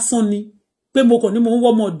bóyá lásán ni pé mo kàn ní mo ń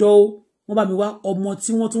wọ́ ọmọ ọ̀dọ̀ o wọ́n bá mi wá ọmọ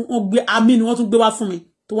tí wọ́n gbé àmì ni wọ́n tún gbé wá fún mi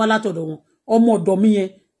tó wá látọ̀dọ̀ wọn ọmọ ọ̀dọ̀ mi yẹn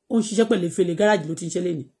ó ń ṣiṣẹ́ pẹ̀lú efele gáràjì ló ti ń ṣe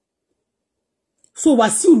lẹ́ni so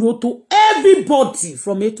Wasiu ló tó everybody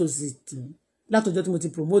from A to Z látọjọ́ tí mo ti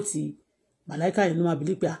promote Màláíkà yẹn ló máa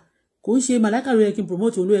bìlí pé kò ń ṣe Màláíkà ló yẹ kí n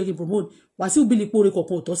promote òun ló yẹ kí n promote Wasiu bìlí pé oore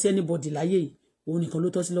kọ̀ọ̀kan ò tọ́ sí anybody láyé yìí òun nìkan ló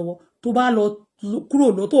tọ́ sí lọ́wọ́ tó bá lọ kúrò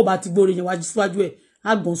lọ tó bá ti gbóore yẹn wájú síwájú ẹ̀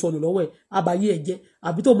àgbọ̀n sọnù lọ́wọ́ ẹ̀ àbáyé ẹ̀ jẹ́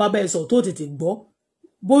àbí tó máa bá ẹ sọ tó tètè gbọ́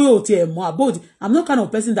bóyá ò tiẹ̀ mọ́ àbó I'm not kind of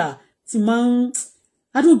person that ti máa ń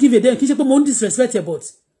I don't give a damn kì í ṣe pé mo ń disrespect ẹ̀ but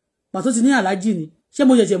pàtó ti ní aláàjì ni ṣé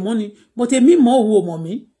mo ṣẹ̀ṣẹ̀ mọ́ ni mo tẹ mí mọ́ òun ò mọ̀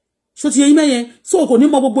mí ṣó ti yẹn mẹ́yẹn so kò ní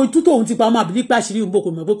mọ gbogbo itú tóun ti pa ọmọ àbílí pé àṣírí òun bò kò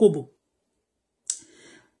mọ̀ pé kò bò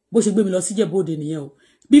bó ṣe gbé mi lọ sí Ìjẹ̀bú-Òde nìyẹn o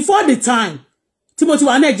before the time tí mo ti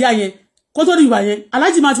wà Nàìjíríà yẹn kó tó di ìwà yẹn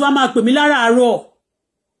aláàjì máa ti wá máa pè mí láràárọ̀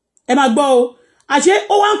ẹ máa gbọ́ o àṣé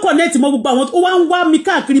ó wá ń connect mọ́ gbogbo àwọn ó wá ń wá mi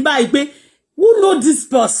káàkiri báyìí pé who know this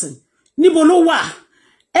person níbo ló wà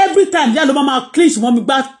every time díẹ̀ ló máa clinch mọ́ mi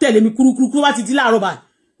gbá tẹ̀lé mi kúrúkúrú wá ti di láàárọ̀ báyìí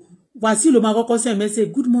Wasiu ló máa kọ́kọ́ send message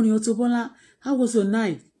good morning Auto-Bola how was your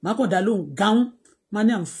night máa kàn dá lóhùn gáún máa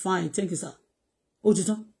ní I'm fine thank you sir ó ti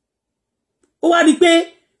tán ó wá rí pé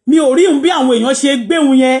mi ò rí òun bí àwọn èèyàn ṣe gbé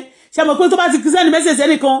òun yẹn ṣe mọ̀ pé tó bá ti send message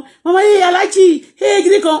ẹnìkan mama hey aláàjì hey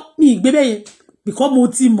gidi kan mi ì gbé bẹ́ẹ̀ yẹn because mo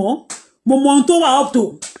ti mọ̀ mo mọ ohun tó wà up to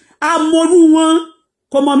amorú wọn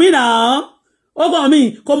kò mọ̀ mí náà ó kàn mí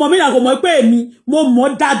kò mọ̀ mí náà kò mọ̀ pé èmi mo mọ̀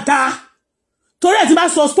dáadáa torí ẹ̀ tí bá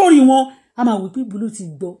sọ story wọn a máa wí pé bolo ti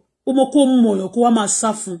gbọ́ ó mọ̀ kó mọ̀ ọ̀yàn kó wá máa sá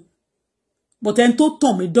fún but ẹni tó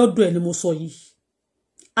tàn mí dọ́dọ̀ ẹ̀ ni mo sọ yìí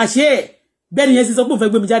àṣé bẹ́ẹ̀ ni yẹn ti sọ pé òun fẹ́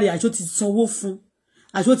gbé mi jáde àṣó ti sanwó fún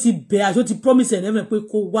àṣó ti bẹ̀ àṣó ti promise ẹ̀ lẹ́mẹ̀ pé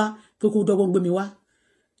kó wá pé kó dọ́gbọ́n gbé mi wá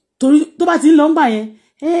torí tó bá ti ń lọ ń bà yẹn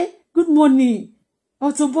good morning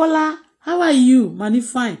Auto-Bola how are you mani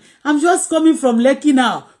fine I'm just coming from Lekki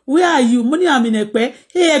now where are you mo ní àmì Ẹ̀pẹ́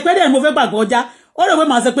Ẹ̀pẹ́ dẹ̀ ni mo fẹ́ gbàgbọ́ ọjà ó rẹ̀ pé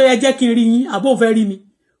màá sọ pé ẹ jẹ́ kí n rí yín àbó òun fẹ́ rí mi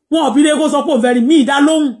wọn ò bí lé kó sọ pé òun fẹ́ rí mi ìdá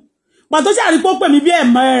lóhùn pàtó ṣàrí pé ó pè mí bí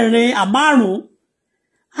ẹ̀mẹ́rin àmárùn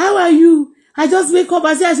how are you I just wake up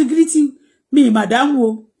I say I should greet you mi madam wo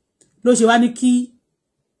ló ṣe wá ní kí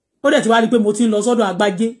ó dẹ̀ ti wá rí pé mo ti ń lọ sọ́dọ̀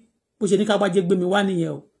Agbájé bó ṣe ní ká Agbájé gbé mi wá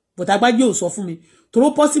nìyẹn o but Agbájé ò sọ fún mi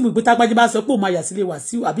toro possible pé Agbájé bá sọ pé ó máa yà sílé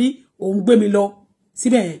Wasiu àbí òun gbé mi lọ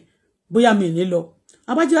síbẹ̀ yẹn bóyá mi ní lọ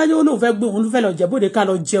Agbájé ó lóun fẹ́ gbé òun fẹ́ lọ Ìjẹ̀bú-Òde ká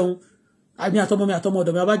lọ jẹun àmì àtọmọ mi àtọmọ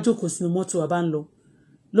ọ̀dọ̀ mi bá jókòó sínú mọ́tò àbá ń lọ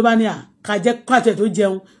ló bá ní kájẹ́ káàtẹ̀ tó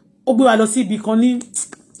jẹun ó gbé wa lọ sí ibì kan ní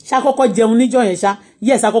ṣàkọ́kọ́ jẹun níjọ́ yẹn ṣá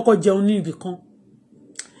yes àkọ́kọ́ jẹun ní ibì kan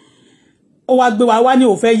ó wá gbé wa wá ní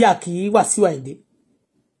ó fẹ́ yà kí Wasiu Ayinde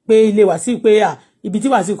pé ilé Wasiu pé ibi tí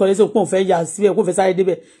Wasiu kọ́lé sí pọ́n fẹ́ yà síbẹ̀ kó fẹ́ sáré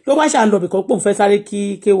débẹ̀ ló bá ṣà ń lọ bì kan pọ́n fẹ́ sáré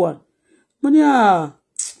kí K1 mo ní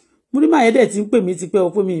mo ní máa yẹ́dẹ̀ tí ń pè mí ti pẹ́ o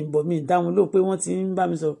pé mi ń bọ̀ mi ń dáhùn lóò pé wọ́n ti ń bá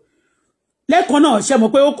mi sọ lẹ́ẹ̀kan náà ṣe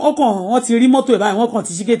mọ̀ pé ọkàn wọn ti rí mọ́tò ẹ̀ báyìí wọ́n kàn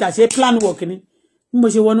ti ṣí gate àṣẹ plan work ni bí mo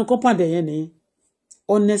ṣe wọnú compound yẹn nìyẹn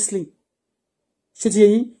honestly ṣe ti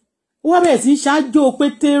yẹn ó wá bẹ̀rẹ̀ sí ń ṣáájú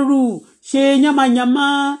Pétérù ṣe yánmayánmá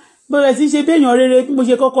bẹ̀rẹ̀ sí ń ṣe béèyàn rere bí mo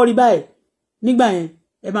ṣe kọ́kọ́ rí báyìí nígbà yẹn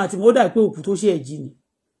ẹ máa ti mọ̀ ó dà pé òkú tó ṣe ẹ̀jì ni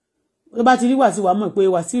tó bá ti rí Wasiu wá mọ̀ pé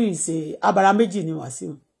Wasiu ìṣe abara méjì ni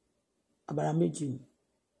Wasiu abara méjì ni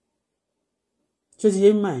ṣe ti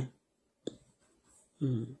yẹn mà ẹ́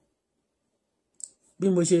bí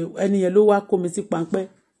mo ṣe ẹni yẹn ló wá kó mi sí pańpẹ́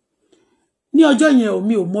ní ọjọ́ yẹn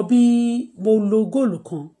mi ò mọ̀ bí mo lo góòlù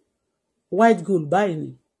kan white gold báyìí ni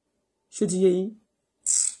ṣé ti yé yín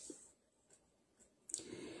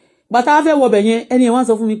bàtà fẹ́ wọbẹ̀ yẹn ẹni yẹn wá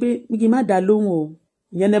sọ fún mi pé mi kì í má dá lóhùn o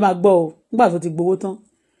ìyẹn lẹ máa gbọ́ o nígbà tó ti gbowó tán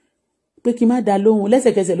pé kí n má dá lóhùn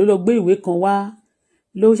lẹ́sẹ̀kẹsẹ̀ ló lọ gbé ìwé kan wá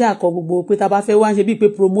ló ṣàkọ gbogbo pé tá bá fẹ́ wá ń ṣe bíi pé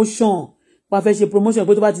promotion wá fẹ́ ṣe promotion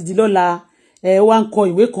pé tó bá ti di lọ́la wá ń kọ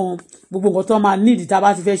ìwé kan gbogbo nǹkan tó máa need tá bá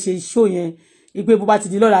ti fẹ́ ṣe show yẹn ipe bó bá ti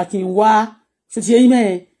di lọ́la kí n wá ṣó ti yẹn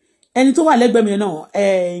mẹ́ẹ̀ ẹni tó wà lẹ́gbẹ̀ẹ́ mi náà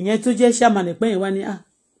ìyẹn tó jẹ́ chairman ẹ̀pẹ́ yẹn wá ní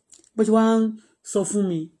bó ti wá ń sọ fún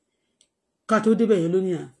mi ká tó débẹ̀ yẹn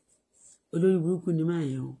lónìí olórí burúkú ni máa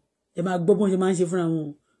yẹn o ẹ máa gbọ́ bọ́n ṣe máa ń ṣe fúnra wọn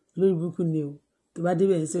olórí burúkú ni o tó bá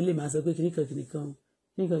débẹ̀ yẹn sí ó lè máa sọ pé kìnìkan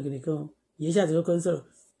ìyẹn ṣàtìlọ́kọ́ ń sọ̀rọ̀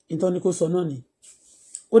nítorí kó sọ náà ni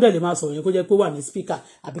ó dẹ̀ lè máa sọ̀rọ̀ yẹn kó jẹ́ pé ó wà ní speaker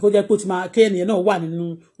àbí kó jẹ́ pé ó ti máa kéèyàn yẹn náà wà nínú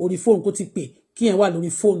orí fóònù kó ti pè kí yẹn wà lórí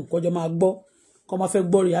fóònù kọjọ máa gbọ́ kó máa fẹ́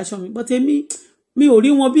gbọ́ reaction mi but mi ò rí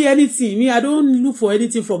wọn bí anything I don't look for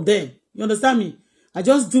anything from them you understand me I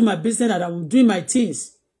just do my business and I'm doing my things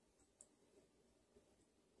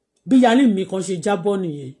bí yálì mi kan ṣe jábọ́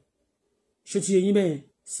nìyẹn ṣó ti yẹn bẹ́ẹ̀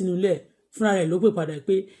sínú ilẹ̀ fúnra rẹ̀ ló pè padà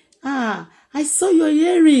pé I saw your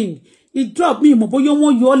earring it drop mi mọ̀ bóyá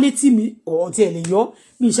wọ́n yọ létí mi ọ̀rọ̀ tí ẹ̀ lè yọ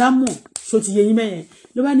mi ṣá mọ̀ ṣó ti yẹ yín mẹ́yẹn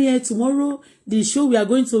ló bá ní tomorrow the show we are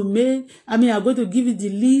going to make I'm going to give you the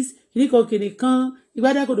list kìnìkan kìnìkan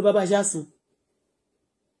ìgbádàkọ̀dọ̀ bàbá ṣáàsùn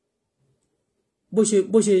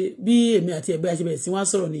bó ṣe bí èmi àti ẹ̀gbẹ́ àṣẹ bẹ̀rẹ̀ sí wọ́n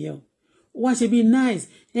sọ̀rọ̀ nìyẹn o wọ́n ṣe bí nice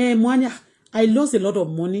money I lost a lot of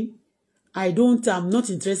money I'm not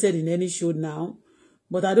interested in any show now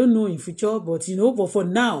but I don't know in future but but for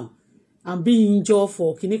now I'm being injured for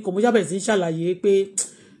kìnìkan mo jábẹ̀ sí ṣàlàyé pé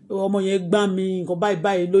ọmọ yẹn gbá mi nǹkan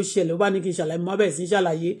báyìí ló ṣẹlẹ̀ ó bá ní kí n ṣàlàyé mo bẹ̀rẹ̀ sí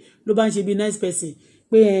ṣàlàyé ló bá ń ṣe bí nice person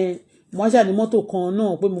pé mo ṣà ní mọ́tò kan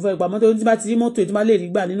náà pé mo fẹ́ gba mọ́tò tí bá ti rí mọ́tò tí bá lè rí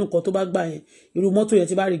gbà nínú nǹkan tó bá gbà yẹn irú mọ́tò yẹn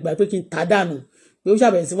tí bá rí gbà pé kí n tà dànù pé ó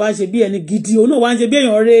ṣàbẹ̀rẹ̀ sí wá ń ṣe bí ẹni gidi òun náà wá ń ṣe bí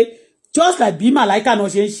èèyàn rẹ̀ just like bí màláìkà náà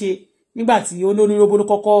ṣe ń ṣe nígbà tí olóníróbó ló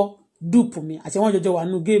kọ́kọ́ dùpù mi àti wọ́n jọjọ wà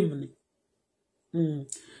nínú géèmù ni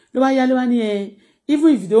ló bá yá ló bá ní even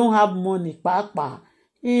if you don't have money pàápàá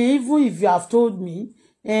even if you have told me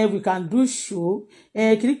we can do show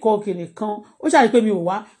kìnìkan ó ṣàrí pé mi ò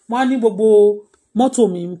wá mo á ní gbogbo mọ́tò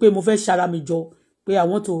mi pé mo fẹ́ ṣara mi jọ pé I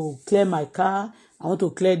want to clear my car I want to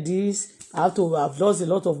clear this I've lost a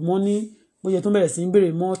lot of money mo yẹ tó bẹ̀rẹ̀ sí ń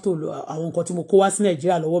béèrè mọ́tò àwọn nǹkan tí mo kó wá sí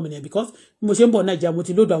Nàìjíríà lọ́wọ́ mi nìyẹn because bí mo ṣe ń bọ̀ Nàìjíríà mo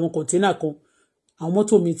ti lóòdù àwọn kọ̀ǹténà kan àwọn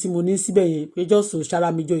mọ́tò mi tí mo ní síbẹ̀ yẹn pé just to ṣara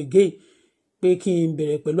mi jọ again pé kí n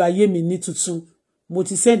bẹ̀rẹ̀ pẹ̀lú ayé mi ní tuntun mo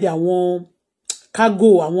ti send àwọn cargo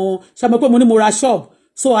àwọn ṣàmọ́ pé mo ní mo ra shop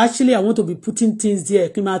so actually I want to be putting things there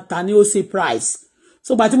kí n máa ta ní wholesale price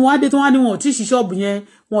so gbà tí mo wá dé tí wọ́n á ní wọn ò tí ì ṣí shop yẹn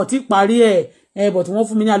wọn ò tí ì parí ẹ̀ but wọ́n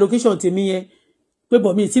fún mi ní allocation tèmi yẹn pé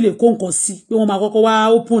bọ̀ mi ì tí lè kó nǹkan sí pé wọ́n máa kọ́kọ́ wá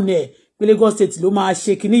open ẹ̀ pé Lagos State ló máa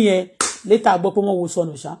ṣe kinní yẹn later gbọ́ pé wọ́n wo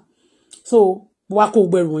sọnù ṣá so mo wá kó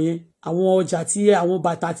gbẹrù yẹn àwọn ọjà tí àwọn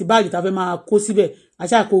bàtà àti báàgì tá fẹ́ máa kó síbẹ̀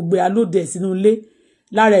àṣà kó gbé alóde sínú ilé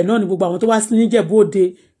lára ẹ̀ náà ni gbogbo àwọn tó wá sí níjẹ̀bú òde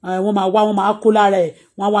wọ́n máa kó lára ẹ̀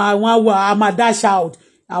wọ́n wá a máa dash out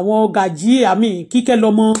àwọn gàjí àmì kíkẹ́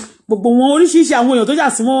lọ́mọ gbogbo wọn oríṣiríṣi àwọn èèyàn tó jà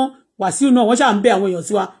sí wọn Wàsíù náà wọ́n ṣà ń bẹ àwọn èèyàn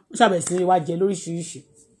sí wa wọ́n ṣàbẹ̀ sí wa jẹ lóríṣiríṣi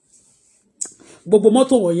gbogbo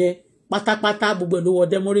mọ́tò wọ̀nyẹn pátápátá gbogbo ẹ̀ ló wọ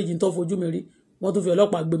dẹ́mọ́rẹ́jì tó fojú mi rí wọ́n tún fi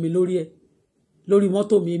ọlọ́pàá gbé mi lórí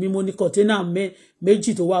mọ́tò mi mo ní kọ̀ńténà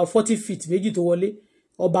méjì tó wá 40 feet méjì tó wọlé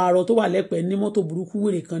ọba àrọ tó wà lẹ́pẹ̀ẹ́ ní mọ́tò burúkú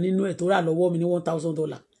wèrè kan nínú ẹ̀ tó rà lọ́wọ́ mi ní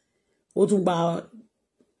 $1,000 ó tún gba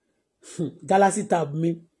Galaxy tab mi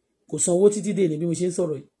kò san owó títí dé ní bí mo ṣe ń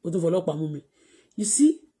sọ̀rọ̀ yìí ó tún fọlọ́pàá mú mi you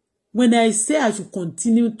see when I say I should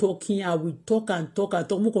continue talking I will talk and talk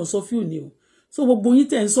mo kàn sọ fíù ni o so gbogbo yín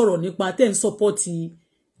tẹ̀ ń sọ̀rọ̀ nípa tẹ̀ ń sọ́pọ́tì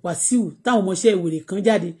Wàsíù táwọn ọmọọṣẹ́ ìwèrè kan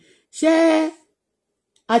jáde ṣé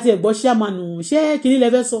àti ẹ̀gbọ́ ṣíàmánu ṣé kìíní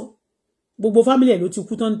lẹ́fẹ́ sọ gbogbo fámìlì ẹ̀ ló ti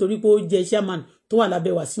kú tán nítorí pé ó jẹ́ ṣíàmánu tó wà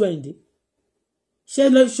lábẹ́ Wàsíù Ayinde ṣé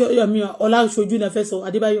Ọláṣojú lẹ́fẹ́ sọ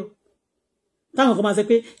Adébáyọ̀ táwọn kan máa sọ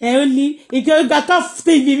pé ẹ ó ní ìkẹ́ ó gba Cuff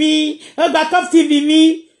TV mi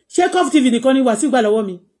ṣé Cuff TV nìkan ni Wàsíù gbà lọ́wọ́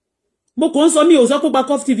mi mo kàn ń sọ mi ò sọ pé gba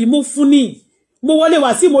Cuff TV mo fún ní mo wọlé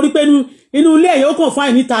Wàsíù mo rí pé inú ilé yẹn ó kàn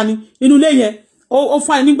fáìn níta ni inú ilé yẹn ó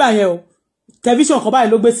fáìn nígbà yẹn o tẹlifíṣàn kan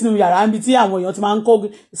báyìí ló gbé sínú yàrá níbi tí àwọn èèyàn ti máa ń kó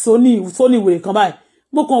Sony wèrè kan báyìí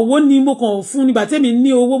mo kàn wó ni mo kàn fún nígbà tẹ́mi ní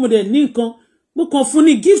owó mo dẹ̀ ní nǹkan mo kàn fún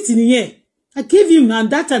ní gift nìyẹn I gave him and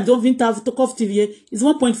that time don't think have to Cuff TV is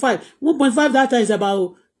 1.5 that time is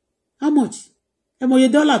about how much ẹ mọ iye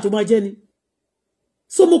dọ́là tó máa jẹ́ ni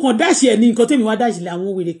so mo kàn dáṣì ẹ̀ ní nǹkan tẹ́mi wá dáṣì lé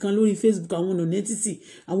àwọn wèrè kan lórí Facebook àwọn nonentity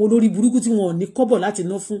àwọn olórí burúkú tí wọn ò ní kọ́bọ̀ láti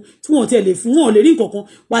ná fún tí wọn ò tiẹ̀ lè fún wọn ò lè rí nǹkan kan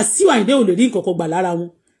Wàsíù Àyìndé ò lè rí nǹkan kan gbà lára wọn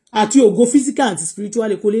àti ògo physical àti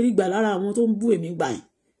spiritual kò lè rí gbà lára àwọn tó ń bú èmi gbà yẹn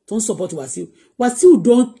don't support Wasiu. Wasiu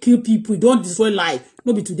don't kill people, don't destroy life.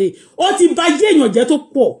 No be today. Ó ti bá jẹ́ èèyàn jẹ́ tó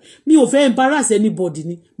pọ̀. Mi ò fẹ́ embarrass anybody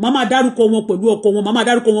ni. Mama dárúkọ wọn pẹ̀lú ọkọ wọn, mama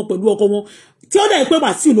dárúkọ wọn pẹ̀lú ọkọ wọn. Tí ó dẹ̀ pé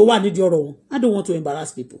Wasiu ló wà nídìí ọ̀rọ̀ wọn. I don't want to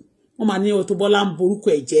embarrass people. Wọ́n máa ní Auto-Bola ń borúkọ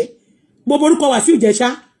ẹ̀ jẹ́. Mo borúkọ Wasiu jẹ́ ṣá.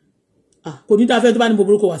 Kò ní dáfẹ́ tó bá ní mo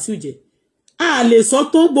borúkọ Wasiu jẹ́. A lè sọ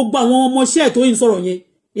tó gbogbo àwọn ọmọọṣẹ́ tó yìn sọ̀rọ̀ yẹn.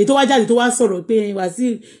 Èyí tó wá jáde tó wá sọ̀rọ̀ pé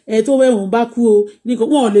Wasiu tó wẹ̀hùn bá kú o. Nìkan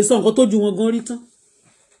wọn ò lè sọ nǹkan tó ju wọn gan rí tán.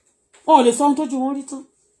 Wọn ò lè sọ nǹkan tó ju wọn rí tán.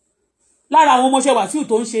 Lára àwọn ọmọọṣẹ́ Wasiu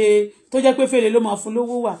tó ń ṣe tó jẹ́ pé Fẹ́lẹ́ ló máa fún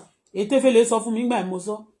lówó wà. Èyí tó Fẹ́lẹ́ sọ fún mi nígbà mo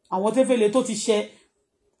sọ. Àwọn tó Fẹ́lẹ́ tó ti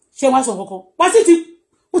ṣe wá sọ kankan. Wasiu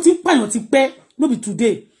ti ń pààyàn ti pẹ́ no be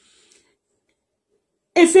today.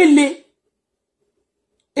 Fẹ́lẹ́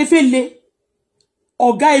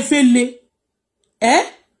ọ̀gá Fẹ́lẹ́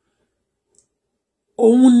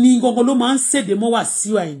òun ni gangan ló máa ń ṣèdè mọ́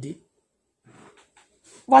Wasiu Ayinde.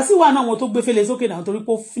 Wasiu wà náà àwọn tó gbé Fẹ́lẹ́ sókè náà torí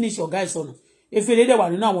pé ó finish ọ̀gá ìsọnù. Fẹ́lẹ́ dẹ̀ wà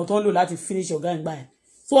nínú àwọn tó ń lò láti finish ọ̀gá ìgbà yẹn.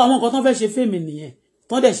 So àwọn nǹkan tó ń fẹ́ ṣe fèmí nìyẹn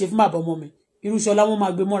tó ń dẹ̀ ṣe fún bàbá ọmọ mi. Irú Ṣọlá wọn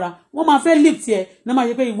máa gbé mọ́ra. Wọ́n máa fẹ́ lift ẹ̀ náà máa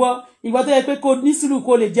ṣe pé ìwọ tó yẹ pé kò ní sùúrù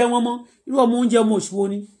kó lè jẹ wọ́n mọ́. Irú ọmọ oúnjẹ ọmọ òṣùwò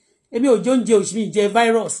ni. Èmi ò jẹ oúnjẹ òṣù mi jẹ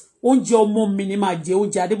virus. Oúnjẹ ọmọ mi ni máa jẹ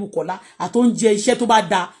oúnjẹ Adébùkọ́lá àti oúnjẹ iṣẹ́ tó bá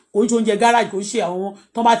da. Kò ń ṣe oúnjẹ garage kò ń ṣe àwọn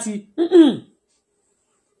tó bá ti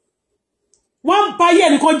wọ́n bá ayé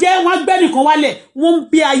ẹnìkan jẹ́ wọ́n gbé nìkan wálẹ̀ wọ́n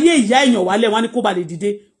bí ayé ìyá èèyàn wálẹ̀ wọ́n ní kó ba lè dìde.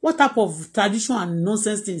 What type of tradition and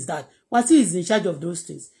nonsense things that Wasiu is in charge of those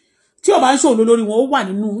things? Tí ó bá ń ṣòro lórí wọn ó wà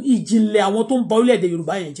nínú ìjìnlẹ̀ àwọn tó ń bọ orílẹ̀-èdè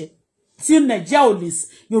Yorùbá yẹn jẹ́. Tí Nàìjíríà ò lè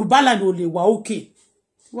Yorùbá land ò lè wà okay.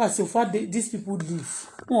 Why so far these people live?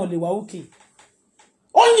 Wọn ò lè wà okay.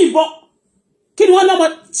 Ó yìnbọn kí ni wọ́n lọ́mọ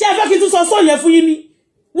tí ẹ fẹ́ kí n tún sọ sọ yẹn fún yín ni.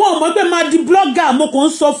 Wọ́n mọ̀ pé máa di blogger mo kàn ń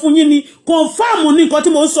sọ fún yín ni confirm ní nǹkan tí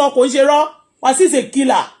mo ń sọ kò ń ṣe rọ́. Wasiu is a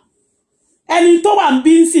killer. Ẹni tó wà ń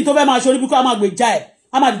bí ń sìn tó fẹ́ máa ṣorí bí kó a máa gbèjà ẹ̀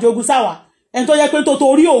a máa dìde ogun sáwà ẹni tó yẹ pé tó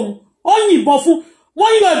torí òun ó yìnbọn fún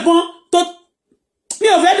wọ́n yọ ìbọn tó mi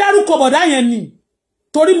ò fẹ́ dárúkọ bọ̀dá yẹn ni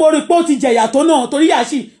torí mo rí pé ó ti jẹ̀yà tó náà torí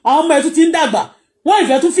yàṣì àwọn ọmọ ẹ̀ tún ti ń dàgbà wọ́n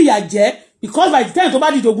ìfẹ́ tún fìyà jẹ because by the time tó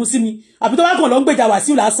bá dìde ogun sí mi àbí tó bá kàn lọ ń gbèjà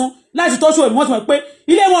Wasiu lásán láti tọ́jú ẹ̀mí wọ́n ti mọ̀ pé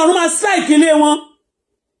ilé wọn ọ̀run máa strike ilé wọn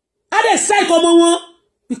á dẹ̀ strike ọmọ wọn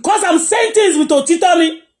because I'm saying things with òtítọ́ ni.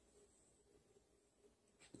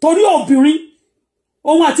 Torí obìnrin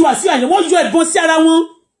ohun àti Wasiu Ayinde wọ́n yọ ẹ̀bọn sí ara wọn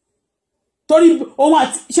torí ohun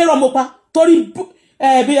àti ṣẹ́rọ mo pa torí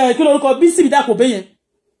kí lórúkọ Bísí Bídàpọ̀ bẹ́yẹn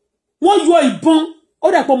wọ́n yọ ìbọn ó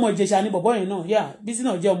dàpọ̀ ọmọ Ìjẹ̀ṣà ní bọ̀bọ́ yẹn náà yà Bísí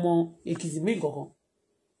náà jẹ́ ọmọ Èkìtì mí nǹkankan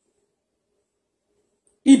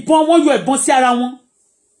ìbọn wọ́n yọ ìbọn sí ara wọn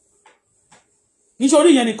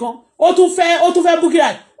nítorí yẹn nìkan ó tún fẹ́ búkìrà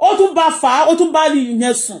ó tún bá fà á ó tún bá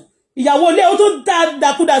ìyẹn sùn ìyàwó ilé ó tún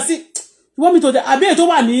dàkúdà sí wọ́n mi tó dẹ̀ àbí tó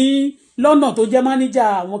wà ní London tó jẹ́ mánéjà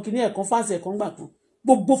àwọn kìíní ẹ̀kan fáǹsì ẹ̀kan gbà kan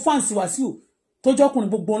gbogbo fáǹsì Wasiu tó jọ́kùnrin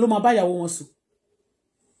gbogbo wọn ló máa bá ìyàwó wọn sùn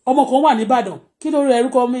ọmọ kan wà ní Ìbàdàn kí ló rẹ̀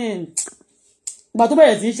ẹrúkọ mi ìgbà tó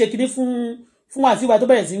bẹ̀rẹ̀ sí ń ṣe kìíní fún Wasiu ìgbà tó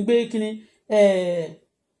bẹ̀rẹ̀ sí ń gbé kìíní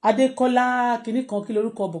Adékọ́lá kìíní kan kí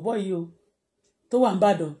lórúkọ bọ̀bọ̀ yìí o tó wà ní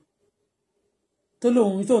Ìbàdàn tó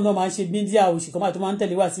lóun tóun náà máa ń ṣe bíndíà oṣù kan máa tó máa ń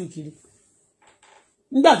tẹ̀lé Wasiu kiri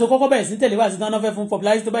nígbà tó kọ́kọ́ bẹ̀rẹ̀ sí tẹ̀lé Wasiu tán náà fẹ́ fún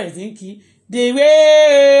popularity tó bẹ̀rẹ̀ sí ń kí dèwé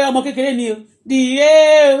ọmọ kékeré ni o dìé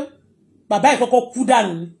o bàbá ẹ̀ kọ́kọ́ kú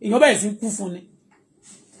dànù ni èèyàn bẹ̀rẹ̀ sí ń kú fún ni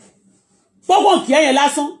gbogbo kí ẹ̀yẹn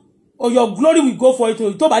lásán or your glory will go for it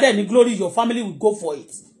o tó bá dẹ̀ ní glory your family will go for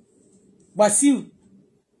it. Wasiu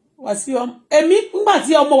èmi nígbà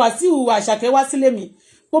tí ọmọ Wasiu Àṣàkẹ́ wá sílé mi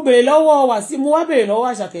mo bèrè lọ́wọ́ Wasiu mo wá bèrè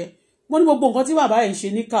lọ́wọ́ Àṣàkẹ́ mo ní gbogbo nǹkan tí bàbá ẹ̀ ń ṣe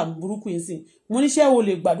ní kàm burúkú yìí sí mo níṣẹ́ wo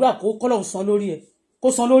lè gbàdúrà kó kọ́lọ́hún san lórí ẹ̀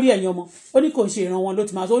kó san lórí ẹ̀yin ọmọ ó ní kò ń ṣe ìran wọn ló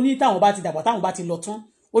ti máa sọ ó ní táwọn bá ti dàgbà táwọn bá ti lọ tán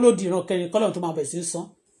ó ló di ìran kẹrin kọ́lọ́hún tó máa bẹ̀ sí ń san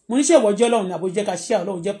mo níṣẹ́ ìwọ jẹ́ Ọlọ́run ní àbò jẹ́ cashier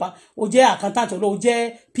Ọlọ́run jẹ́ ó jẹ́ accountant Ọlọ́run jẹ́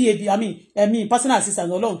PAB personal assistant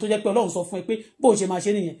Ọlọ́run tó jẹ́ pé Ọlọ́run sọ fún ẹ pé bó o ṣe máa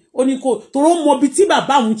ṣe nìyẹn ó ní kó tó ló mọ ibi tí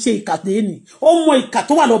bàbá òun ṣe ìkà dé ni ó mọ ìkà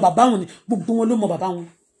tó wà lọ bàbá òun ni gbogbo wọn ló mọ bàbá wọn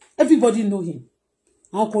everybody know him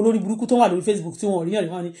àwọn kan lórí burúkú tó wà lórí Facebook tí wọn rí ẹ̀rí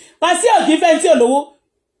wọn ni Wasiu kì í fẹ́ tí ò lówó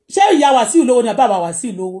ṣé ìyá Wasiu lówó ni bàbá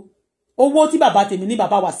Wasiu lówó owó tí bàbá tèmi ní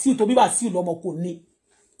bàbá Wasiu tó bí Wasiu lọ́mọ kò ní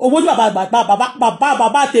owó tí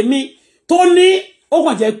bàbá tèmi tó ní ó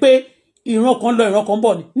kàn jẹ́ pé ìran kan lọ ìran kan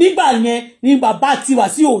bọ̀ ni nígbà yẹn ni bàbá tí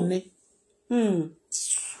Wasiu ò ní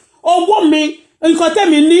owó mi nǹkan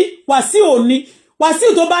tèmi ní Wasiu ò ní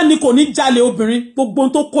Wasiu tó bá ní kò ní jalè obìnrin gbogbo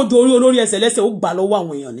tó kójọ orí olórí ẹsẹ̀ lẹ́sẹ̀ ó gbà lọ́wọ́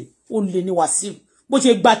àwọn èèyàn ni ó lè ní Wasiu bó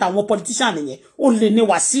ṣe gba tàwọn politician nìyẹn ó lè ní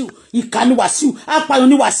Wasiu ìkà ní Wasiu apààyàn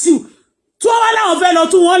ní Wasiu tí wọ́n wá láwọn fẹ́ lọ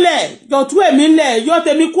tún wọn lẹ̀ yọ tú èmi lẹ̀ yọ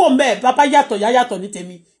tèmi kú òun bẹ́ẹ̀ bàbá yàtọ̀ yá yàtọ̀ ní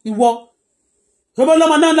tèmi ìwọ ṣọbọ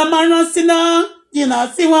lọmọ náà la máa rán sí náà jìnnà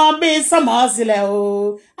tí wọ́n bí sọmọ sílẹ̀ o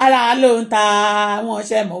ara ló ń ta wọn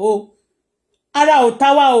ṣe mọ́ o ara ò ta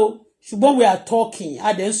wá o ṣùgbọ́n we are talking a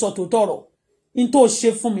dẹ̀ ń sọ tó tọ̀rọ̀ in tó ṣe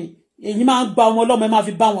fún mi èyí máa ń gba ọmọ ọlọ́mọ ẹ máa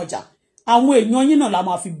fi bá wọn jà àwọn èèyàn yín náà la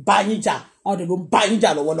máa fi bá yín jà àwọn ọ̀dẹ̀ ló ń bá yín jà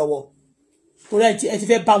lọ́wọ́lọ́wọ́ torí ẹ ti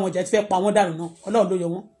fẹ́ bá wọn jà ẹ ti fẹ́ pa wọ́n dànù náà ọlọ́run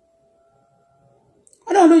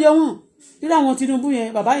ló yọ wọ́n irú àwọn Tinubu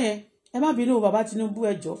yẹn bàbá yẹn ẹ má bínú bàbá Tinubu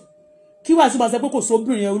ẹ jọ̀ọ́ kí wàá síbà sẹ pé kò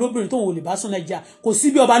sóbìnrin yẹn olóbìnrin tóun ò lè bá sùn Nàìjíríà kò sí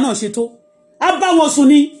bí ọba náà ṣe tó á bá wọn sùn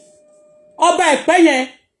ni ọba ẹ̀pẹ́ yẹn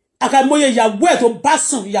àkàìmọye ìyàwó ẹ̀ tó bá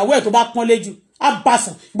sùn ìyàwó ẹ̀ tó bá pọ́n léjù á bá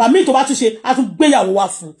sùn ìgbà míì tó bá tún ṣe á tún gbéyàwó wá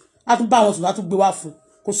fún á tún bá wọn sùn á tún gbé wá fún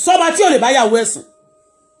kò sọ́ba tí ò lè bá yàwó ẹ̀ sùn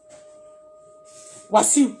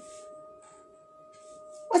Wasiu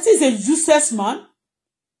is a useless man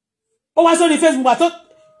ó wá sórí Facebook àtó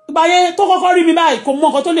ìgbà yẹn tó kọ́kọ́ rí mi báyìí kò mọ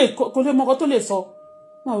nǹkan tó lè sọ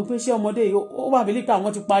wọn ò pé ṣé ọmọdé yìí ó wà mí líka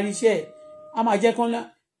àwọn ti parí iṣẹ́ ẹ̀ a máa jẹ́ kán lá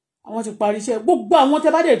àwọn ti parí iṣẹ́ gbogbo àwọn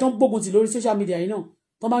tẹ́ bá dẹ̀ tó ń gbógun tì lórí social media yìí náà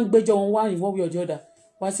tó máa ń gbẹ́jọ́ wọn wá ìwọ́n wí ọjọ́ dà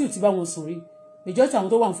Wasiu ti bá wọn sùn rí majority àwọn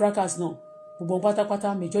tó wà ní fracas náà gbogbo wọn pátápátá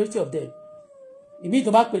majority of them ìmí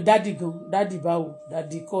tó bá pè dádì gan dádì báwo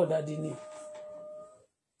dádì kọ́ dádì ni.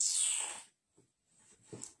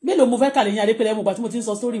 mélòó mo fẹ́ kàlẹ́ yín adépẹ́lẹ́ mo gbà tí mo ti ń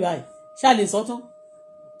sọ sórí báyìí ṣáà lè sọ tán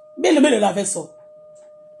mélòó la fẹ́ sọ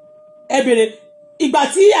ẹ bèrè ìgbà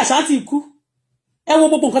tí Àṣàntì kú ẹ wo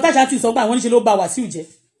gbogbo nǹkan tí Àṣàntì sọ pé àwọn oníṣẹ́ ló bà Wasiu jẹ́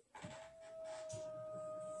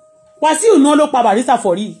Wasiu náà ló pa Barrister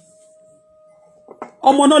Fọ̀rí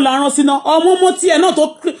ọmọ náà la rán síná ọmọ mọ́ tí ẹ náà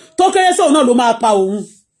tó kéré sóun náà ló máa pa òun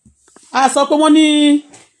a sọ pé wọ́n ní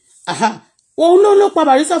òun náà ló pa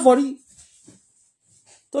Barrister Fọ̀rí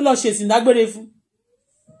tó lọ ṣèsìn dágbére fún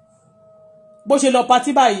bó ṣe lọ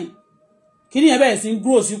patí báyìí kí ni ẹ bẹ̀rẹ̀ sí ń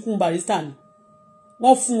gúrò síkún Barrister ni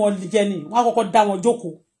wọ́n fún wọn jẹ ni wọ́n á kọ́kọ́ dá wọn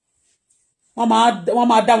jókòó wọ́n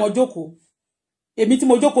máa dá wọn jókòó èmi tí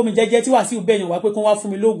mo jókòó mi jẹ́jẹ́ tí Wasiu bẹ̀yàn wá pé kí wọ́n wá fún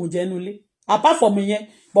mi lóògùn jẹ nínú ilé apart from yẹn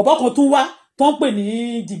bọ̀bọ́ kan tún wá tó ń pè ní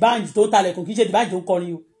Dìbànjì tó ń talẹ̀ kò kì í ṣe Dìbànjì tó ń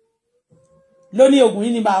kọrin o lóní oògùn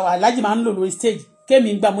yìí ni aláàjì máa ń lò lórí stage kémi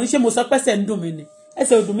ń gbà mo ní ṣe mo sọ pẹ́sẹ̀ ń dùn mí ni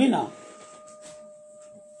ẹsẹ̀ ò dùn mí náà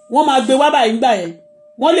wọ́n máa gbé wá báyìí ńgbà yẹn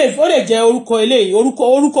ó lè jẹ́ orúkọ eléyìí orúkọ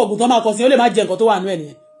ògùn tó máa kọ sí ó lè má jẹ nǹkan tó wà nú ẹ̀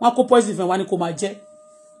nìyẹn wọ́n kó poison fún ẹ wá ní kó máa jẹ́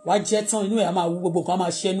wá jẹ́ tán inú ẹ̀ á máa wú gbogbo nǹkan á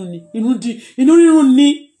máa ṣẹ́nu ni inú rírun ni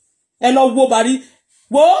ẹ lọ wo bàrí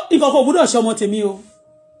wo nǹkan kan gbọ́dọ̀ ṣe ọmọ tèmi o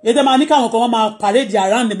ètè máa ní káwọn kan máa parade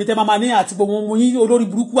around mi tẹ́ máa ní àti gbogbo wọn yín olórí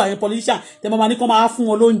burúkú àyẹn politician tẹ́ máa ní kán máa fún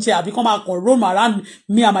wọn lóúnjẹ àbí kán máa kàn roam around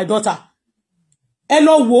me and my daughter ẹ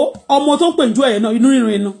lọ wo ọmọ tó ń pè ju ẹ̀ náà inú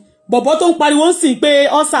rírun inú bọ̀bọ̀ tó ń pariwo ń sìn pé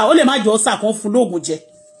ọ́sà ó lè má jẹ́ ọ́sà kan fún lóògùn jẹ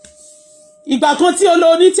ìgbà kan tí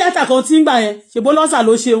olóní tíátà kan ti ń gbà yẹn ṣèbó lọ́sà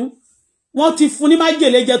ló ṣeun wọ́n ti fún ní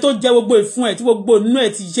májèlé jẹ tó jẹ gbogbo ìfún ẹ̀ tí gbogbo inú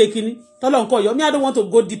ẹ̀ ti ṣe kíní tọ́lọ̀ nǹkan yọ me I don't want to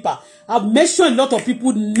go deeper I've mentioned a lot of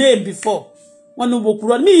people name before wọ́n ní mo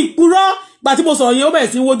kúrọ́ ní ìkúrọ́ gbà tí mo sọ̀rọ̀ yẹn ó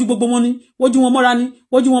bẹ̀rẹ̀ sí wojú gbogbo wọn ní wojú wọn mọ́ra ní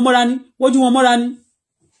wojú wọn mọ́ra ní wojú wọn mọ́ra ní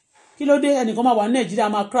kí ló dé ẹnìkan máa wà ní Nàìjíríà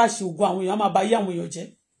máa crash ogun àwọn èèyàn máa bà yé àwọn èèyàn jẹ́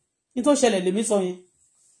ní tó ṣẹlẹ̀ lèmi sọ yẹn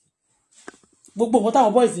gbogbo nǹkan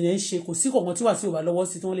táwọn boys yẹn ń ṣe kò sí kọ̀ọ̀kan tí Wasiu bá lọ́wọ́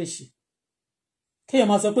sí tí wọ́n lè ṣe kéèyàn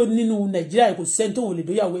máa sọ pé nínú Nàìjíríà kò sẹ́ni tóun lè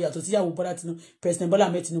dóyàwó yàtọ̀ sí yàwó Bọ́lá Tinubu President Bola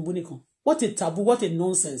Ahmed Tinubu nìkan what a taboo what a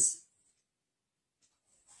nonsense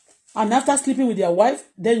and after sleeping with their wife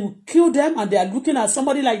then you kill them and they are looking at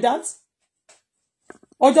somebody like that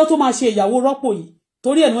ọjọ́ tó máa ṣe ìyàwó rọ́pò yìí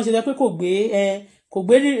torí ẹ̀ ni wọ́n ṣe pé kò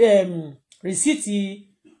gbé rìsíìtì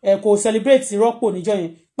kò celebrate rọ́pò níjọ́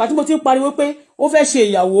yẹn pàtí mo ti ń pariwo pé ó fẹ́ ṣe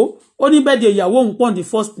ìyàwó ó ní birthday ìyàwó òun pọ̀ on the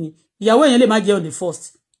first ni ìyàwó yẹn lè má jẹ́ on the first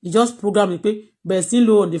he just program pé bẹ̀rẹ̀ sí ń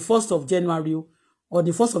lo on the 1st of January o on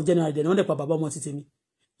the 1st of January dẹ̀ ni wọ́n dẹ̀ pa bàbá ọmọ títí mi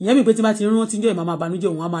ìyẹn mi pé tí bá ti rántí jọ́ ìmọ̀ àbánújẹ́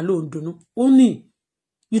òun á máa lóun dunnú ó ní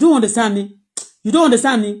you don't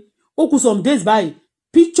understand ni ó kù some days báyìí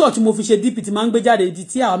picture tí mo fi ṣe dp tí máa ń gbé jáde ibi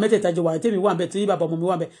tí àwọn mẹ́tẹ̀ẹ̀ta jọ wà tèmi wà ń bẹ̀ tí bàbá ọmọ mi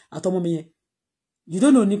wà ń bẹ̀ àtọmọ mi yẹn you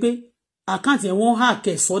don't know ni pé àkáǹtì yẹn wọ́n hack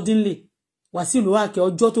ẹ̀ suddenly Wasiu ló hack ẹ̀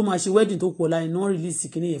ọjọ́ tó máa ṣe wedding tó kù ọ̀la ẹ̀ náà release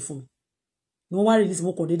kíní yẹn fún mi ni wọ́n wá release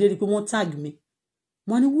mo kàn déédéé rí pé wọ́n tag mi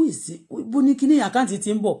wọ́n ní who is it bó ní kíní àkáǹtì tí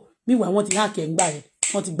ń bọ̀ míwà wọ́n ti hack ẹ̀ ń gbà yẹn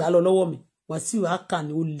wọ́n ti gbà lọ lọ́wọ́ mi Wasiu hacker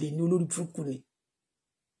ni ó lè ní olórí burúkú ni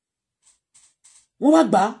wọ́n wá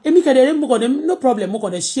gbà èmi kẹ̀dẹ̀rẹ́ mo kàn dé no problem mo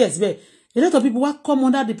kàn dé share síbẹ̀ a lot of people wá come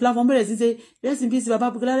under the platform bẹ̀rẹ̀ sí say rest in peace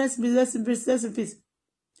baba Bukola rest in peace rest in peace rest in peace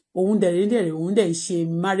òun dẹ̀rẹ̀ òun dẹ̀ ń ṣe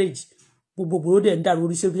marriage gbogbo dẹ̀ ń dàrú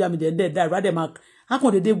orí social media dẹ̀ dàrú adẹ̀ máa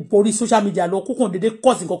akàn dédé borí social media lọ kókàn dédé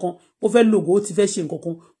kọ́ọ̀sì kankan ó fẹ́ logo ó ti fẹ́ ṣe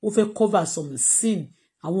nǹkankan ó fẹ́ cover some sin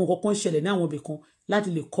àwọn nǹkankan ṣẹlẹ̀ ní àwọn ibì kan láti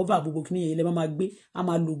lè cover gbogbo kí nìyẹn ilẹ̀ máa gbé a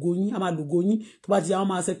máa logo yín tó bá ti àwọn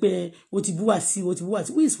máa sọ pé ó ti bú Wasiu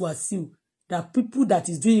who is Wasiu that people that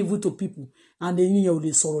is doing evil to people and then you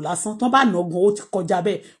lè sọ̀rọ̀ lásán tán bá nà gan ó ti kọjá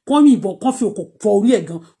bẹ́ẹ̀ kán yìnbọn kán fi òkò fọ orí ẹ̀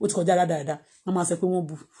gan ó ti kọjá dáadáa wọ́n máa sọ pé wọ́n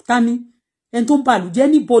bu tani ẹni tó ń ba ìlú jẹ́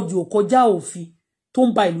anybody ò kọjá òfin tó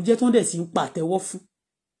ń ba ìlú jẹ́ tó ń dẹ̀ sí ń pàtẹ́wọ́ fún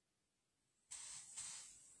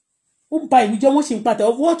ó ń ba ìlú jẹ́ wọ́n sì ń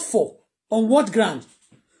pàtẹ́wọ́ what for on what ground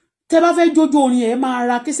tẹ́ bá fẹ́ jójó orin ẹ̀ máa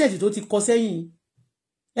ra késẹ̀tì tó ti kọ sẹ́yìn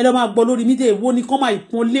ẹ lọ máa gbọ́ lórí mídíà èwo ni kán máa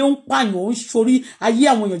ìpọ́nlé ń pààyàn ó ń sorí ayé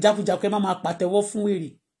àwọn èèyàn jákujàku ẹ máa pàtẹ́wọ́ fún èrè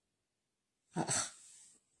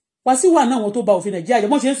Wasiu wà náà wọn tó ba òfin Nàìjíríà jẹ́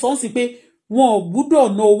wọ́n ṣe ń sọ ń sí pé wọn ò gbúdọ̀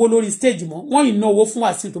ná owó lórí stage mọ́ wọ́n ì ná owó fún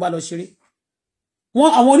Wasiu tó bá lọ ṣeré wọn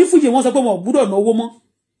àwọn onífújì wọn sọ pé wọn ò gbúdọ̀ ná owó mọ́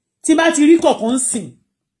tí bá ti rí kọ̀ọ̀kan sìn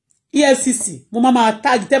EFCC mo máa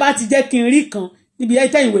tag tẹ́ bá ti jẹ́ kí n rí kan níbi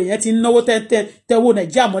ẹ̀tẹ́ ìwé yẹn ti ń náwó tẹ́wọ́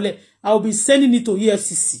Nàìjíríà mọ́lẹ̀ I will be sending it to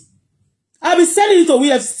EFCC I'll be sending it to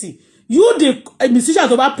EFCC you the musician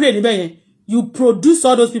tó bá play níbẹ̀ yẹn you produce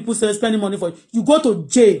all those people spending money for you go to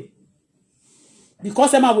jail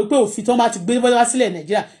because ẹ máa wí pé òfin tó bá ti gbé wá sílẹ̀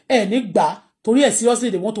Nàìjíríà ẹ ní gbà torí ẹ̀ seriously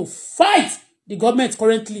they want to fight the government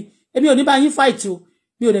currently èmi ò ní bá yín fight o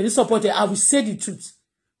mi ò dẹ̀ ní support I will say the truth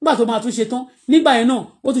nígbà tó máa tún ṣe tán nígbà yẹn náà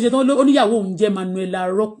ó tún ṣe tán ó níyàwó òun jẹ́ Manuela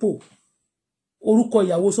Rọ́pò orúkọ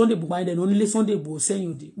ìyàwó Sunday Igboho ayẹyẹ ní onílé Sunday Igboho sẹ́yìn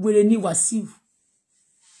òde wèrè ní Wasiu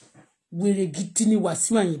wèrè gidi ní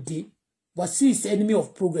Wasiu Ayinde Wasiu is enemy of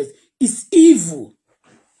progress is evil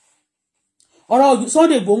ọ̀rọ̀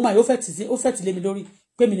Sunday Igboho ń gbà ó fẹ́ ti lé mi lórí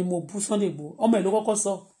pé mi ni mo bú Sunday Igboho ọmọ ẹ̀ ló kọ́kọ́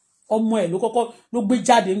sọ ọmọ ẹ̀ ló gbé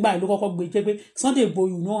jáde ńgbà ẹ̀ ló kọ́kọ́ gbé jẹ́ pé Sunday Igboho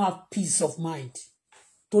you no have peace of mind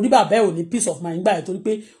torí bàbá ẹ̀ ò ní peace of mind ńgbà ẹ̀ torí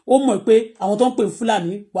pé ó mọ̀ pé àwọn tó ń pè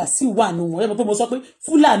Fúlàní Wasiu wà nù wọ́n ẹ̀ pé mo sọ pé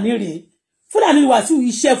Fúlàní rèé Fúlàní Wasiu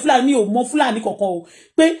iṣẹ́ Fúlàní ò mọ Fúlàní kankan o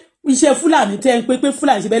pé iṣẹ́ Fúlàní tẹ́ ń pé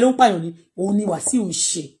Fúlàní ṣe bẹ́ẹ̀ ló ń pààyàn ni òun ni Wasiu ń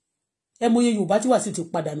ṣe ẹ mọ̀ iye Yorùbá tí Wasiu ti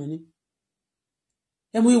padà nù ni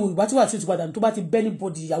ẹ mọ̀ iye Yorùbá tí Wasiu ti padà nù tó bá ti bẹ́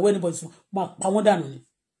anybody ìyàwó anybody sùn máa pa wọ́n dànù ni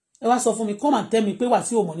ẹ wá sọ fún mi come and tell me pé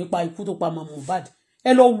Wasiu ò mọ̀ nípa ikú tó pa Mohbad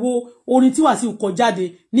ẹ lọ wo orin tí Wasiu kọ jáde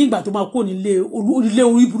ní ìgbà tó máa kó nílé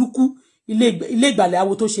orí burúkú ilé ìgbàlẹ̀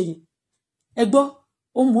awo tó ṣe yẹn ẹ gbọ́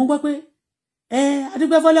ohun mò ń gbọ́ pé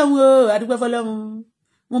adúpẹ́ fọ́lọ́run o adúpẹ́ fọ́lọ́run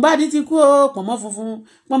Mohbad ti kú o pọ̀mọ́ funfun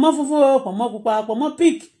o pọ̀mọ́ pupa pọ̀mọ́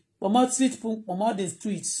pink pọ̀mọ́ sweet pọ̀mọ́ the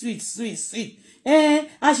sweet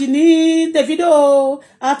a sì ní Davido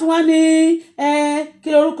a tún wá ní kí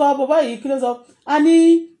lorúkọ bàbá yìí kí ló sọ a ní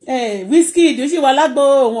Wizkid ó sì wà lágbo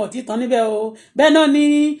wọn ò ti tán níbẹ̀ o bẹ́ẹ̀ náà ni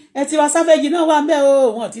Tiwa Savage náà wà níbẹ̀ o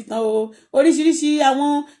wọn ò ti tán o oríṣiríṣi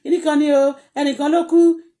àwọn ẹnìkan ni o ẹnìkan ló kú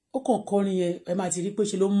ó kàn kọrin yẹn ẹ máa ti rí pé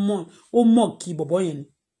ṣe ló mọ̀ kí bọ̀bọ̀ yẹn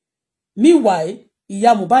ni meanwhile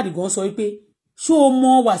ìyá Mohbad gan sọ wípé ṣó o mọ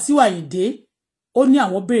Wasiu Ayinde ó ní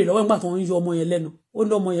àwọn béèrè lọ́wọ́ nígbà tó ń yọ ọmọ yẹn lẹ́nu ó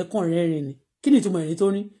ní ọmọ yẹn kàn rẹ́rìn ni kí ni ìtumọ̀ ẹ̀rín tó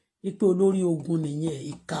ní wípé olórí ogun nìyẹn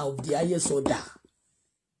ìka òdì ayé sọdà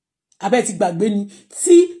abẹ́ ti gbàgbé ni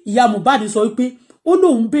tí ìyá Mohbad sọ wípé ó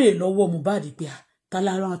lóun béèrè lọ́wọ́ Mohbad pé ta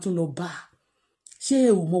lára tún lọ bá ṣé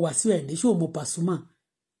o mọ Wasiu Ayinde ṣé o mọ Pasuma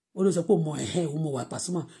ó ló sọ pé o mọ o mọ wà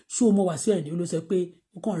Pasuma ṣé o mọ Wasiu Ayinde ó ló sọ pé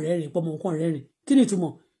ó kàn rẹ́rìn pọ́ mọ́ ó kàn rẹ́rìn kí ni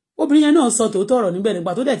ìtumọ̀ obìnrin yẹn náà sọ tòótọ́ ọ̀rọ̀ níbẹ̀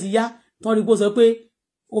nígbà tó dẹ̀ ti yá tán rí pé ó sọ pé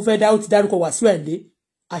ó fẹ́ ó ti dárúkọ Wasiu Ayinde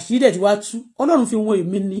àṣírí dẹ̀ ti wá tú Ọlọ́run fi wọn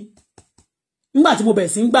èmi ní nígbà tí mo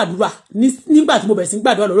bẹ̀rẹ̀ sí ń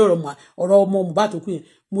gbàdúrà lórí ọ̀rọ̀ ọmọ Mohbad tó kú yẹn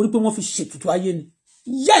mo rí pé wọ́n fi ṣètùtù ayé ni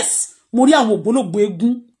yes mo rí àwọn ògbólógbò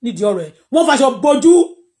eégún nídìí ọ̀rọ̀ ẹ̀ wọ́n faṣọ bojú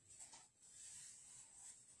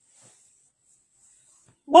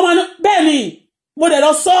wọ́n máa bẹ́ẹ̀ ni mo dẹ̀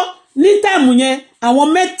lọ sọ ní táìmù yẹn àwọn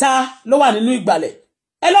 3 ló wà nínú ìgbàlẹ̀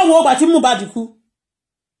ẹ lọ́wọ́ ọgbà tí Mohbad kú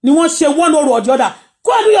ni wọ́n ṣe one or the other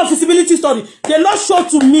go and do your feasibility study the Lord show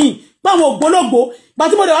to me báwọn ògbólógbò bá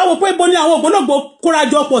tí mo dẹ̀ wá wò pé ibo ni àwọn ògbólógbò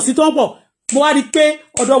kórajọ pọ̀ sí tó ń pọ̀ mo wá rí pé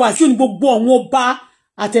ọ̀dọ̀ Wasiu ní gbogbo àwọn ọba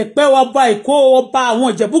àtẹ̀pẹ́ ọba Èkó ọba àwọn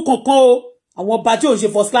Ìjẹ̀bú kankan o àwọn ọba tí ò ṣe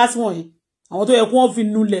first class wọ̀nyí àwọn tó yẹ kí wọ́n fi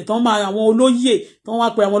nulẹ̀ tán máa àwọn olóyè tán wá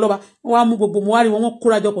pé àwọn lọ́ba wọ́n wá mú gbogbo mo wá rí wọn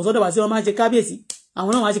kórajọ pọ̀ sọ́dọ̀ Wasiu wọ́n máa ń ṣe kábíyèsí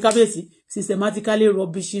àwọn náà máa ń ṣe kábíyèsí systematically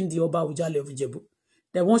rubbishing the ọba Àwùjalẹ̀ of Ìjẹ̀bú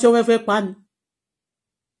dẹ̀ wọ́n ṣe fẹ́ pa ni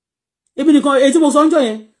ebi nìkan èyí tí mo sọ ń jọ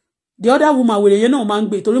yẹn the other woman wèrè yẹn náà máa ń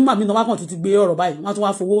gbé torí màmí náà wá kàn tuntun gbé ọ̀rọ̀ báyìí wọ́n tún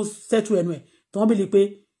wá fowó sẹ́tù ẹnu ẹ̀ tí wọ́n bìlì pé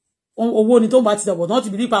owó ni tó ń bá ti dàbọ̀ tí wọ́n ti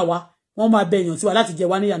bìlì pa wá wọ́n máa bẹ èèyàn sí wa láti jẹ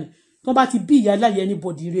wá níyà ni tí wọ́n bá ti bí ìyá láyé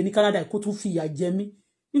anybody rẹ ní Canada kó tún fi ìyà jẹ mí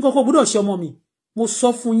nǹkan kan gbọ́dọ̀ ṣe ọmọ mi mo sọ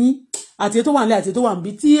fún yín àti tó wà nílẹ̀ àti tó wà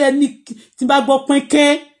níbi tí ẹni tí bá gbọ́ pínkẹ́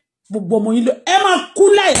gbogbo ọmọ yín lọ ẹ máa kú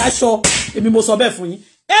láì láṣọ èmi mo sọ bẹ́ẹ̀ fún yín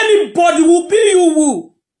anybody will be you will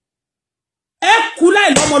ẹ kú láì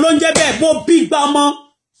lọ́mọ ló ń jẹ́ bẹ́ẹ̀ mo bí gba ọmọ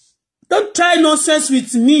don't try nonsense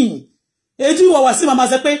with me èyí ìwọ wá sí màmá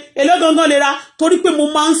sọ pé èlé gangan lè ra torí pé mo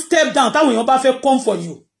máa ń step down táwọn èèyàn bá fẹ́ come for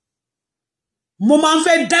you mo máa ń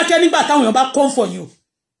fẹ́ dákẹ́ nígbà táwọn èèyàn bá come for you.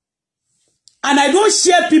 And I don't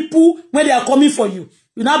share people when they are coming for you.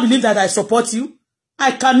 You now believe that I support you?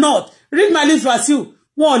 I cannot. Read my lips, Wasiu.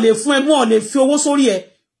 Wọ́n lè fún ẹ, wọ́n lè fi owó sórí ẹ.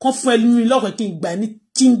 Kàn fún ẹ ní lọ́pẹ́ kí n gbà ní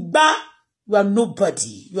kí n gbà. You are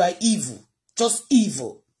nobody. You are evil. Just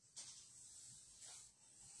evil.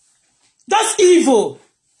 Just evil.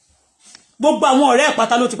 Gbogbo àwọn ọ̀rẹ́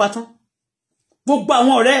pátá ló ti patán. Gbogbo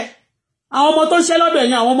àwọn ọ̀rẹ́. Àwọn ọmọ tó ṣẹ́ lọ́dọ̀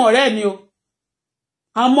ẹ̀yin, àwọn ọmọ ọ̀rẹ́ ni o.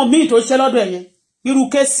 Àwọn ọmọ míì tó ṣẹ́ lọ́dọ̀ ẹ̀yin. Irú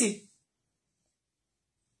Kẹ́sì.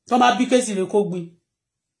 Tó máa bí Kẹ́sì rẹ̀ kó gbin.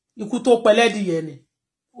 Ikú tó pẹlẹ́dìyẹ ni.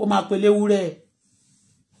 Ó máa pẹ̀lẹ́ ewúrẹ́.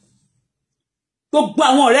 Gbogbo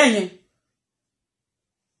àwọn ọ̀rẹ́ yẹn.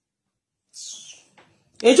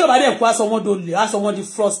 Èyí tí ó bá dẹ̀ kú aṣọ wọn dolè, aṣọ wọn di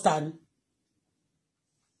froster ni.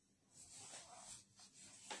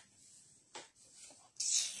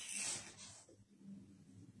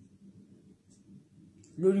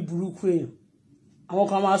 Lórí burúkú èèyàn. Àwọn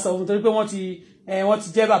kan máa sọ fún torí pé wọ́n ti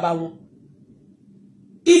jẹ́ bàbá wọn.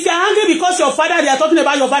 If you are angry because your father, they are talking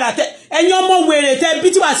about your father. Ẹ̀yin ọmọ wèrè tẹ́ bí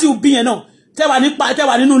tí Wasiu bí yẹn náà. Tẹ́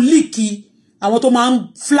wà nínú líìkì àwọn tó máa ń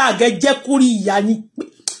flag ẹ jẹ́ kó rí ìyá yín.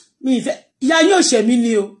 Mi ìfẹ́ ìyá yín ò ṣe mí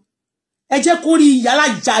ni o. Ẹ jẹ́ kó rí ìyá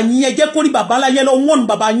lájà yín, ẹ jẹ́ kó rí bàbá ńlá yín lọ wọ́n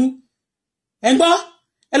bàbá yín. Ẹ gbọ́?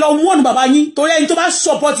 Ẹ lọ wọ́n bàbá yín torí ẹni tó bá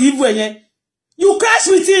support evil ẹ yẹn. You crash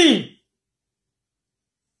with him.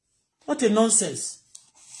 What a nonsense.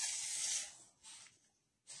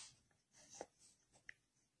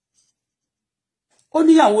 Ó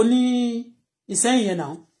níyàwó ní Ìsẹ́yìn yẹn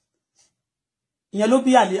náà. Ìyẹn ló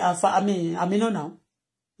bí Àmínà náà.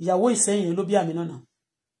 Ìyàwó Ìsẹ́yìn yẹn ló bí Àmínà náà.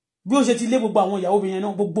 Bí ó ṣe ti lé gbogbo àwọn ìyàwó obìnrin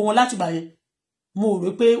náà, gbogbo wọn láti gbà yẹn. Mo rò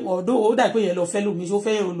pé ó dà pé yẹn lọ fẹ́ lómi, ṣó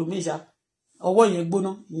fẹ́ èrò lómi ìṣá. Ọwọ́ yẹn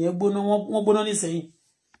gbóná, ìyẹn gbóná, wọ́n gbóná ní Ìsẹ́yìn.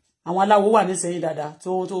 Àwọn aláwo wà ní Ìsẹ́yìn dáadáa tó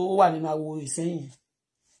wà nínú àwo Ìsẹ́yìn yẹn.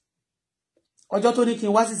 Ọjọ́ tó ní kí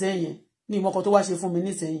n wá sí Ìsẹ́yìn yẹn, ní ìmọ̀kan tó wá ṣe fún mi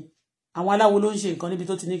ní Ìsẹ́yìn. Àwọn aláwo ló ń ṣe nǹkan níbi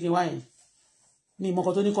tó ti ní kí n wá yẹn. Ní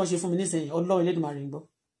ìmọ̀kan tó ní kàn ṣe fún mi ní Ìsẹ́yìn, Ọlọ́run Elédùmarè ń gbọ́.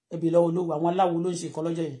 Ẹbí lọ́wọ́ olówó, àwọn aláwo ló ń ṣe nǹkan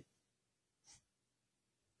lọ́jọ́ yẹn.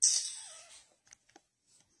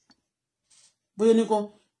 Bóyá ní kan,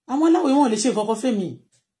 àwọn aláwo wọn lè ṣe nǹkan kan fẹ́ mi.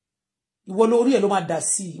 Ìwọ lórí ẹ̀ ló máa dà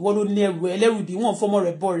sí, ìwọ ló ní ẹrù ẹlẹ́rù bí wọ́n fọmọ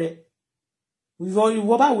rẹ̀ bọ́ rẹ̀.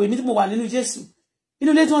 Ìwọ bá wèé mi tí mo wà nínú Jésù.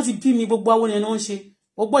 Inú ilé tí wọ́n ti bí mi gbogbo àwọn ẹni wọ́n ṣe.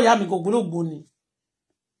 Ọgbọ́ ìyá mi gògbólógbò ni.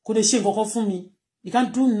 Kò lè ṣe nǹkan kan fún mi. You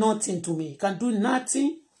can't do nothing to me. You can do nothing.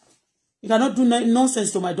 You cannot do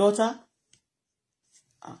nonsense to my daughter.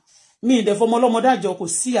 Mi ìdẹ̀ fọmọ ọlọ́mọ dájọ́ kò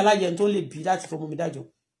sí aláyẹ̀ tó lè bí láti fọmọ mi dájọ́.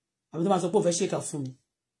 Àbí tó máa sọ pé ó fẹ́ ṣèkà fún mi.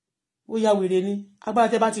 Ó yá wèrè ni. Agbára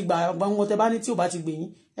tẹ́ bá ti gbà wọn tẹ́ bá ní tí ò bá ti gbè yín.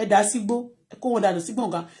 Ẹ dá sígbó. Ẹ kó wọn dànù sí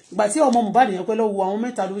gbọ̀ngàn. Ìgbà tí ọmọ Mohbad yẹn pẹ́ lọ́wọ́ àwọn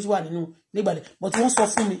mẹ́ta ló wà nínú nígbàdẹ̀. But wọ́n sọ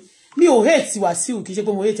fún mi. Mi ò hate Wasiu kì í ṣe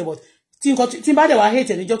pé mo hate but tí n bá dẹ̀ wá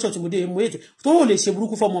hate ní junction tí mo dé mo hate tó ò lè ṣe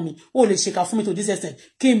burúkú fọ́mọ mi ó lè ṣèkà fún mi to this extent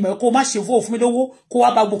kí n mọ̀ kó má ṣe fún mi lówó kó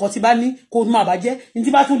wá bá gbogbo nǹkan tí bá ní kó má bàjẹ́ ní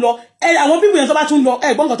tí bá tún lọ àwọn bíbù yẹn tó bá tún lọ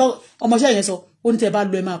gbọ́n nǹkan tó ọmọọṣẹ́ yẹn sọ ó ní tẹ́ bá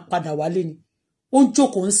lọ ẹ máa padà wálé ni ó ń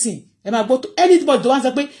jókòó ń sìn ẹ máa gbọ́ anybody tó wá ń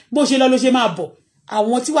sọ pé bó ṣe lọ ló ṣe máa bọ̀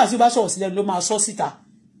àwọn tí Wasiu bá sọ̀rọ̀ sílẹ̀ ló máa sọ síta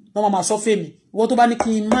wọ́n máa sọ fèmí ìwọ tó bá ní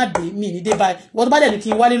kí n má dé mi ní dé báyìí ìwọ tó bá dẹ̀ ní kí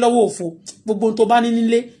n wálé lọ́wọ́ òfo gbogbo ohun tó bá ní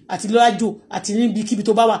nílé àti lọ́lájò àti níbi kíbi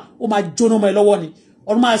tó bá wà ó máa jóná mọ́ ẹ lọ́wọ́ ni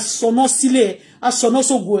ọ̀run máa sọná sílé ẹ á sọná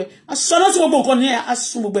sógo ẹ á sọná sí gbogbo nǹkan ní ẹ á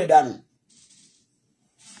sún gbogbo ẹ̀ dànù.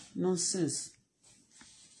 Nonsense.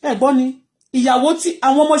 Ẹ gbọ́ ni ìyàwó tí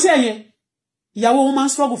àwọn ọmọọṣẹ́ yẹn ìyàwó wọn máa ń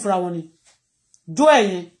struggle fúnra wọn ni jó ẹ̀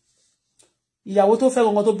yẹn ìyàwó tó fẹ́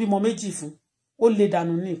gangan tó bímọ méjì fún ó lè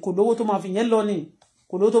dànù ni kò lówó tó máa fi yẹn lọ ni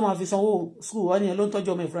kò lówó tó máa fi sanwó school wọn yẹn ló ń tọ́jú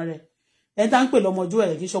ọmọ ìfúnra rẹ̀ ẹ̀ tá ń pè lọ́mọjú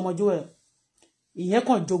ẹ̀ kì í ṣọmọjú ẹ̀ ìyẹn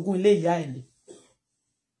kàn jogún ilé ìyá ẹ̀ ni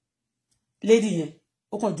lady yẹn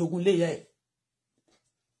ó kàn jogún ilé ìyá ẹ̀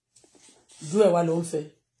ju ẹ̀ wá ló ń fẹ́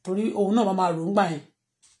torí òun náà máa rò ń gbà yẹn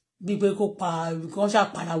bíi pé kó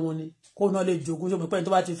ṣàpàrà wọn ni kó náà lè jogún ṣọmọ pẹ́ni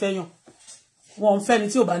tó bá ti fẹ́ yàn wọn ń fẹ́ ni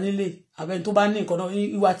tí ò bá nílé àbẹ́ni tó bá ní nǹkan náà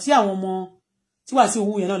ìwà tí àwọn ọmọ tí wà sí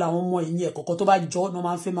òun yẹn náà làwọn ọmọ ìyẹn ẹ̀kọ̀ọ̀kan tó bá jọ náà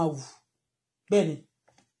máa ń fẹ́ máa wù bẹ́ẹ̀ ni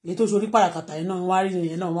èyí tó ṣorí pàràkàtà yẹn náà wọ́n á rí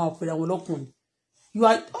yẹn náà wọ́n á pèrè àwọn ọlọ́kùnrin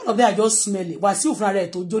all of them are just smelly Wasiu fúnra rẹ̀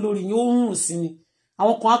tó jó lórí yín ó ń rùn sí ni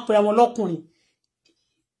àwọn kan á pèrè àwọn ọlọ́kùnrin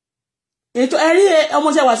ètò ẹ̀rí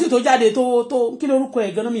ọmọọṣẹ́ Wasiu tó jáde tó kí lórúkọ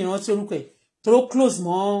ẹ̀ gan-an mi ìrántí orúkọ ẹ̀ tó close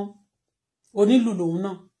mọ́ onílù lòun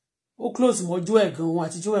náà ó close mọ́ jó ẹ̀ gan-an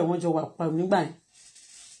àti jó ẹ̀ wọ́n jọ wà pa nígbà yẹn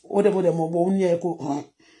ó dẹ̀ mọ̀ òun ní ẹ̀ kó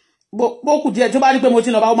bó kù díẹ̀ tó bá ní pé mo ti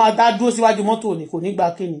lọ bá ó máa dá dúró síwájú mọ́tò ni kò ní gba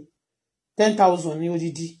kíni 10,000 ní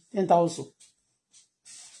odidi 10,000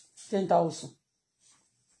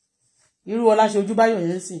 irú ọlá ṣe ojú báyọ̀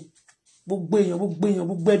yẹn sìn gbogbo èèyàn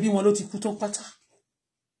gbogbo ẹbí wọn ló ti kú tán pátá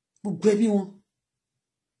gbogbo ẹbí wọn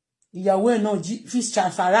ìyàwó ẹ̀ náà fi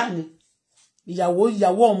sàrà ni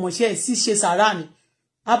ìyàwó ọmọọṣẹ́ ẹ̀ sì ṣe sàrà ni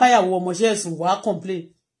abáyàwó ọmọọṣẹ́ ẹ̀ sùn wá complain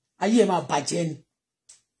ayé ẹ̀ máa bàjẹ́ ni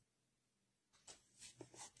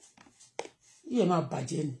ayé ẹ̀ máa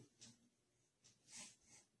bàjẹ́ ni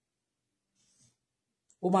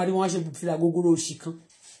ó máa rí wọn ṣe fìlà gogoro òṣì kan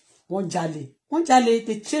wọ́n jalè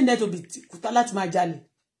they train them to be kúta láti máa jalè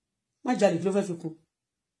kí ló fẹ́ fi kún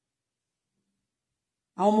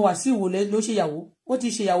àwọn ọmọ Wasiu wò ló ṣèyàwó ó ti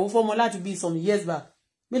ṣèyàwó fọ́mọ láti bí some years back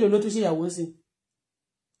mélòó ló tún ṣèyàwó sí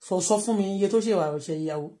sọ fún mi iye tó ṣe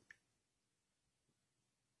ìyàwó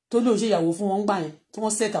tó lóò ṣèyàwó fún wọn gbà yẹn tí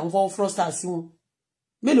wọ́n set àwọn fraudsters sí wọn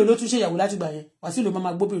mélòó ló tún ṣèyàwó láti gbà yẹn Wasiu ló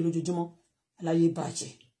máa gbóbìnrin lójoojúmọ́ aláyé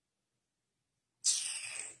bàjẹ́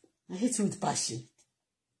I hate you with passion.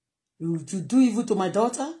 You do evil to my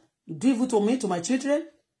daughter. You do evil to me, to my children.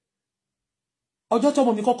 Ọjọ́ tó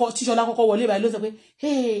mọ̀ mi kọ́kọ́ tíṣọlá kọ́kọ́ wọlé báyìí ló sọ pé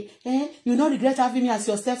you no regret having me as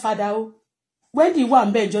your stepfather o. Wendy wà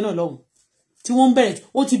ń bẹ ìjọ náà lọ́hùn tí wọ́n ń bẹ̀rẹ̀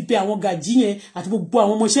ó ti bẹ àwọn gàjí yẹn àti gbogbo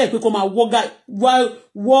àwọn ọmọọṣẹ́ ẹ̀ pé kó máa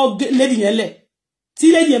wọ́ lady yẹn lẹ̀ tí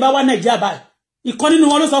lady yẹn bá wá Nàìjíríà báyìí ìkan nínú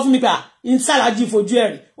wọn ló sọ fún mi pé ń sàlájì fojú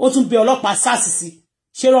ẹ̀rì ó tún bẹ ọlọ́pàá SARS sí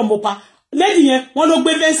ṣé rọ́ mo pa lady yẹn wọ́n ló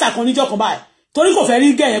gbé fẹ́ǹsà kan níjọ́ kan báyìí torí kò fẹ́ rí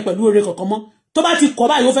gẹ̀yẹn pẹ̀lú oore kankan mọ́ tó bá ti kọ́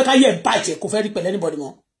báyìí ó fẹ́ káyé ẹ̀ bàjẹ́ kò fẹ́ rí pẹ̀lú anybody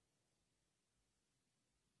mọ́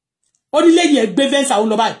ó ní lẹ́yìn ẹ̀ gbé fẹ́ǹsà ó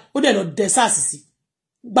lọ báyìí ó dẹ̀ lọ dẹ SARS sí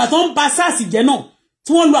gbà tó ń ba SARS jẹ́ náà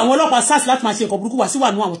tí wọ́n lo àwọn ọlọ́pàá SARS láti máa ṣe nǹkan burúkú Wasiu wà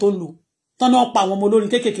nínú àwọn tó ń lò tán náà pa àwọn ọmọ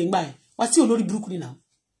olórin kéékèèké ńgbà yẹn Wasiu olórí burúkú ni náà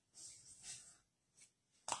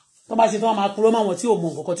tó bá ṣe tó máa kúrò máwọn tí ò mọ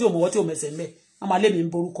nǹkan tí ò mọwọ́ tí ò mẹsẹ̀ ńbẹ̀ wọ́n máa lé mi ń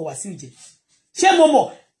borúkọ Wasiu jẹ ṣé mo mọ̀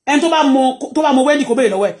ẹni tó bá mọ Wendy kó béèrè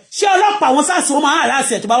lọ́wọ́ ẹ̀ ṣé ọlọ́pàá àwọn SARS wọn máa hàrá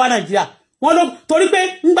àṣẹ tó bá wá Nàìjíríà wọ́n ló torí pé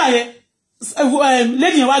ńgbà yẹn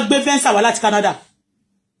lady yẹn wá gbé fẹ́ǹsà wá láti Canada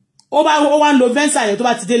ó wá ń lo fẹ́ǹsà yẹn tó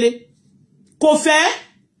bá ti délé kò fẹ́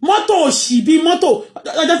mọ́tò òṣì bí mọ́tò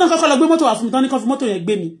ọjọ́ tán kọ́kọ́ lọ gbé mọ́tò wá fún mi tán ní kan fi mọ́tò yẹn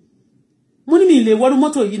gbé mi mo ní mi lè wọ́rú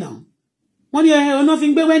mọ́tò yìí náà wọ́n ní ọ̀nà fi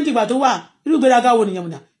ń gbé Wendy gbà tó wà irú gbéraga wo nìyẹn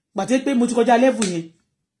múnà gbà tó pé mo ti kọjá level yẹn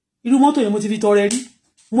irú mọ́tò yẹn mo ti fi tọrẹ rí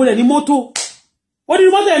mo lẹ̀ ní mọ́tò ó ní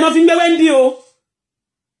mọ́tò yẹn náà fi ń gbé Wendy o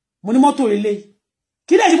mo ní mọ́tò ilé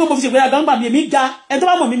kí lẹ́yìn pé mo fi ṣègbéraga ń gbà mí èmi ga ẹni tó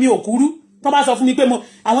bá mọ̀ mi ò kúrú tó bá sọ fún mi pé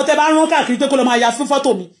àwọn tẹ́ bá rán káàkiri pé kó lọ máa ya fún fọ́tò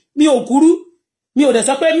mi ò kúrú mi ò dẹ̀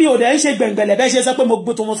sọ pé mi ò dẹ̀ ń ṣe gbẹ̀ngbẹ̀lẹ̀ bẹ́ẹ̀ ṣe sọ pé mo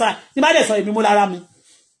gbó tó mo sára ní bá dẹ̀ sọ èmi mo lára mi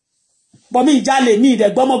bọ́ mi ìjálè mi ìdẹ̀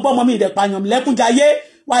gbọ́mọgbọ́mọ mi ìdẹ̀ pààyàn lẹ́kúnjayé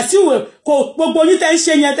Wasiu kò gbogbo yín tẹ́ ń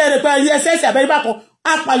ṣe yẹn tẹ́ rẹ̀ pé ẹsẹ̀ẹ̀sẹ̀ abẹ́rẹ́ bá kan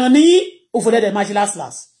apààyàn níyí òfòdẹ́dẹ̀ máa ṣe last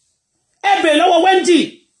ẹ bèèrè lọ́wọ́ Wendy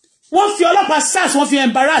wọ́n fi ọlọ́pàá SARS wọ́n fi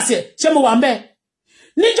embarrass ẹ̀ ṣé mo wà ń bẹ̀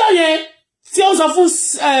níjọ́ yẹn tí ó ń sọ fún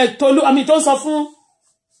Tolu àmì tó ń sọ fún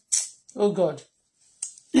oh God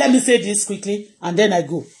let me say this quickly and then I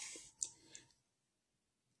go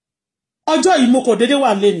ọjọ́ yìí mo kò dédé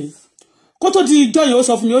wà lẹ́ni kó tó di ìjọ́ yìí ó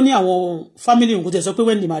sọ fún mi ó ní àwọn family òun kò tẹ̀ sọ pé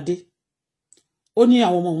Wendy máa dé ó ní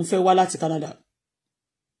àwọn ọmọ òun fẹ́ wá láti Canada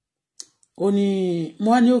ó ní mo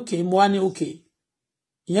wá ní òkè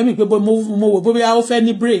ìyẹn mi pé mo wò bóyá ó fẹ́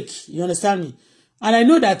ní break you understand me and I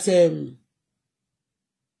know that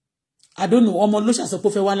I don't know ọmọ ló ṣàṣọ pé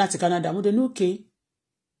ó fẹ́ wá láti Canada mo dé ní òkè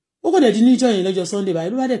ó kò dẹ̀ di níjọ́ yẹn lọ́jọ́ Sunday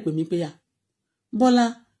báyìí ló bá dẹ̀ pè mí pé yá Bọ́lá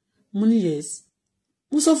mo ní yes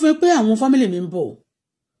mo sọ fún ẹ pé àwọn family mi ń bọ̀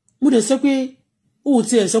mo dẹ̀ sọ pé ó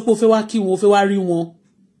ti ẹ̀ sọ pé ó fẹ́ wá kí wọn ó fẹ́ wá rí wọn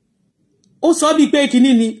ó sọ bí pé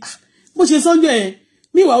kinní ni bó ṣe sọ́njọ́ ẹ̀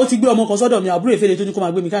míwàá ó ti gbé ọmọ kan sọ́dọ̀ mi àbúrò ìfẹ́lẹ̀ tó ní kó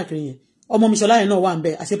máa gbé mi káàkiri yẹn ọmọ mi ṣọlá yẹn náà wà ń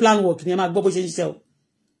bẹ àṣẹ plan work ni ẹ máa gbọ́ bó ṣe ń ṣiṣẹ́ o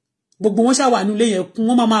gbogbo wọn ṣàwà nílé yẹn kún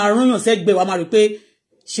wọn máa rányàn sẹ́gbẹ̀ẹ́ wa máa rí pé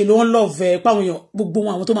ṣe ló ń lọ́ọ̀fẹ́ páwọn èèyàn gbogbo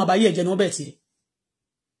wọn àwọn tó máa bá yí ẹ̀jẹ̀ ni wọ́n bẹ̀ tiẹ̀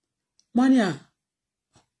mania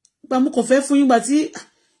gba mo kàn fẹ́ fún yín gbà tí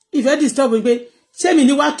ìfẹ́ disturb pé ṣé mi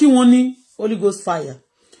ní wá kí wọn ní Holy Ghost fire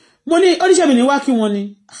mo ní oníṣẹ́ mi ní wá kí wọn ní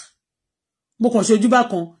mo kàn ṣojú bá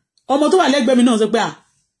kan ọmọ tó wà lẹ́gbẹ̀ẹ́ mi náà sọ pé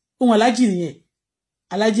ohun alájì nìyẹn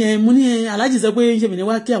alájì ẹ̀ mo ní alájì sọ pé ṣé mi ní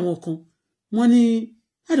wá kí àwọn kan wọ́n ní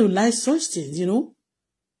I don't like such things you know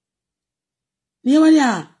ní wọ́n ní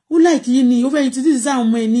ó like yín ni ó fẹ́ yín ti dídí sáwọn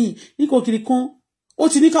ọmọ ẹ̀ ní kò kiri kan ó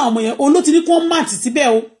ti ní káwọn ọmọ yẹn oló ti ní kó máàtì síbẹ̀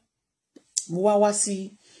o mo wá sí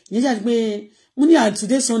ìyẹn jáde pé mo ní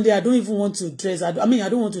today Sunday I don't even want to dress I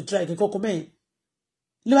don't want to try kí kọ́kọ́ mẹ́rin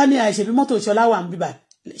ló bá ní àìṣe bí mọ́tò ìṣọlá wà ń bíbà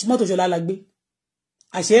mọ́tò ìṣọlá la gbé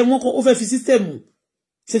àṣẹ wọn kó ó fẹ́ fi sísítẹ̀mù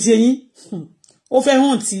ṣe ti yín ó fẹ́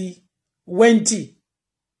hàn ti Wendy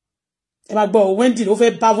ẹ máa gbọ́ Wendy ó fẹ́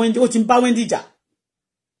bá Wendy ó ti ń bá Wendy jà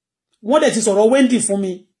wọ́n dẹ̀ ti sọ̀rọ̀ Wendy fún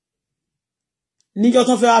mi níjọ́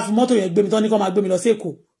tán fẹ́ wá fi mọ́tò yẹn gbé mi tán ní kó máa gbé mi lọ sí Èkó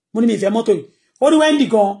mo ní mi ìfẹ́ mọ́tò yìí ó ní Wendy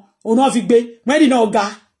gan òun náà fi gbé Wendy náà ga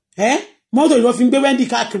mọ́tò yìí wọ́n fi ń gbé Wendy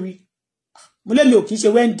káàkiri mo lé mi ò kì í ṣe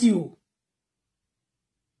Wendy o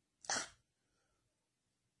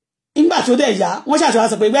nígbà tó dẹ̀ yá wọ́n ṣàtúnwá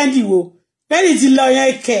sọ pé Wendy wo Wendy ti lọ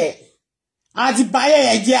yẹn kẹ̀ àti báyẹ̀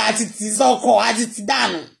yẹn jẹ́ àti ti sọ́kọ̀ àti ti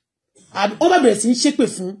dànù wọ́n bá bẹ̀rẹ̀ sí ń ṣépè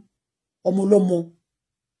fún ọmọ ọlọ́mọ.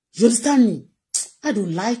 You understand me? I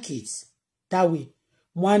don't like it that way.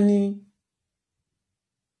 Wọ́n ní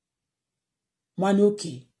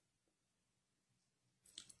okay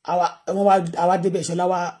àwa débẹ̀ ṣọlá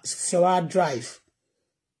wa drive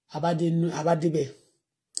àbá débẹ̀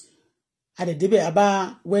àdẹ̀débẹ̀ àbá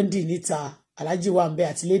Wendy níta alájí wà ń bẹ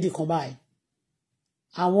àti lady kan báyìí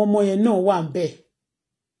àwọn ọmọ yẹn náà wà ń bẹ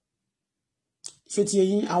ṣó ti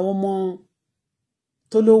yẹn àwọn ọmọ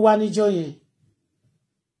tó ló wá níjọ́ yẹn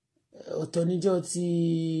ọ̀tọ̀ níjọ́ tí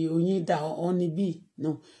oyin dà ọ́n níbí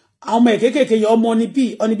náà àwọn ọmọ kéékèèké yẹn ọmọ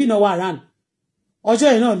níbí náà wà rán ọjọ́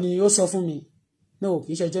yẹn náà ni ó sọ fún mi no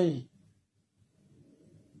kì í ṣe ọjọ́ yẹn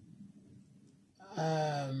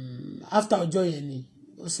after ọjọ́ yẹn ni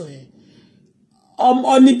ó sọ yẹn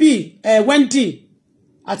ọ̀nìbí Wendy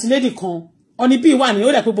àti lady kan ọ̀nìbí wà ní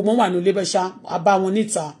ó dẹ̀ pé gbogbo wọn wà ní ilé bẹ́ṣá àbá wọn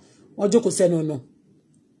níta wọ́n jókòó sẹ́nu ọ̀nà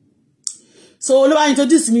so ló bá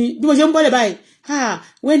introduce mi bí mo ṣe ń bọ́lẹ̀ báyìí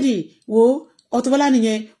Wendy wo Auto-Bola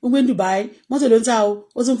nìyẹn ó gbé ní Dubai mọ́tò ló ń ta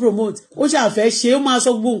ó tún promote ó ṣàfẹ́ ṣe ó máa sọ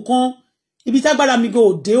gbogbo nǹkan ibi tágbára mi go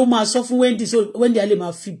òde ó máa sọ fún Wendy so Wendy á lè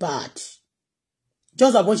máa feel bad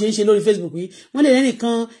just àbọ̀n ṣe ń ṣe lórí Facebook yìí wọ́n lè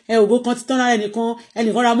rẹ́nìkan ògo kan ti tán lára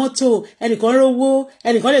ẹnìkan ra mọ́tò ẹnìkan rówó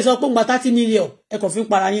ẹnìkan lè sọ pé ń gba 30 million ẹ kàn fi ń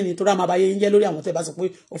para yín ni tó rà máa bá yé yín jẹ́ lórí àwọn tẹ́ bá sọ pé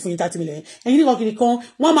ó fún yín 30 million ẹ̀yin nìkan kiri kan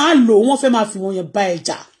wọ́n máa lò wọ́n fẹ́ máa fi wọn yẹn bá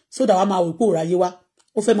ẹjà sódà wàá máa wò pé òòrà yé wá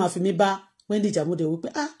ó fẹ́ máa fi mí bá Wendy jàmúdẹ wípé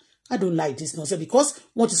I don't like this nonsense because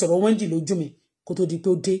wọ́n ti sọ̀rọ̀ Wendy lójú mi kó tó di pé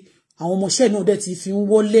ó dé àwọn ọmọọṣẹ́ náà dẹ̀ ti fi ń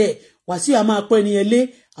wọlé Wasiu a máa pẹ́ ní ẹlé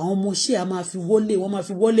àwọn ọmọọṣẹ́ a máa fi wọlé wọ́n máa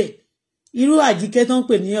fi wọlé irú Àjíkẹ́ tó ń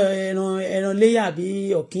pè ní ẹran léyà àbí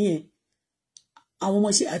ọ̀kín yẹn àwọn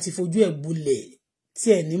ọmọọṣẹ́ àti fojú ẹ̀ gbolẹ̀ tí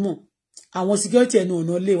ẹ̀ nímọ̀ àwọn security ẹnu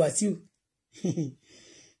ọ̀nà lé Wasiu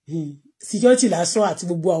security lásán àti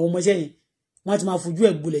gbogbo àwọn ọmọọṣẹ́ yẹn wọ́n ti máa fojú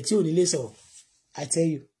ẹ̀ gbolẹ̀ tí ò ní lè sọ̀rọ̀ I tell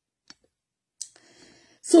you.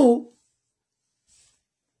 So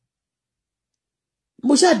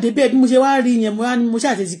mo ṣáà débẹ̀ bí mo ṣe wá rí yẹn mo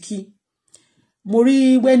ṣáà tẹ̀sí kí mo rí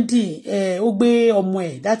Wendy ó gbé ọmọ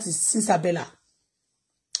ẹ̀ that is Isabella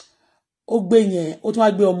ó gbé yẹn ó tún wá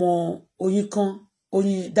gbé ọmọ oyin kan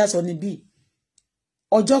oyin that's on bí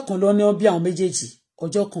ọjọ́ kan lọ ní bí àwọn méjèèjì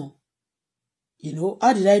ọjọ́ kan you know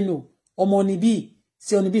how did I know ọmọ Oníbí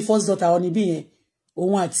sí Oníbí first daughter Oníbí yẹn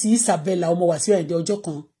òun àti Isabella ọmọ Wasiu Ayinde ọjọ́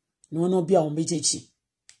kan ni wọ́n náà bí àwọn méjèèjì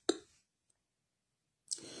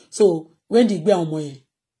so Wendy gbé àwọn ọmọ yẹn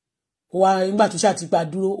wá nígbà tó ṣáà ti gba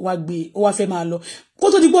dúró wá gbé ó wá fẹ́ máa lọ kó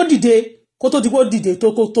tó di pé ó dìde tó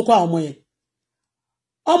kó àwọn ọmọ yẹn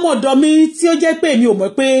ọmọ ọ̀dọ̀ mi tí ó jẹ́ pé mi ò mọ̀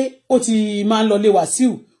pé ó ti máa ń lọ lé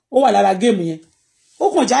Wasiu ó wà lára géèmù yẹn ó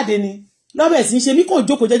kàn jáde ni lọ́bẹ̀ sí ṣe mí kàn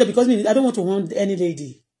jókòó jẹ́jẹ́ because I don't want to want any lady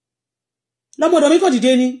lọ́mọ ọ̀dọ̀ mi kàn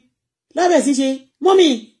dìde ni lọ́bẹ̀ sí ṣe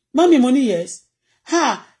mọ́mì mo ní yes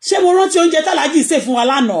ṣé mo rántí oúnjẹ tàlájì ṣe fún wa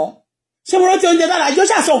lánàá ṣé mo rántí oúnjẹ tàlájì ó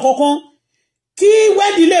ṣàṣọ kankan kí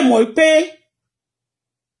Wendy lè mọ̀ pé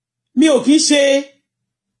mi ò kìí ṣe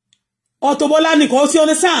Auto-Bola nìkan sí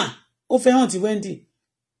ọ́nà sáà ó fẹ́ hàn tí Wendy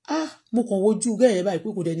mo kàn wojú gẹ́yẹ̀ báyìí pé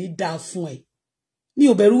kò dẹ̀ ní dáa fún ẹ̀ mi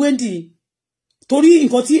ò bẹ̀rù Wendy torí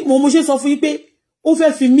nǹkan tí mo ṣe sọ fún yín pé ó fẹ́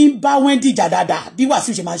fi mí bá Wendy jà dáadáa bí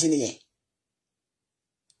Wasiu ṣe máa ṣe nìyẹn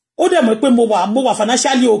ó dẹ̀ mọ̀ pé mo wà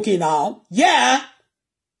financially okay now yeah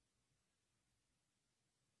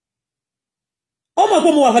ó mọ̀ pé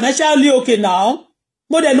mo wà financially okay now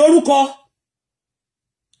mo dẹ̀ lórúkọ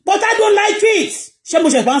but I don't like it ṣé mo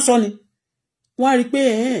ṣe bá ń sọ ni wọ́n á rí pé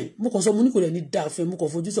mo kàn sọ mo ní kò dẹ̀ ní dáa fún mo kàn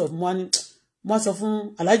fojú sọ mo wá sọ fún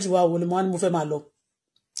aláàjì wa wọlé mo wá ní mo fẹ́ máa lọ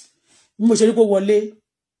bí mo ṣe rí pé wọlé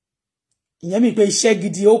ìyẹn mi pé iṣẹ́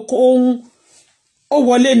gidi ó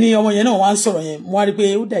wọlé ni ọmọ yẹn náà wá ń sọ̀rọ̀ yẹn mo wá rí pé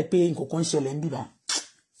ó dà pé nǹkan kan ṣẹlẹ̀ ń bìbà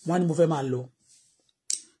mo wá ní mo fẹ́ máa lọ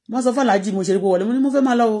mo sọ fún aláàjì mo ṣe rí pé wọlé mo ní mo fẹ́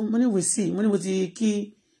máa lọ mo ní we see mo ní mo ti kí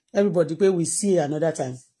everybody pé we see another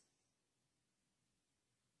time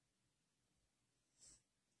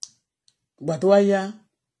ìgbà tó wá yá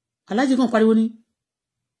aláàjì kan pariwo ní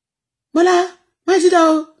Bọ́lá má ṣí dá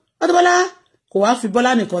o Auto-Bola kò wá fi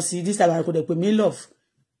Bọ́lá nìkan sí this time kò dẹ̀ pè mí love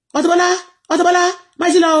Auto-Bola má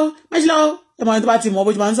ṣí lọ o ẹ mọ̀ ẹni tó bá ti mọ̀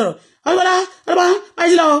bó ṣe máa ń sọ̀rọ̀ Auto-Bola má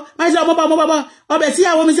ṣí lọ mo bá ọbẹ̀ tí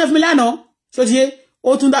àwọn mi ṣe fún mi lánàá ṣó ti yé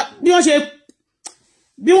ó tún dá bí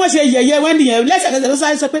wọ́n ṣe yẹ̀yẹ́ Wendy yẹn lẹ́sẹ̀kẹsẹ̀ ló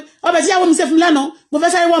sáré sọ pé ọbẹ̀ tí àwọn mi ṣe fún mi lánàá mo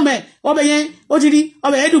fẹ́ sáré wọ́n mẹ́ ọbẹ̀ yẹn ó ti rí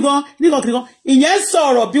ọbẹ̀ yẹn dùn gan níkan kìnìkan ìyẹn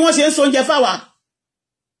sọ̀rọ̀ bí wọ́n ṣe ń so oúnjẹ fáwa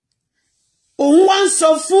òun wá ń sọ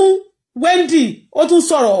fún Wendy ó tún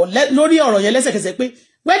sọ̀rọ̀ lórí ọ̀rọ̀ yẹn lẹ́sẹ̀kẹsẹ̀ pé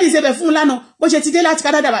wedding ṣe bẹ̀ fún lánàá bó ṣe ti dé láti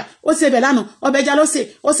Canada bá ó ṣe bẹ̀ lánàá ọbẹ̀ ẹja ló ṣe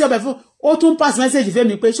ó ṣe ọbẹ̀ fún ó tún pass message fẹ́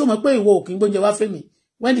mi pé ṣó mọ̀ pé ìwọ ò kí ń gbóúnjẹ wá fẹ́ mi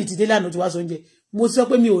wedding ti dé lánàá tí wá sóúnjẹ mo sọ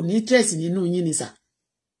pé mi ò ní interest nínú yín ni sà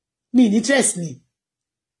mi ní interest ni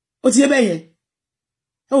ó ti yé bẹ́ẹ̀ yẹn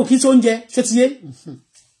ẹ ò kí sóúnjẹ ṣó ti yé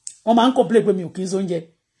wọ́n máa ń complain pé mi ò kí sóúnjẹ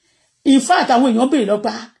in fact àwọn èèyàn béèrè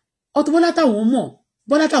lọ́pàá Auto-Bola táwọn mọ̀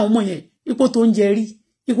Bọ́lá táwọn mọ̀ yẹn ipò tó ń jẹ rí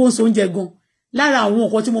ipò ń so oúnjẹ gan lára àwọn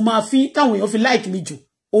nǹkan tí mo máa fi táwọn èèyàn fi like mi jù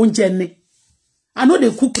oúnjẹ ni I no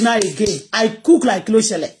dey cook now again I cook like ló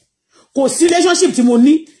ṣẹlẹ̀ kò sí relationship tí mo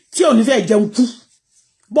ní tí ò ní fẹ́ jẹun kú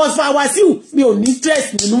but for Wasiu mi ò ní interest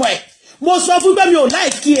nínú ẹ̀ mo sọ fún pé mi ò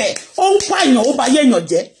like ẹ̀ ó ń pààyàn ó bà yé èèyàn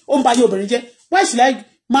jẹ́ ó ń bà yé obìnrin jẹ́ why should I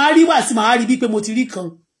máa rí Wasiu máa rí bí pé mo ti rí kan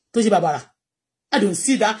tó ṣe bàbàrà I don't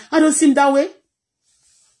see him that way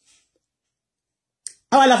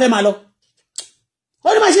àwa la fẹ́ máa lọ ó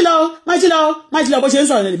ní máa ṣí lọ bó ṣe ń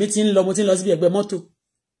sọ̀rọ̀ lèmi ti ń lọ mo ti ń lọ síbi ẹgbẹ́ mọ́tò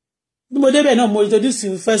bí mo débẹ̀ náà mo introduce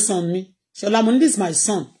you first son mi Ṣọlá mo ní this is my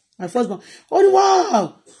son my first born ó ní wow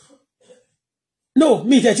no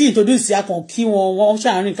mi ìtẹ̀ tí introduce akàn kí wọ́n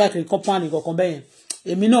ṣàárín káàkiri company kankan bẹ́yẹn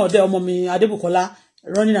èmi náà dé ọmọ mi Adébùkọ́lá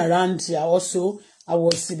running around also I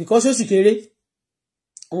was because ó sì kéré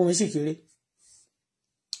ọmọ mi sì kéré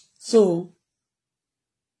so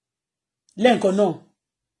lẹ́ǹkan náà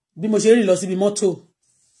bí mo ṣe rìn lọ síbi mọ́tò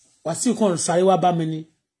Wasiu kan sáré wá bá mi ni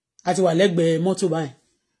àti wà lẹ́gbẹ̀ẹ́ mọ́tò báyìí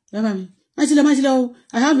bá mi májìlá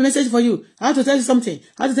I have a message for you I have to tell you something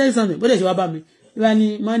bó dẹ̀ ṣe wá bá mi ìwà ni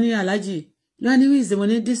mani Alhaji ìwà ni who is the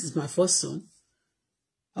money this is my first son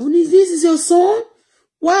I mean this is your son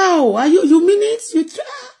wow are you mean it you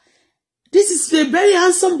try this is a very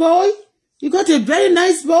handsome boy you got a very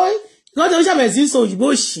nice boy you got a ṣàbẹ̀ sí so òyìnbó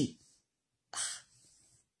ṣì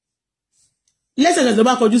lẹ́sẹ̀kẹsẹ̀ ló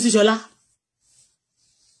bá kọjú sí Ṣọlá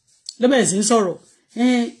ló bẹ̀rẹ̀ sí ń sọ̀rọ̀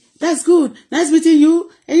that's good nice meeting you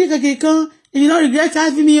ẹ̀yin kankan kan you no regret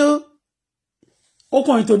having me o ó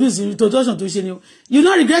kàn introduction tó ṣe ni o you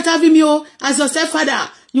no regret having me o as your stepfather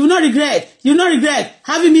you no regret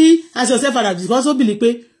having me as your stepfather because ó bìlì pé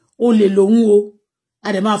o lè lòun o a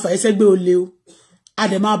dẹ̀ máa fà ẹsẹ̀ gbé o lè o a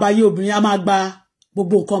dẹ̀ máa bá yé obìnrin a máa gba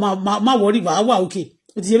gbogbo nǹkan má wọ́rí wà òkè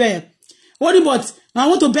ó ti ṣe bẹ́ẹ̀ yẹn ó ní but I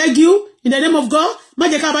want to beg you in the name of God má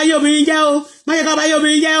jẹ́ ká bá yé obìnrin jẹ́ o má jẹ́ ká bá yé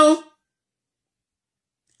obìnrin jẹ́ o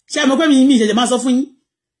ṣé mo pé mi ìṣẹ̀jẹ̀ máa sọ fún yín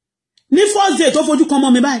ní first day tó fojú kan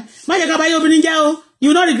mọ́ mi báyìí má jẹ́ ká bá yé obìnrin jẹ́ o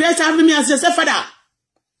you no regret having me as your stepfather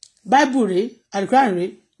Bible rẹ̀ àdìkúrà rẹ̀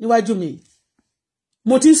níwájú mi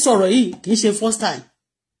mo ti ń sọ̀rọ̀ yìí kì í ṣe first time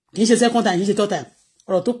kì í ṣe second time kì í ṣe third time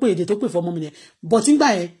ọ̀rọ̀ tó pè èdè tó pè fọmọ mi nìyẹn but nígbà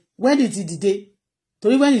yẹn wẹ́ẹ̀dì ti dìde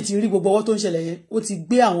torí wẹ́ẹ̀dì ti rí gbogbo ọwọ́ tó ń ṣẹlẹ̀ yẹn ó ti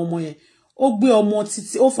gbé àwọn ọmọ yẹn ó gbé ọmọ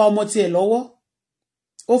títí ó fa ọmọ tiẹ̀ lọ́wọ́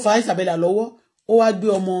ó fa Isabella lọ́wọ́ ó wá gbé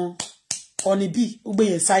ọmọ ọ̀nì bí ó gbé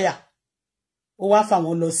yẹn sáyà ó wá fà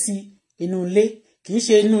wọ́n lọ sí inú ilé kì í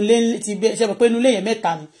ṣe inú ilé ti bẹ ṣe pé inú ilé yẹn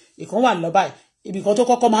mẹ́ta ni ìkan wà lọ báyìí ibì kan tó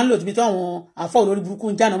kọ́kọ́ máa ń lò níbi tó àwọn àfọ olórí burúkú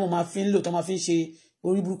ń jáná mọ́ máa fi ń lò tó máa fi ń ṣe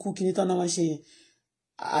orí burúkú kíní tán náà wọ́n ṣe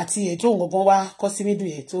àti ètò òun gangan wá kọ́ sí mídùn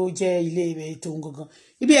yẹn tó jẹ́ ilé ètò òun gangan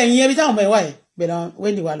ibi ẹ̀yìn ẹbí táwọn ọmọ ẹ̀ wà yẹn bẹ̀rẹ̀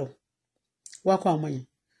wẹ́ndì wa lọ wá kọ́ àwọn ọmọ yẹn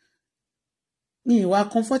mi ìwà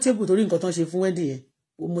comfortable torí nǹkan tó ń ṣe fún wẹ́ndì yẹn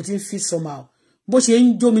mo ti ń fi somehow bó ṣe ń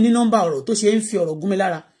jó mi ní nọ́mbà ọ̀rọ̀ tó ṣe ń fi ọ̀rọ̀ gún mi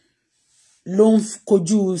lára ló ń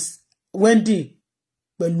kojú wẹ́ndì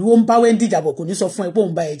pẹ̀lú ó ń bá wẹ́ndì jàbọ̀ kò ní sọ fún ẹ pé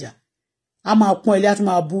òun bá ẹ jà a máa pọ́n ẹ lé a tún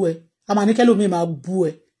máa bú ẹ a máa ní kẹ́lòmíì máa bú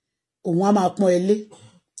ẹ òun a máa pọ́n ẹ lé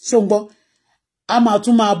ṣé o ń gbọ́ a máa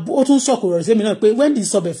tún máa bú ó tún sọ̀kò rẹ̀ sí mi náà pé wẹ́ndì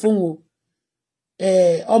sọbẹ̀ fún o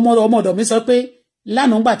ọmọ ọ̀dọ̀ mi sọ pé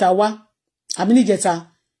lánàá ń gbàtà wá àmì níjẹta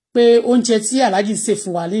pé oúnjẹ tí aláàjì ṣe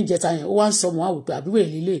fún wa ní ìjẹta yẹn ó wá ń sọ mọ́ àwòpẹ́ àbíwẹ̀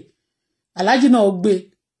líle aláàjì náà gbé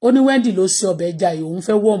ó ní wẹ́ndì ló ṣe ọbẹ̀ ẹja yìí òun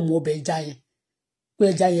fẹ́ wọ́ọ̀mù ọbẹ̀ ẹja yẹn pé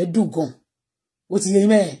ẹja yẹn dùn gan ó ti yé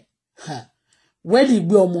mẹ́ẹ̀ wẹ́ndì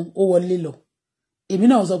gbé ọmọ ó wọlé lọ èmi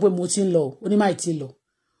náà sọ pé mo ti ń lọ ó ní máì ti lọ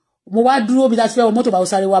mo wá dúró bí láti fẹ́ wọ mọ́tò bá ó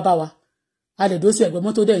sáré wá bá wa a lè dó sí ẹ̀gbẹ́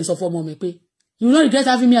mọ́tò dẹ̀ ń sọ fún ọmọ mi pé you no regret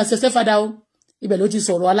having me as your stepfather o ibẹ̀ ló ti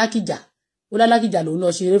sọ̀rọ̀ alákìjà ó lálákìjà lòun lọ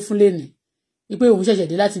ṣeré fún lẹ́nìí wípé òun ṣẹ̀ṣẹ̀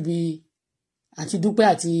dé láti bí àti dúpẹ́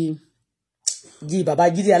àti di bàbá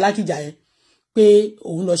jíde alákìjà yẹn pé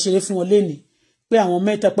òun lọ ṣeré fún wọn lẹ́nìí pé àwọn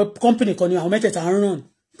mẹ́ta pé company kan ni àwọn mẹ́tẹ̀ẹ̀ta ń ràn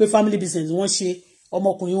pé family business wọ́n ṣe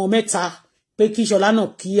ọmọkùnrin wọn mẹ́ta pé kí Ṣọlá náà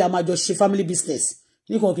kí a máa jọ ṣe family business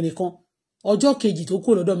nìkan kìnìkan ọjọ́ kejì tó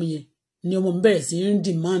kúrò lọ́dọ̀ mi yẹn ni ọmọ mi bẹ̀rẹ̀ sí ń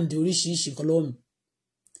demand oríṣiríṣi nǹkan lọ́wọ́ mi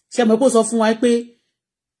ṣé mo kó sọ fún wa pé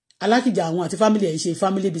alákìjà àwọn àti family ẹ̀ ń ṣe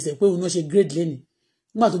family business pé òun náà ṣe grade lẹ́nìí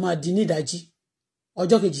nígbà tó máa di ní ìdájí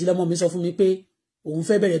ọjọ́ kejì lọ́mọ mi sọ fún mi pé òun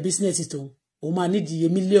fẹ́ bẹ̀rẹ̀ business tóun òun máa nídìí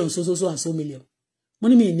million so and so million mo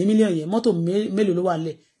ní mi ní million yẹn mọ́tò mélòó ló wà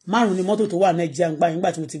nílẹ̀ márùn ni mọ́tò tó wà Nàìjíríà ń gbà nígbà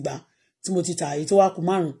tí mo ti gbà tí mo ti tà èyí tó wá kù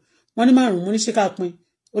márùn wọ́n ní márùn mo ní ṣé ká pín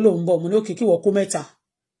ó lóun bọ̀ mo ní òkè kí wọ́n kó mẹ́ta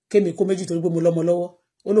kémi kó méjì torí pé mo lọ́mọ lọ́wọ́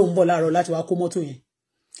ó lóun bọ̀ láàárọ̀ láti wá kó mọ́tò yẹn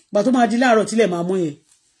gbà tó máa di láàárọ̀ tílẹ̀ máa mú yẹn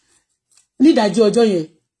ní ìdájí ọjọ́ yẹn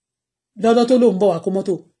lọ́dọ̀ tó lóun bọ̀ wá kó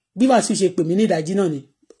mọ́tò bí Wasiu ṣe pè mí ní ìdájí náà ni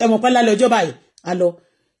ẹ mọ̀ pé lálẹ́ ọjọ́ báyìí a lọ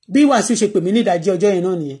bí Wasiu ṣe pè mí ní ìdájí ọjọ́ yẹn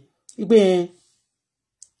náà nìyẹn wípé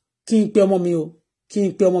kí n pe ọmọ mi o kí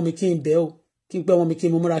n pe ọmọ mi kí n bẹ̀ o kí n pe ọmọ mi kí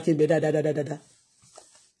n mú múra kí n bẹ̀ dáadáa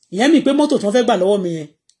ìyẹn mi pé mọ́tò tó ń fẹ́ gbà lọ́wọ́ mi yẹn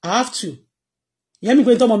I have to ìyẹn mi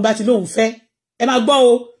pé tọ́mọ mi bá ti lóun fẹ́ ẹ máa gbọ́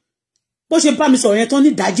o bó ṣe bá mi sọ̀rọ̀ yẹn tán ní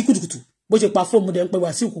ìdájí kùtùkùtù bó ṣe pa fóònù dẹ̀ ń pe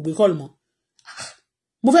Wasiu kò gbé kọ́ọ̀lù mọ́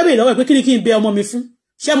mo fẹ́ bèèrè lọ́wọ́ ẹ̀ pé kí ni kí n bẹ̀ ọmọ mi fún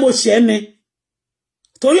ṣé mo ṣẹ̀ ni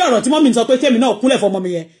torí ọ̀rọ̀ tí mọ́mí sọ pé kémi náà kúnlẹ̀ fọmọ mi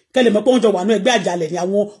yẹn kẹ́lẹ̀ mọ́ pé wọ́n jọ wà ní ẹgbẹ́ àjàlẹ̀ ní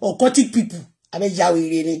àwọn occultic people abẹ́yàwó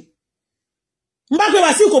èrè ni n bá pé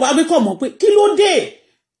Wasiu kò bá gbé kọ̀ mọ́ pé kí ló dé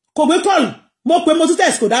kò gbé kọ́ọ̀lù mo pé mo tún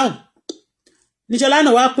tẹ̀sí kò dáhùn níṣọlá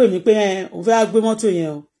náà wá pè mí pé òun fẹ́ gbé mọ́tò yẹn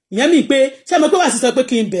o ìyẹn mi pé ṣé mo pé Wasiu sọ pé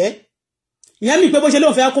kí n bẹ̀ ìyẹn mi pé bó ṣe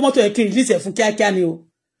lóun fẹ́ kó mọ́tò yẹn kí n release ẹ̀ fún kíákíá ni o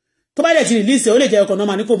tó bá dẹ̀ ti release ẹ̀ ó lè jẹ́ ọkọ̀ náà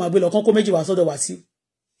máa ní kó máa gbé lọ kán kó méjì wá sọ́dọ̀ Wasiu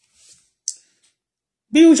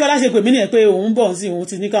bí Ṣọlá ṣe pè mí nìyẹn pé òun bọ̀ ń sìn òun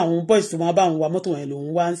ti ní káwọn boys tó máa bá òun wa mọ́tò yẹn lòun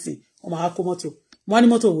wá ń sìn wọ́n máa kó mọ́tò wọ́n á ní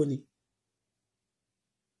mọ́tò wo ni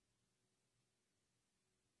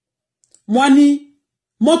wọ́n á ní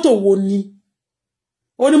mọ́tò wo ni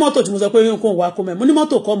ó ní mọ́tò tí mo sọ pé kó wá kó mẹ́ mo ní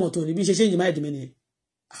mọ́tò kọ́ mọ́tò ní bí ṣe ìjìmá ìdìmí nìyẹn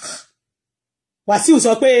Wasiu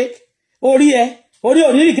sọ pé orí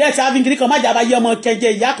òní regret having kiri kan má jàbá yẹ ọmọ kẹjẹ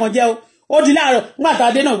ìyá kan jẹ́ ó di láàárọ̀ nígbà tó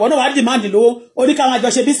adé náà ìwọ náà wá demand lówó ó ní káwọn àjọ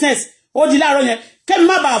ṣe business ó di láàárọ̀ yẹn kẹ́mi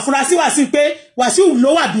má bàa fura sí Wasiu pé Wasiu ló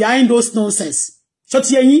wà behind those nonsense ṣó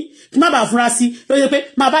ti ẹyin kí má bàa fura sí ló yẹ pé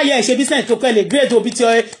má bá yẹ ṣe business tó kẹ́ lè grade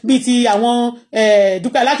bí ti àwọn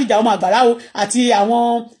Dúpẹ́ Alákìjà ọmọ àgbàrá o àti àwọn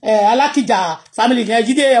Alákìjà family yẹn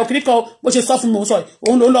Jídé ọkìnrin bó ṣe sọ fún mi sọ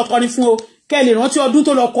òun ló lọ kọrin fún o kẹ́ lè rántí ọdún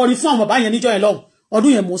tó lọ kọrin fún àwọn bàbá yẹn níjọ́ yẹn lọ́hùn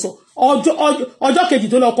ọdún yẹn mo sọ ọjọ́ kejì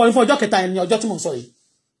tó lọ kọrin fún ọjọ́ kẹta yẹn ní ọjọ́ tí mo sọ yìí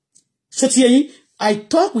ṣó ti ẹyin I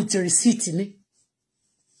talk with receipt ni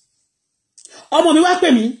ọmọ mi wá pè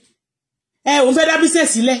mí òun fẹ́ dá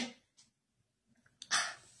business sílẹ̀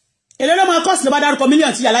èlé ló máa cost ló bá dárúkọ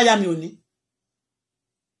mílíọ̀nù tí yàláyà mi ò ní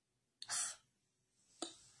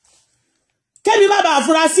kẹ́mi má bàa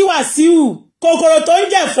fura sí Wasiu kòkòrò tó ń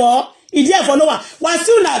jẹ̀fọ́ ìdí ẹ̀fọ́ ló wà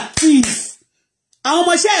Wasiu na thief àwọn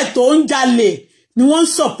ọmọọṣẹ́ ẹ̀ tó ń jalè ni wọ́n ń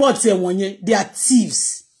support ẹ̀wọ̀n yẹn they are thieves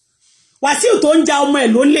Wasiu tó ń ja ọmọ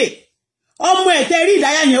ẹ̀ lólè ọmọ ẹ̀ tẹ́ rí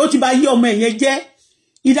Ìdáyà yẹn ó ti bá yí ọmọ ẹ̀ yẹn jẹ́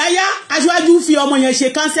Ìdáyà aṣíwájú fi ọmọ yẹn ṣe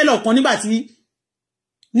kánsẹ́lọ̀ kan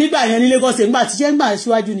nígbà yẹn ní Lagos nígbà tí ṣe ń gbà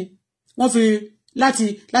aṣíwájú ni wọ́n fi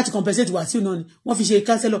láti compensate Wasiu náà ni wọ́n fi ṣe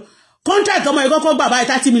kánsẹ́lọ̀ contract ọmọ yẹn kọ́kọ́ gbà báyìí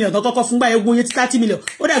 30 million kan kọ́kọ́ fún gbà egun yẹn ti 30 million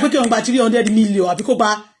ó dà pé kí wọ́n gba 300 million àbí kó gba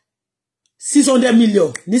 600 million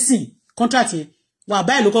nísìn contract yẹn wà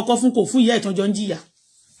báyìí ló kọ́kọ́ fún kò fún ìyá ìtọ́jọ́ ń jìyà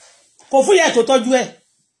kò fún ìyá ìtọ́ tọ́jú ẹ̀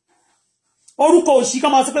orúkọ òṣì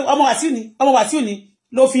kan máa sọ pé ọmọ Wasiu ni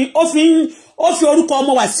ló fi ó fi orúkọ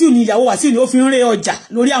ọmọ Wasiu ni ìyàwó Wasiu ni ó fi ń ré ọjà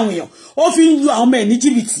lórí àwọn èèyàn ó fi ń lu àwọn ọmọ ẹ̀ ní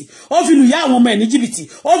jìbìtì ó fi lu ìyá àwọn ọmọ ẹ̀ ní jìbìtì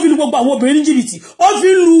ó fi lu gbogbo àwọn obìnrin ní jìbìtì ó fi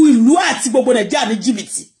ń lu ìlú àti gbogbo Nàìjíríà ní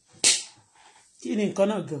jìbìtì kí ni nǹkan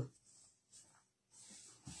náà gan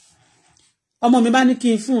ọmọ mi bá ní kí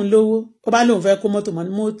n fún un lówó ó bá lóun fẹ́ kó mọ́tò mọ́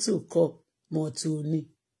ní mọ́tò ní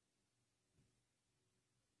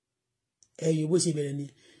ẹ̀yìn bó ṣe bẹ̀rẹ̀ ni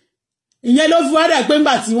ìyẹn ló fi wádà pé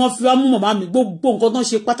ńgbà tí wọ́n fi wá mú màmá mi gbogbo nǹkan tó ń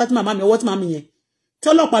ṣe pátá tí màmá mi ọwọ́ tí màmá mi yẹn tí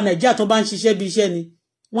ọlọ́pàá Nàìjíríà tó bá ń ṣiṣẹ́ bí iṣẹ́ ni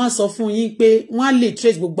wọ́n sọ fún yín pé wọ́n á lè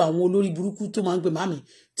trace gbogbo àwọn olórí burúkú tó máa ń gbé màmá mi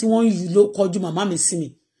tí wọ́n yìí ló kọjú màmá mi sí mi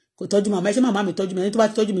kò tọ́jú màmá ẹ ṣé màmá mi tọ́jú mi ẹni tó bá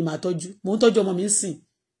ti tọ́jú mi màá tọ́jú mò ń tọ́jú ọmọ mi ń sìn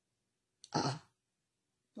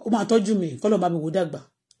ó máa tọ́jú mi kọ́lọ́ bá mi wò dàgbà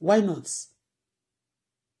why not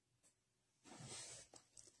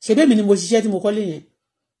ṣebí mi ni mo ṣiṣẹ́ tí mo kọ́lé yẹn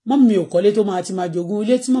mọ́mí mi ò kọ́lé tó máa ti máa jogún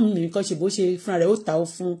ilé tí mọ́mí mi kọ́ ṣe bó ṣe fúnra rẹ̀ ó ta ó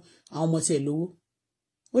fún àwọn ọmọ tiẹ̀ lówó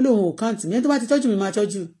ó lóun ò káǹtì mi ẹni tó bá ti tọ́jú mi máa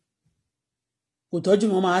tọ́jú kò tọ́jú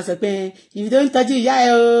mi wọ́n máa sọ pé ibi tó ń tọ́jú ìyá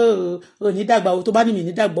ẹ ò ní dàgbà o tó bá ní mi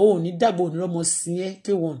ní dàgbà ò ní dàgbà ò ní rọ́mọ sí ẹ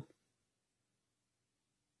K1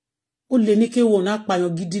 ó lè ní K1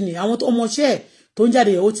 apààyàn gidi ni àwọn ọmọọṣẹ́ tó ń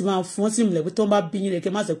jáde yẹn ó ti máa fún wọn sí ìmùlẹ̀ pé tó ń bá bí yín rẹ̀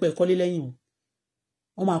kẹ́ má sọ pé ẹ̀kọ́lé lẹ́yìn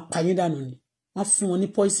wọn máa pa yín dànù ni wọ́n fún wọn ní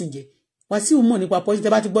poison jẹ Wasiu mọ̀ nípa poison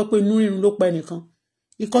tẹ́ bá ti gbọ́ pé inú rírun ló pa ẹnìkan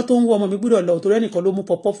ikọ́ tó ń wọ ọmọ mi gbọ́dọ̀ lọ torí ẹnìkan ló mú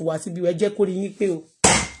pọ̀pọ́fù wá síbi ẹ jẹ́ kó rí yín pé o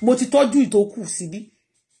mo ti tọ́jú ìtókù síbí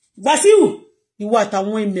Wasiu ìwọ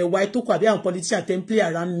àtàwọn ìmẹ̀wà ìtókù àbí àwọn politician tẹ́ ń play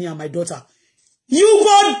around me and my daughter you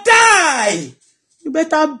go die you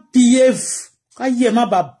better behave káyé ẹ má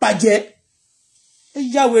bàa bàjẹ́ ẹ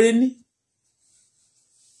yá wèrè ní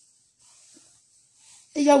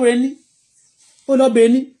ìyàwó rẹ̀ ní ó lọ bẹ̀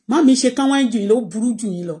ní má mi ṣe káwọn jù yín lọ ó burú jù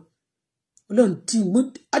yín lọ Ọlọ́run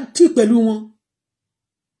tí pẹ̀lú wọn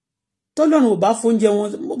tọ́lọ́run ò bá fóúnjẹ wọn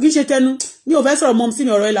kì í ṣe tẹnu mi ò fẹ́ sọ̀rọ̀ mọ́ sí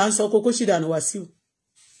mi ọ̀rọ̀ ẹ̀ là ń sọ kókó sì dànù Wàsíù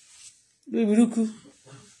lórí burúkú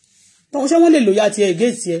tọ́wọ́ ṣé wọ́n lè lò yá tiẹ̀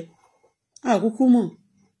ègéètì ẹ̀ àkúkú mọ̀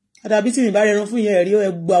àdàbí tí mi bá rẹran fún ìyẹn ẹ̀rí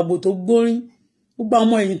ẹgbọ́ àgbò tó gbórín gbogbo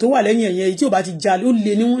àwọn ẹ̀yìn tó wà lẹ́yìn ẹ̀yìn èyí tí ò bá ti jalè ó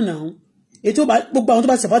lè níwọ̀n náà èyí tó bá gbogbo àwọn tó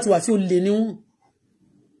bá ti sàfàtì Wàsíù ó lè níwọ̀n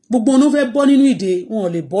gbogbo wọn ló fẹ́ bọ́ nínú ìdè wọn ò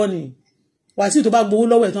lè bọ́ ni Wàsíù tó bá gbowó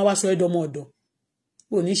lọ́wọ́ ẹ̀ tí wọ́n wá sọ ẹ̀dọ́mọ ọ̀dọ̀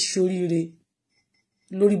ò ní ṣoríire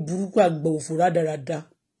lórí burúkú àgbà òfò rádaràda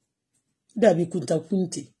dàbí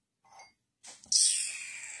kùntàkùntì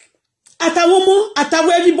àtàwọn ọmọ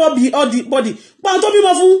àtàwọn everybody pàwọn tó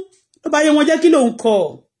bímọ fún ló bá yẹ wọn jẹ́ kí ló ń kọ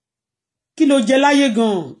kí ló jẹ láyé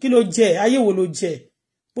gan kí ló jẹ ayé wo ló jẹ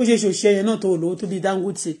bó ṣe ṣòṣe yẹn náà tó lówó tó bí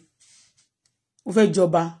Dangote ó fẹ́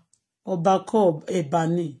jọba ọba kọ ẹ̀bà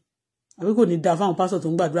ni àbí kò ní da fáwọn pásọ̀ tó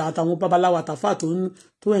ń gbàdúrà àtàwọn babaláwo àtàfà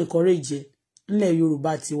tó encourage nílẹ̀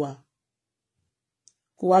Yorùbá tiwa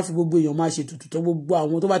kó wá fi gbogbo èèyàn máa ṣe tutù tó gbogbo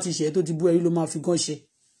àwọn tó bá ti ṣe tó ti bú ẹrí ló máa fi gán ṣe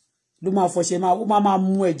ló máa fọṣẹ máa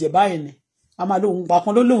mú ẹ̀jẹ̀ báyìí ni a máa lóhun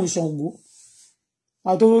pàkan ló lóhun Ṣàngó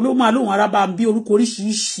àtò ló máa lóhun arábá bí orúkọ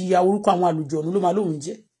oríṣiríṣi orúkọ àwọn àlùjọ̀nù ló máa lóhun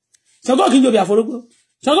jẹ́ Ṣàngó kì í jọba àforógbó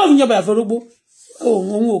Ṣàngó kì í jọba àforógbó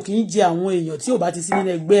òun ò kì í jẹ àwọn èèyàn tí ò bá ti sí nínú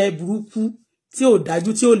ẹgbẹ́ burúkú tí ò dájú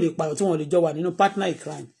tí ò lè pààyàn tí wọn lè jọ wà nínú partner in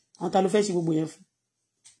crime àwọn ta ló fẹ́ ṣe gbogbo yẹn fún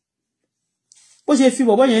bó ṣe fi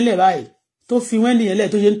bọ̀bọ̀ yẹn lẹ̀ báyìí tó fi wẹ́ndì yẹn lẹ̀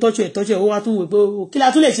tó ṣe ń tọ́jú ẹ̀ ó wá tún wò pé kí la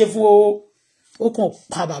tún lè ṣe fún ó kàn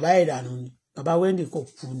pa bàbá ẹ̀ dànù ni bàbá wẹ́ndì kò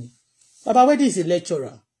kú ni bàbá wẹ́ndì is a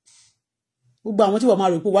lecturer gbogbo àwọn tí wọ́n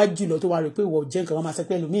máa rò pé wá jùlọ tó máa rò pé ìwọ jẹ́ nǹkan wọn máa sọ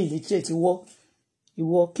pé ẹlòmíì lè tiẹ̀ ti wọ́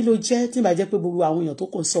ìwọ kí ló jẹ́ tí ìbá jẹ́ pé gbogbo àwọn èèyàn tó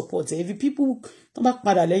kàn support ẹ̀ if people tó bá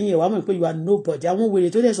padà lẹ́yìn ẹ̀ wá mọ̀ pé you are nobody àwọn wèrè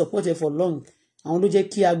tó dẹ̀ support ẹ̀ for long àwọn ló jẹ́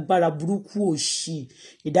kí agbára burúkú òṣì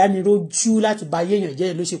ìdánirójú láti ba ayé èèyàn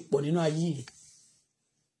jẹ́ ló ṣe pọ̀ nínú ayé yìí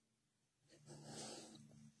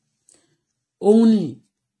òun ni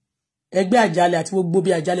ẹgbẹ́ àjálẹ̀ àti gbogbo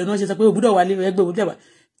bí àjálẹ̀ náà ṣe sọ pé òbúdọ̀ wálé ẹgbẹ́ òbúdọ̀ wálé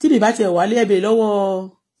tí mi bá tiẹ̀ wálé ẹ̀bẹ̀ lọ́wọ́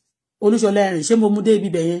Olúṣọlá ẹ̀rìn ṣé mo mú dé ibi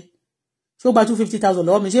bẹ̀ yẹn ṣé ó gba 250,000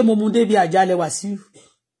 lọ́wọ́ mi ṣé mo mú dé ibi àjálẹ̀ Wàsíù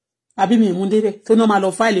àbí mi mú débẹ̀ tó náà máa lọ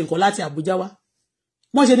fáìlì nǹkan láti Àbújá wá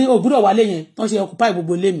wọ́n ṣe ní òbúdọ̀ wálé yẹn wọ́n ṣe occupy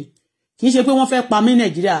gbogbo ilé mi kì í ṣe pé wọ́n fẹ́ pa mí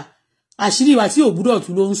Nàìjíríà àṣírí Wàsíù òbúdọ̀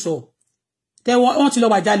tún ló ń sọ tẹ wọ́n ti lọ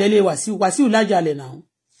wàjálẹ̀ lé Wàsíù lájálẹ̀ náà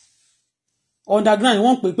underground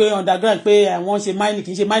wọ́n pè pé underground pé àwọn ṣe mining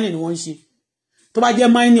kì í ṣe mining ni wọ́n ń ṣe tó bá jẹ́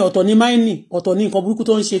mining ọ̀tọ̀ ní mining ọ̀tọ̀ ní nǹkan burúkú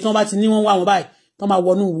tó ń ṣe tí wọ́n bá ti ní wọ́n wá wọn báyìí tó máa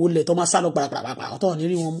wọnú wọlé tó máa sá lọ pàràpàrà ọ̀tọ̀ ní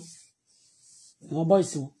rí wọn mú wọn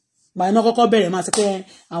boys wọn gba iná kọ́kọ́ bẹ̀rẹ̀ máa sọ pé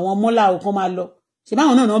àwọn mọ́là kan máa lọ ṣe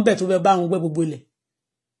báwọn náà bẹ̀ tó fẹ́ bá wọn gbẹ́ gbogbo ilẹ̀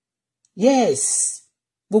yes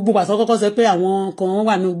gbogbo pàtó kọ́kọ́ sọ pé àwọn kan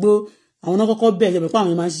wà ní gbó àwọn náà kọ́kọ́ bẹ̀rẹ̀ pé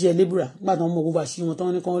àwọn máa ń ṣiṣẹ́ lébùrà nígbà tó ń mọ gbogbo àṣírí wọn tó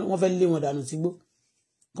wọ́n fẹ́ lé wọn dànù sígbó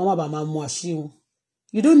kọ́ má bàa máa mọ àṣírí wọn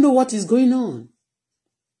you don't know what is going on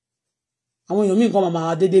àwọn èèyàn míì nǹkan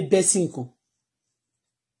máa dédé bẹ́ sí nǹkan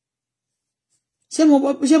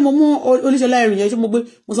ṣé mo mú Olúṣọlá ẹ̀rìn yẹn ṣé mo gbé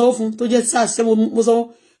mo sanwó fún tó jẹ́ sars ṣé mo sanwó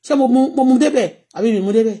ṣé mo mú débẹ̀ àbí mi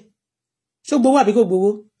mú débẹ̀ ṣé ó gbowó àbí kò gbowó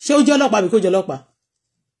ṣé ó jẹ́ ọlọ́pàá àbí kò jẹ́ ọlọ́pàá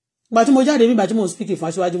ìgbà tí mo jáde nígbà tí mo speak fún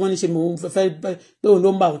aṣíwájú wọn ní ṣe mo fẹ́ pé òun ló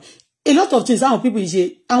ń bá wọn a lot of things àwọn people ṣe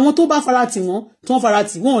àwọn tó bá farati wọn tó ń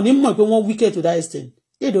farati wọn ò ní mọ̀ pé wọ́n wicked to that extent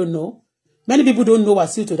they don't know many people don't know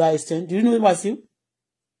Wasiu to that extent do you know Wasiu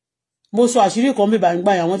mo sọ àṣírí kan bí bá ń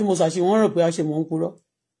gbà àwọn tí mo sọ àṣírí wọn rò pé a ṣe mọ̀ ń purọ́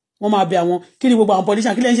wọ́n máa bẹ àwọn kí ni gbogbo àwọn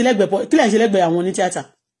politician kí lẹ́ ń ṣe lẹ́gbẹ̀ẹ́ àwọn ní tíátà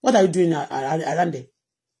what are you doing around there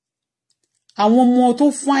àwọn ọmọ tó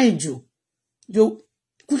fine jù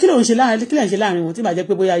kí ló ń ṣe láàrin wọn tí bá jẹ́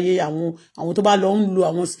pé bóyá ayé àwọn tó bá lọ ń lo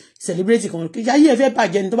àwọn celebrity kan kí ayé ẹ fẹ́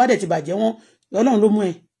bàjẹ́ ni tó bá dẹ̀ ti bàjẹ́ wọn Ọlọ́run ló mú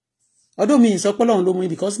ẹ ọdún mi sọ pé Ọlọ́run ló mú ẹ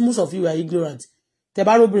because most of you are ignorant tẹ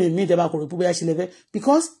bá róbìnrin mi tẹ bá kò rò pé bóyá ṣe lẹ́fẹ́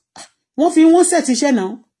because wọ́n fi wọ́n set iṣẹ́ náà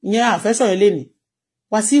ìyẹn àfẹ́sọ̀rọ̀ lẹ́ni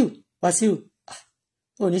Wasiu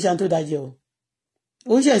oníṣàn tó dájẹ́ o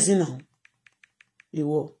ó ń ṣẹ̀sìn náà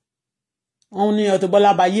ìwọ wọn ní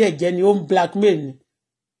Auto-Bola bá yí ẹ̀jẹ̀ ni ó ń blackmail ni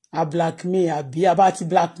a blackmail àbí a bá ti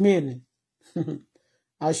blackmail ni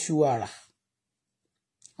aṣuwàrà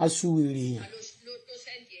aṣuwèrè yẹn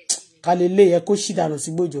kálẹ̀lẹ̀ yẹ kó ṣì dànù sí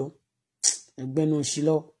gbòjọ́ ẹgbẹ́nu òṣì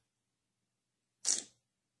lọ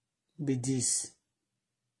bidis.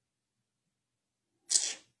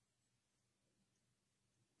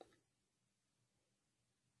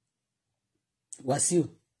 Wasiu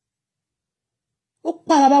ó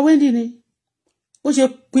pa bàbá Wendy ni ó ṣe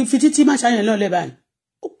fi títí má ṣàyẹn lọ lẹ́bàá yìí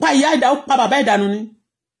ó pa ìyá ìdá ó pa bàbá ìdànù ni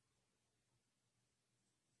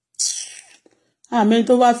àmín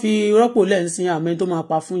tó bá fi rọ́pò lẹ́ǹsìn àmín tó máa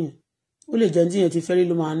pa fún yẹn ó lè jẹ́ ní tíyẹn ti fẹ́rí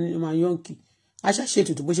ló máa yọ̀ǹkì á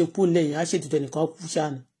ṣàṣètùtù bó ṣe kú lẹ́yìn á ṣètùtù ẹnìkan kú ṣáà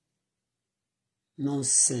ni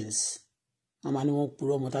nonsense màmá ni wọ́n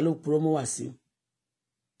purọ́ ọmọ ta ló purọ́ mọ́ Wasiu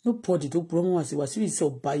nobody tó purọ́ mọ́ Wasiu. Wasiu ìṣe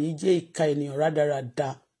ọba yìí jẹ́ ìka ènìyàn rádaràda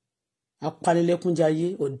apanilẹ́kúnjayé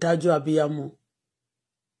ọ̀dájú abiyamọ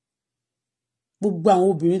gbogbo àwọn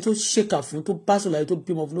obìnrin tó ṣèkà fún tó bá sọ̀rọ̀ láyé tó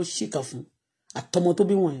bímọ fún ló ṣèkà fún àtọmọ tó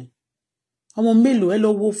bí wọ̀nyẹn ọmọ mélòó ẹ lọ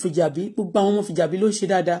wo Fìjàbí gbogbo àwọn ọmọ Fìjàbí ló ṣe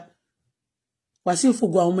dáadáa Wasiu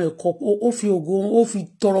fògo àwọn ọmọ ẹ̀kọ́ ó fi ògo ó fi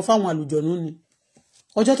tọrọ fáwọn àlùjọ̀nú ni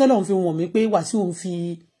ọjọ́ tọ́lọ́run fi wọ̀n mí pé Wasiu ń fi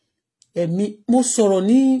ẹ̀mí mo sọ̀rọ̀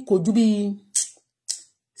ní kò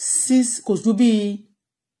ju bí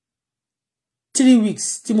 3 weeks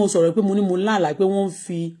tí mo sọ̀rọ̀ pé mo ní mo láàlá pé wọ́n ń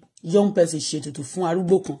fi young person ṣètùtù fún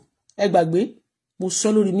arúgbó kan ẹ gbàgbé mo sọ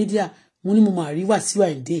lórí mídíà mo ní mo máa rí Wasiu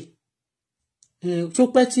Ayinde tó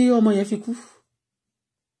pẹ́ tí ọmọ yẹn fi kú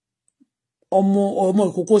ọmọ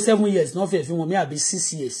ìkókó 7 years náà fẹ́ẹ́ fi wọ́n mi àbí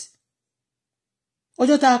 6 years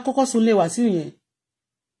ọjọ́ tá a kọ́kọ́ sùn lé Wasiu yẹn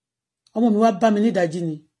ọmọ mi wá bá mi nídàájí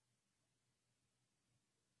ni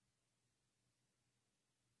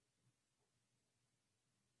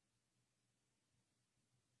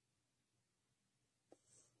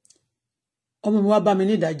ọmọ mi wá bá mi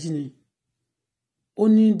nídàájí ni ó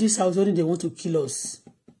ní this house only they want to kill us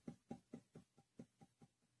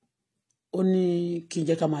ó ní kí n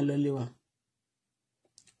jẹ́ ká máa lọ lé wa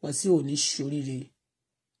Wasiu ò ní ṣoríire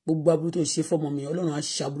gbogbo aburú tó ṣe fọ́mọ mi Ọlọ́run á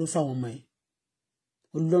ṣàbúrú fáwọn ọmọ ẹ̀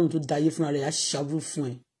Ọlọ́run tó dáyé fúnra rẹ̀ á ṣàbúrú fún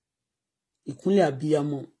ẹ ìkúnlẹ̀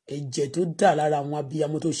abiyamọ ẹ̀jẹ̀ tó dà lára àwọn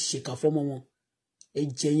abiyamọ tó ṣèkà fọ́mọ wọn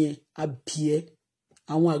ẹ̀jẹ̀ yẹn á bí ẹ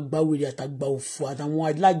àwọn àgbáwèrè àtàgbà òfò àtàwọn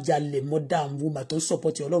alájàlẹ̀ mọ́dà àmúgbà tó ń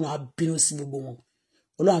sọpọ́tì Ọlọ́run á bínú sí gbogbo wọn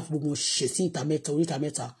Ọlọ́run á fi gbogbo wọn ṣẹ̀ sí ìta mẹ́ta oríta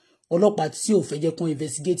mẹ́ta ọlọ́pàá tí ò fẹ́ jẹ́ kán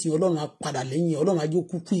investigate Ọlọ́run á padà lẹ́yìn Ọlọ́run á jó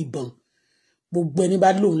kúkú ìbọn gbogbo ẹni bá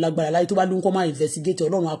lóun lágbára láyé tó bá lóun kọ́ máa investigate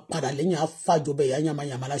Ọlọ́run á padà lẹ́yìn á fàjọbẹ̀ ìyá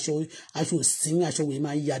yàmàyàmà aṣọ òsín aṣọ wèé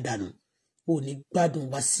máa ń yá dànù ò ní gbádùn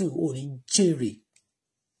Wasiu ò ní jèrè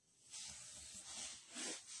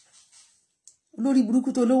lórí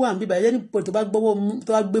burúkú tó ló wà ń bíbà ẹni pọ̀ tó bá gbọ́wọ́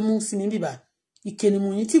tó bá gbé mú sí mi bíbà ìkẹni mu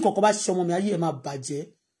yín tí kọ̀ọ̀kan bá ṣe ọmọ mi ayé ẹ̀ máa bàjẹ́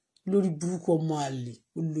lórí burúkú ọmọ àlè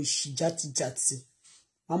olóṣì játijàti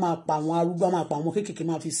wọ́n máa pa àwọn arúgbó wọ́n máa pa àwọn kéékèèké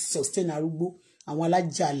máa fi sustain arúgbó àwọn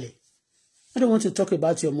alájàlẹ̀. I don't want to talk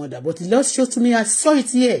about your mother but the Lord showed to me I saw it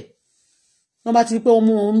here wọ́n bá ti rí pé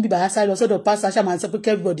ọmọ wọn bíbà sáré lọ sọ́dọ̀ pastor aṣáà sọ pé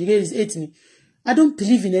everybody hate me I don't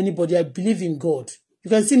believe in anybody I believe in God. You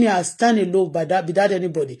can see me I stand alone without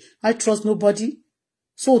anybody. I trust nobody.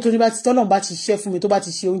 So tó ní bá ti tọ́lọ́run bá ti ṣe fún mi tó bá ti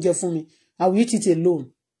ṣe oúnjẹ fún mi I will eat it alone.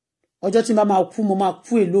 Ọjọ́ tí n bá máa kú mo máa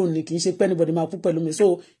kú alone ni kì í ṣe pé anybody máa kú pẹ̀lú mi. So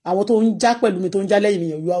àwọn tó ń já pẹ̀lú mi tó ń já lẹ́yìn mi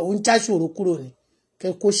yẹn ó ń já ṣòro kúrò ni.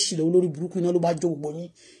 Kẹ́ kó ṣìlẹ̀ olórí burúkú iná ló bá jó gbogbo yín.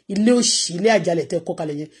 Ilé òṣì ilé àjálẹ̀ tẹ́ kọ́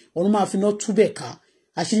kalẹ̀ yẹn ọ̀run máa fi iná túbẹ̀ ká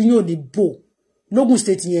àṣírí yín ò ní bò. Lógùn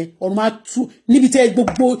state yẹn ọ̀run máa tú níbi tẹ́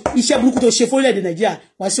gbogbo iṣẹ́ burúkú tó ṣe fórílẹ̀-èdè Nàìjíríà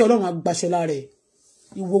wá sí Ọlọ́run agbaṣọlá rẹ̀.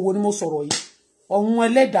 Ìwòwò ni mo sọ̀rọ̀ yìí ọ̀run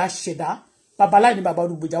ẹlẹ́dàá ṣẹ̀dá babaláì ní baba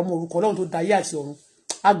olùgbèjà ọmọ orúkọ Ọlọ́run tó dayé àti ọ̀run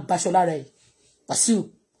agbaṣọlá rẹ̀ Wasiu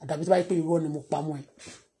àdàbí tó bá yẹ pé irọ́ ni mo pa mọ́ ẹ.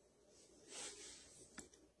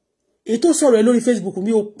 Èyí tó sọ̀rọ̀ ẹ lórí Facebook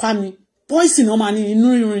mi ò pa mi poison wọ́n máa ní inú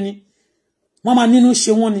rírun ni wọ́n máa nínú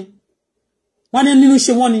ṣe wọ́n ni wọ́n ní nínú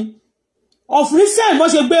ṣe wọ́n ni ọ̀fìn sẹ́yìn bó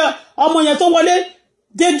ṣe gbé ọmọ yẹn tó wọlé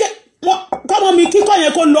gẹ́gẹ́ kọ́mọ mi kíkọ́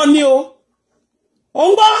yẹn kó lọ ní o ò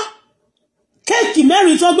ń gbọ́ kéèkì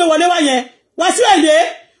mẹ́rin tó gbé wọlé wá yẹn Wasiu Ayinde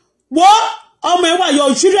wo ọmọ ẹ wà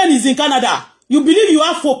your children is in Canada you believe you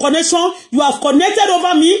have for connection you have connected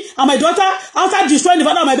over me and my daughter after destroying the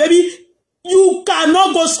father of my baby you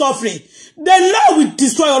cannot go scot-free the Lord will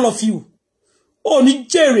destroy all of you ó ní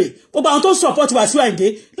jèrè gbogbo àwọn tó support Wasiu Ayinde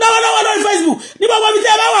lọ́wọ́lọ́wọ́ lórí Facebook ní gbogbo ibi tí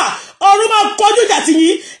ẹ bá wà ọ̀run máa kọjú ìjà tì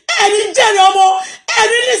yín ẹni jèrè ọmọ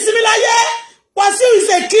ẹni nísìmí láyé Wasiu is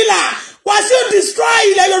a killer Wasiu destroy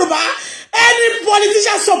ilẹ̀ Yorùbá. Any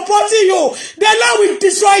politician supporting you, the Lord will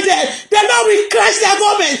destroy them. The Lord will crash their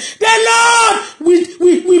government. The Lord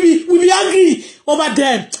will be angry over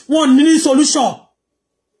them. One need solution.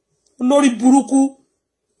 Lórí burúkú,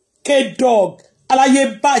 K-Dog, aláyé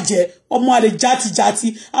bàjẹ́, ọmọ àlè játijàti,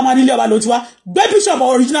 a máa nílé ọba ló ti wá. Gbé bishop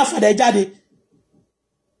original father jáde.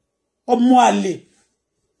 Ọmọ àlè.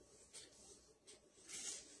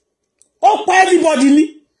 Ó pa everybody ni.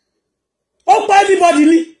 Ó pa everybody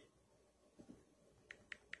ni.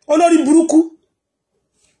 Olórí burúkú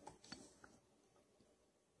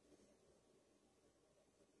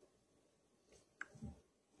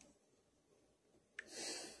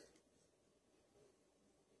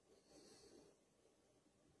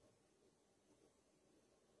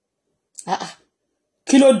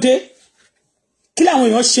kí ló dé kí làwọn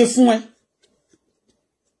èèyàn ṣe fún ẹ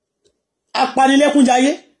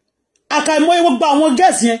apanilẹ́kúnjayé àkàìmọye gbogbo àwọn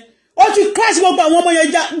gẹ̀ẹ́sì yẹn ó ti crash gbogbo àwọn ọmọ yẹn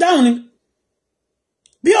dáhùn ni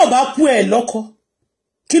bí ò bá kú ẹ lọ́kọ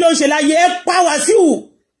kí ló ń ṣe láyé ẹ pa Wàsíù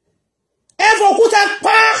ẹ fòkúta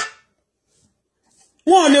pa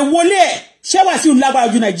wọn ò lè wọlé ẹ ṣé Wàsíù lágbára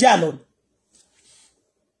ju Nàìjíríà lọ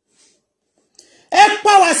ẹ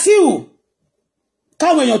pa Wàsíù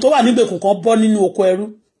káwọn èèyàn tó wà nígbèkùn kan bọ́ nínú oko ẹrú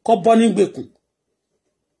kan bọ́ nígbèkùn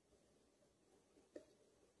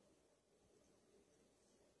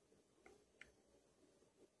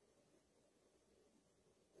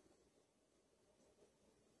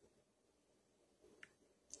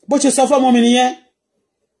bó ṣe sọ fọ́mọ mi nìyẹn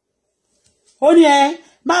ó ní ẹ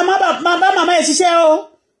máa bá màmá ẹ ṣiṣẹ́ o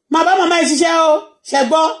máa bá màmá ẹ ṣiṣẹ́ o ṣe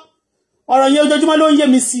gbọ́ ọ̀rọ̀ yẹn ojoojúmọ́ ló ń yé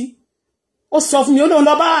mi sí ó sọ fún mi ó lóun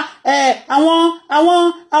lọ bá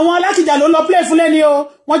àwọn alákìjà ló lọ play fún lẹ́ni o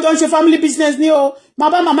wọ́n jọ ń ṣe family business ní o máa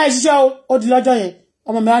bá màmá ẹ ṣiṣẹ́ o ó di lọ́jọ́ yẹn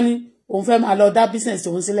ọmọ mi wá ní òun fẹ́ máa lọ dá business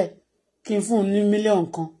òun sílẹ̀ kí n fún un ní mílíọ̀nù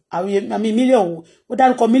kan àmì mílíọ̀nù ó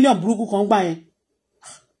dárúkọ mílíọ̀nù burúkú kan gbà yẹn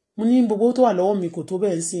mo ní gbogbo tó wà lọ́wọ́ mi kò tó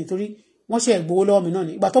bẹ́ẹ̀ ń sìn torí wọ́n ṣe ìgbowó lọ́wọ́ mi náà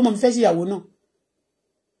ni ìgbà tọ́mọ mi fẹ́ ṣèyàwó náà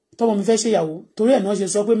tọ́mọ mi fẹ́ ṣèyàwó torí ẹ̀ náà ṣe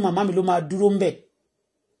sọ pé màmá mi ló máa dúró ń bẹ̀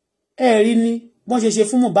ẹ rí ní wọ́n ṣe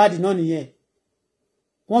fún Mohbad náà nìyẹn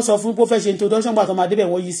wọ́n sọ fún pé ó fẹ́ ṣe introduction gbà tó máa débẹ̀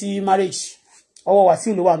wọ́n yí sí marriage ọwọ́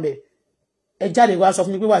Wàsíù ló wà ń bẹ̀ ẹ jáde wá sọ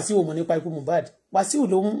fún mi pé Wàsíù ò mọ̀ nípa ikú Mohbad Wàsíù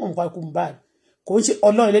ló mọ̀ nípa ikú Mohbad kò ń ṣe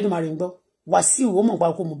Ọlọ́run Elédùmarè ń gbọ́ Wàsíù ó mọ̀ nípa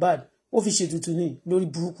ikú Mohbad ó fi ṣètùtù ní lórí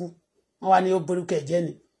burúkú wọ́n wá ní ó borúkọ ẹ̀jẹ̀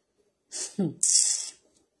ni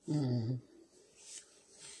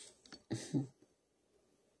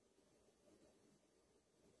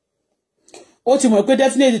ó ti mọ̀ pé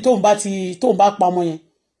definitely tóun bá pa ọmọ yẹn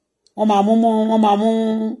wọ́n máa mú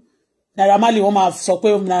Naira Marley wọ́n máa sọ pé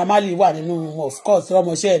Naira Marley wà nínú of course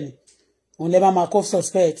ọmọọṣẹ́ ẹ̀ ni òun lè máa kó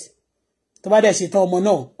suspect tó bá dẹ̀ ṣe tán ọmọ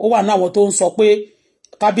náà ó wà náà àwọn tó ń sọ pé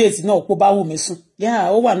kábíyèsí náà kó bá wù mí sùn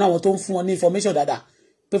ó wà náà àwọn tó ń fún wọn ní information dáadáa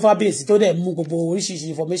pé kábíyèsí tó dẹ̀ mú gbogbo oríṣiríṣi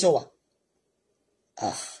information wá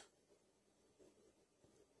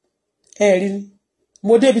ẹ rí ni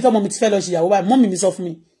mo dé ibi tọ́mọ mi ti fẹ́ lọ ṣe ìyàwó báyìí mọ́mì mi sọ fún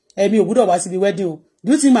mi ẹ̀mí ò gbúdọ̀ wá síbi wedding o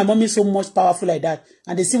do you think my mom is so much powerful like that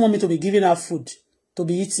and they still want me to be giving her food to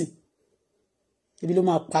be eating ebi ló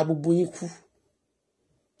máa pa gbogbo yín kú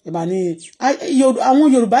ẹ máa ní àwọn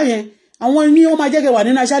Yorùbá yẹn àwọn ní wọ́n máa jẹ́ kẹ́ wà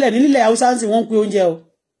nínú aṣálẹ̀ nílẹ̀ Haúsá sì wọ́n ń pín oúnjẹ o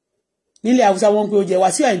nílẹ̀ Haúsá wọ́n ń pín oúnjẹ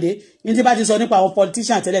Wàsíù Àyìndé ní tí bá ti sọ nípa àwọn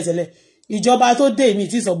politician tẹ́lẹ̀tẹ́lẹ̀ ìjọba tó dé mi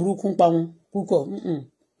tí sọ burúkú ń pa wọn púpọ̀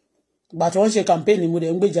ìgbà tí wọ́n ṣe campaign mo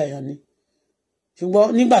dẹ̀ ń gbèjà èèyàn ni ṣùgbọ́n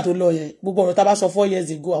nígbà tó lọ yẹn gbogbo ọ̀rọ̀ tá bá sọ 4 years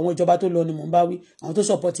ago àwọn ìjọba tó lọ ni mò ń bá wí àwọn tó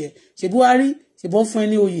support yẹ ṣe Buhari ṣe bọ́n fún ẹ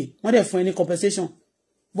ní oyè wọ́n dẹ̀ fún ẹ ní compensation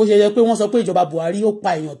bó ṣe yẹ pé wọ́n sọ pé ìjọba Buhari ó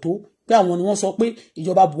pa èèyàn tó pé àwọn ni wọ́n sọ pé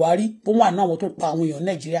ìjọba Buhari bó wà náà àwọn tó pa àwọn èèyàn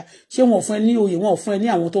Nàìjíríà ṣé wọn ò fún ẹ ní oyè wọn ò fún ẹ ní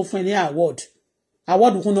àwọn tó fún ẹ ní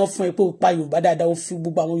award kún náà fún ẹ pé ó pa Yorùbá dáadáa ó fi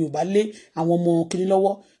gbogbo àwọn Yorùbá lé àwọn ọmọ kiri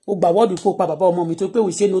lọ́wọ́ ó gba award pé ó pa bàbá ọmọ mi tó pé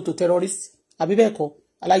we say no to terrorists àbí bẹ́ẹ̀ kọ́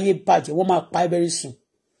aláyé bàjẹ́ wọ́n máa pa ẹ́ very soon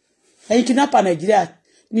ẹ̀yin kidnapper Nàìjíríà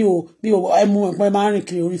mi ò ẹmu ẹ̀pọ̀ ẹ máa ń rìn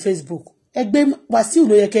kiri orí Facebook ẹgbẹ́ Wàsíù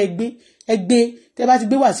ló yẹ kẹ́ ẹgbẹ́ tẹ́ bá ti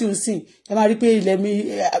gbé Wàsíù sìn ẹ máa rí pé ilẹ̀ mi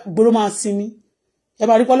gbóró máa sinmi ẹ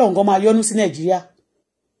máa rí pé Ọlọ́run gan máa yọ́nú sí Nàìjíríà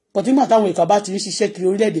pọ̀ tí nígbà táwọn ìkà bá ti ń ṣiṣẹ́ kiri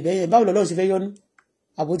orílẹ̀-èdè bẹ́yẹn báwo lọ́lọ́run ṣe fẹ́ yọ́nú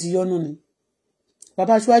àbó ti yọ́nú ni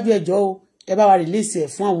bàbá aṣáájú ẹjọ́ o ẹ bá wa release ẹ̀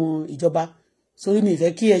fún àwọn ìjọba sórí mi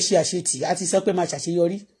ìfẹ́ kí ẹ ṣe àṣetì àti sọ pé máa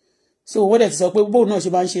ṣàṣeyọrí so owó dẹ̀ ti sọ pé bóun náà ṣe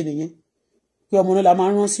máa ń ṣe nìyẹn pé ọmọ náà la máa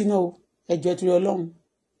ń rán sínú ẹjọ́ torí Ọlọ́run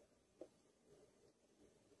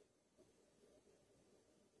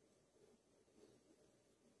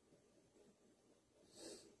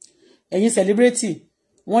ẹ̀yin celebrity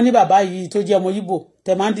wọ́n ní bàbá yìí tó jẹ́ ọmọ Yíbò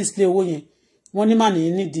tẹ́ máa ń display owó yẹn wọ́n ní màní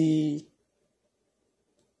nídìí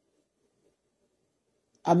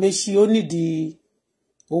àmẹ́sí ó nídìí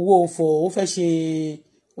owó fọ ó fẹ́ ṣe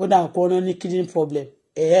ó dà pọ̀ náà ní kidney problem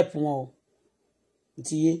ẹ̀ help wọn o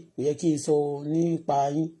ti yé kò yẹ kí n sọ nípa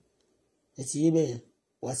yín ẹ̀ ti yé bẹ́ẹ̀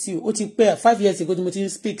Wàsíù ó ti pẹ́ 5 years ago tí mo ti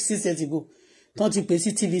speak 6 years ago tán ti pè sí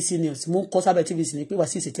TVC news mo ń kọ́ sábẹ́ TVC ni pé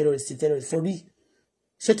Wàsíù ṣe terrorist for real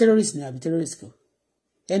ṣé terrorist ni àbí terrorist kan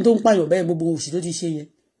ẹni tó ń pààyàn bẹ́ẹ̀ gbogbo òṣì tó ti ṣe yẹn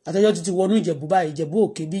àtọ́jọ́ tó ti wọnú Ìjẹ̀bú báyìí Ìjẹ̀bú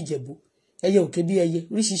òkè bí Ìjẹ̀bú ẹyẹ òkè bí ẹyẹ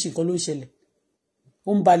oríṣiríṣi nǹkan ló ń ṣẹlẹ̀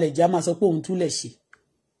ó ń balẹ̀ jà máa sọ pé òun túlẹ̀ ṣe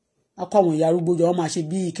akọ àwọn ìyá arúgbó jọ wọn máa ṣe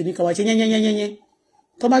bí kìnnì kan wá ṣe yẹ́nyẹ́nyẹ́nyẹ́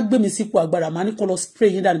tó má gbé mi sípò agbára máa ní kó lọ spray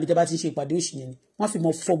yín dànù bí tẹ́ bá ti ṣe ìpàdé òṣì yẹn ni wọ́n fi mọ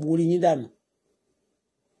fọ́ borí yín dànù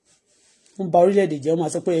wọ́n ba orílẹ̀-èdè jẹ́ wọ́n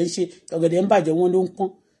máa sọ pé ẹ̀ ń ṣe ọ̀gẹ̀dẹ̀ ń bàjẹ́ wọn ló ń pọ́n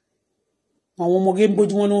àwọn ọmọge ń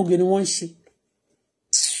bójú wọn ló ń ge ni wọ́n ń ṣe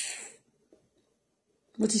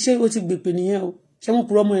mo ti ṣe ó ti gbèpè nìyẹn o ṣé wọ́n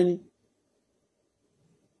purọ́ mọ́ ẹni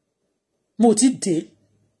mo ti dé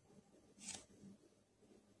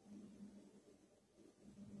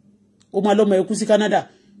o máa lọ́mọ ẹkú sí Canada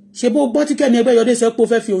ṣe bó gbọ́ tí Kẹ́mi Ẹgbẹ́yọdé sọ pé ó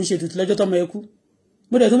fẹ́ fi òun ṣètùtù lọ́jọ́ tọ́mọ ẹkú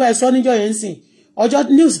mo dẹ̀ tún bá ẹ sọ níjọ́ yẹn ń sìn ọjọ́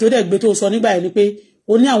news tó dẹ̀ gbé tó sọ nígbà yẹn ni pé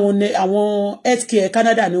ó ní àwọn healthcare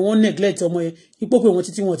Canada ni wọ́n neglect ọmọ yẹn ipò pé wọ́n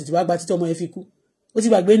títí wọn títí wá gba títí ọmọ yẹn fi kú ó ti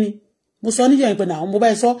gbàgbé ni mo sọ níjọ́ yẹn pé náà mo bá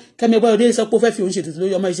ẹ sọ Kẹ́mi Ẹgbẹ́yọdé sọ pé ó fẹ́ fi òun ṣètùtù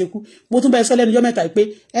lórí ọmọ yẹn ṣe kú mo tún bá ẹ sọ lẹ́nu ọjọ́ mẹ́ta pé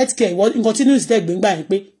healthcare nǹkan tí news dẹ̀ gbé ńgbà yẹn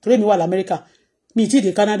pé torí mi wà l'Amẹ́ríkà mi ti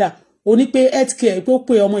dé Canada ó ní pé healthcare pé ó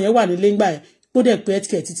pé ọmọ yẹn wà nílé ńgbà yẹn ó dẹ̀ pé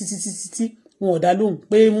healthcare títí wọn ò dá lóhùn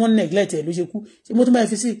pé wọ́n neglect ẹ̀ ló ṣe kú ṣe mo tún bá ẹ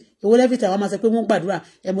fi sí èwo lẹ́fìtà wọn máa sọ pé wọ́n gbàdúrà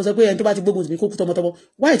ẹ mo sọ pé ẹni tó bá ti gbógun tì mí kó kú tọmọtọmọ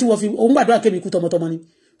wáyé tí wọ́n fi òun gbàdúrà kémi kú tọmọtọmọ ni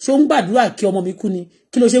ṣé òun gbàdúrà kí ọmọ mi kú ni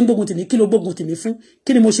kí ló ṣe ń gbógun tì mí kí ló gbógun tì mí fún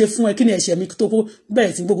kí ni mo ṣe fún ẹ kí ni ẹ̀ṣẹ̀ mi tó kó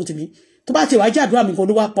bẹ̀rẹ̀ sí gbógun tì mí tó bá ti wá jẹ́ àdúrà mi kan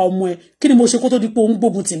ló wá pa ọmọ ẹ kí ni mo ṣe kó tó di pé òun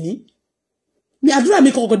gbógun tì mí mi àdúrà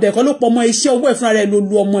mi kan dẹ̀ kọ́ ló pọ̀ ọmọ iṣẹ́ owó ẹ̀ fúnra rẹ̀ ló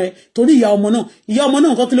lu ọmọ ẹ torí ìyá ọmọ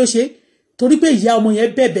náà nǹkan kí ló ṣe torí pé ìyá ọmọ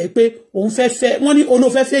yẹn bẹ̀bẹ̀ pé òun fẹ́ wọ́n ní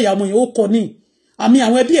olófẹ́fẹ́ ìyá ọmọ yẹn ó kọ ní àmì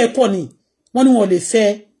àwọn ẹbí ẹ̀ kọ̀ ní wọ́n ní wọn lè fẹ́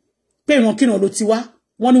pé ìrankíran ló ti wá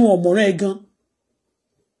wọ́n ní wọn ọ̀mọ̀ràn ẹ̀ gan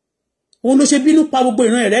òun ló ṣe bínú pa gbogbo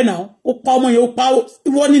ìran ẹ̀rẹ́ náà ó pa ọmọ yẹn ó pa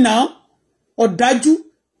wọ́n ní náà ọ̀dájú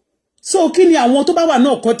so kí ni àwọn tó bá wà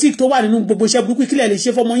náà kọ́tík tó wà nínú gbogbo iṣẹ́ burúkú kílẹ̀ lè ṣe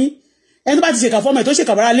fọmọ yín ẹni tó bá ti ṣèkà fọmọ ẹ̀ tó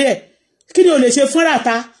ṣèkà bára lé ẹ̀ kí ni o lè ṣe fún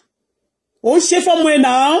ràta ó ṣe fọmọ ẹ̀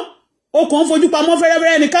náà ó kàn ń fojú pamọ́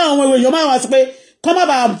fẹ́rẹ́fẹ́rẹ́ ní káwọn ọmọ èèyàn máa wá sí pé kọ́ má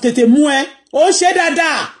bàa tètè mú ẹ ó ṣe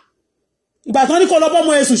dáadáa ìgbà tán ní kó lọ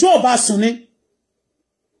bọ́mọ ẹ̀ sùn ṣó ò bá sùn ni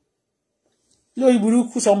lórí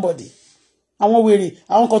burúkú somebody àwọn wèrè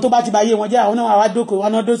àwọn kan tó bá ti bá yé wọn jẹ́ àwọn náà wá dókò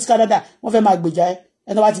wọn náà dó sí Canada wọ́n fẹ́ máa gbèjà ẹ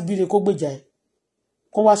ẹni tó bá ti bíire kó gbèjà ẹ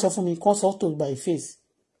kó wá sọ fún mi kó sọ tó by face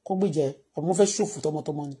kó gbèjà ẹ àbí wọ́n fẹ́ ṣòfò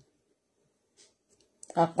tọmọtọmọ ni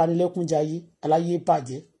apanilẹ́kúnjayé aláyé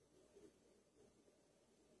bàjẹ́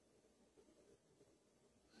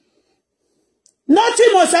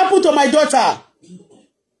nothing must happen to my daughter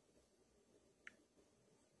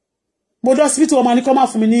mo dọ́ síbítù ọmọ ní kọ́ máa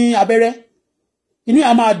fún mi ní abẹ́rẹ́ inú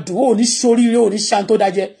yà máa dùn ó ní sóríire ó ní ṣan tó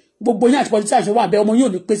dájẹ́ gbogbo yín àti pọ̀lítì àṣẹ wà bẹ́ ọmọ yóò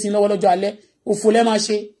ní pèsè lọ́wọ́ lọ́jọ́ alẹ́ òfò lẹ́ máa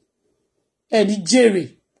ṣe ẹ̀ ní jèrè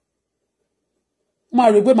máa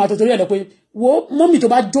rò pé màá tó torí ẹ̀ lọ pé wo mọ́mì tó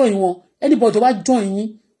bá join wọn anybody tó bá join yín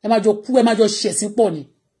ẹ máa jọ kú ẹ máa jọ ṣẹ̀sín pọ̀ ni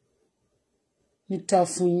níta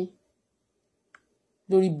fún yín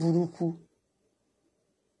lórí burúkú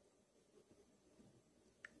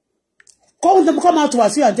come out to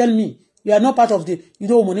Wasiu and tell me you are not part of the you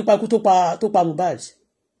don't mọ̀ nípa ikú tó pa Mohbad.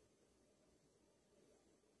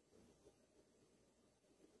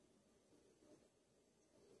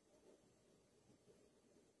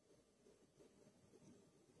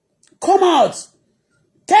 Come out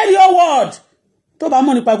tell your word tó bá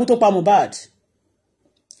mọ̀ nípa ikú tó pa Mohbad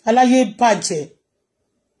aláyé bàjẹ́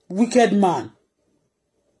wicked man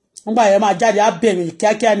wọ́n bá yẹ máa jáde á bẹ̀rẹ̀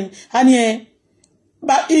kíákíá ni á ní ẹ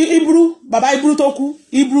bàbá Ibru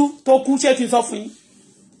tó kú ṣé kí n sọ fún yín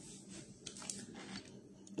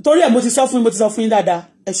torí ẹ̀ mo ti sọ fún yín dáadáa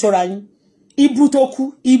ẹ ṣọ́ra yín Ibru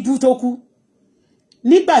tó kú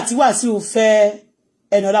nígbà tí Wasiu fẹ́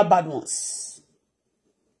another bad ones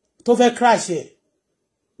tó fẹ́ crash ẹ̀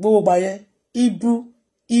gbogbo gbà yẹn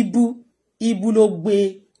Ibru ló gbé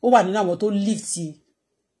ó wà nínú àwọn tó lift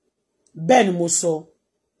bẹ́ẹ̀ ni mo sọ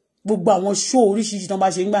gbogbo àwọn show oríṣiríṣi tán bá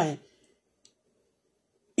ṣe ń gbà yẹn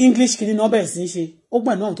English kìíní náà bẹ̀rẹ̀ sí í ṣe ó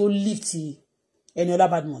gbà náà tó lift Eniola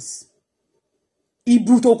Badmus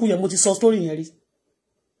Ibru tó kú yẹn mo ti sọ story yẹn rí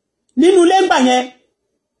nínú ilé ńgbà yẹn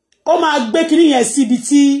ó máa gbé kìíní yẹn síbi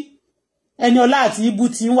tí Eniola àti Ibru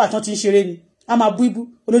ti ń wà tán ti ń ṣeré ni a máa bú Ibru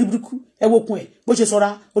olórí burúkú ẹ wo okun ẹ bó ṣe sọra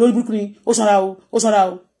olórí burúkú ni ó sanra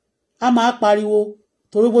o a máa pariwo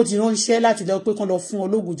torí bó ti ránṣẹ́ láti lọ pé kán lọ fún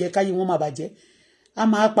ológun jẹ káyé wọn máa bàjẹ́ a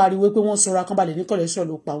máa pariwo pé wọ́n sọra kán balẹ̀ ní kọ̀lẹ́sọ̀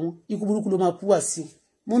ló pa wọn ikú burúkú ló máa kú wá sí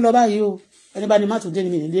mú lọ báyìí o ẹni bá ní má tún dé ní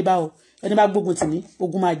mi nílé bá o ẹni bá gbógun tì mí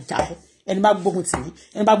ogun máa jà ẹ́ ẹni bá gbógun tì mí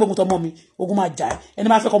ẹni bá gbógun tọmọ mi ogun máa jà ẹ́ ẹni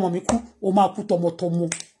bá fẹ́ kọmọ mi kú o máa kú tọmọtọmọ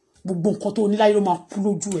gbogbo nǹkan tó níláyé ló máa kú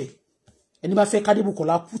lójú ẹ̀ ẹni bá fẹ́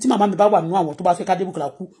Kádébùkọ́lá kú tí màmá mi bá wà nínú àwọn tó bá fẹ́ Kádébùkọ́lá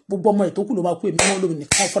kú gbogbo ọmọ ẹ̀ tó kù ló máa kú èmi mọ́ lómi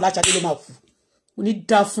nìkan Fọláṣadé ló máa kú mo ní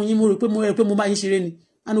dá fún yín mo rò pé mo máa yín ṣeré ni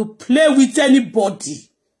and no play with anybody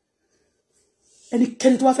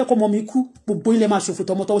ẹnikẹ́ni tó bá fẹ́ kọmọ mi kú gbogbo ilẹ̀ máa ṣòfò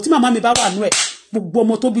tọmọtọmọ tí màmá mi bá wà nínú ẹ̀ gbogbo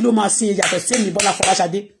ọmọ tó bí ló máa sin yàtọ̀ sí èmi Bọ́lá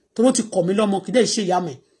Fọláṣadé tó ló ti kọ̀ mí lọ́mọ kìdẹ́ ìṣe ìyá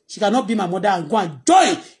mi she cannot be my mother and go and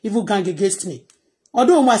join evil gang against me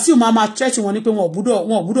ọdún Wasiu máa threat wọn ní pé wọn ò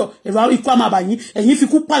gbúdọ̀ ẹ̀rọ ikú àmà àbàyín ẹ̀yìn fi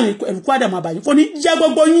kú pààyàn ẹ̀rù kú àdàmà àbàyín kò ní jẹ́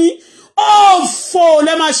gbogbo yín ọ̀fọ̀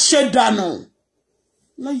lẹ́ máa ṣe dànù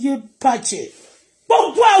láyé bàjẹ́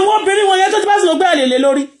gbogbo ikú àwọn obìnrin wọn yẹn tó ti bá sọ gbé àlèlè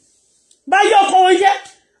lórí bá yọ ọkọ wọn jẹ́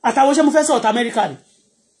àtàwọn ṣé mo fẹ́ sọ̀tà Amẹ́ríkà ni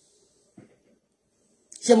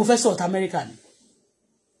ṣé mo fẹ́ sọ̀tà Amẹ́ríkà ni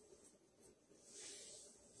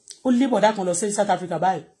ó lé bọ̀dá kan lọ sí South Africa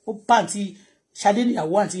báyìí ó bá àǹtí Ṣadé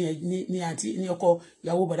níyàwó àǹtí yẹn ní ọkọ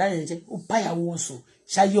ìyàwó bọ̀dá yẹn jẹ́ ó bá ìyàwó wọn sùn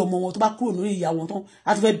ṣayé ọmọ wọn tó bá kúrò lórí ìyá wọn tán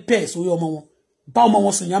á tún fẹ́ bẹ́ẹ̀ sórí ọmọ wọn bá ọmọ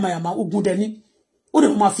wọn sùn yàmàyàmà ogun dẹni ó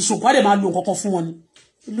dẹ̀ máa fi ṣògùn á dẹ̀ máa lo nǹkan kan fún wọn ni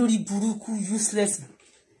lórí burúkú useless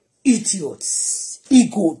idiots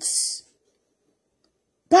egots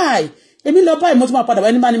báyìí èmi lọ báyìí mo tún máa padà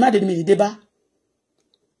wá ní má ní má dé ní mi ní dé bá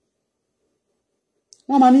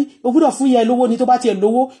wọ́n máa ní o gbọ́dọ̀ fún yẹ lówó ni tó bá tiẹ̀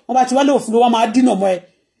lówó wọ́n bá ti wá lówó fún lówó wọ́n máa dínà mọ́ ẹ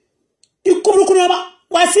ikú burúkú ni wọ́n máa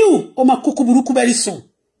Wasiu ó máa kúkú burúkú bẹ́ẹ̀ sùn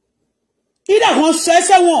ìdá kan sọ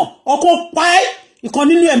ẹsẹ̀ wọn ọkọ̀ pa ẹ́ ìkan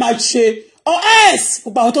nínú ẹ̀ máa ṣe ọ ẹ́ẹ̀sì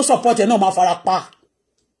gbogbo àwọn tó support ẹ̀ náà máa fara pa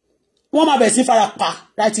wọ́n máa bẹ̀rẹ̀ sí fara pa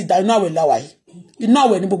láti dá inú àwẹ̀ láwà yìí inú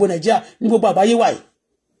àwẹ̀ ní gbogbo Nàìjíríà ní gbogbo àgbáyé wà yìí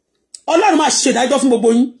Ọlọ́run máa ṣèdájọ́ fún gbogbo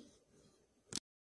yín